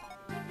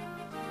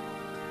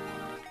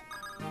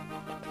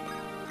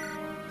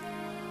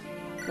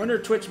 Wonder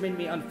if Twitch made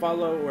me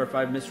unfollow or if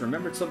I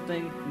misremembered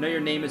something. Know your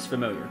name is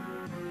familiar.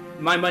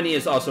 My money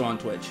is also on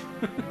Twitch.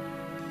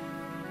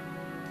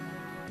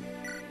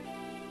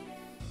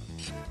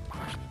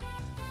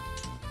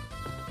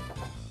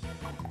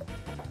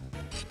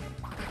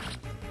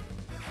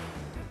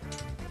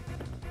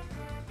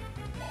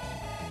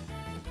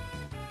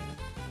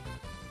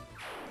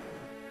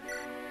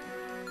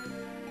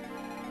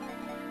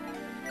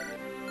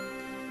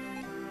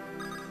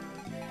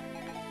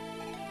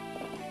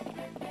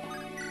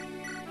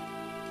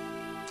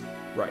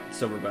 Right,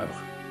 silver bow.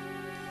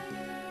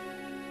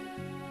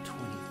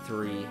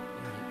 23.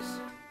 Yikes.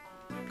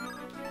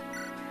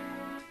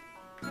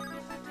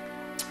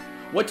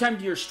 What time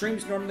do your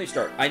streams normally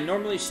start? I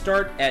normally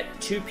start at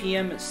 2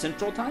 p.m.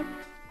 Central Time.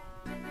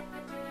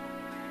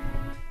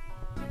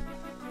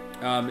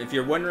 If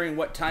you're wondering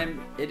what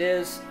time it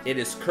is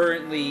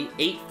currently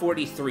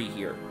 8:43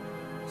 here.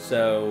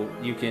 So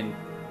you can.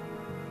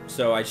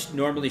 So I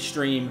normally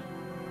stream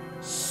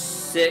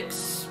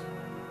 6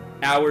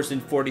 hours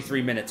and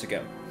 43 minutes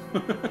ago.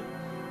 We'll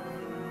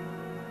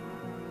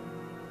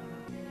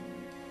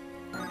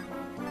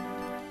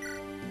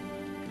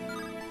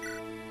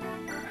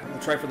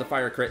try for the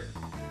fire crit.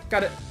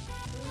 Got it.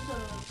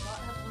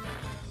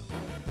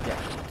 Yeah,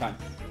 time.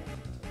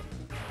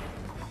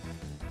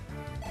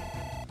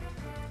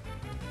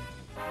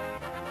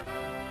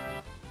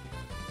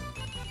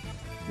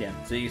 Yeah,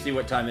 so you see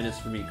what time it is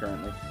for me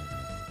currently.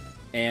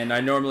 And I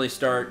normally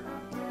start,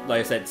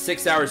 like I said,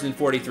 6 hours and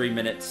 43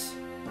 minutes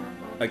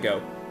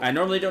ago. I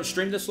normally don't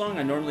stream this long.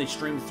 I normally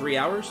stream 3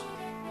 hours.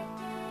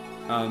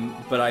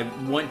 But I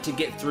want to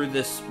get through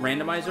this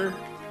randomizer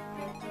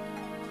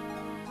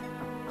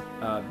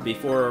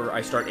before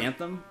I start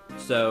Anthem.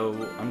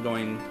 So I'm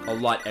going a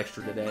lot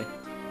extra today.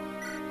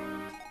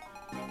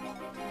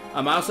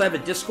 I also have a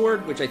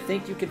Discord, which I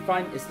think you can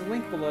find. Is the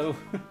link below?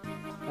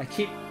 I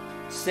keep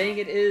saying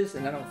it is,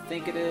 and I don't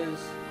think it is.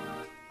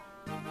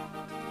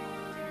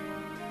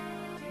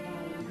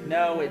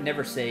 No, it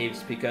never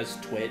saves because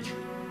Twitch.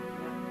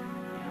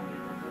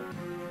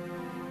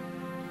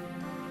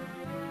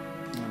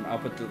 I'll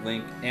put the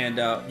link, and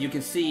you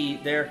can see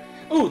there.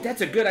 Oh,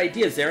 that's a good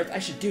idea, Zareth. I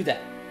should do that.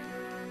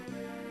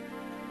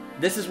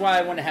 This is why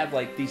I want to have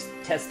like these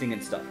testing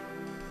and stuff.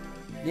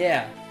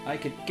 Yeah, I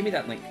could. Give me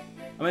that link.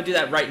 I'm gonna do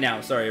that right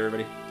now. Sorry,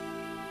 everybody.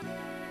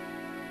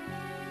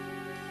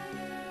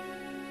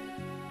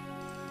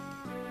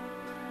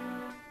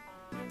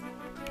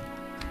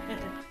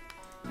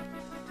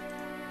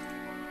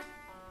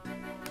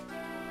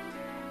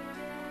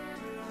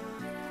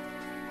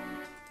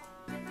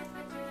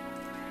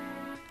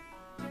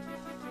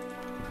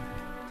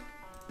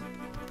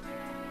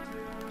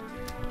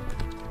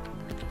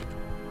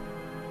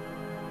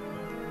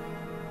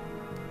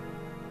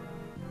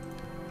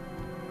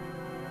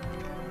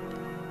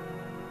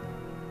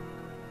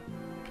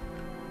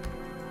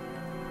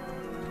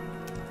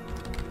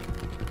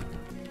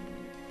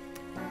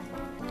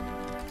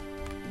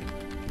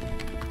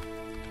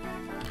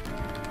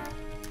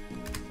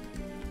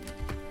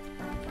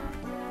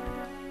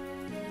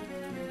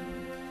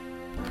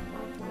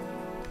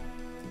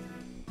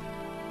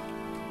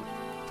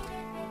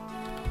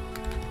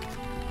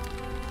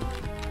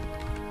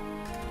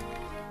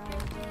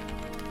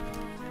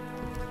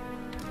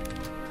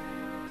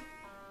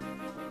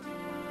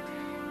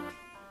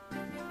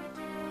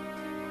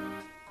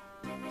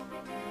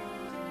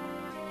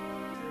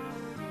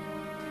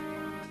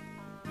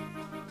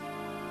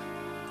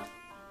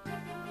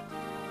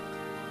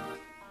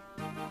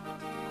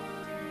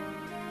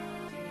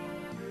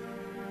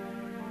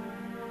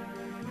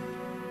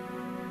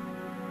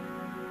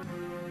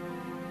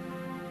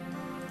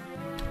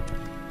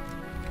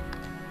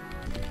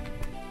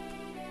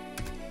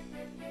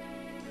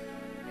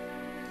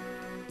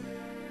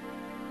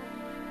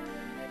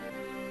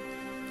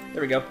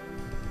 There we go.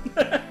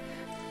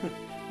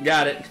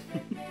 Got it.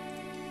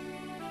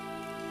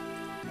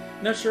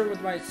 Not sure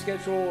with my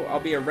schedule.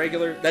 I'll be a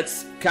regular.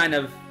 That's kind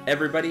of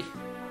everybody,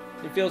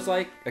 it feels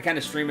like. I kind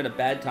of stream at a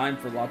bad time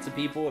for lots of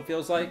people, it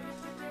feels like.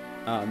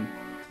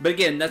 But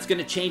again, that's going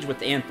to change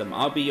with Anthem.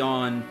 I'll be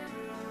on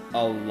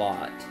a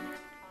lot.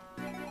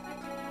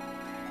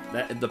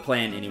 The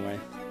plan, anyway.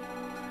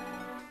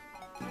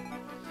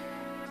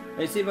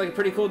 They seem like a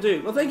pretty cool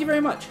dude. Well, thank you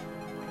very much.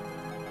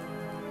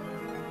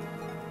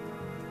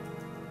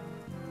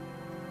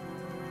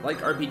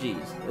 Like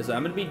RPGs. As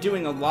I'm going to be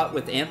doing a lot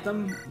with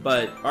Anthem,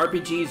 but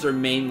RPGs are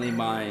mainly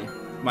my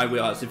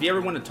wheelhouse. If you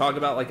ever want to talk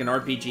about like an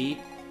RPG,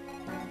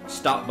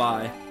 stop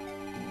by.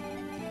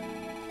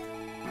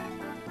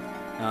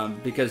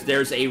 Because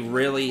there's a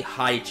really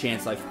high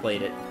chance I've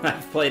played it.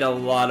 I've played a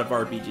lot of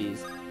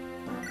RPGs.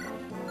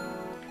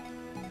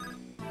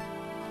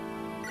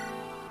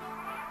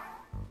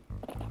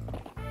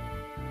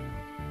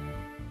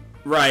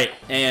 Right,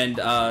 and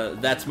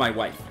that's my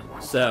wife,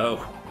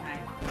 so...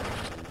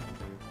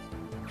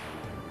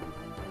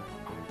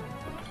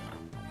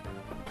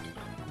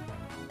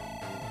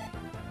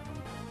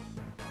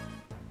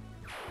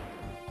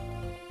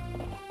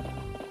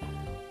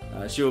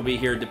 she will be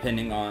here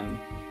depending on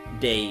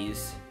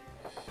days,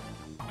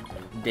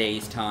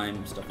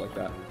 time, stuff like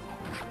that.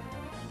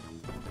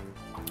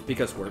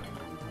 Because work.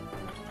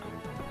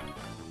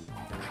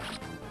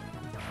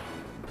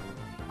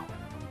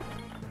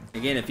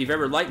 Again, if you've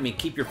ever liked me,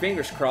 keep your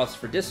fingers crossed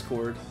for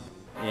Discord,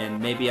 and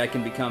maybe I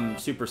can become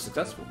super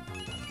successful.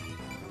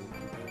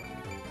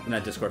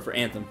 Not Discord, for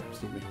Anthem,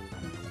 excuse me.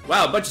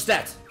 Wow, a bunch of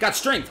stats. Got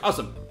strength,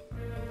 awesome.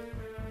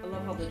 I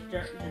love how the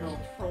general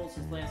trolls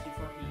his lance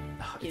before he...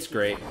 Oh, it's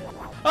great.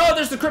 Oh,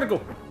 there's the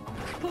critical.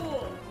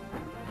 Cool.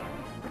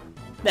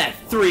 That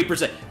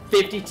 3%.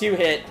 52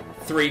 hit,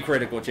 3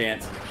 critical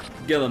chance.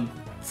 Gillum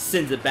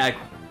sends it back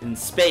in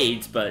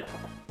spades, but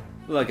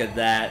look at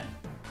that.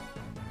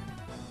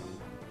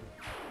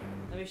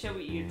 Let me show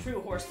what your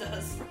true horse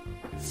does.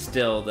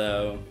 Still,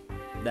 though,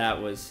 that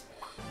was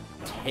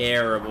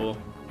terrible.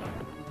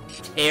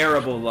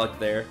 Terrible luck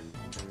there.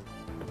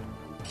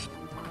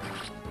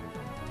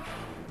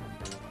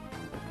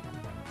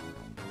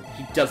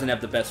 He doesn't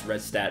have the best red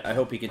stat. I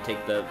hope he can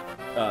take the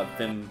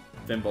Fem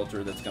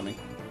Bolter that's coming.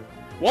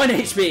 1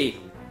 HP!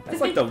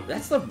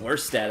 That's the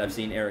worst stat I've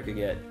seen Erica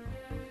get.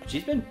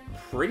 She's been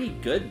pretty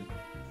good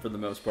for the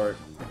most part.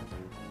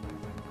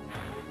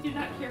 I do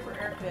not care for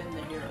Erica in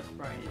the hero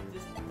sprite.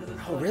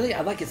 Oh really?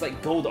 I like his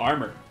like gold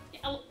armor.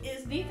 Yeah,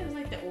 is Nathan's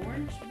like the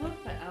orange look?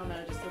 But I don't know,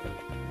 it just doesn't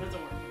work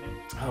for me.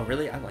 Oh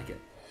really? I like it.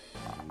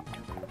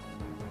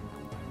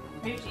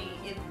 Maybe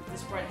if the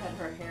sprite had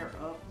her hair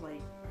up,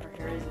 like her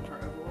hair is in her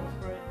overall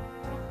sprite.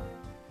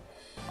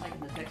 Like in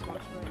the text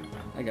box sprite.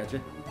 I gotcha.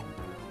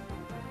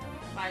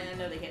 Fine, I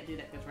know they can't do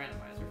that because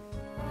Randomizer.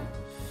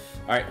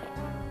 Alright.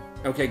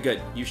 Okay,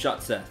 good. You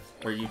shot Seth.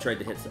 Or you tried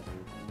to hit Seth.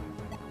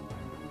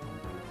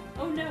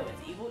 Oh no,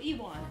 it's Evil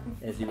Ewan.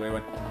 It's Evil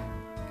Ewan.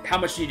 How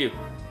much do you do?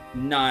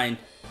 9.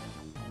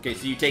 Okay,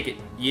 so you take it.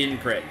 You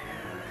didn't crit.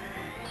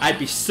 I'd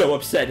be so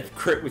upset if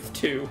crit was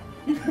 2.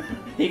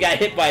 He got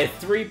hit by a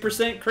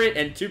 3% crit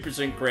and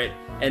 2% crit,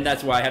 and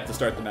that's why I have to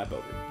start the map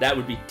over. That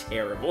would be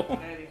terrible.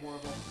 That'd be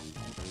horrible.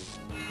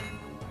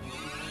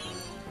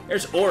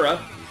 There's Aura,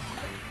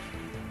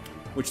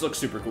 which looks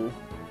super cool.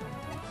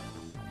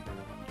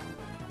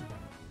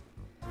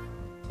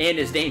 And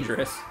is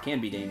dangerous.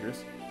 Can be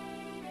dangerous.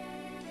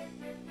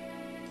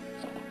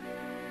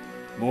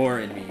 More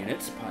enemy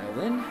units pile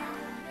in.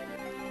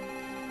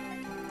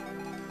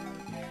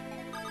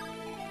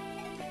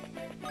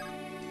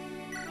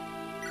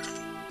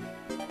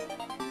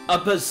 A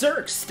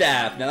Berserk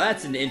Staff! Now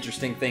that's an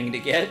interesting thing to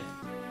get.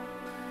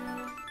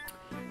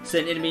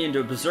 Send enemy into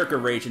a Berserker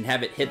Rage and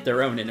have it hit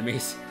their own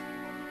enemies.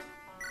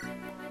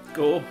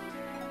 Cool.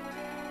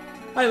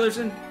 Hi,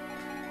 Lucian.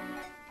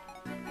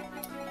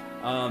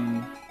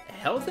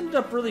 Health ended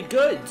up really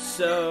good,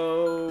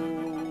 so...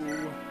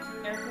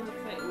 Erica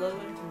looks like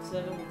Lowen from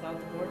 7 without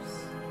the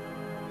horse.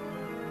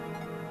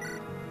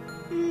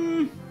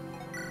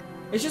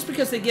 It's just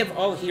because they give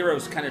all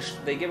heroes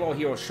they give all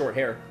heroes short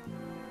hair.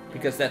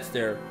 Because that's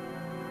the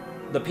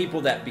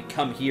people that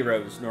become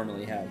heroes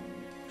normally have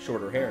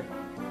shorter hair.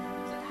 So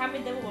how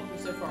many devil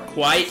weapons so far?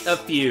 Quite a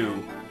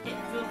few. It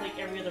feels like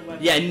every other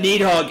weapon. Yeah,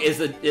 Needhog is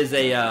a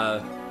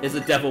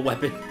devil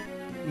weapon.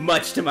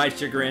 Much to my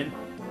chagrin.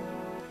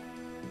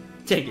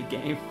 Take a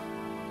game.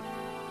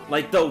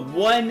 Like the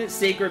one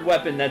sacred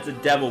weapon that's a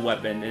devil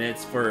weapon, and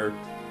it's for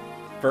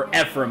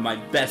Ephraim, my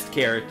best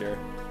character.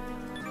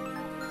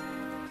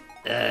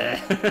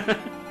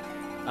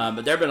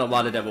 But there have been a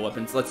lot of devil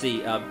weapons. Let's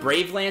see.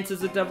 Brave Lance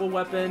is a devil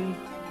weapon.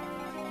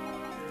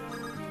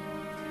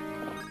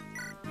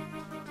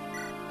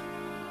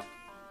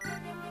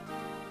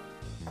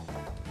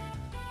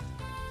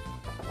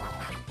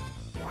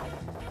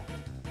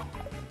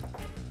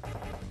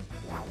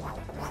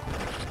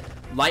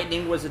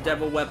 Lightning was a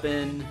devil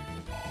weapon.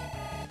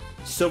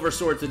 Silver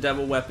Sword's a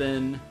devil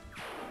weapon.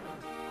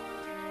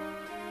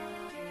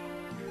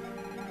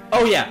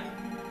 Oh yeah.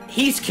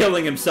 He's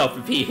killing himself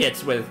if he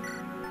hits with...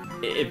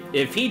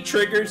 If he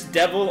triggers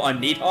Devil on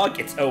Needhogg,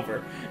 it's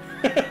over.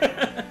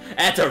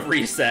 That's a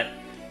reset.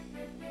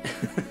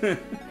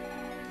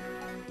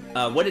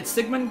 What did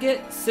Sigmund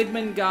get?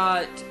 Sigmund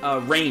got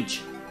range.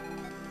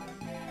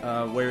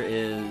 Where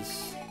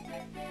is...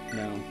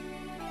 No.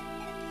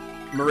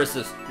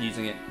 Marissa's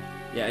using it.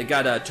 Yeah, it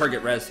got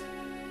target res.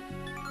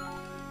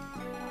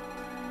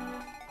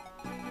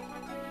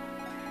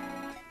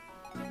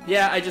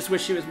 Yeah, I just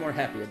wish she was more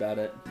happy about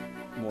it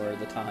more of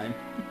the time.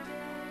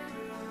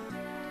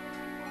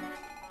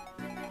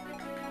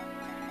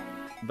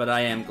 But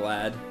I am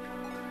glad.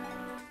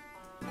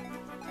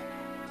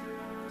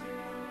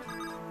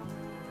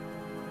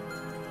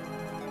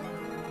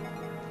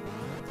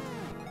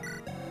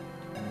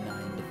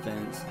 9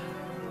 defense.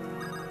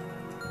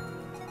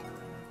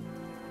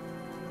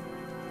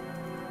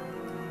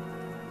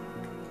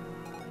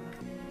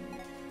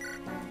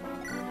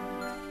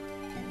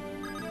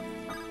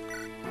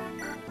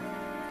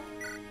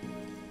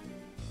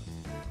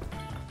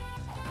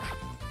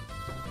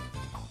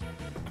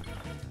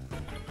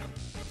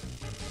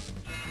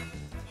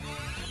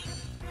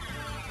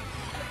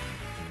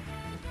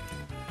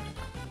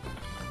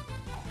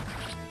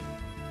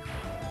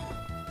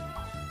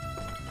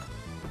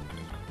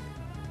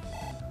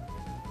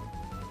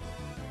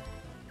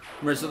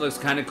 Marissa looks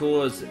kind of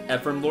cool as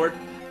Ephraim Lord.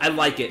 I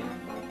like it.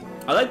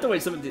 I like the way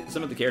some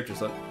of the characters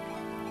look.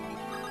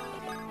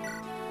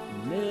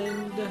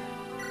 Mend.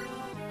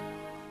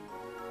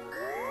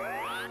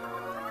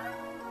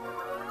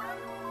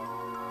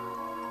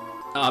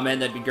 Oh man,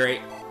 that'd be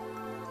great.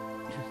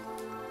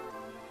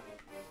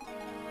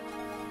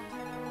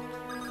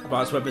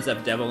 Boss weapons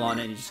have Devil on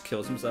it and he just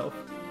kills himself.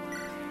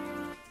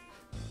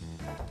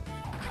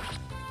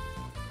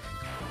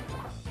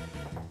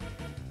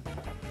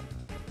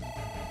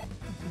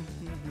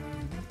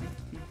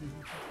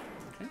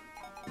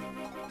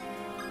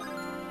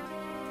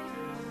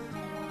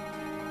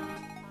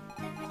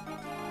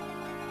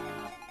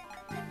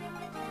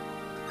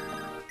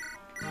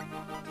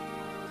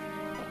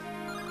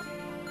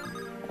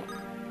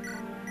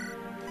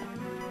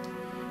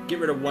 Get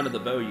rid of one of the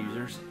bow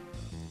users.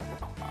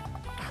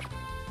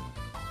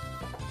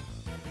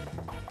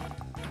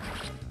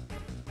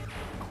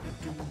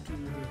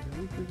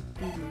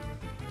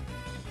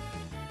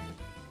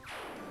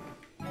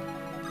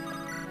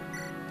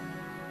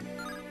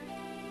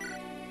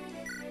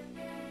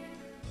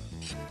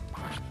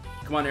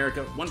 Come on,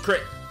 Erica. One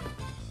crit.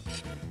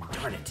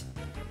 Darn it.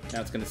 Now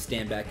it's going to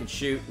stand back and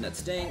shoot, and that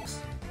stinks.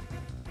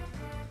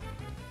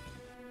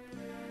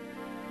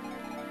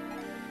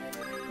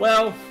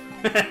 Well...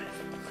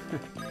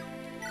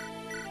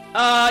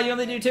 you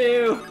only do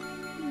 2!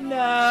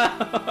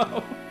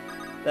 No!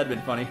 That'd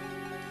been funny.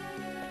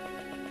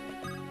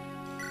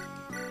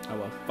 Oh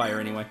well, fire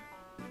anyway.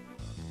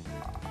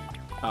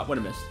 What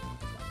a miss.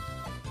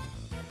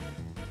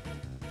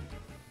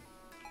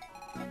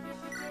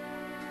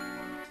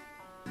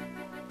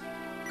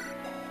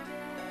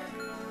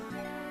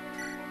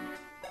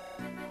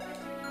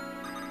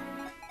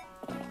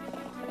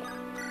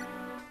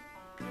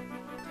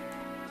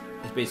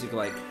 It's basically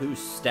like, whose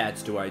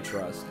stats do I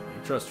trust?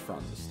 I trust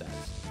Franz's stats.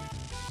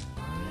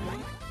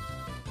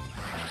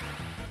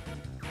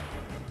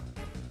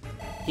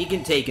 He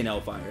can take an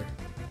Hellfire.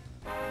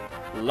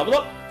 Level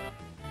up!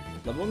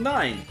 Level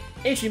 9.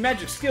 Ancient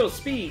magic skills,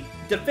 speed,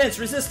 defense,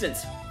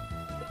 resistance.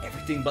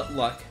 Everything but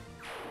luck.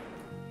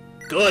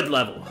 Good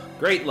level.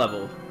 Great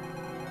level.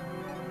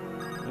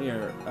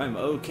 I'm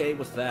okay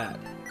with that.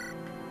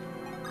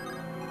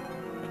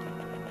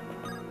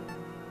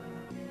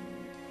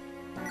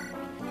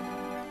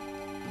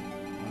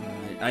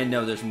 I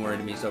know there's more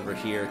enemies over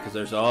here, because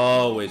there's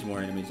always more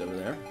enemies over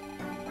there.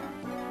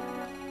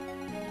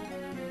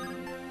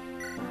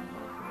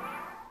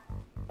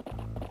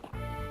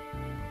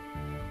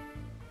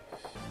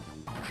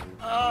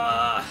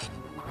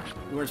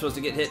 You weren't supposed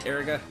to get hit,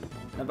 Erica.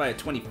 Not by a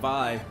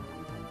 25.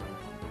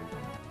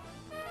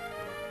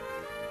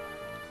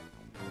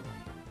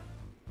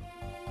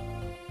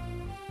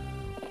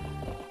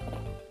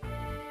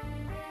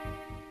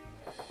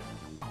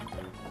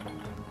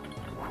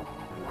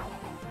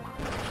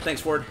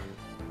 Thanks, Ford.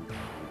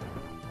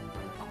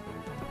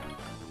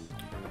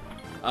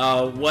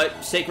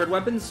 What sacred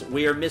weapons?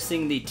 We are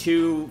missing the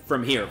 2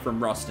 from here,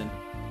 from Rustin.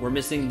 We're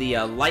missing the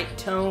Light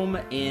Tome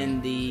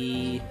and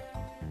the...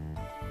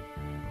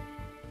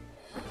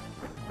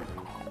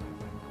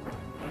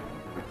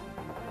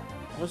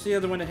 What's the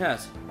other one it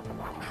has?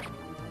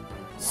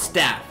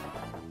 Staff.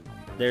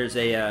 There's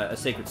a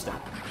sacred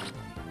staff.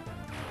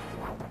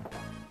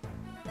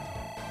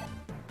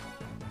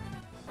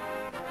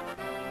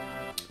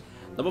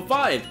 Level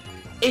 5.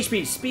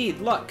 HP, speed,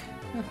 luck.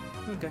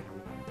 Okay.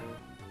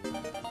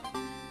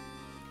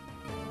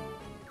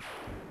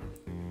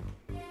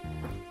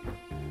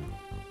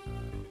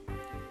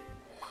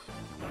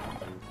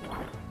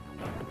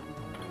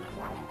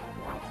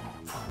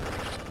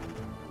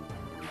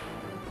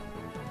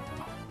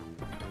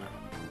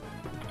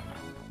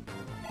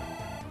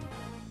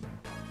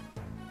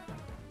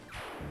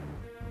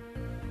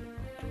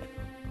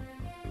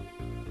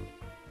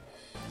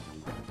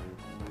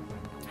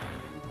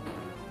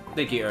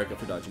 Thank you, Erica,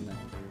 for dodging that.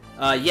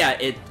 Yeah,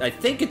 I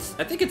think it's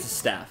a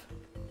staff.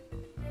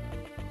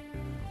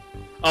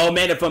 Oh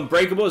man, if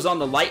Unbreakable is on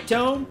the light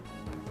tone.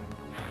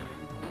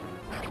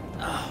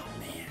 Oh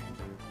man.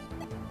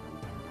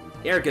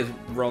 Erica's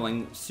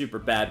rolling super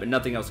bad, but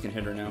nothing else can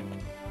hit her now.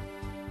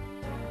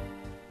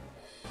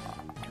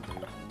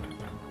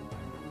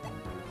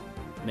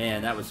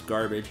 Man, that was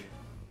garbage.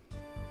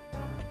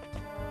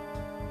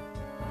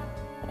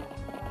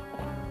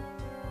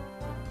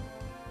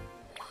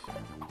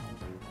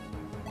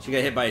 She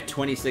got hit by a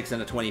 26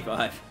 and a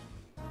 25.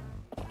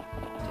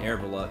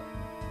 Terrible luck.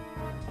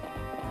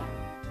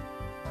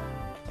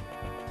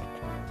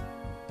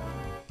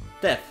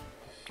 Death.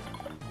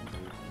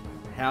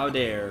 How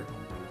dare.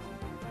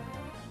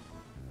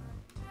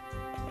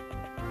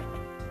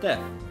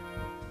 Death.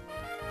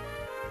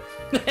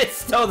 It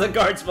stole the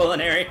guard's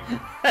culinary.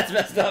 That's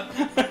messed up.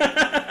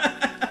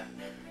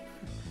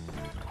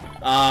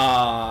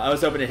 I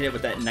was hoping to hit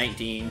with that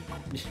 19.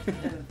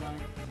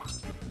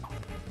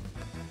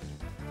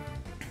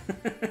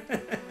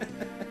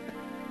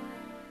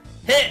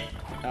 Hit!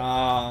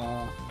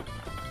 Aww.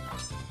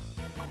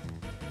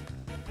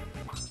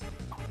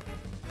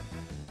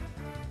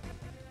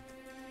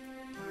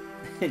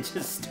 It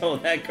just stole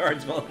that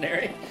guard's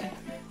culinary.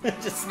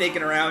 Just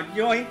sneaking around.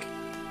 Yoink!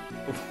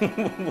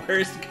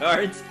 Worst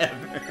cards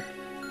ever.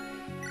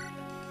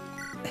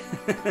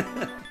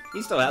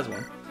 He still has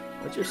one.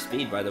 What's your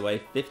speed, by the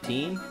way?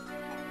 15?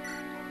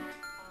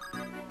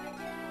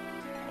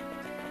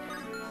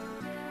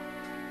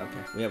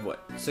 Okay, we have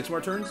what? 6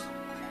 more turns?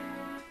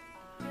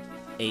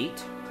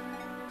 8.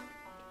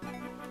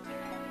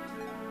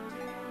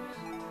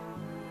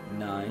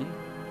 9.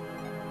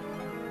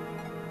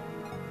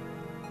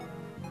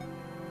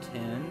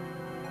 10.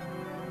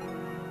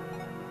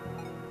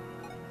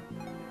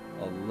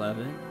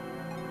 11.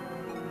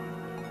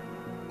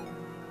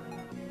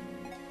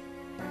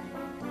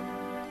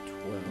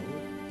 12.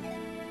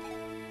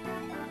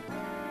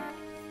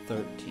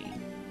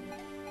 13.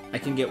 I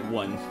can get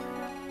 1.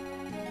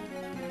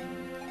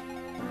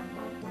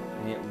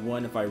 I get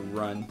 1 if I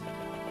run.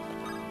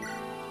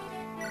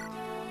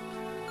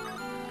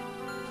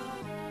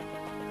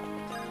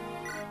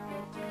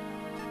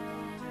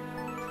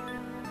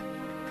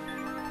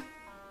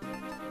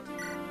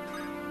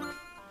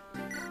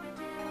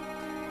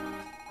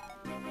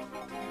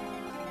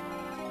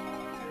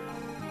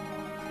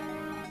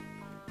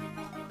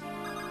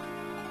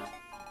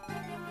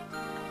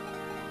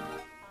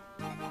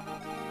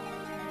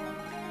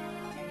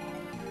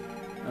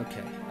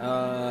 Okay,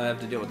 I have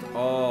to deal with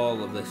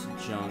all of this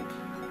junk.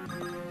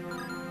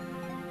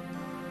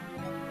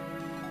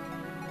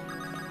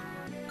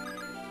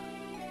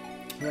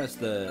 Where's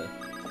the...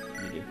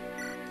 You do.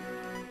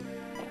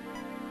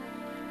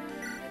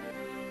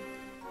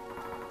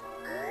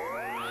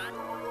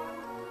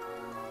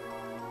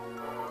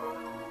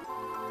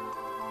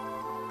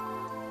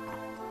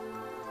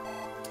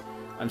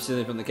 I'm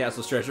stealing from the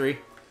castle's treasury.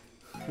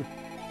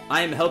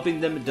 I am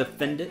helping them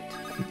defend it.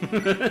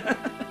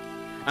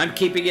 I'm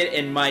keeping it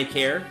in my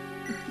care.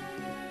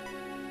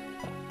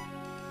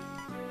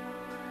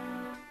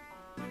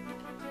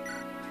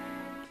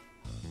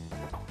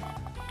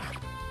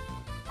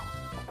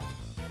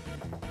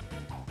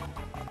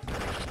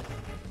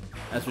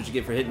 That's what you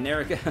get for hitting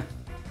Erica.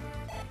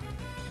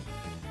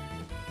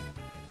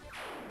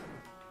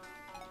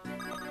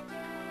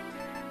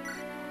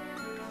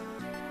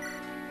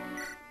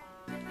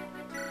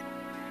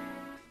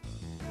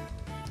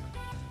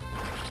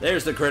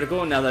 There's the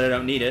critical, now that I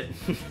don't need it.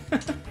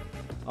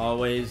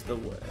 Always the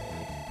way.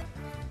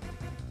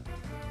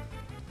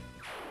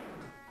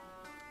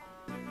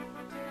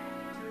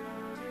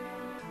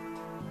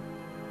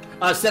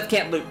 Seth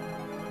can't loot.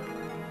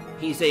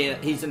 He's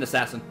an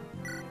assassin.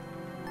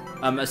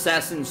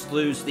 Assassins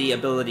lose the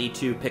ability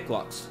to pick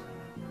locks.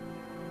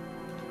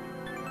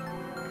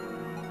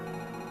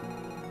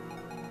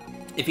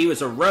 If he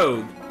was a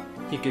rogue,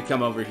 he could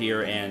come over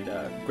here and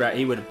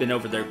he would have been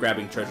over there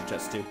grabbing treasure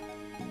chests too.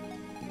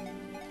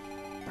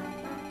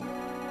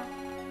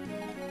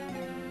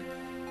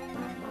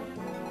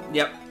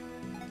 Yep.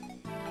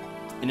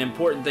 An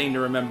important thing to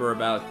remember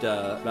about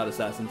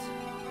assassins.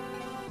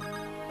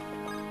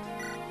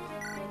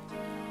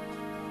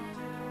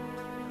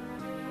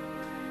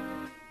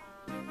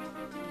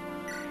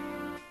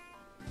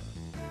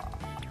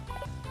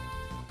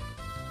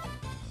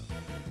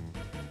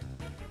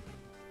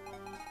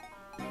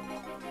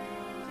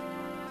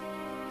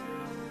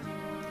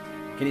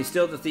 Can he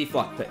steal the thief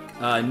lockpick?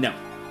 No.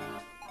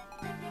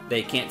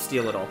 They can't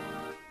steal it all.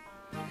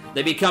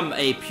 They become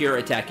a pure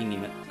attacking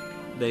unit.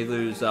 They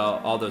lose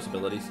all those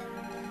abilities.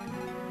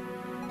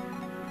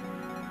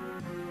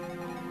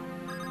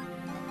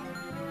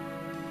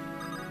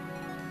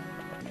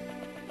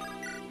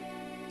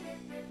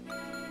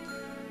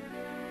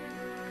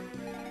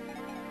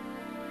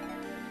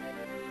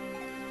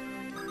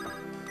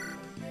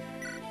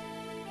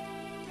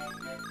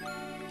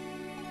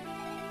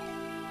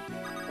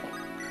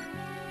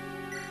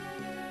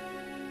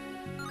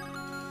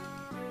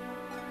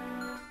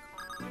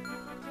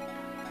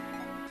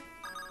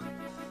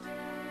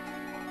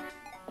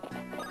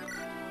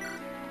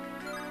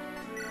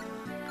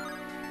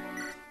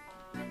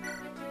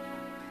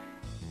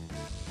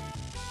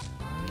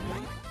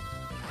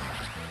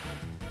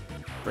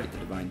 break the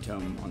Divine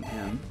Tome on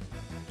him.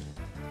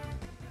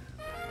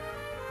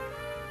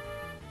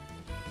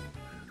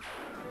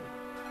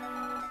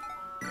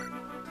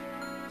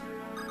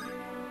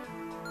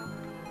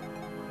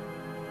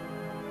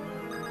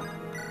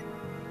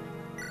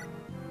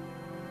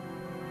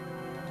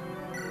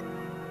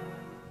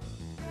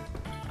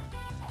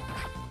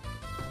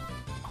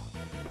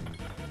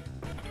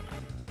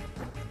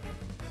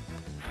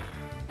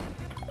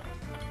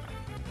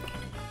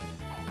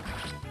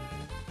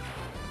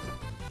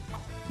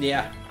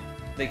 Yeah,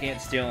 they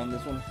can't steal on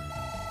this one.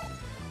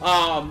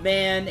 Oh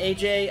man,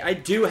 AJ, I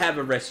do have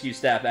a rescue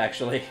staff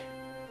actually.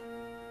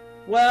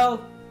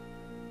 Well,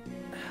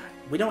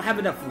 we don't have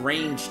enough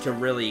range to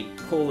really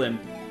pull him.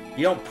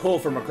 You don't pull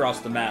from across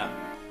the map.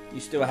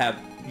 You still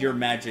have your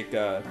magic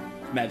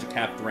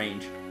half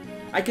range.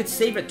 I could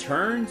save a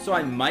turn, so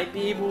I might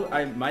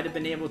have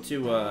been able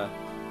to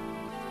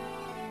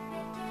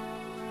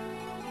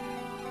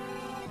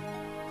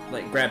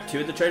like grab 2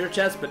 of the treasure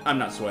chests, but I'm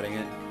not sweating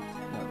it.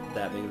 Not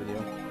that big of a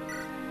deal.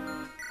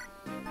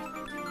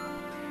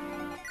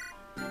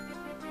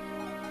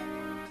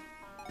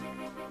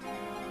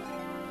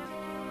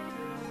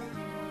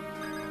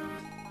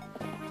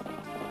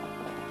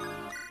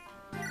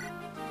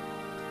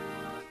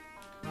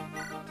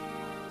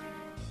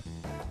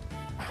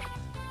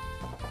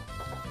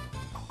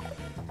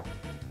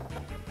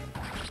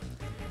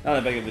 Not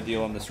that big of a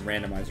deal on this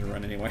randomizer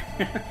run anyway.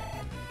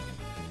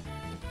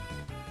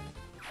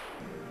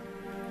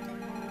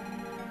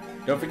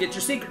 Don't forget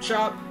your secret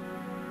shop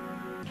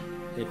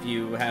if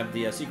you have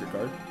the secret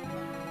card.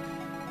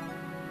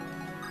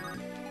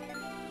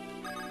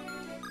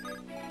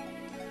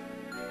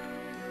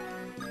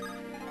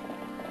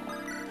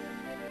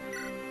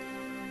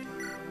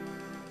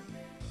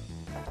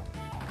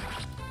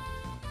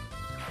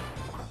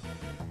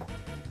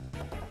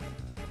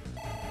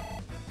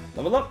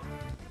 Level up.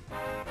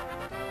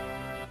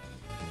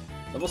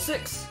 Level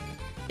 6.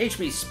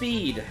 HP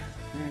speed.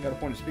 I got a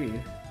point of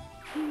speed.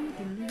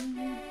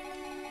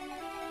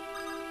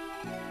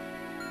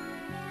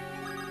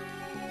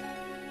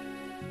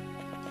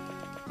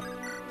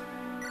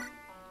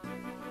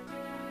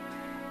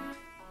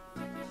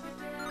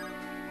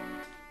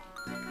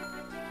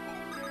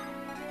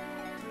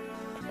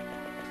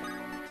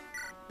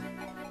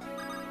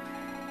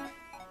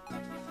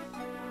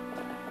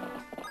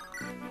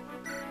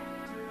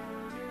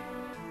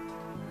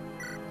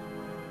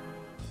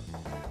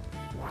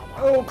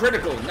 Oh,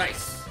 critical!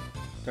 Nice!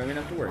 Don't even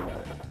have to worry about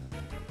it.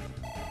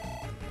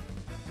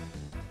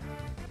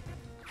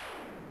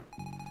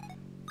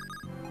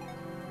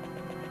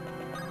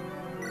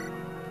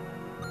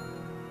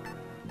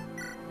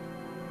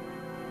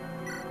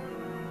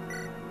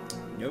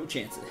 No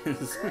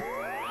chances.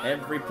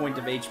 Every point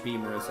of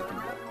HP Marissa can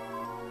get.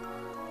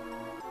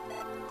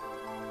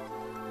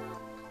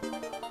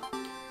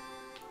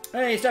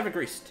 Hey, staff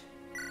increased.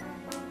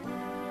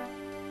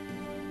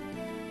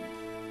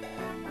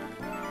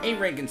 8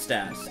 rank and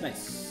stats.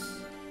 Nice.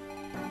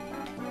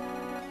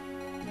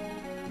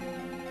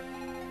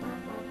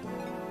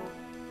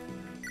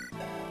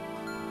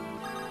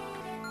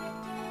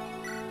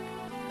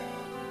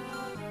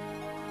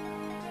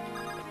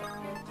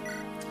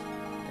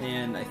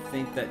 And I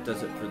think that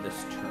does it for this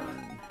turn.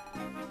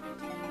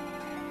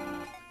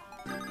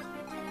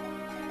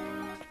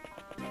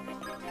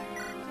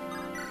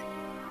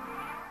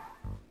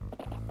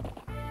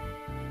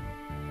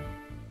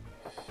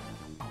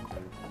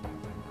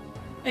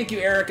 Thank you,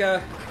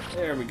 Erica.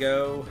 There we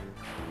go.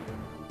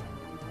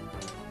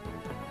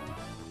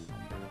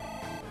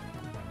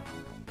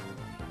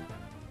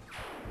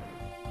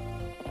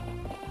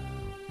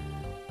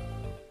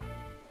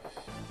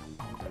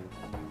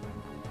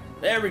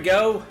 There we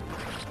go.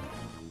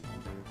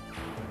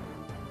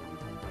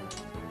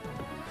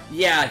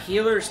 Yeah,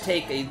 healers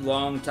take a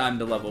long time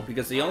to level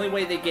because the only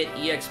way they get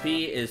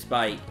EXP is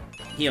by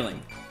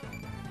healing.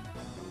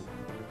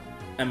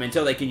 I mean,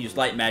 until they can use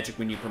light magic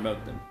when you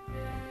promote them.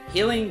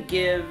 Healing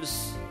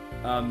gives,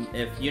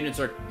 if units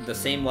are the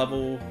same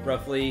level,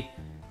 roughly,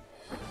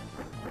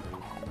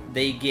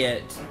 they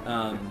get,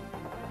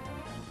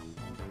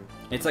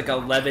 it's like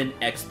 11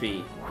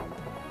 XP.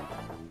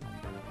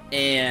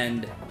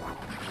 And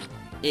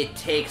it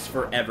takes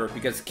forever,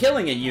 because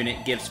killing a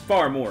unit gives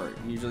far more. It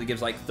usually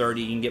gives like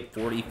 30, you can get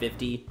 40,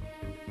 50.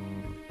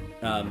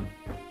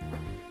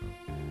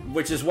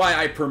 Which is why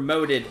I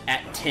promoted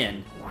at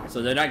 10.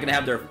 So they're not going to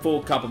have their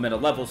full complement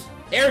of levels.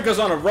 Erica's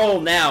on a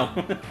roll now.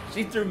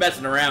 She's through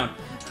messing around.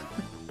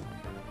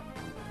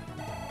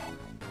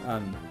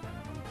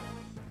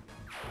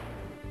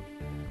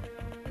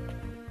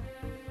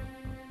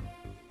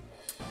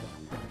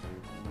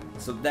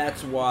 So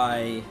that's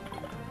why...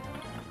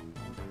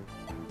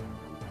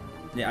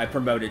 Yeah, I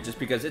promoted just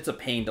because it's a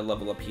pain to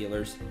level up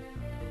healers.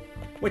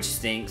 Which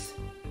stinks.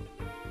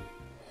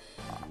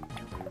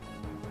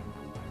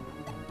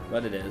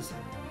 But it is.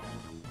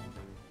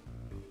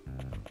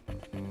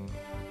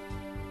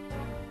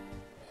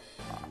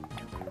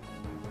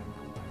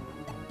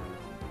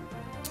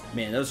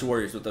 Man, those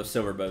warriors with those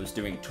silver bows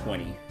doing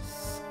 20.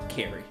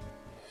 Scary.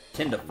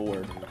 10 to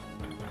 4.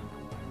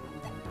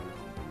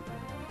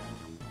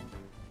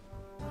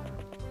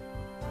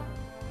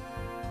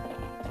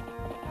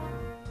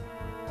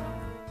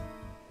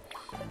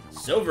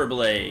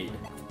 Silverblade.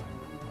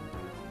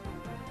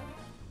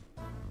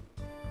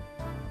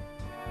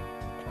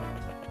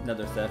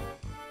 Another theft.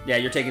 Yeah,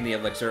 you're taking the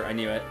elixir. I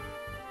knew it.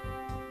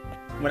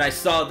 When I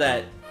saw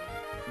that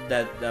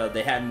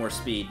they had more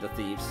speed, the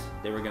thieves,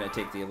 they were gonna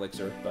take the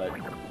elixir, but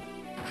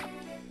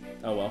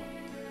oh well.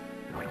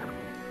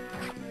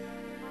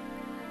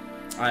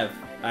 I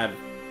have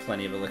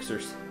plenty of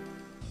elixirs.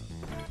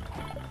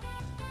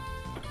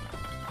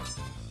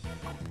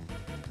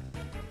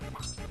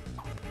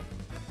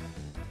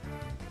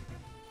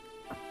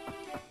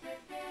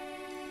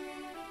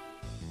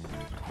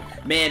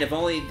 Man, if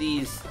only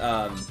these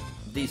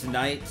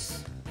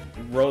knights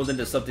rolled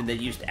into something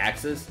that used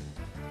axes.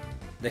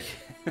 They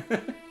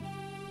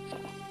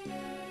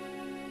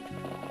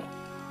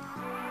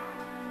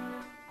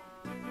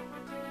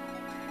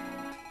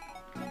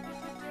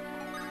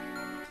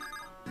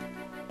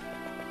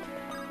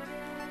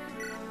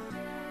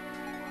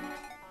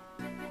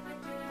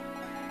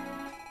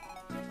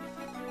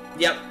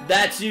Yep,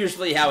 that's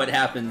usually how it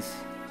happens.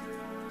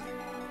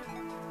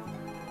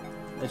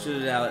 That's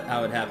usually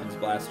how it happens,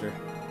 Blaster.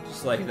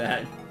 Just like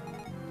that.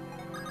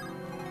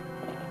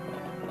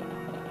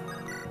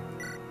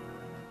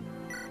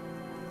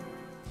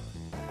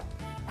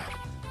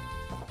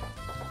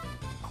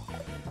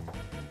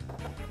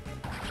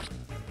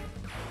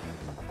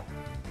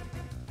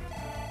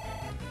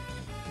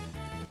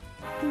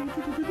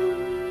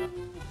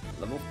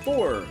 Level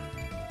 4.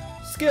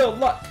 Skill,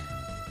 luck.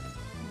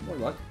 More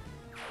luck.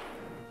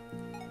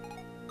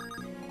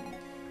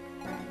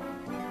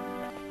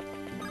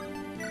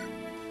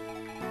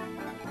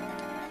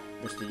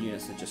 There's the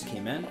units that just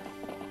came in.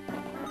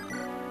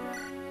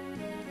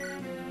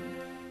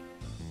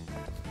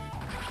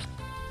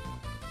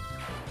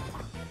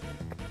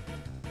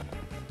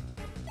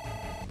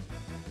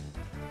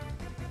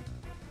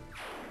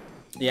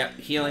 Yeah,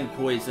 healing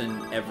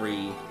poison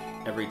every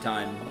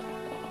time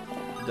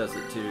does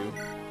it too.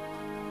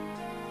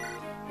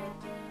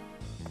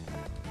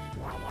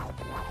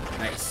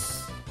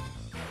 Nice.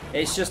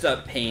 It's just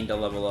a pain to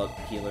level up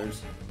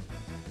healers.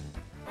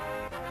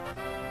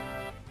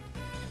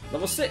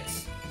 Level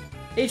 6.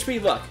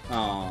 HP luck.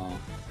 Aww.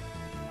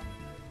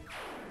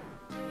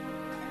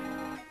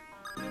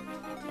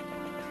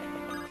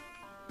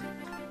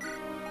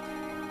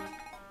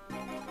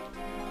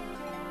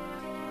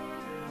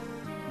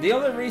 The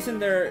only reason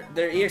their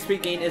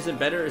EXP gain isn't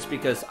better is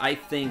because I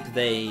think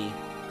they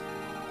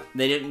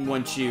didn't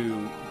want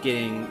you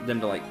getting them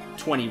to like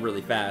 20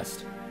 really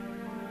fast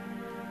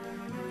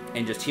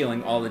and just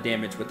healing all the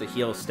damage with the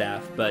heal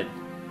staff, but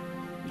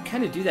you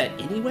kind of do that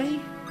anyway.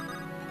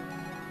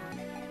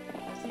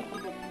 I see people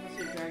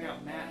mostly drag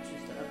out mats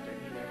just to up their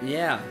healer.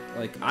 Yeah,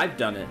 like I've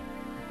done it.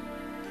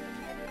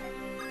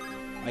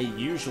 I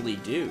usually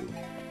do.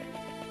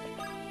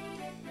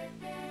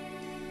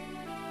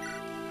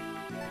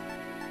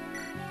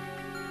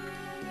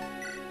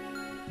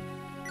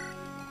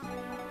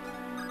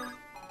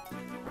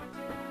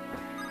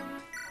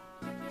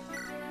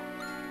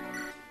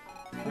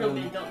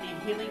 Really don't need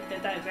healing, they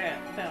die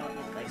valid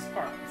like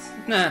Spartans.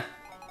 Nah.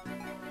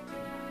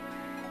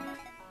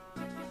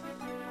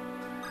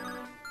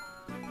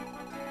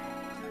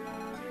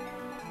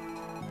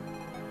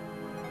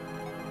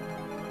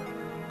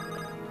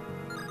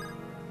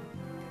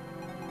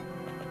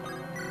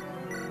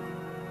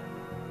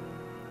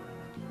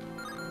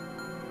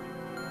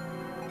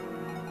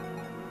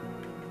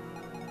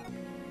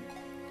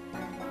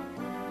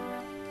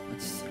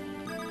 Let's see.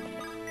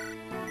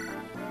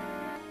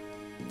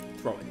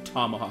 Throw a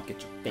tomahawk at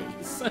your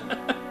face.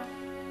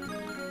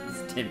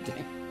 It's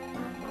tempting.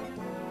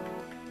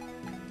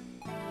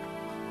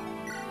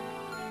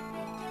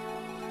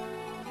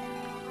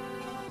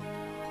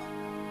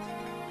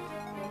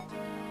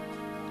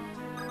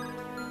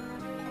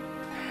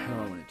 How do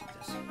I want to do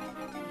this?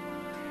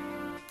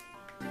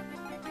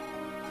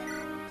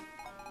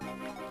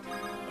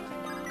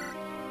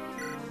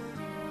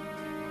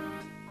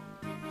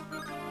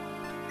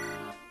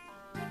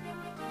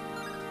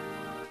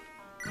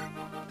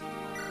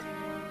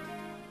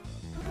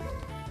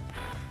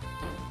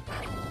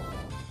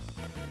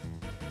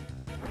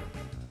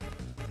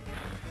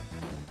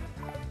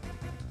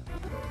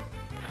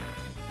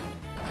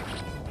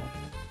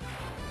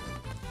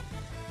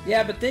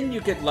 Yeah, but then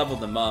you could level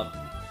them up.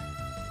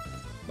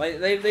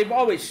 Like they've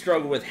always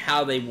struggled with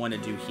how they want to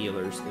do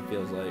healers. It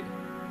feels like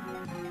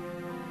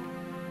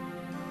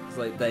it's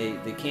like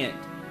they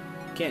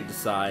can't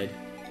decide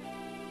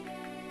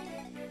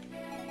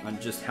on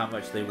just how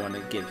much they want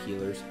to give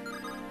healers.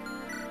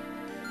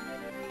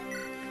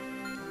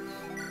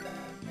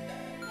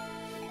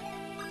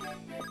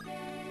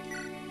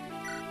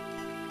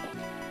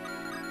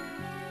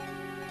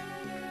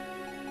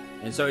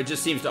 And so it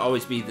just seems to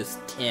always be this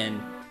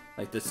 10.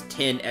 Like this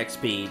 10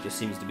 XP just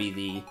seems to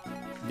be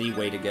the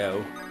way to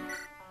go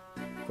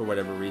for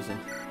whatever reason.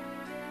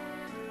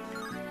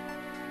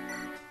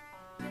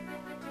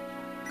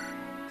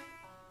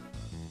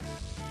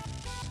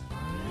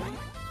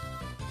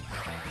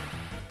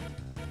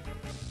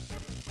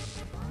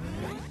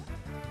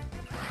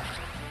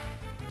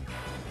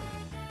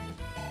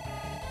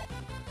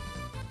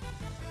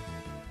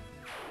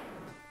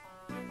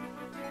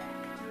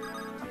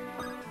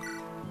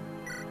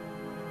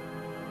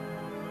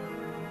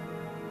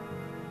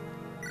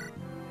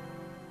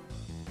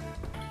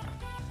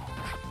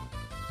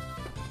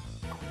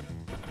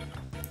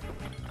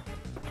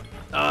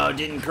 Oh,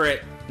 didn't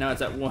crit. Now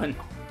it's at 1.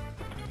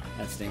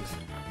 That stinks.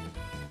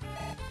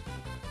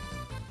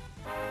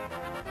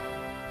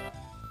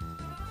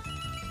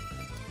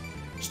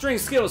 String,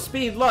 skill,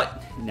 speed,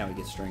 luck. Now we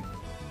get string.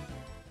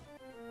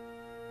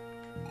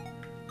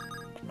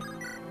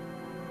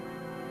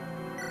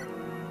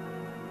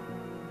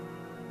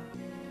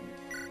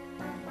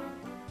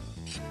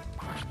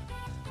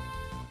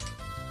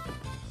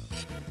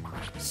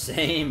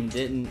 Same,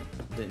 didn't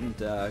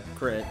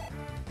crit.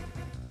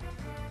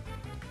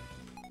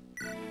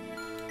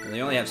 And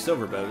they only have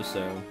silver bows,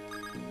 so.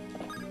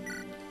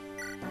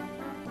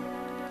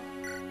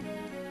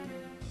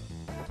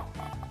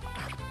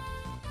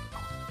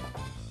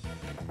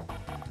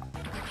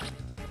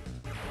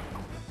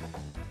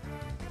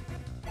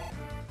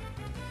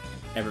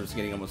 Everyone's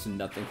getting almost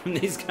nothing from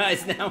these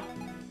guys now.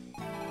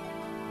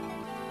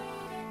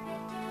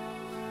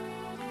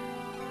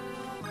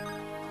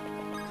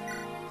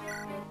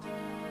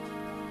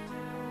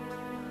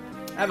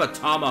 I have a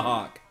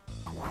tomahawk.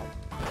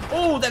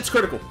 Oh, that's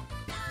critical.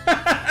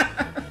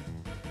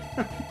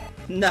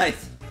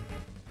 Nice.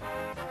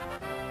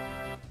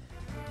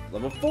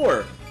 Level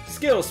 4.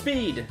 Skill,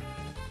 speed.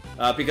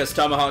 Because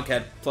tomahawk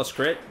had plus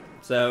crit.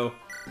 So,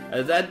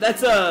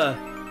 that's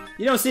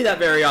you don't see that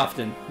very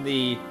often.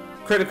 The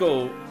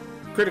critical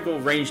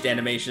ranged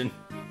animation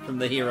from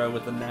the hero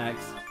with the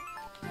axe.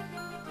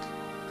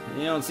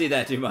 You don't see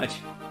that too much.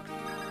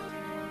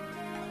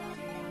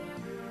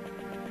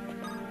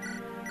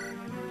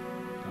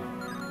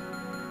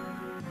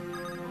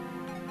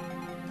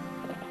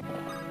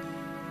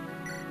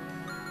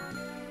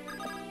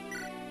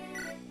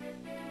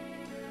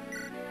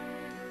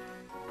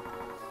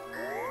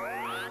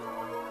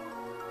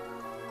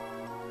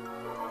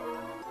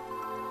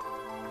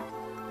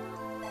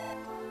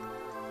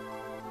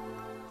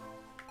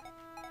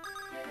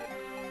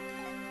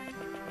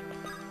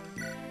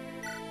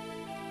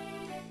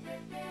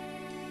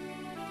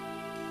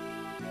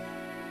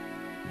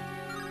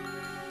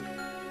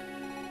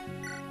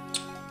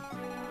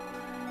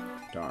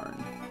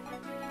 Darn.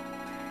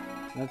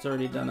 That's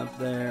already done up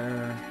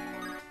there.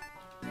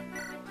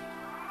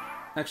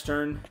 Next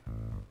turn.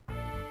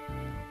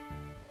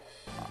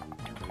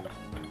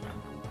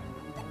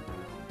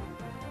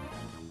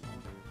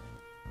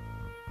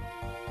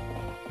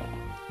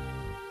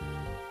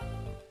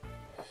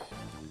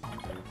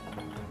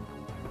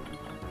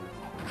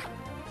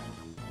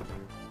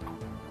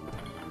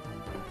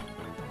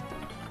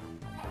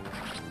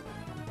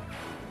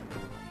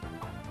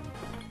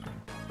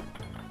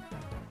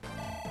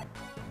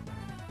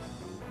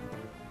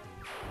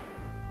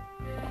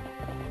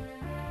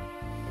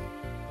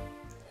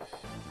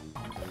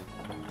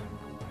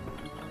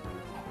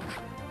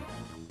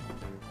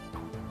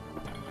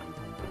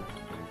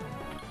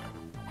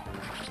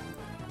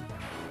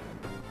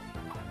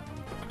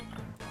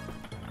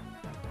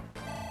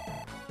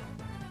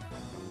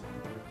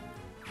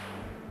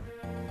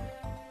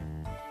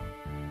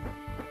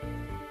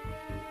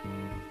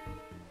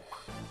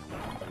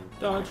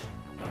 Dodge.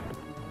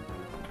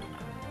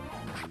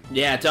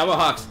 Yeah,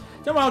 tomahawks.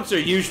 Tomahawks are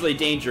usually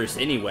dangerous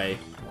anyway,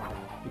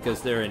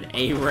 because they're an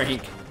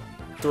A-rank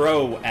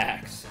throw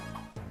axe.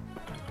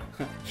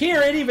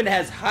 Here it even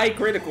has high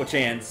critical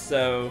chance,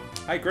 so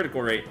high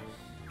critical rate.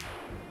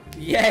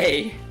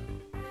 Yay!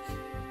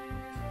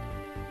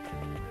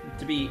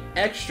 To be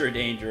extra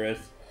dangerous,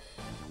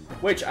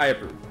 which I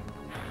approve.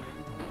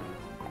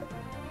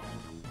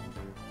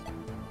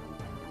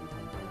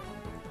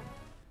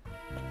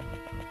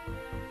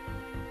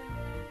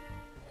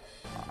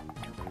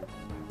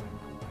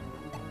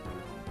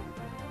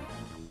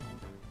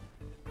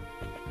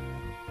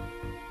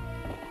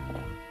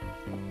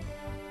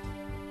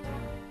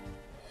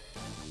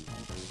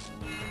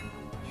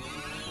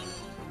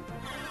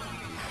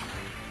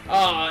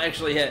 Oh,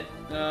 actually hit.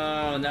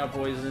 Oh, now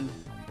poisoned.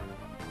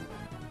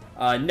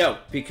 No,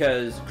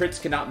 because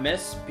crits cannot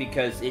miss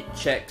because it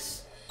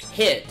checks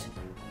hit,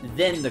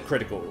 then the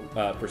critical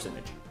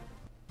percentage.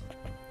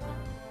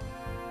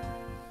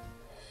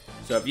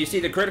 So if you see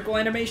the critical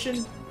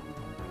animation,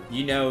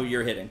 you know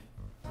you're hitting.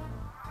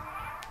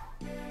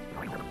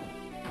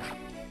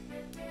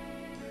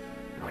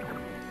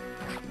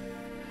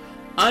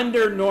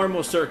 Under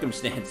normal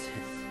circumstances.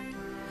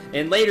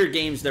 In later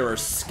games, there are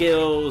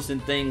skills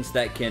and things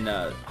that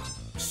can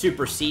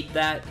supersede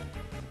that.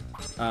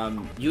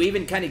 You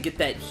even kind of get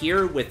that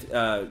here with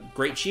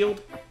Great Shield,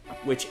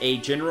 which a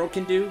general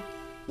can do,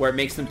 where it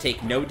makes them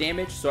take no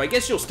damage. So I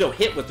guess you'll still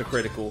hit with the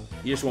critical,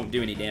 you just won't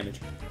do any damage.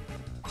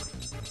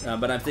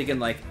 But I'm thinking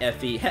like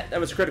FE, that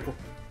was critical.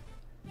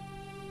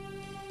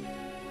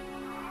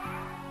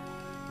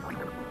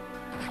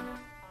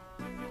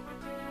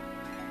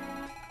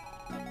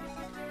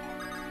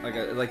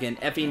 Like in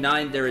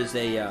FE9, there is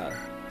a, I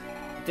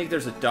think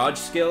there's a dodge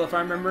skill, if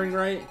I'm remembering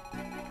right,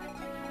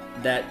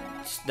 that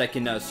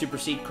can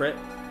supersede crit.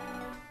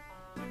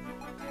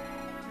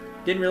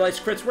 Didn't realize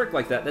crits work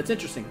like that. That's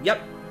interesting.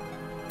 Yep.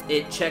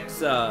 It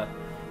checks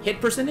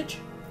hit percentage,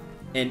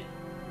 and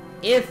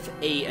if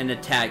an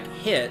attack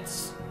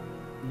hits,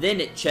 then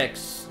it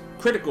checks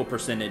critical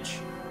percentage.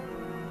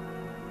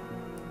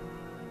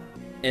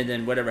 And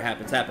then whatever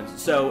happens,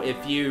 happens. So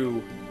if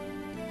you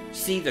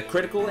see the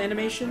critical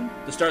animation,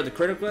 the start of the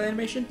critical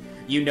animation,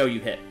 you know you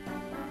hit.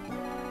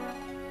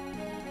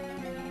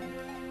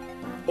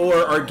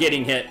 Or are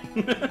getting hit.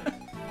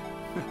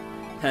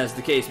 As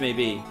the case may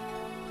be.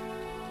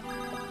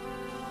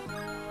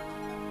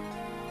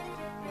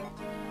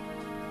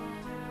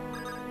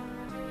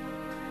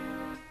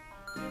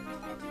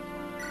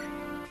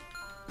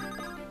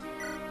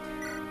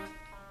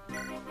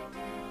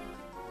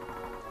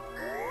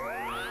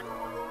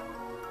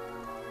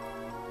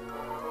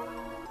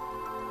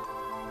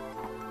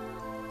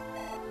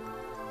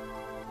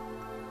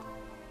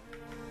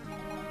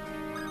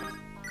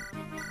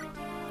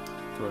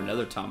 Throw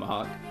another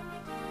tomahawk.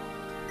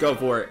 Go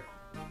for it.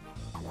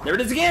 There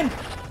it is again!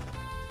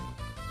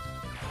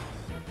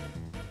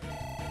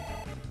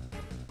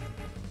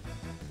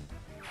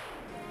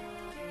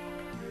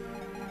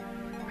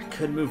 I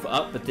could move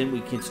up, but then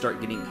we can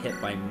start getting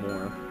hit by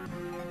more.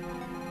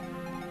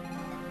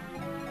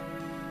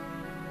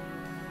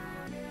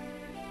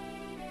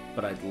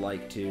 But I'd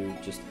like to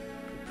just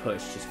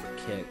push just for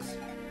kicks.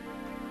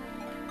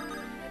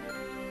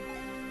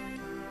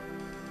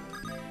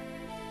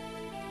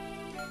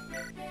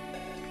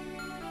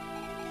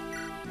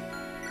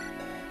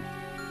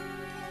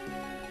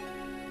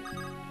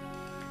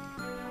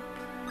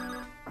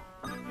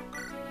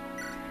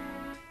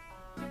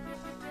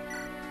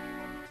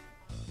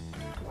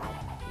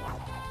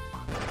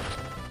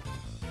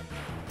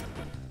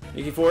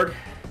 Making forward.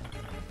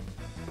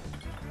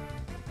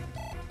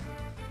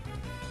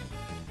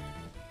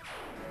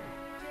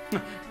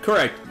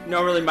 Correct.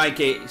 Normally my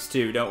case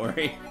too, don't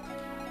worry.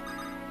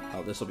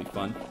 Oh, this will be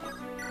fun.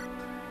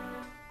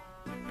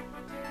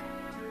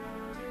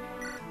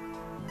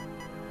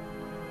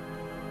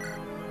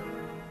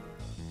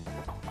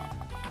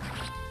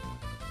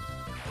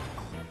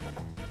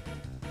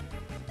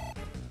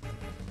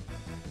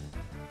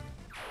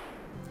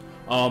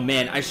 Oh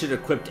man, I should have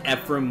equipped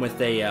Ephraim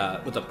with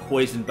a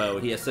poison bow.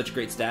 He has such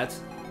great stats.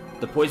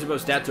 The poison bow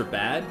stats are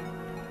bad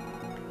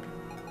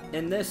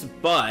in this,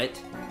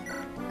 but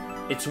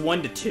it's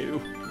 1 to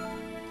 2.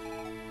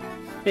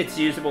 It's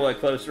usable at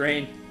close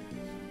range.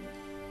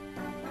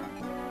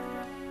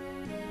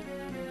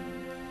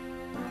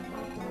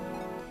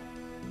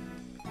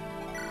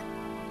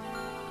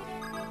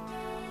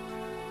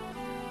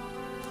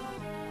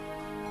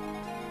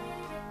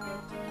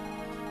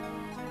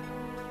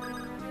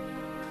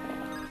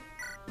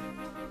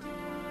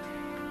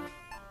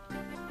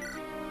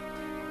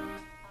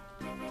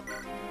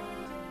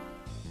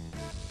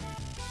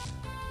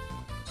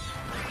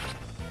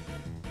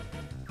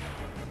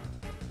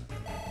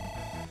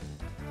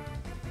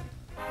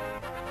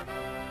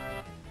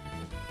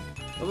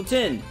 Level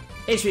 10,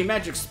 HP,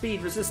 magic,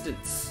 speed,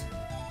 resistance.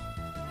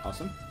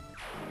 Awesome.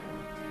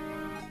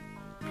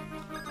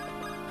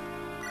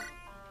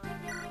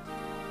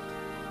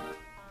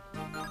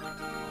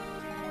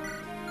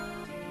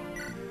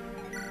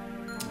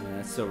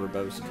 Yeah, silver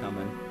bow's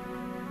coming.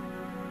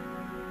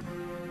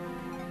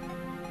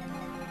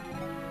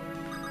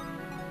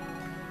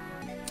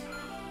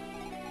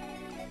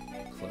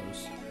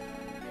 Close.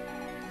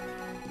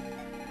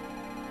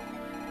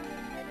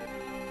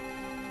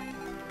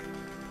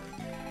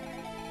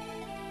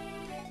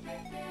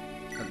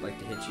 I'd like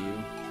to hit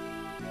you.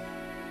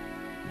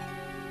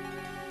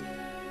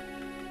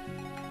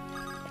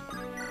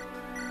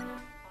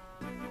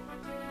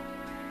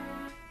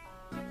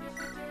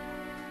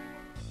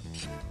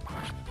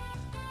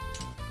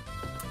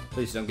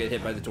 Please don't get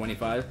hit by the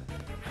 25.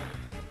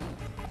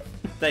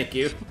 Thank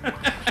you.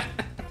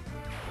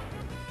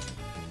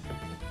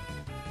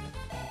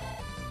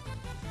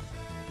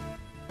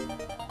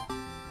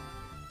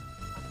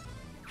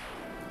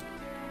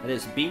 That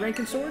is B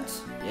ranking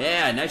swords?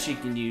 Yeah, now she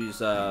can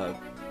use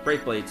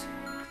break blades.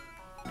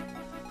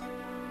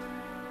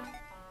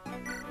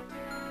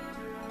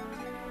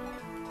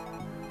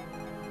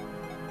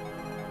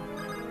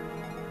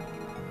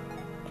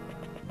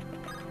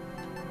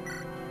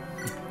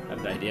 I have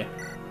an idea.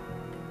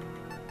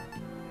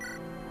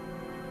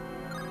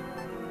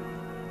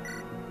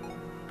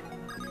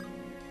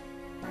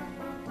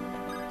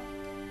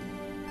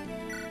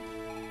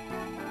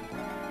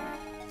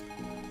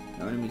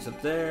 No enemies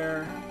up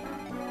there.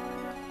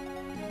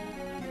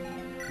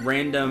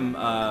 Random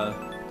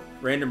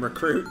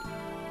recruit.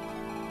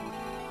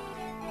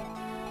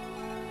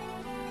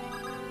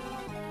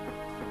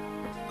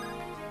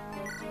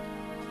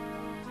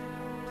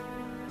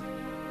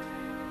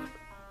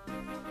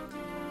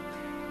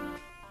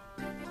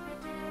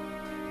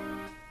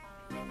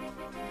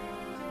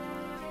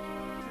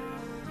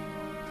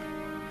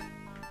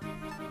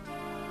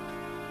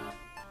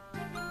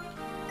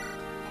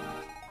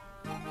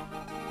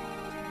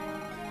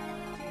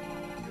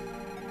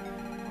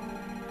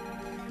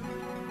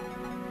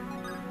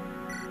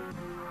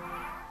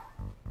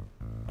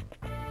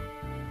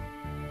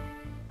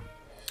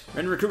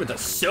 And recruit with a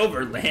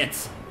silver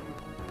lance.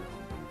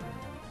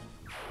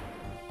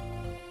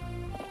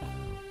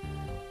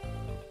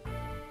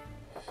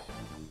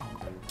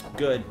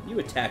 good. You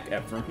attack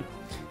Ephraim.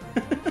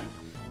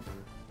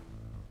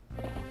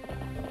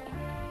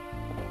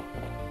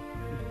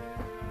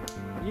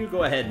 You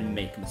go ahead and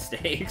make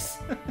mistakes.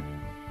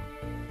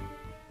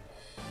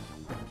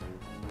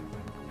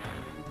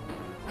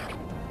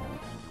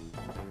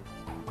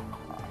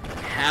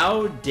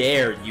 How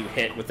dare you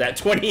hit with that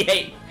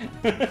 28?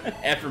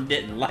 Ephraim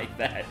didn't like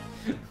that.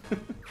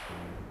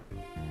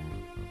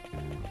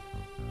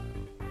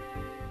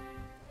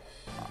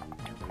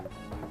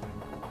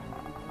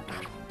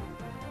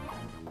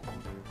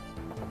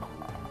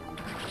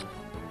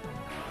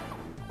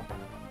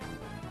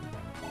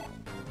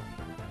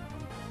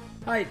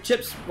 Hi,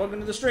 Chips. Welcome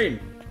to the stream.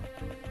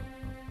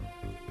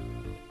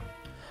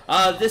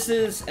 This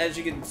is, as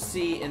you can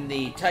see in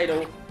the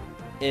title,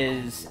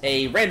 is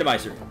a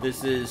randomizer.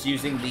 This is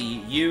using the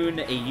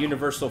Yune, a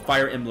universal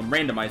Fire Emblem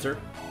randomizer.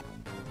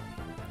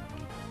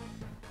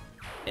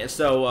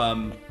 So,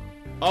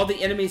 all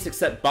the enemies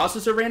except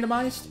bosses are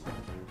randomized.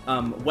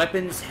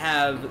 Weapons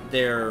have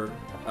their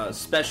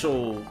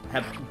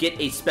get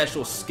a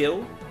special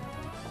skill,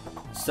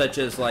 such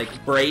as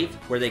like Brave,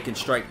 where they can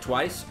strike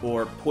twice,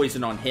 or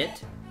Poison on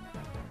hit.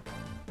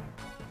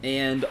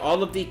 And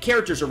all of the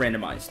characters are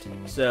randomized,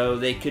 so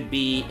they could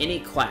be any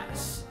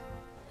class.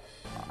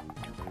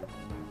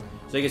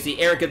 So you can see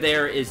Erica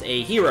there is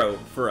a hero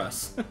for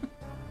us. Oh,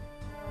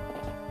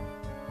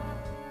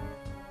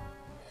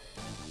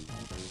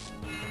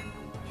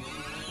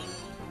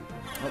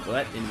 well,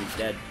 that enemy's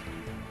dead.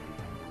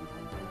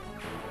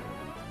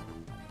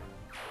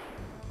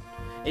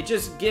 It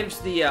just gives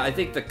the, I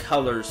think the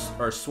colors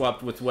are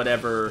swapped with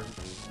whatever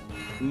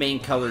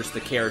main colors the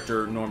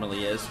character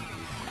normally is.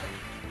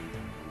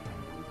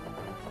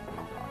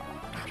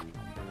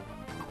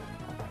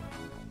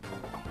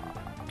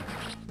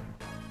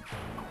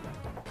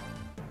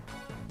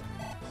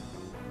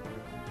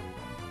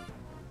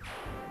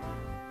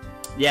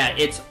 Yeah,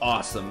 it's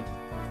awesome.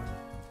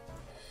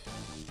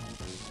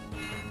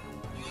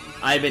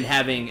 I've been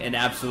having an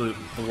absolute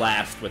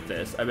blast with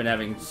this. I've been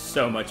having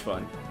so much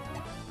fun.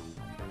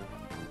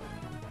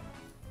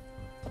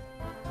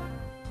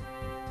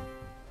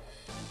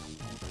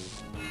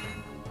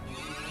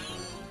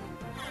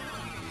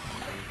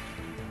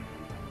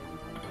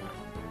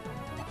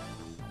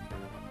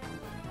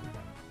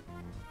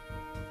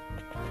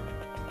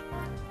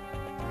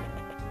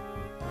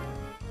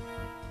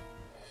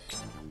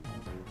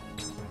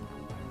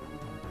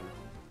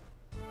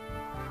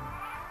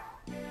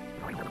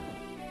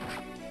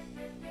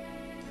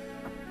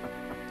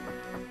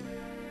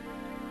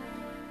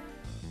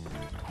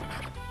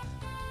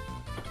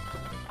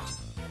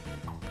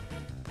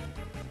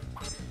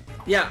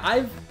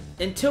 Yeah,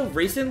 until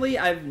recently,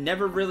 I've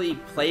never really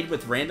played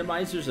with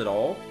randomizers at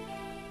all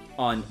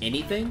on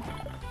anything.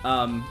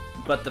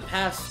 But the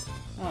past,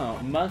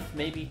 month,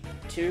 maybe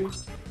two,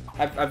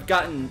 I've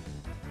gotten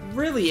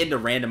really into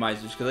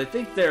randomizers because I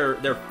think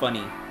they're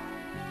funny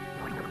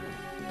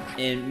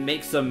and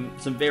make some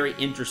very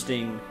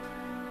interesting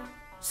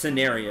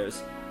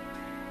scenarios.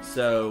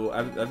 So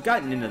I've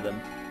gotten into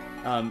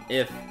them.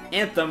 If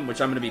Anthem,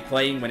 which I'm going to be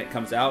playing when it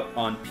comes out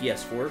on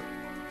PS4,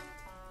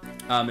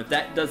 if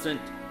that doesn't,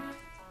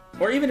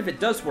 or even if it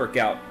does work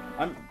out,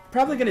 I'm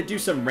probably going to do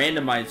some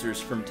randomizers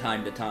from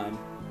time to time.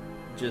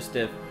 Just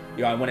if,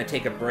 I want to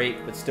take a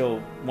break but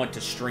still want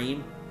to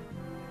stream.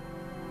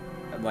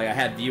 Like, I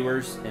have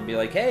viewers and be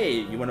like,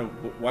 hey, you want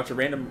to watch a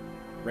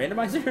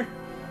randomizer?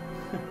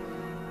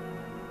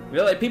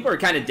 Really, people are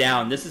kind of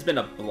down. This has been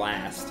a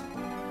blast.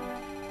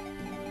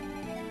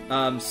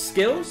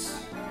 Skills?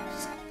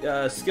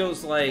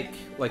 Skills like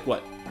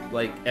what?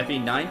 Like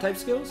FE9 type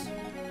skills?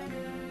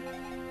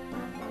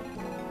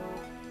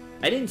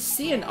 I didn't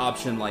see an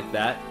option like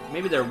that.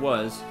 Maybe there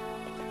was.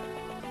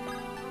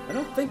 I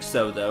don't think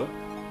so, though.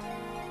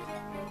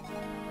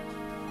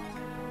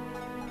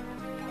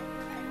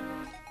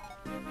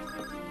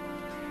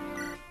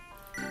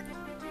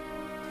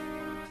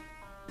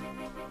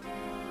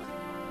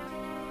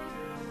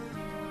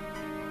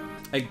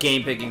 A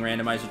game-picking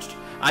randomizer.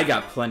 I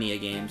got plenty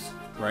of games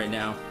right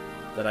now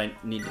that I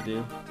need to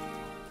do.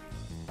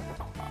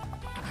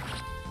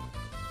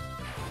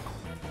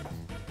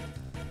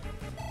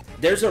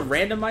 There's a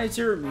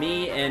randomizer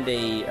me and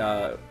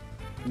a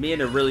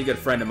really good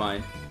friend of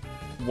mine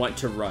want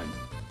to run.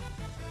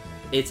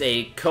 It's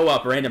a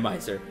co-op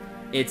randomizer.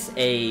 It's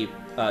a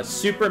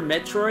Super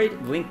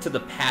Metroid Link to the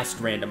Past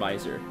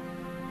randomizer.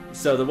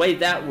 So the way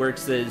that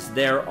works is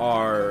there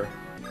are,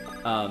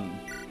 I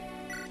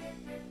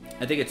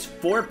think it's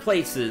 4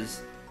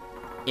 places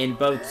in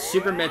both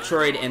Super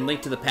Metroid and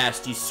Link to the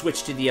Past you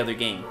switch to the other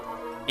game.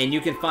 And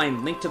you can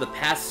find Link to the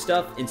Past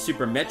stuff in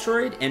Super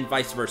Metroid and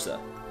vice versa.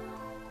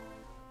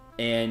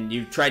 And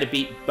you try to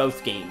beat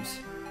both games.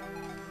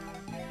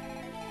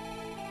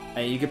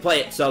 And you can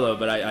play it solo,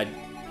 but I'd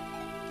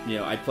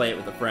play it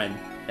with a friend.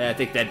 And I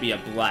think that'd be a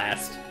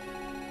blast.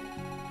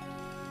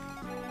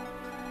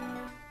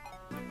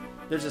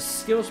 There's a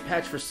skills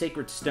patch for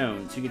Sacred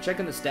Stones. You can check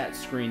on the stats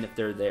screen if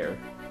they're there.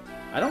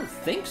 I don't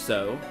think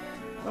so.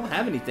 I don't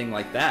have anything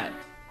like that.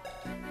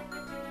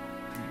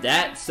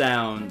 That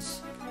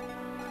sounds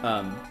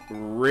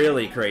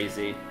really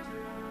crazy.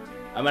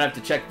 I'm gonna have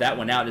to check that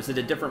one out. Is it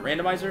a different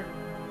randomizer?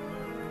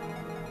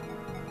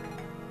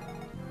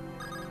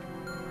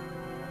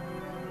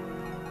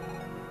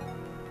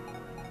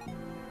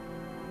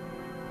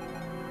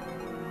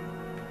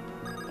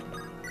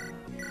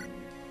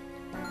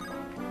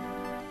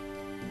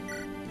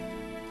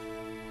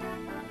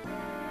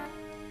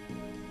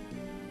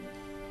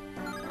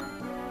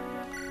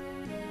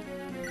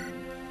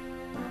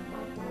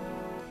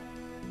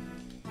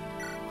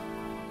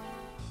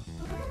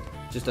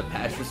 Just a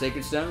patch for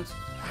Sacred Stones?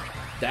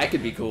 That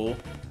could be cool.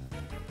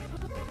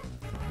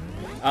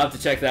 I'll have to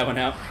check that one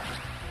out.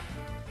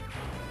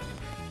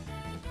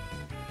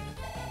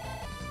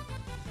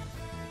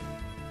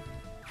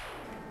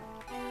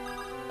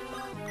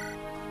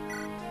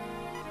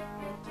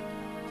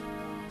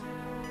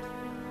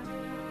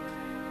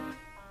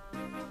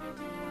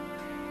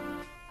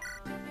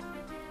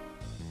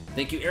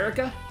 Thank you,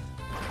 Erica.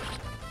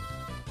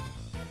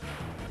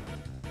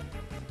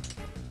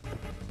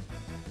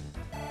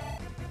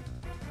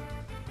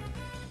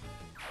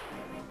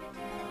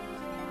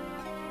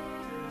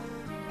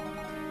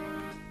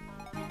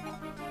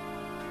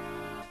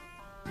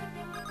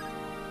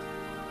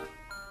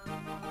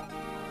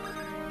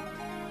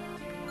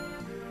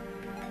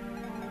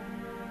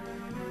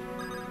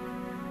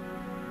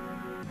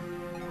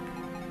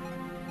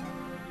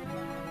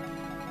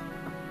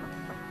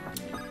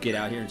 Get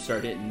out here and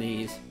start hitting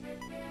these.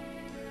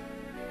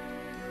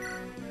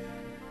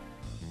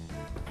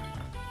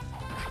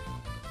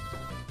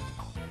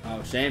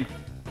 Oh, shame.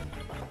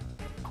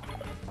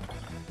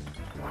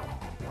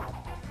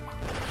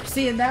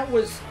 See, and that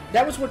was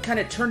what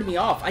kind of turned me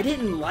off. I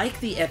didn't like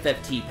the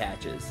FFT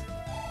patches.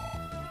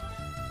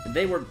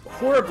 They were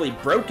horribly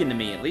broken to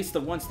me, at least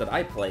the ones that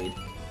I played.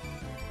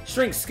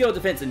 Strength, skill,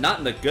 defense, and not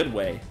in the good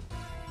way.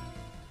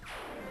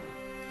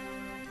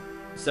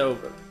 So,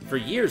 for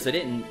years I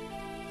didn't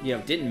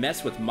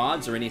mess with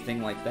mods or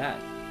anything like that.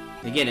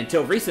 Again,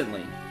 until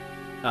recently.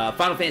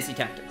 Final Fantasy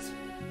Tactics.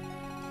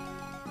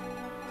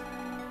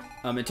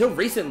 Until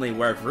recently,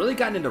 where I've really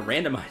gotten into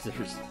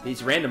randomizers.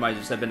 These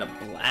randomizers have been a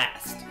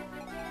blast.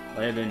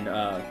 I have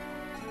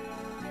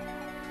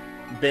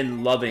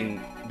been loving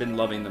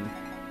them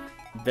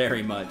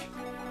very much.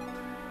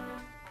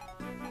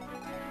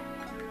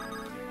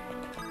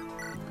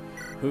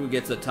 Who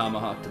gets a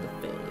tomahawk to the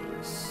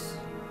face?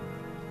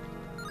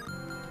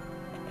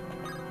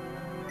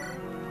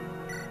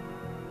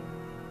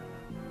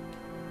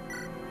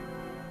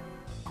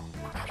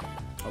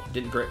 Oh,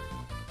 didn't grip.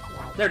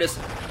 There it is.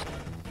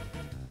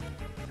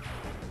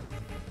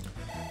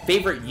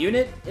 Favorite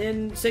unit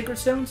in Sacred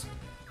Stones?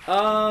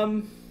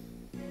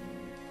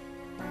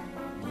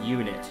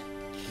 Unit.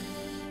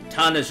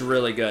 Tana's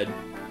really good.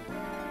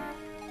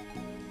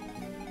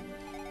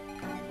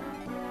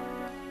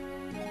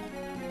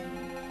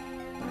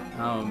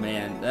 Oh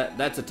man,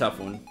 that's a tough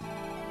one.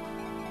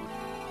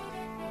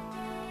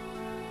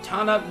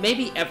 Tana,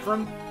 maybe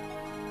Ephraim.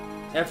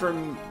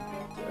 Ephraim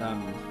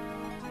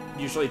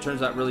usually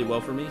turns out really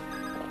well for me.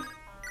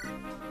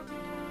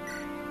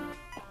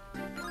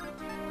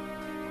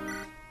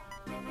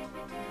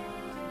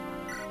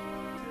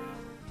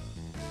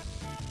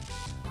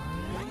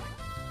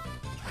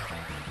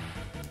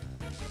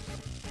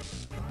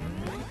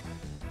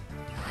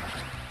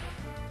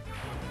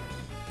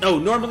 Oh,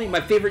 normally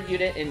my favorite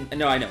unit in...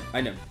 No, I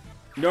know.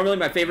 Normally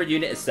my favorite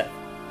unit is Seth.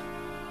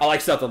 I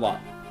like Seth a lot.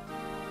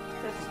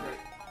 This is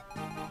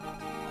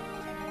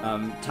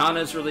great.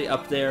 Tana's really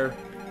up there.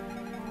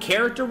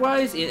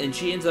 Character-wise, and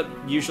she ends up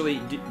usually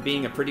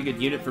being a pretty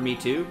good unit for me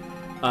too,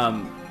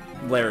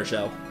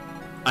 Larachelle.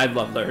 I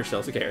love Larachelle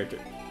as a character.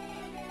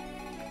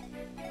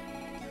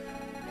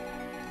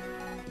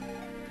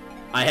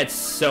 I had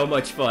so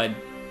much fun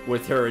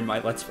with her in my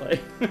Let's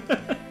Play.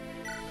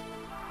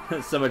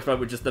 So much fun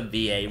with just the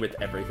VA with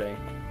everything.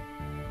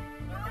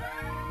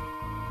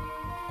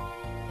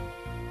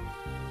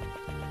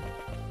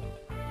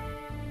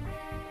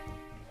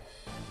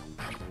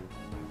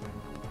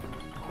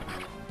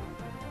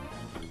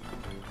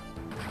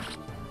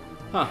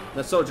 Huh,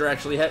 that soldier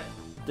actually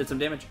did some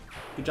damage.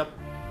 Good job.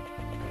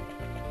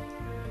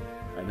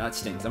 Alright, not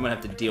stings. I'm gonna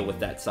have to deal with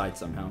that side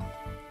somehow.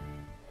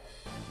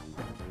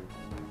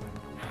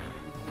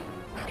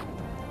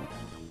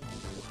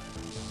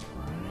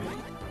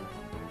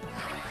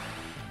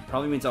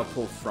 Probably means I'll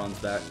pull Franz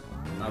back.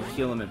 I'll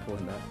heal him and pull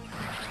him back.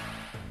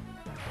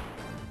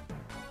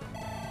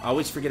 I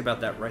always forget about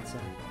that right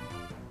side.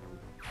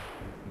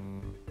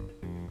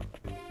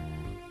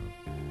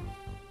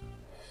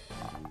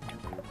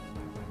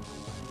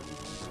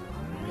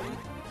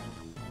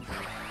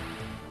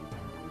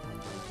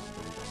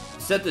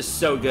 Seth is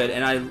so good,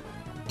 and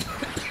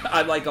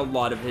I like a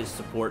lot of his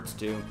supports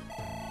too.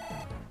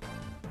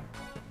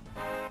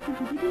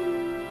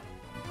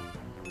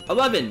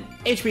 11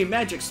 HP,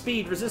 magic,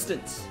 speed,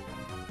 resistance.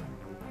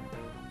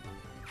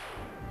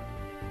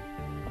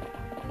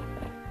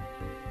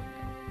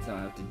 So I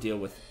have to deal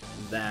with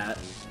that.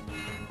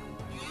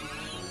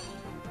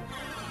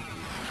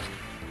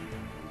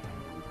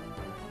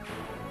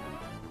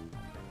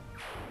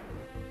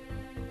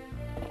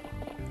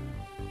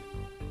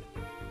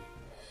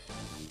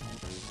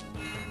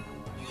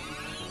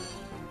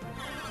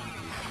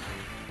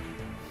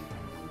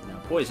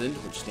 poisoned,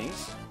 which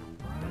stinks.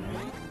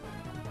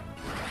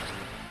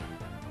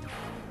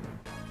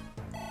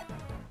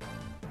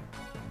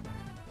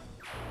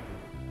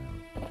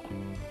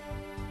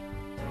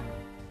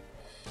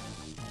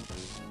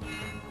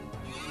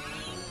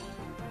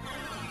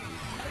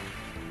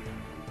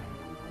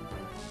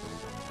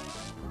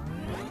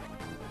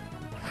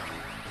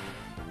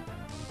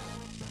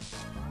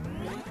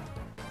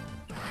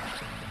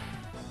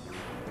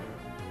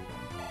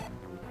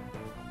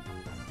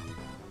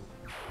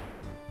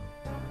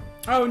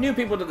 Oh, new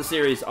people to the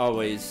series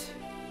always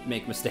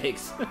make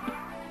mistakes.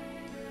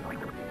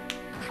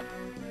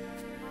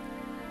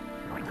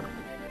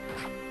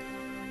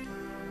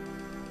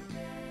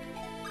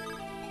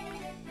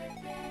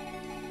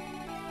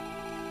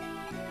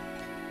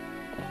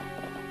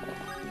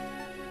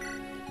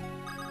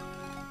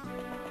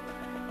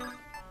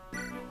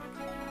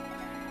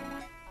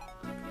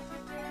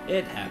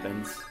 It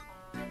happens.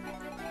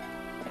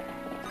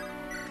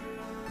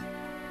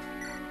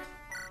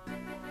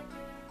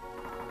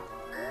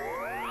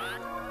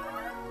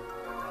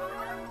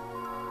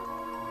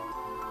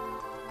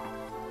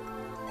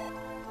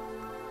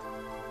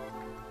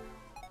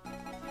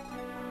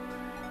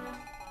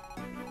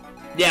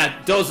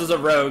 Yeah, Dose is a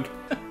rogue.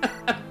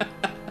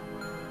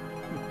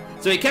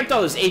 So he kept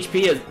all his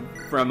HP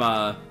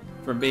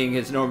from being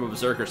his normal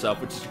berserker self,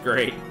 which is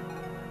great.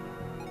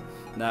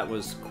 That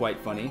was quite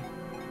funny.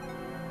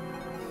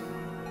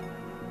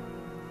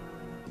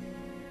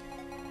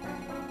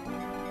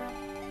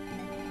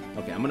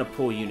 Okay, I'm gonna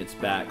pull units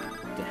back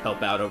to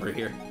help out over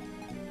here,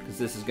 because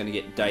this is gonna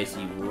get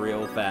dicey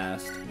real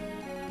fast.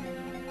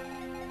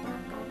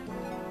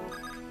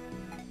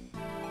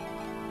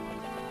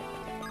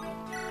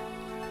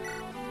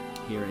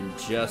 Here in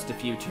just a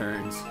few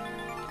turns.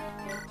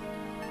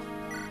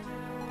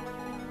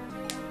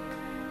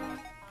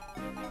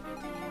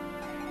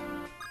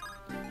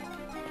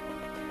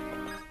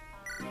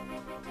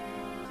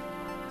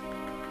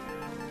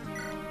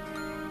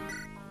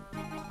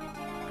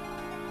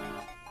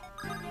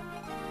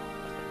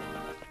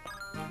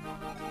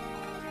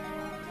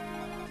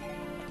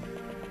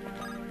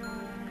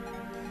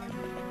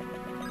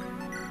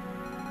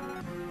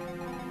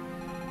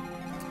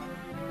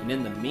 And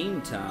in the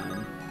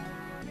meantime,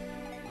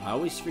 I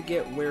always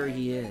forget where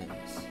he is.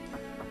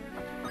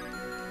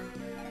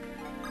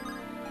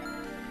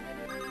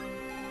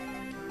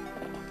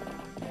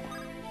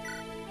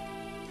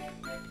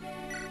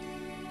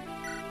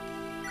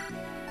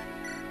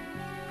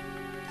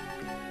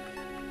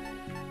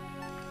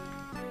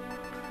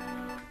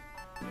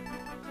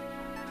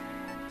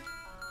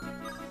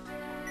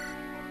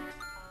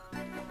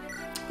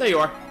 There you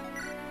are,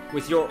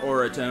 with your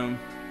aura tone.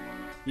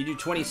 You do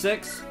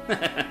 26?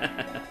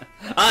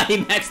 Ah, he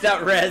maxed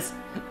out res.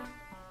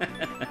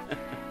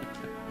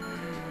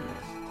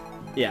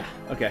 Yeah,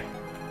 okay.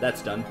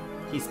 That's done.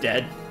 He's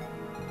dead.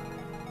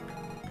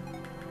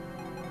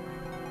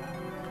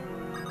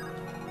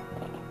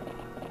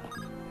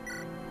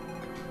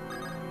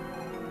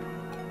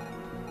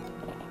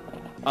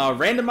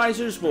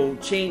 Randomizers will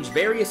change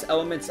various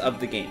elements of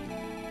the game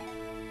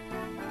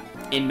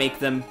and make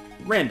them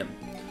random.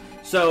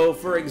 So,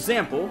 for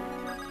example,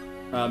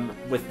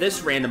 with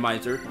this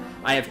randomizer,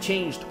 I have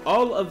changed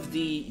all of the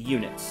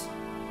units.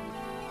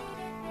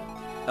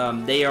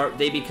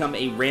 They become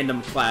a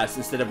random class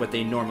instead of what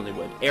they normally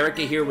would.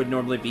 Erica here would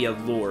normally be a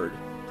Lord.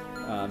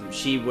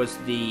 She was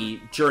the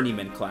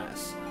Journeyman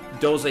class.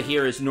 Doza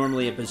here is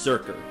normally a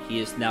Berserker. He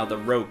is now the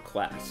Rogue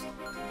class.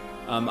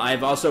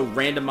 I've also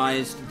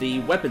randomized the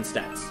weapon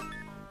stats.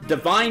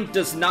 Divine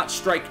does not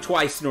strike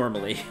twice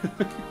normally.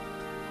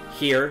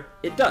 Here,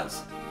 it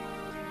does.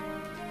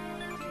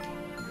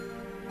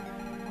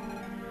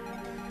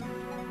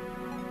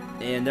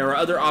 And there are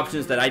other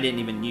options that I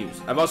didn't even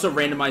use. I've also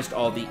randomized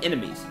all the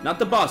enemies. Not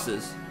the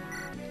bosses,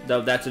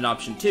 though that's an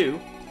option too.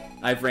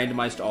 I've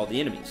randomized all the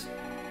enemies.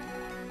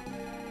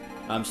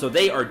 So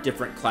they are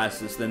different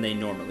classes than they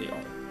normally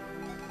are.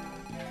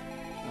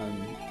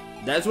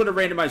 That's what a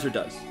randomizer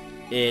does.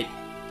 It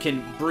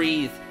can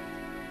breathe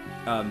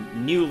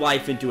new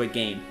life into a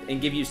game and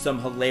give you some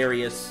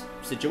hilarious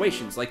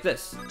situations like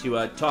this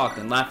to talk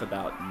and laugh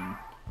about and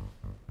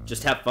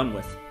just have fun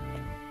with.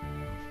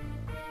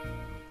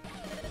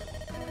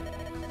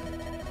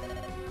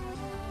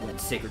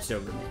 Sacred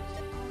Stone remains.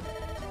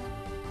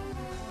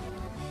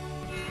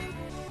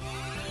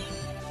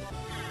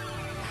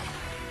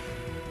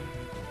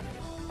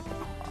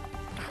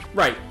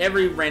 Right,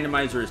 every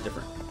randomizer is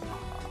different.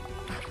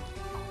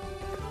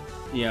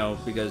 You know,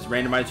 because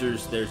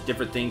randomizers, there's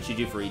different things you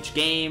do for each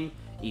game.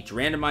 Each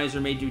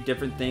randomizer may do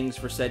different things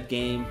for said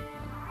game.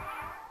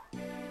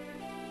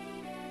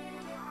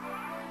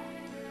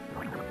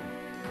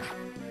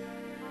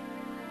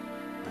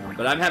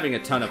 But I'm having a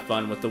ton of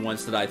fun with the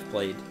ones that I've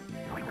played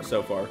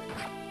so far.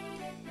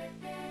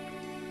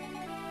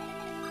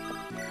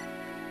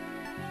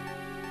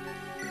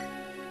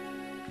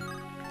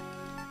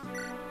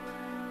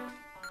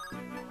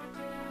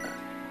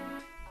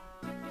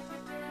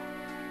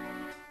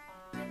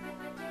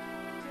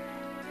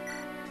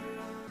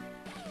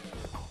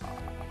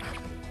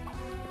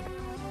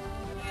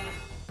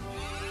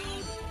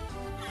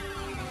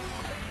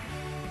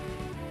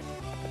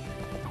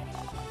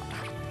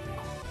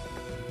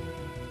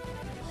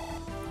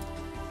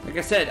 Like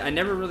I said, I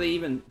never really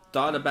even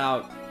thought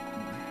about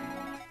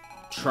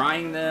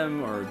trying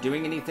them or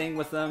doing anything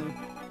with them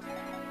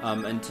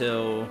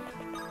until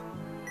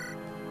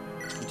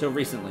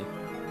recently.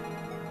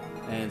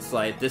 And it's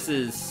like, this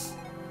is...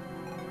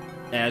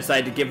 And I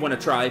decided to give one a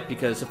try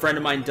because a friend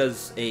of mine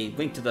does a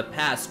Link to the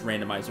Past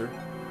randomizer.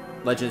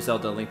 Legend of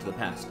Zelda Link to the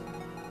Past.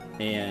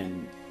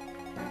 And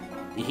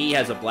he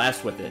has a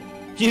blast with it.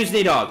 Use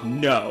Nidhogg,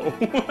 no.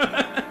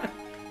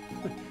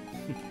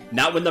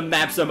 Not when the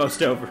map's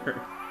almost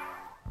over.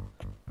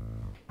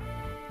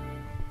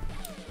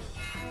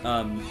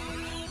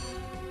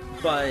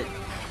 But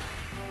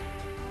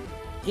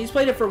he's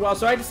played it for a while,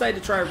 so I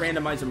decided to try a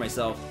randomizer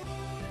myself.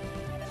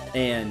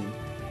 And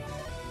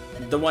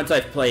the ones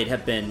I've played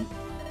have been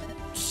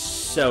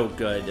so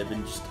good. They've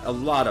been just a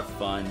lot of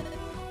fun.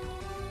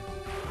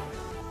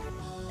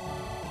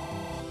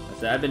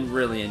 So I've been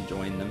really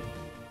enjoying them.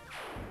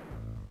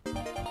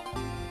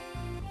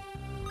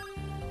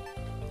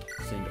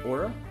 Send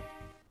Aura.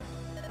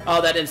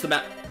 Oh, that ends the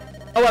map.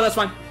 Oh, well, that's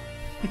fine.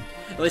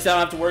 At least I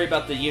don't have to worry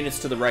about the units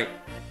to the right.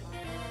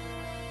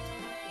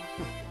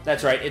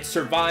 That's right, it's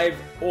survive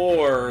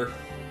or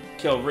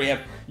kill rehab.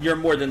 You're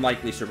more than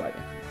likely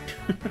surviving.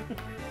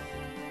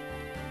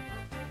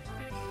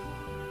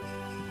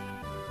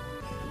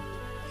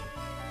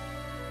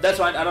 That's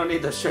fine, I don't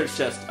need the search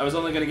chest. I was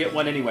only gonna get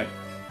one anyway.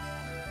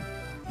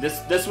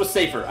 This was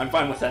safer, I'm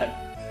fine with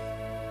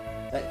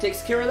that. That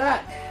takes care of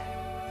that.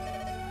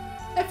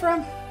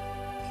 Ephraim,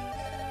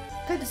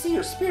 glad to see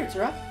your spirits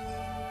are up.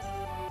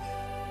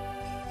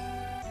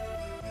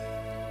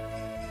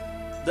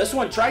 This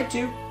one tried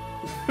to.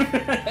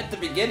 At the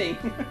beginning.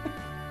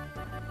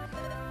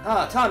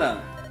 Ah,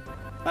 Tana.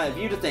 I have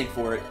you to thank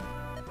for it.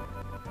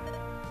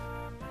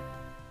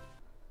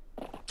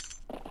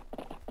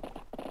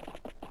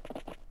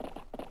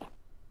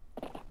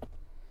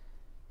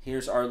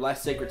 Here's our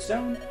last sacred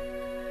stone.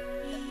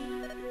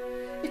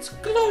 Its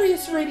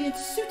glorious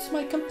radiance suits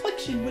my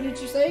complexion, wouldn't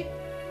you say?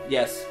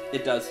 Yes,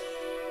 it does.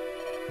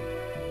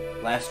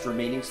 Last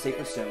remaining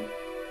sacred stone.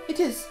 It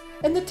is,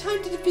 and the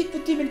time to defeat the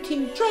Demon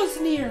King draws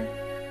near.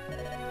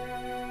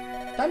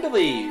 Time to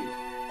leave.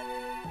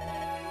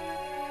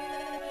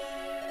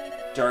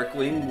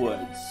 Darkling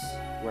Woods,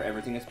 where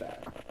everything is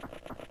bad.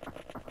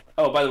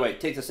 Oh, by the way,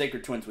 take the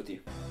Sacred Twins with you.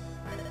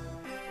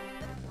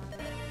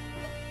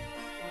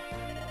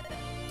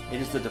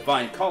 It is the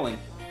Divine Calling.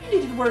 You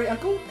needn't worry,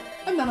 Uncle.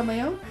 I'm not on my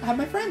own. I have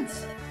my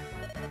friends.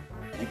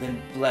 You've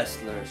been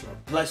blessed, Larissa.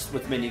 Blessed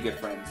with many good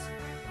friends.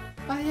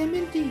 I am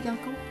indeed,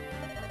 Uncle.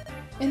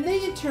 And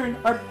they, in turn,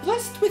 are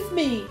blessed with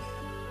me.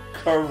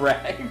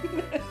 Correct.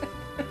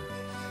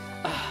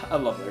 I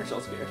love that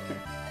Larissa scared.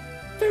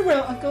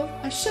 Farewell, Uncle.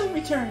 I shall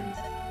return.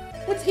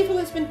 Once evil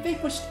has been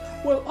vanquished,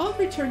 we'll all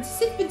return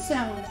safe and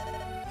sound.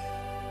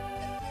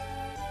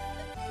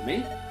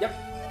 Me? Yep.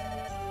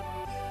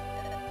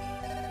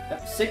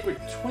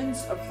 Sacred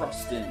Twins of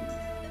Rostin.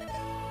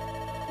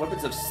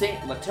 Weapons of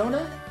Saint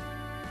Latona.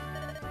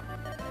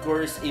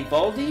 Gorus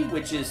Evaldi,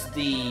 which is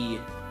the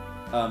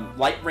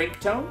light rank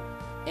tone.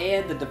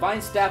 And the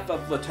Divine Staff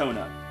of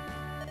Latona.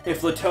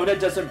 If Latona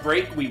doesn't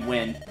break, we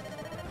win.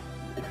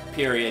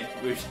 Period.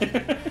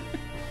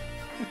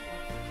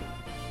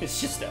 It's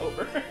just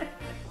over.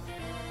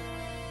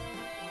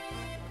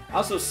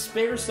 Also,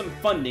 spare some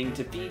funding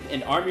to feed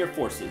and arm your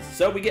forces,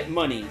 so we get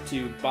money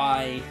to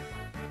buy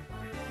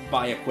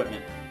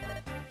equipment.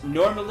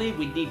 Normally,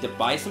 we'd need to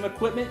buy some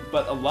equipment,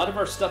 but a lot of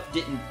our stuff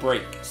didn't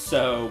break,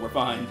 so we're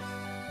fine.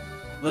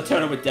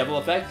 Latona with Devil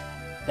Effect?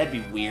 That'd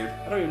be weird.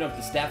 I don't even know if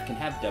the staff can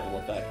have Devil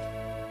Effect,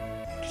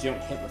 because you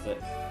don't hit with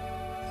it.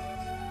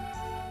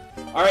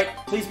 Alright,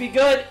 please be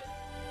good!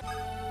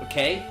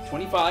 Okay,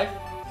 25.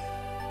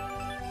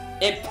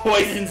 It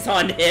poisons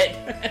on hit.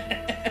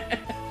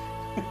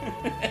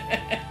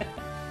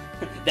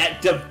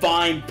 That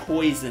divine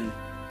poison.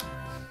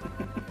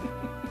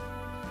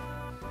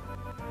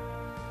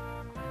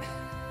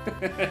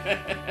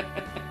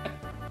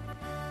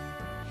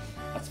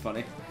 That's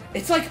funny.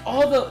 It's like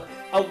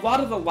a lot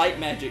of the light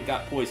magic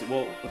got poisoned.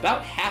 Well,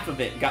 about half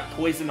of it got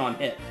poison on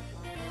hit.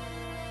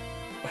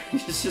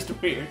 It's just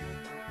weird.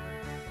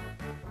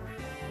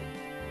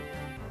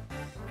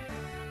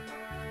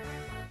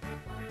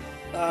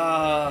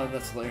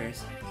 That's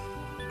hilarious.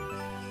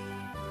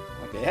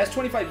 Okay, it has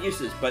 25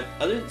 uses, but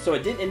so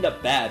it didn't end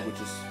up bad, which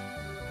is...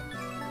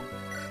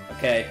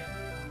 Okay.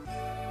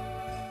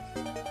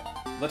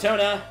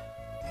 Latona!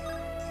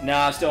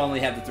 Nah, I still only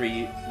have the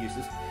 3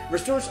 uses.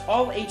 Restores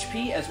all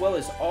HP as well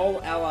as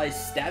all allies'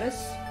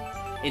 status.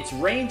 Its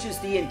range is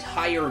the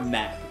entire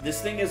map. This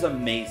thing is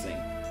amazing.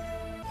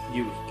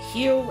 You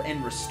heal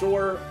and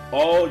restore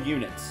all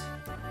units.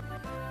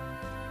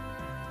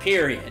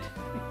 Period.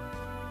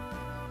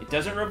 It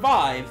doesn't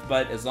revive,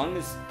 but as long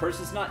as the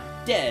person's not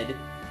dead,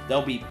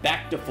 they'll be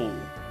back to full.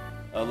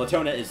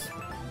 Latona is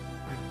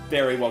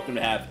very welcome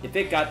to have. If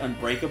it got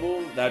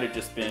unbreakable, that would have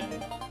just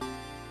been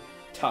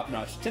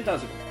top-notch.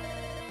 10,000.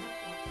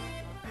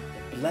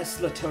 Bless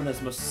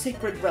Latona's most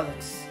sacred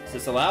relics. Is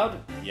this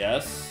allowed?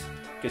 Yes.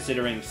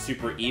 Considering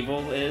super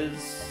evil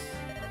is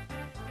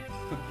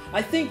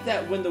I think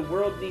that when the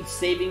world needs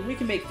saving, we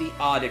can make the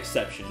odd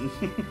exception.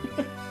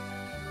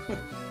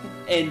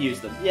 And use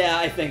them. Yeah,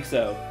 I think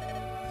so.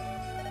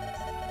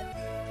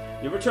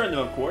 You'll return them,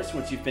 of course,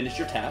 once you finish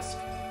your task.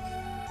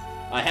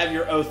 I have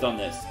your oath on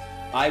this.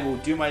 I will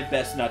do my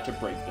best not to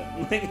break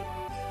them.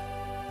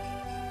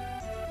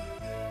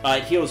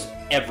 It heals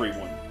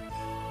everyone.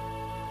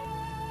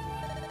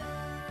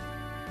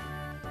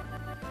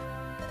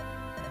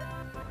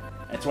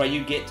 That's why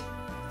you get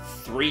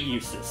 3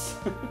 uses.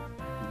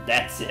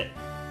 That's it.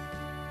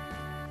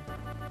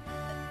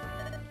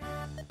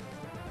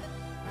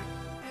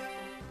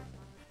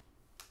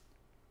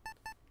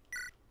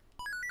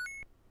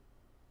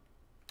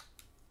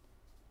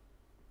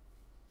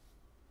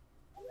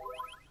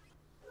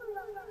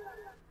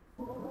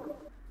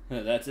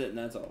 That's it, and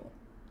that's all.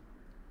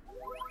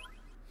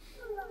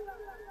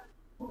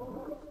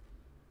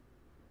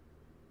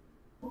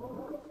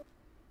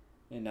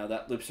 And now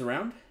that loops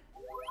around.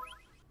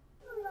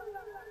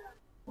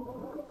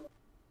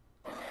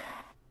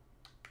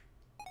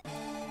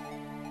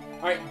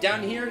 Alright,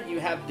 down here you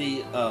have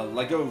the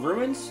Lego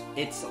Ruins.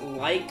 It's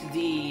like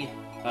the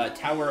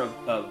Tower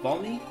of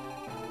Volney,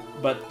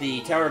 but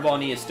the Tower of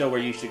Volney is still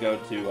where you should go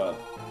to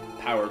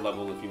power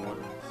level if you want.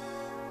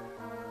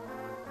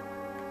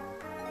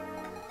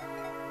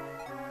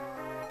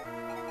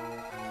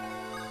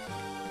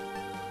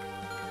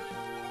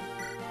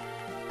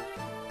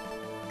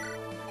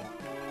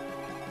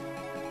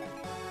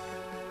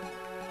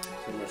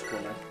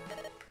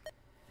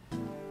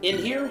 In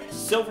here,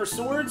 silver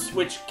swords,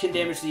 which can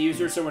damage the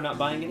user, so we're not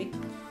buying any.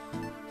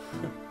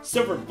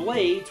 Silver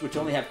blades, which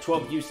only have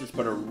 12 uses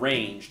but are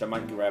ranged. I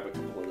might grab a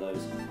couple of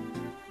those.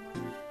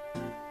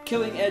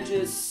 Killing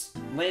edges,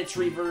 lance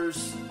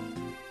reavers.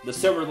 The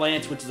silver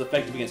lance, which is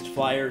effective against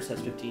flyers, has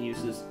 15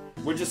 uses.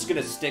 We're just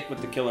gonna stick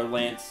with the killer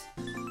lance.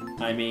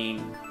 I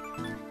mean,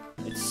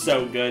 it's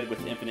so good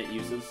with infinite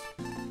uses.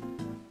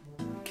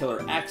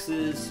 Killer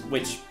axes,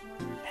 which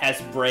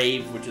has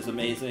brave, which is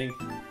amazing.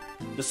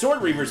 The Sword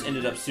Reavers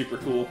ended up super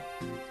cool.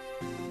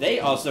 They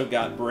also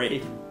got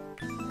brave.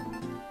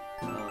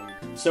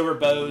 Silver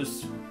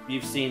bows,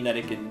 you've seen that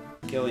it can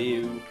kill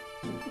you.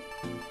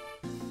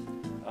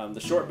 The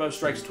short bow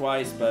strikes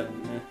twice, but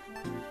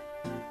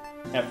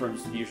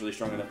Ephraim's usually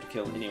strong enough to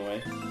kill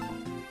anyway.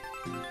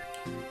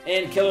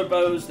 And killer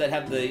bows that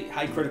have the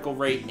high critical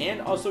rate and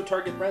also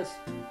target res.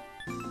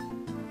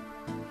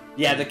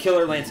 Yeah, the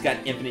killer lance got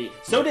infinite.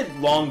 So did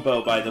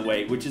longbow, by the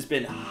way, which has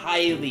been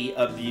highly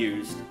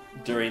abused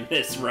during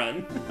this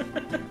run.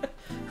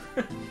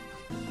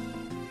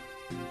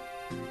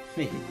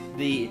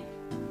 The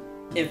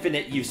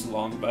infinite use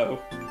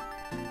longbow.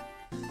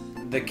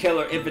 The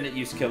infinite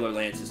use killer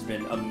lance has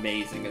been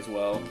amazing as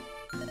well.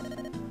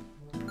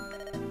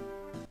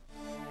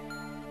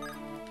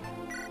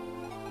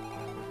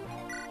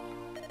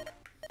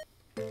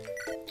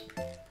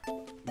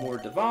 More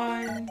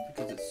divine,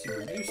 because it's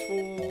super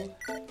useful.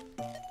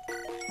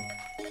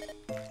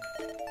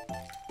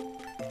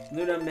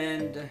 Luna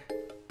Mend.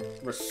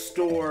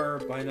 Restore,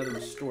 buy another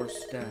restore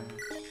staff.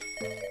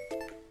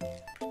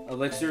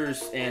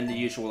 Elixirs, and the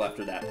usual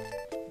after that.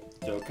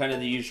 So kind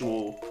of the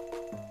usual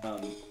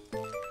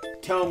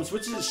tomes,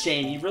 which is a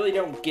shame. You really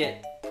don't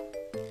get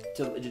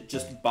to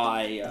just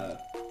buy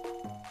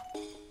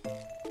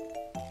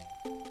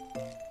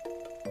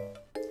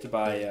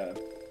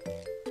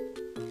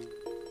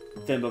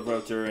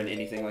Thimblebroter and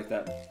anything like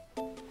that.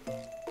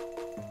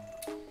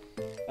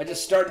 I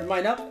just started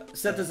mine up.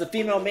 Seth is a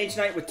female mage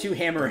knight with 2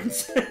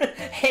 hammerings.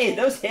 Hey,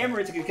 those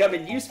hammerings could come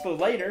in useful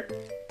later.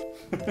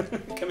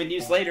 Come in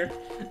use later.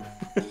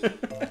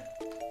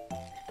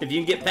 If you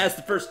can get past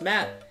the first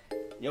map,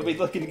 you'll be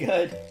looking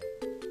good.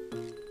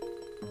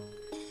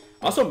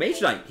 Also, mage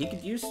knight. He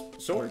could use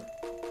sword.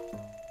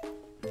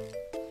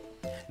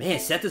 Man,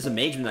 Seth as a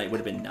mage knight would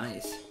have been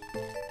nice.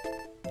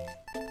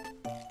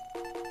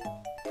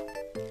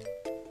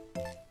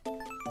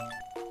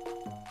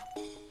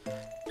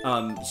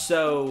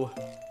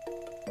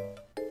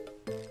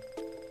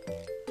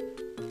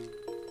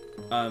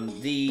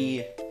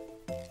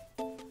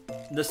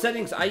 The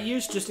settings I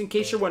use, just in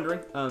case you're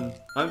wondering, I'm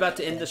about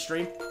to end the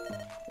stream.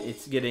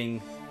 It's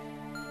getting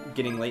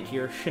late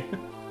here.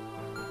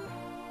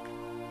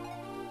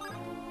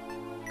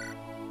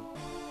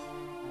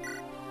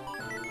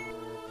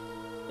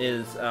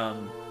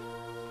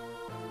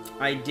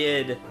 I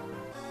did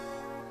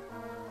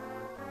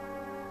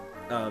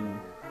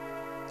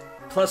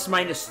plus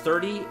minus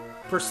 30%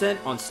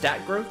 on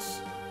stat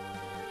growths,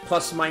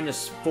 plus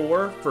minus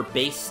 4 for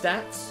base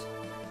stats.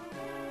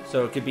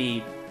 So it could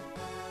be,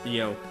 you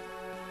know,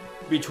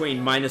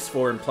 between minus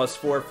 4 and plus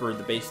 4 for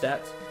the base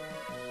stats.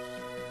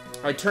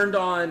 I turned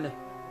on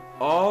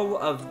all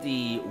of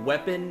the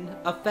weapon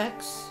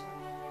effects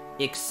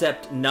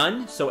except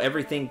none, so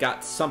everything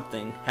got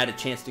something, had a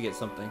chance to get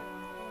something.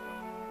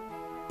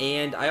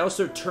 And I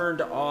also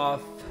turned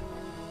off,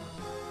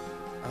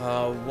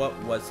 what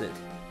was it?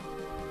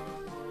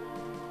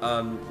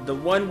 The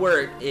one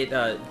where it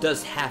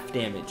does half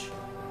damage,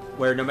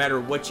 where no matter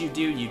what you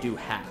do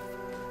half.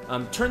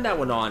 turn that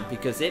one on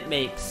because it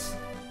makes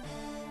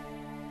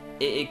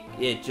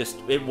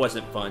it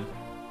wasn't fun.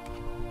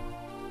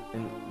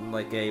 And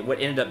like what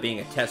ended up being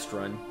a test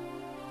run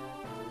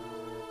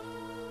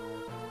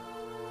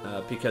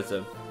because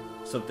of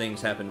some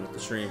things happened with the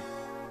stream.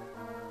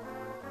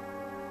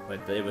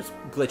 Like it was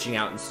glitching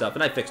out and stuff,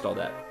 and I fixed all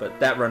that, but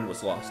that run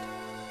was lost.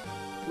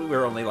 We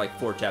were only like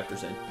 4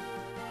 chapters in.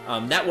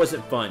 That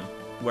wasn't fun,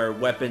 where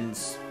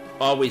weapons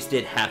always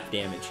did half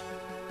damage.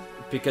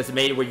 Because it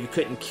made it where you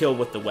couldn't kill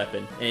with the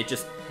weapon. And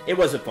it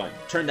wasn't fun.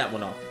 Turn that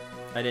one off.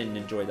 I didn't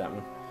enjoy that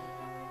one.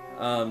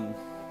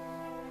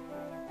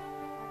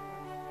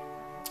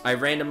 I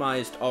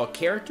randomized all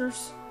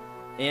characters.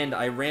 And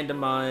I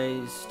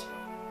randomized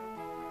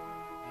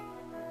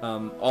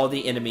all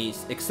the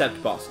enemies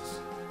except bosses.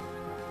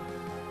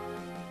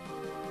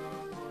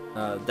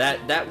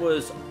 That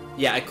was...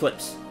 Yeah,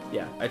 Eclipse.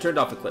 Yeah, I turned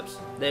off Eclipse.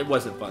 It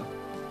wasn't fun.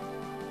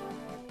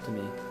 To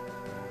me.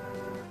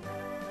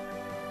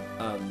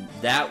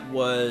 That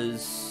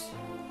was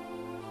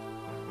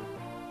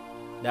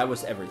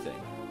everything.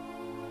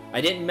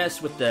 I didn't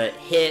mess with the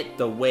hit,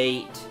 the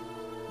weight,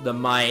 the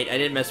might. I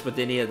didn't mess with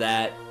any of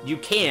that. You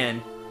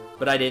can,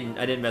 but I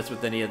didn't mess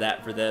with any of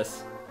that for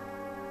this.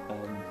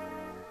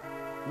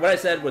 What I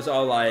said was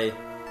all I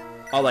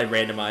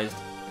randomized.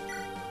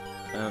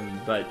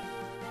 But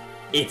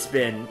it's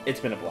been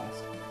a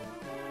blast.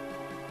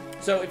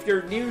 So if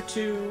you're new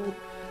to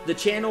the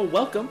channel,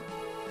 welcome.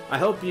 I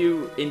hope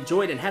you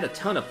enjoyed and had a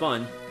ton of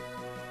fun.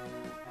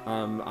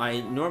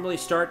 I normally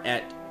start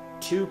at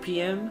 2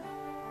 p.m.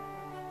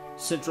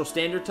 Central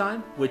Standard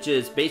Time, which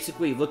is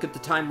basically look at the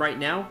time right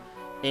now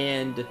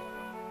and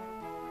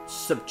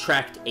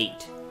subtract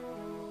 8.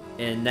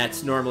 And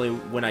that's normally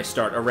when I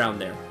start, around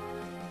there.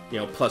 You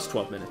know, plus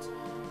 12 minutes.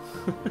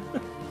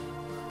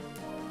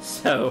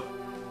 So,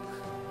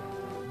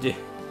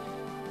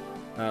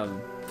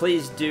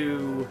 please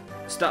do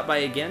stop by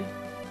again.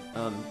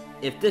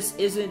 If this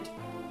isn't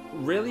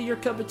really your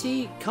cup of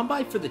tea, come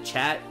by for the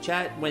chat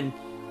when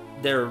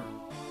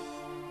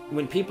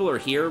people are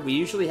here. We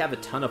usually have a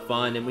ton of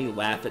fun and we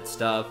laugh at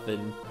stuff,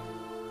 and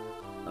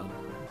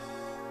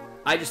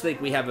I just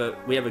think we have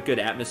a good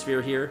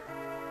atmosphere here.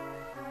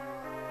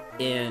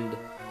 And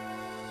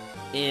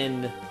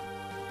in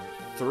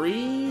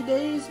 3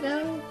 days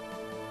now,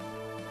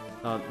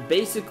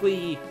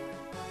 basically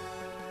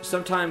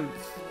sometime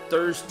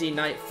Thursday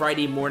night,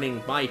 Friday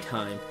morning my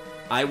time,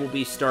 I will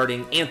be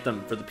starting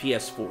Anthem for the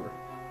PS4.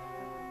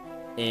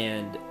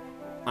 And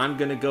I'm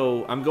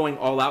going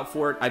all out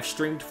for it. I've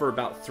streamed for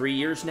about 3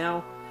 years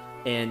now,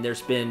 and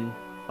there's been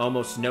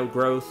almost no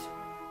growth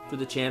for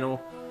the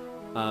channel.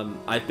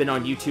 I've been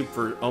on YouTube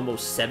for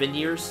almost 7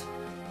 years,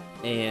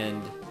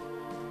 and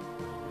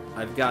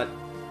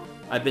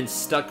I've been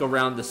stuck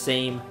around the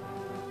same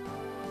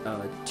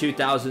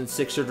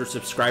 2,600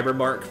 subscriber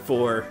mark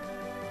for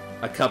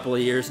a couple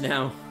of years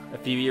now, a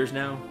few years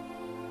now.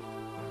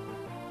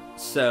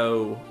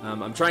 So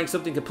I'm trying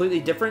something completely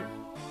different,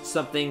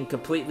 something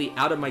completely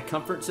out of my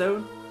comfort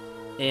zone,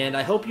 and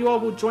I hope you all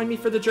will join me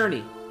for the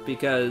journey,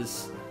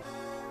 because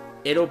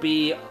it'll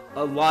be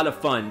a lot of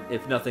fun,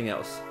 if nothing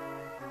else.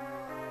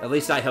 At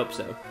least I hope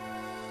so.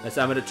 As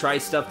I'm going to try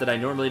stuff that I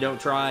normally don't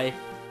try,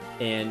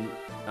 and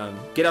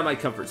get out of my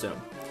comfort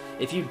zone.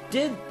 If you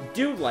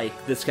do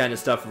like this kind of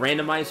stuff,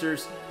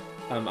 randomizers,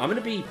 I'm going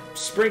to be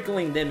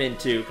sprinkling them in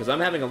too, because I'm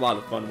having a lot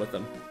of fun with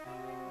them.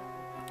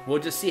 We'll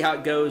just see how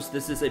it goes.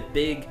 This is a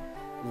big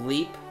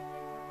leap.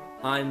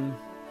 I'm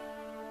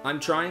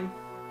trying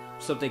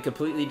something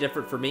completely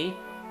different for me,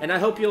 and I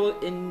hope you'll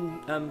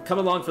come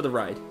along for the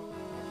ride.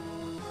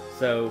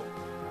 So,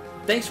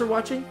 thanks for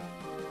watching.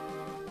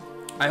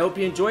 I hope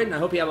you enjoyed, and I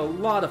hope you have a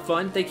lot of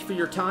fun. Thank you for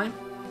your time,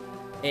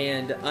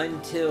 and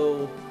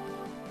until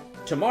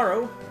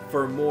tomorrow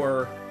for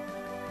more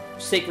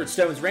Sacred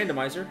Stones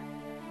Randomizer,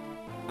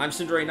 I'm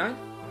Cendril.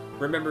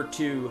 Remember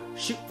to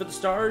shoot for the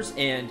stars,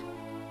 and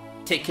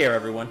take care,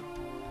 everyone.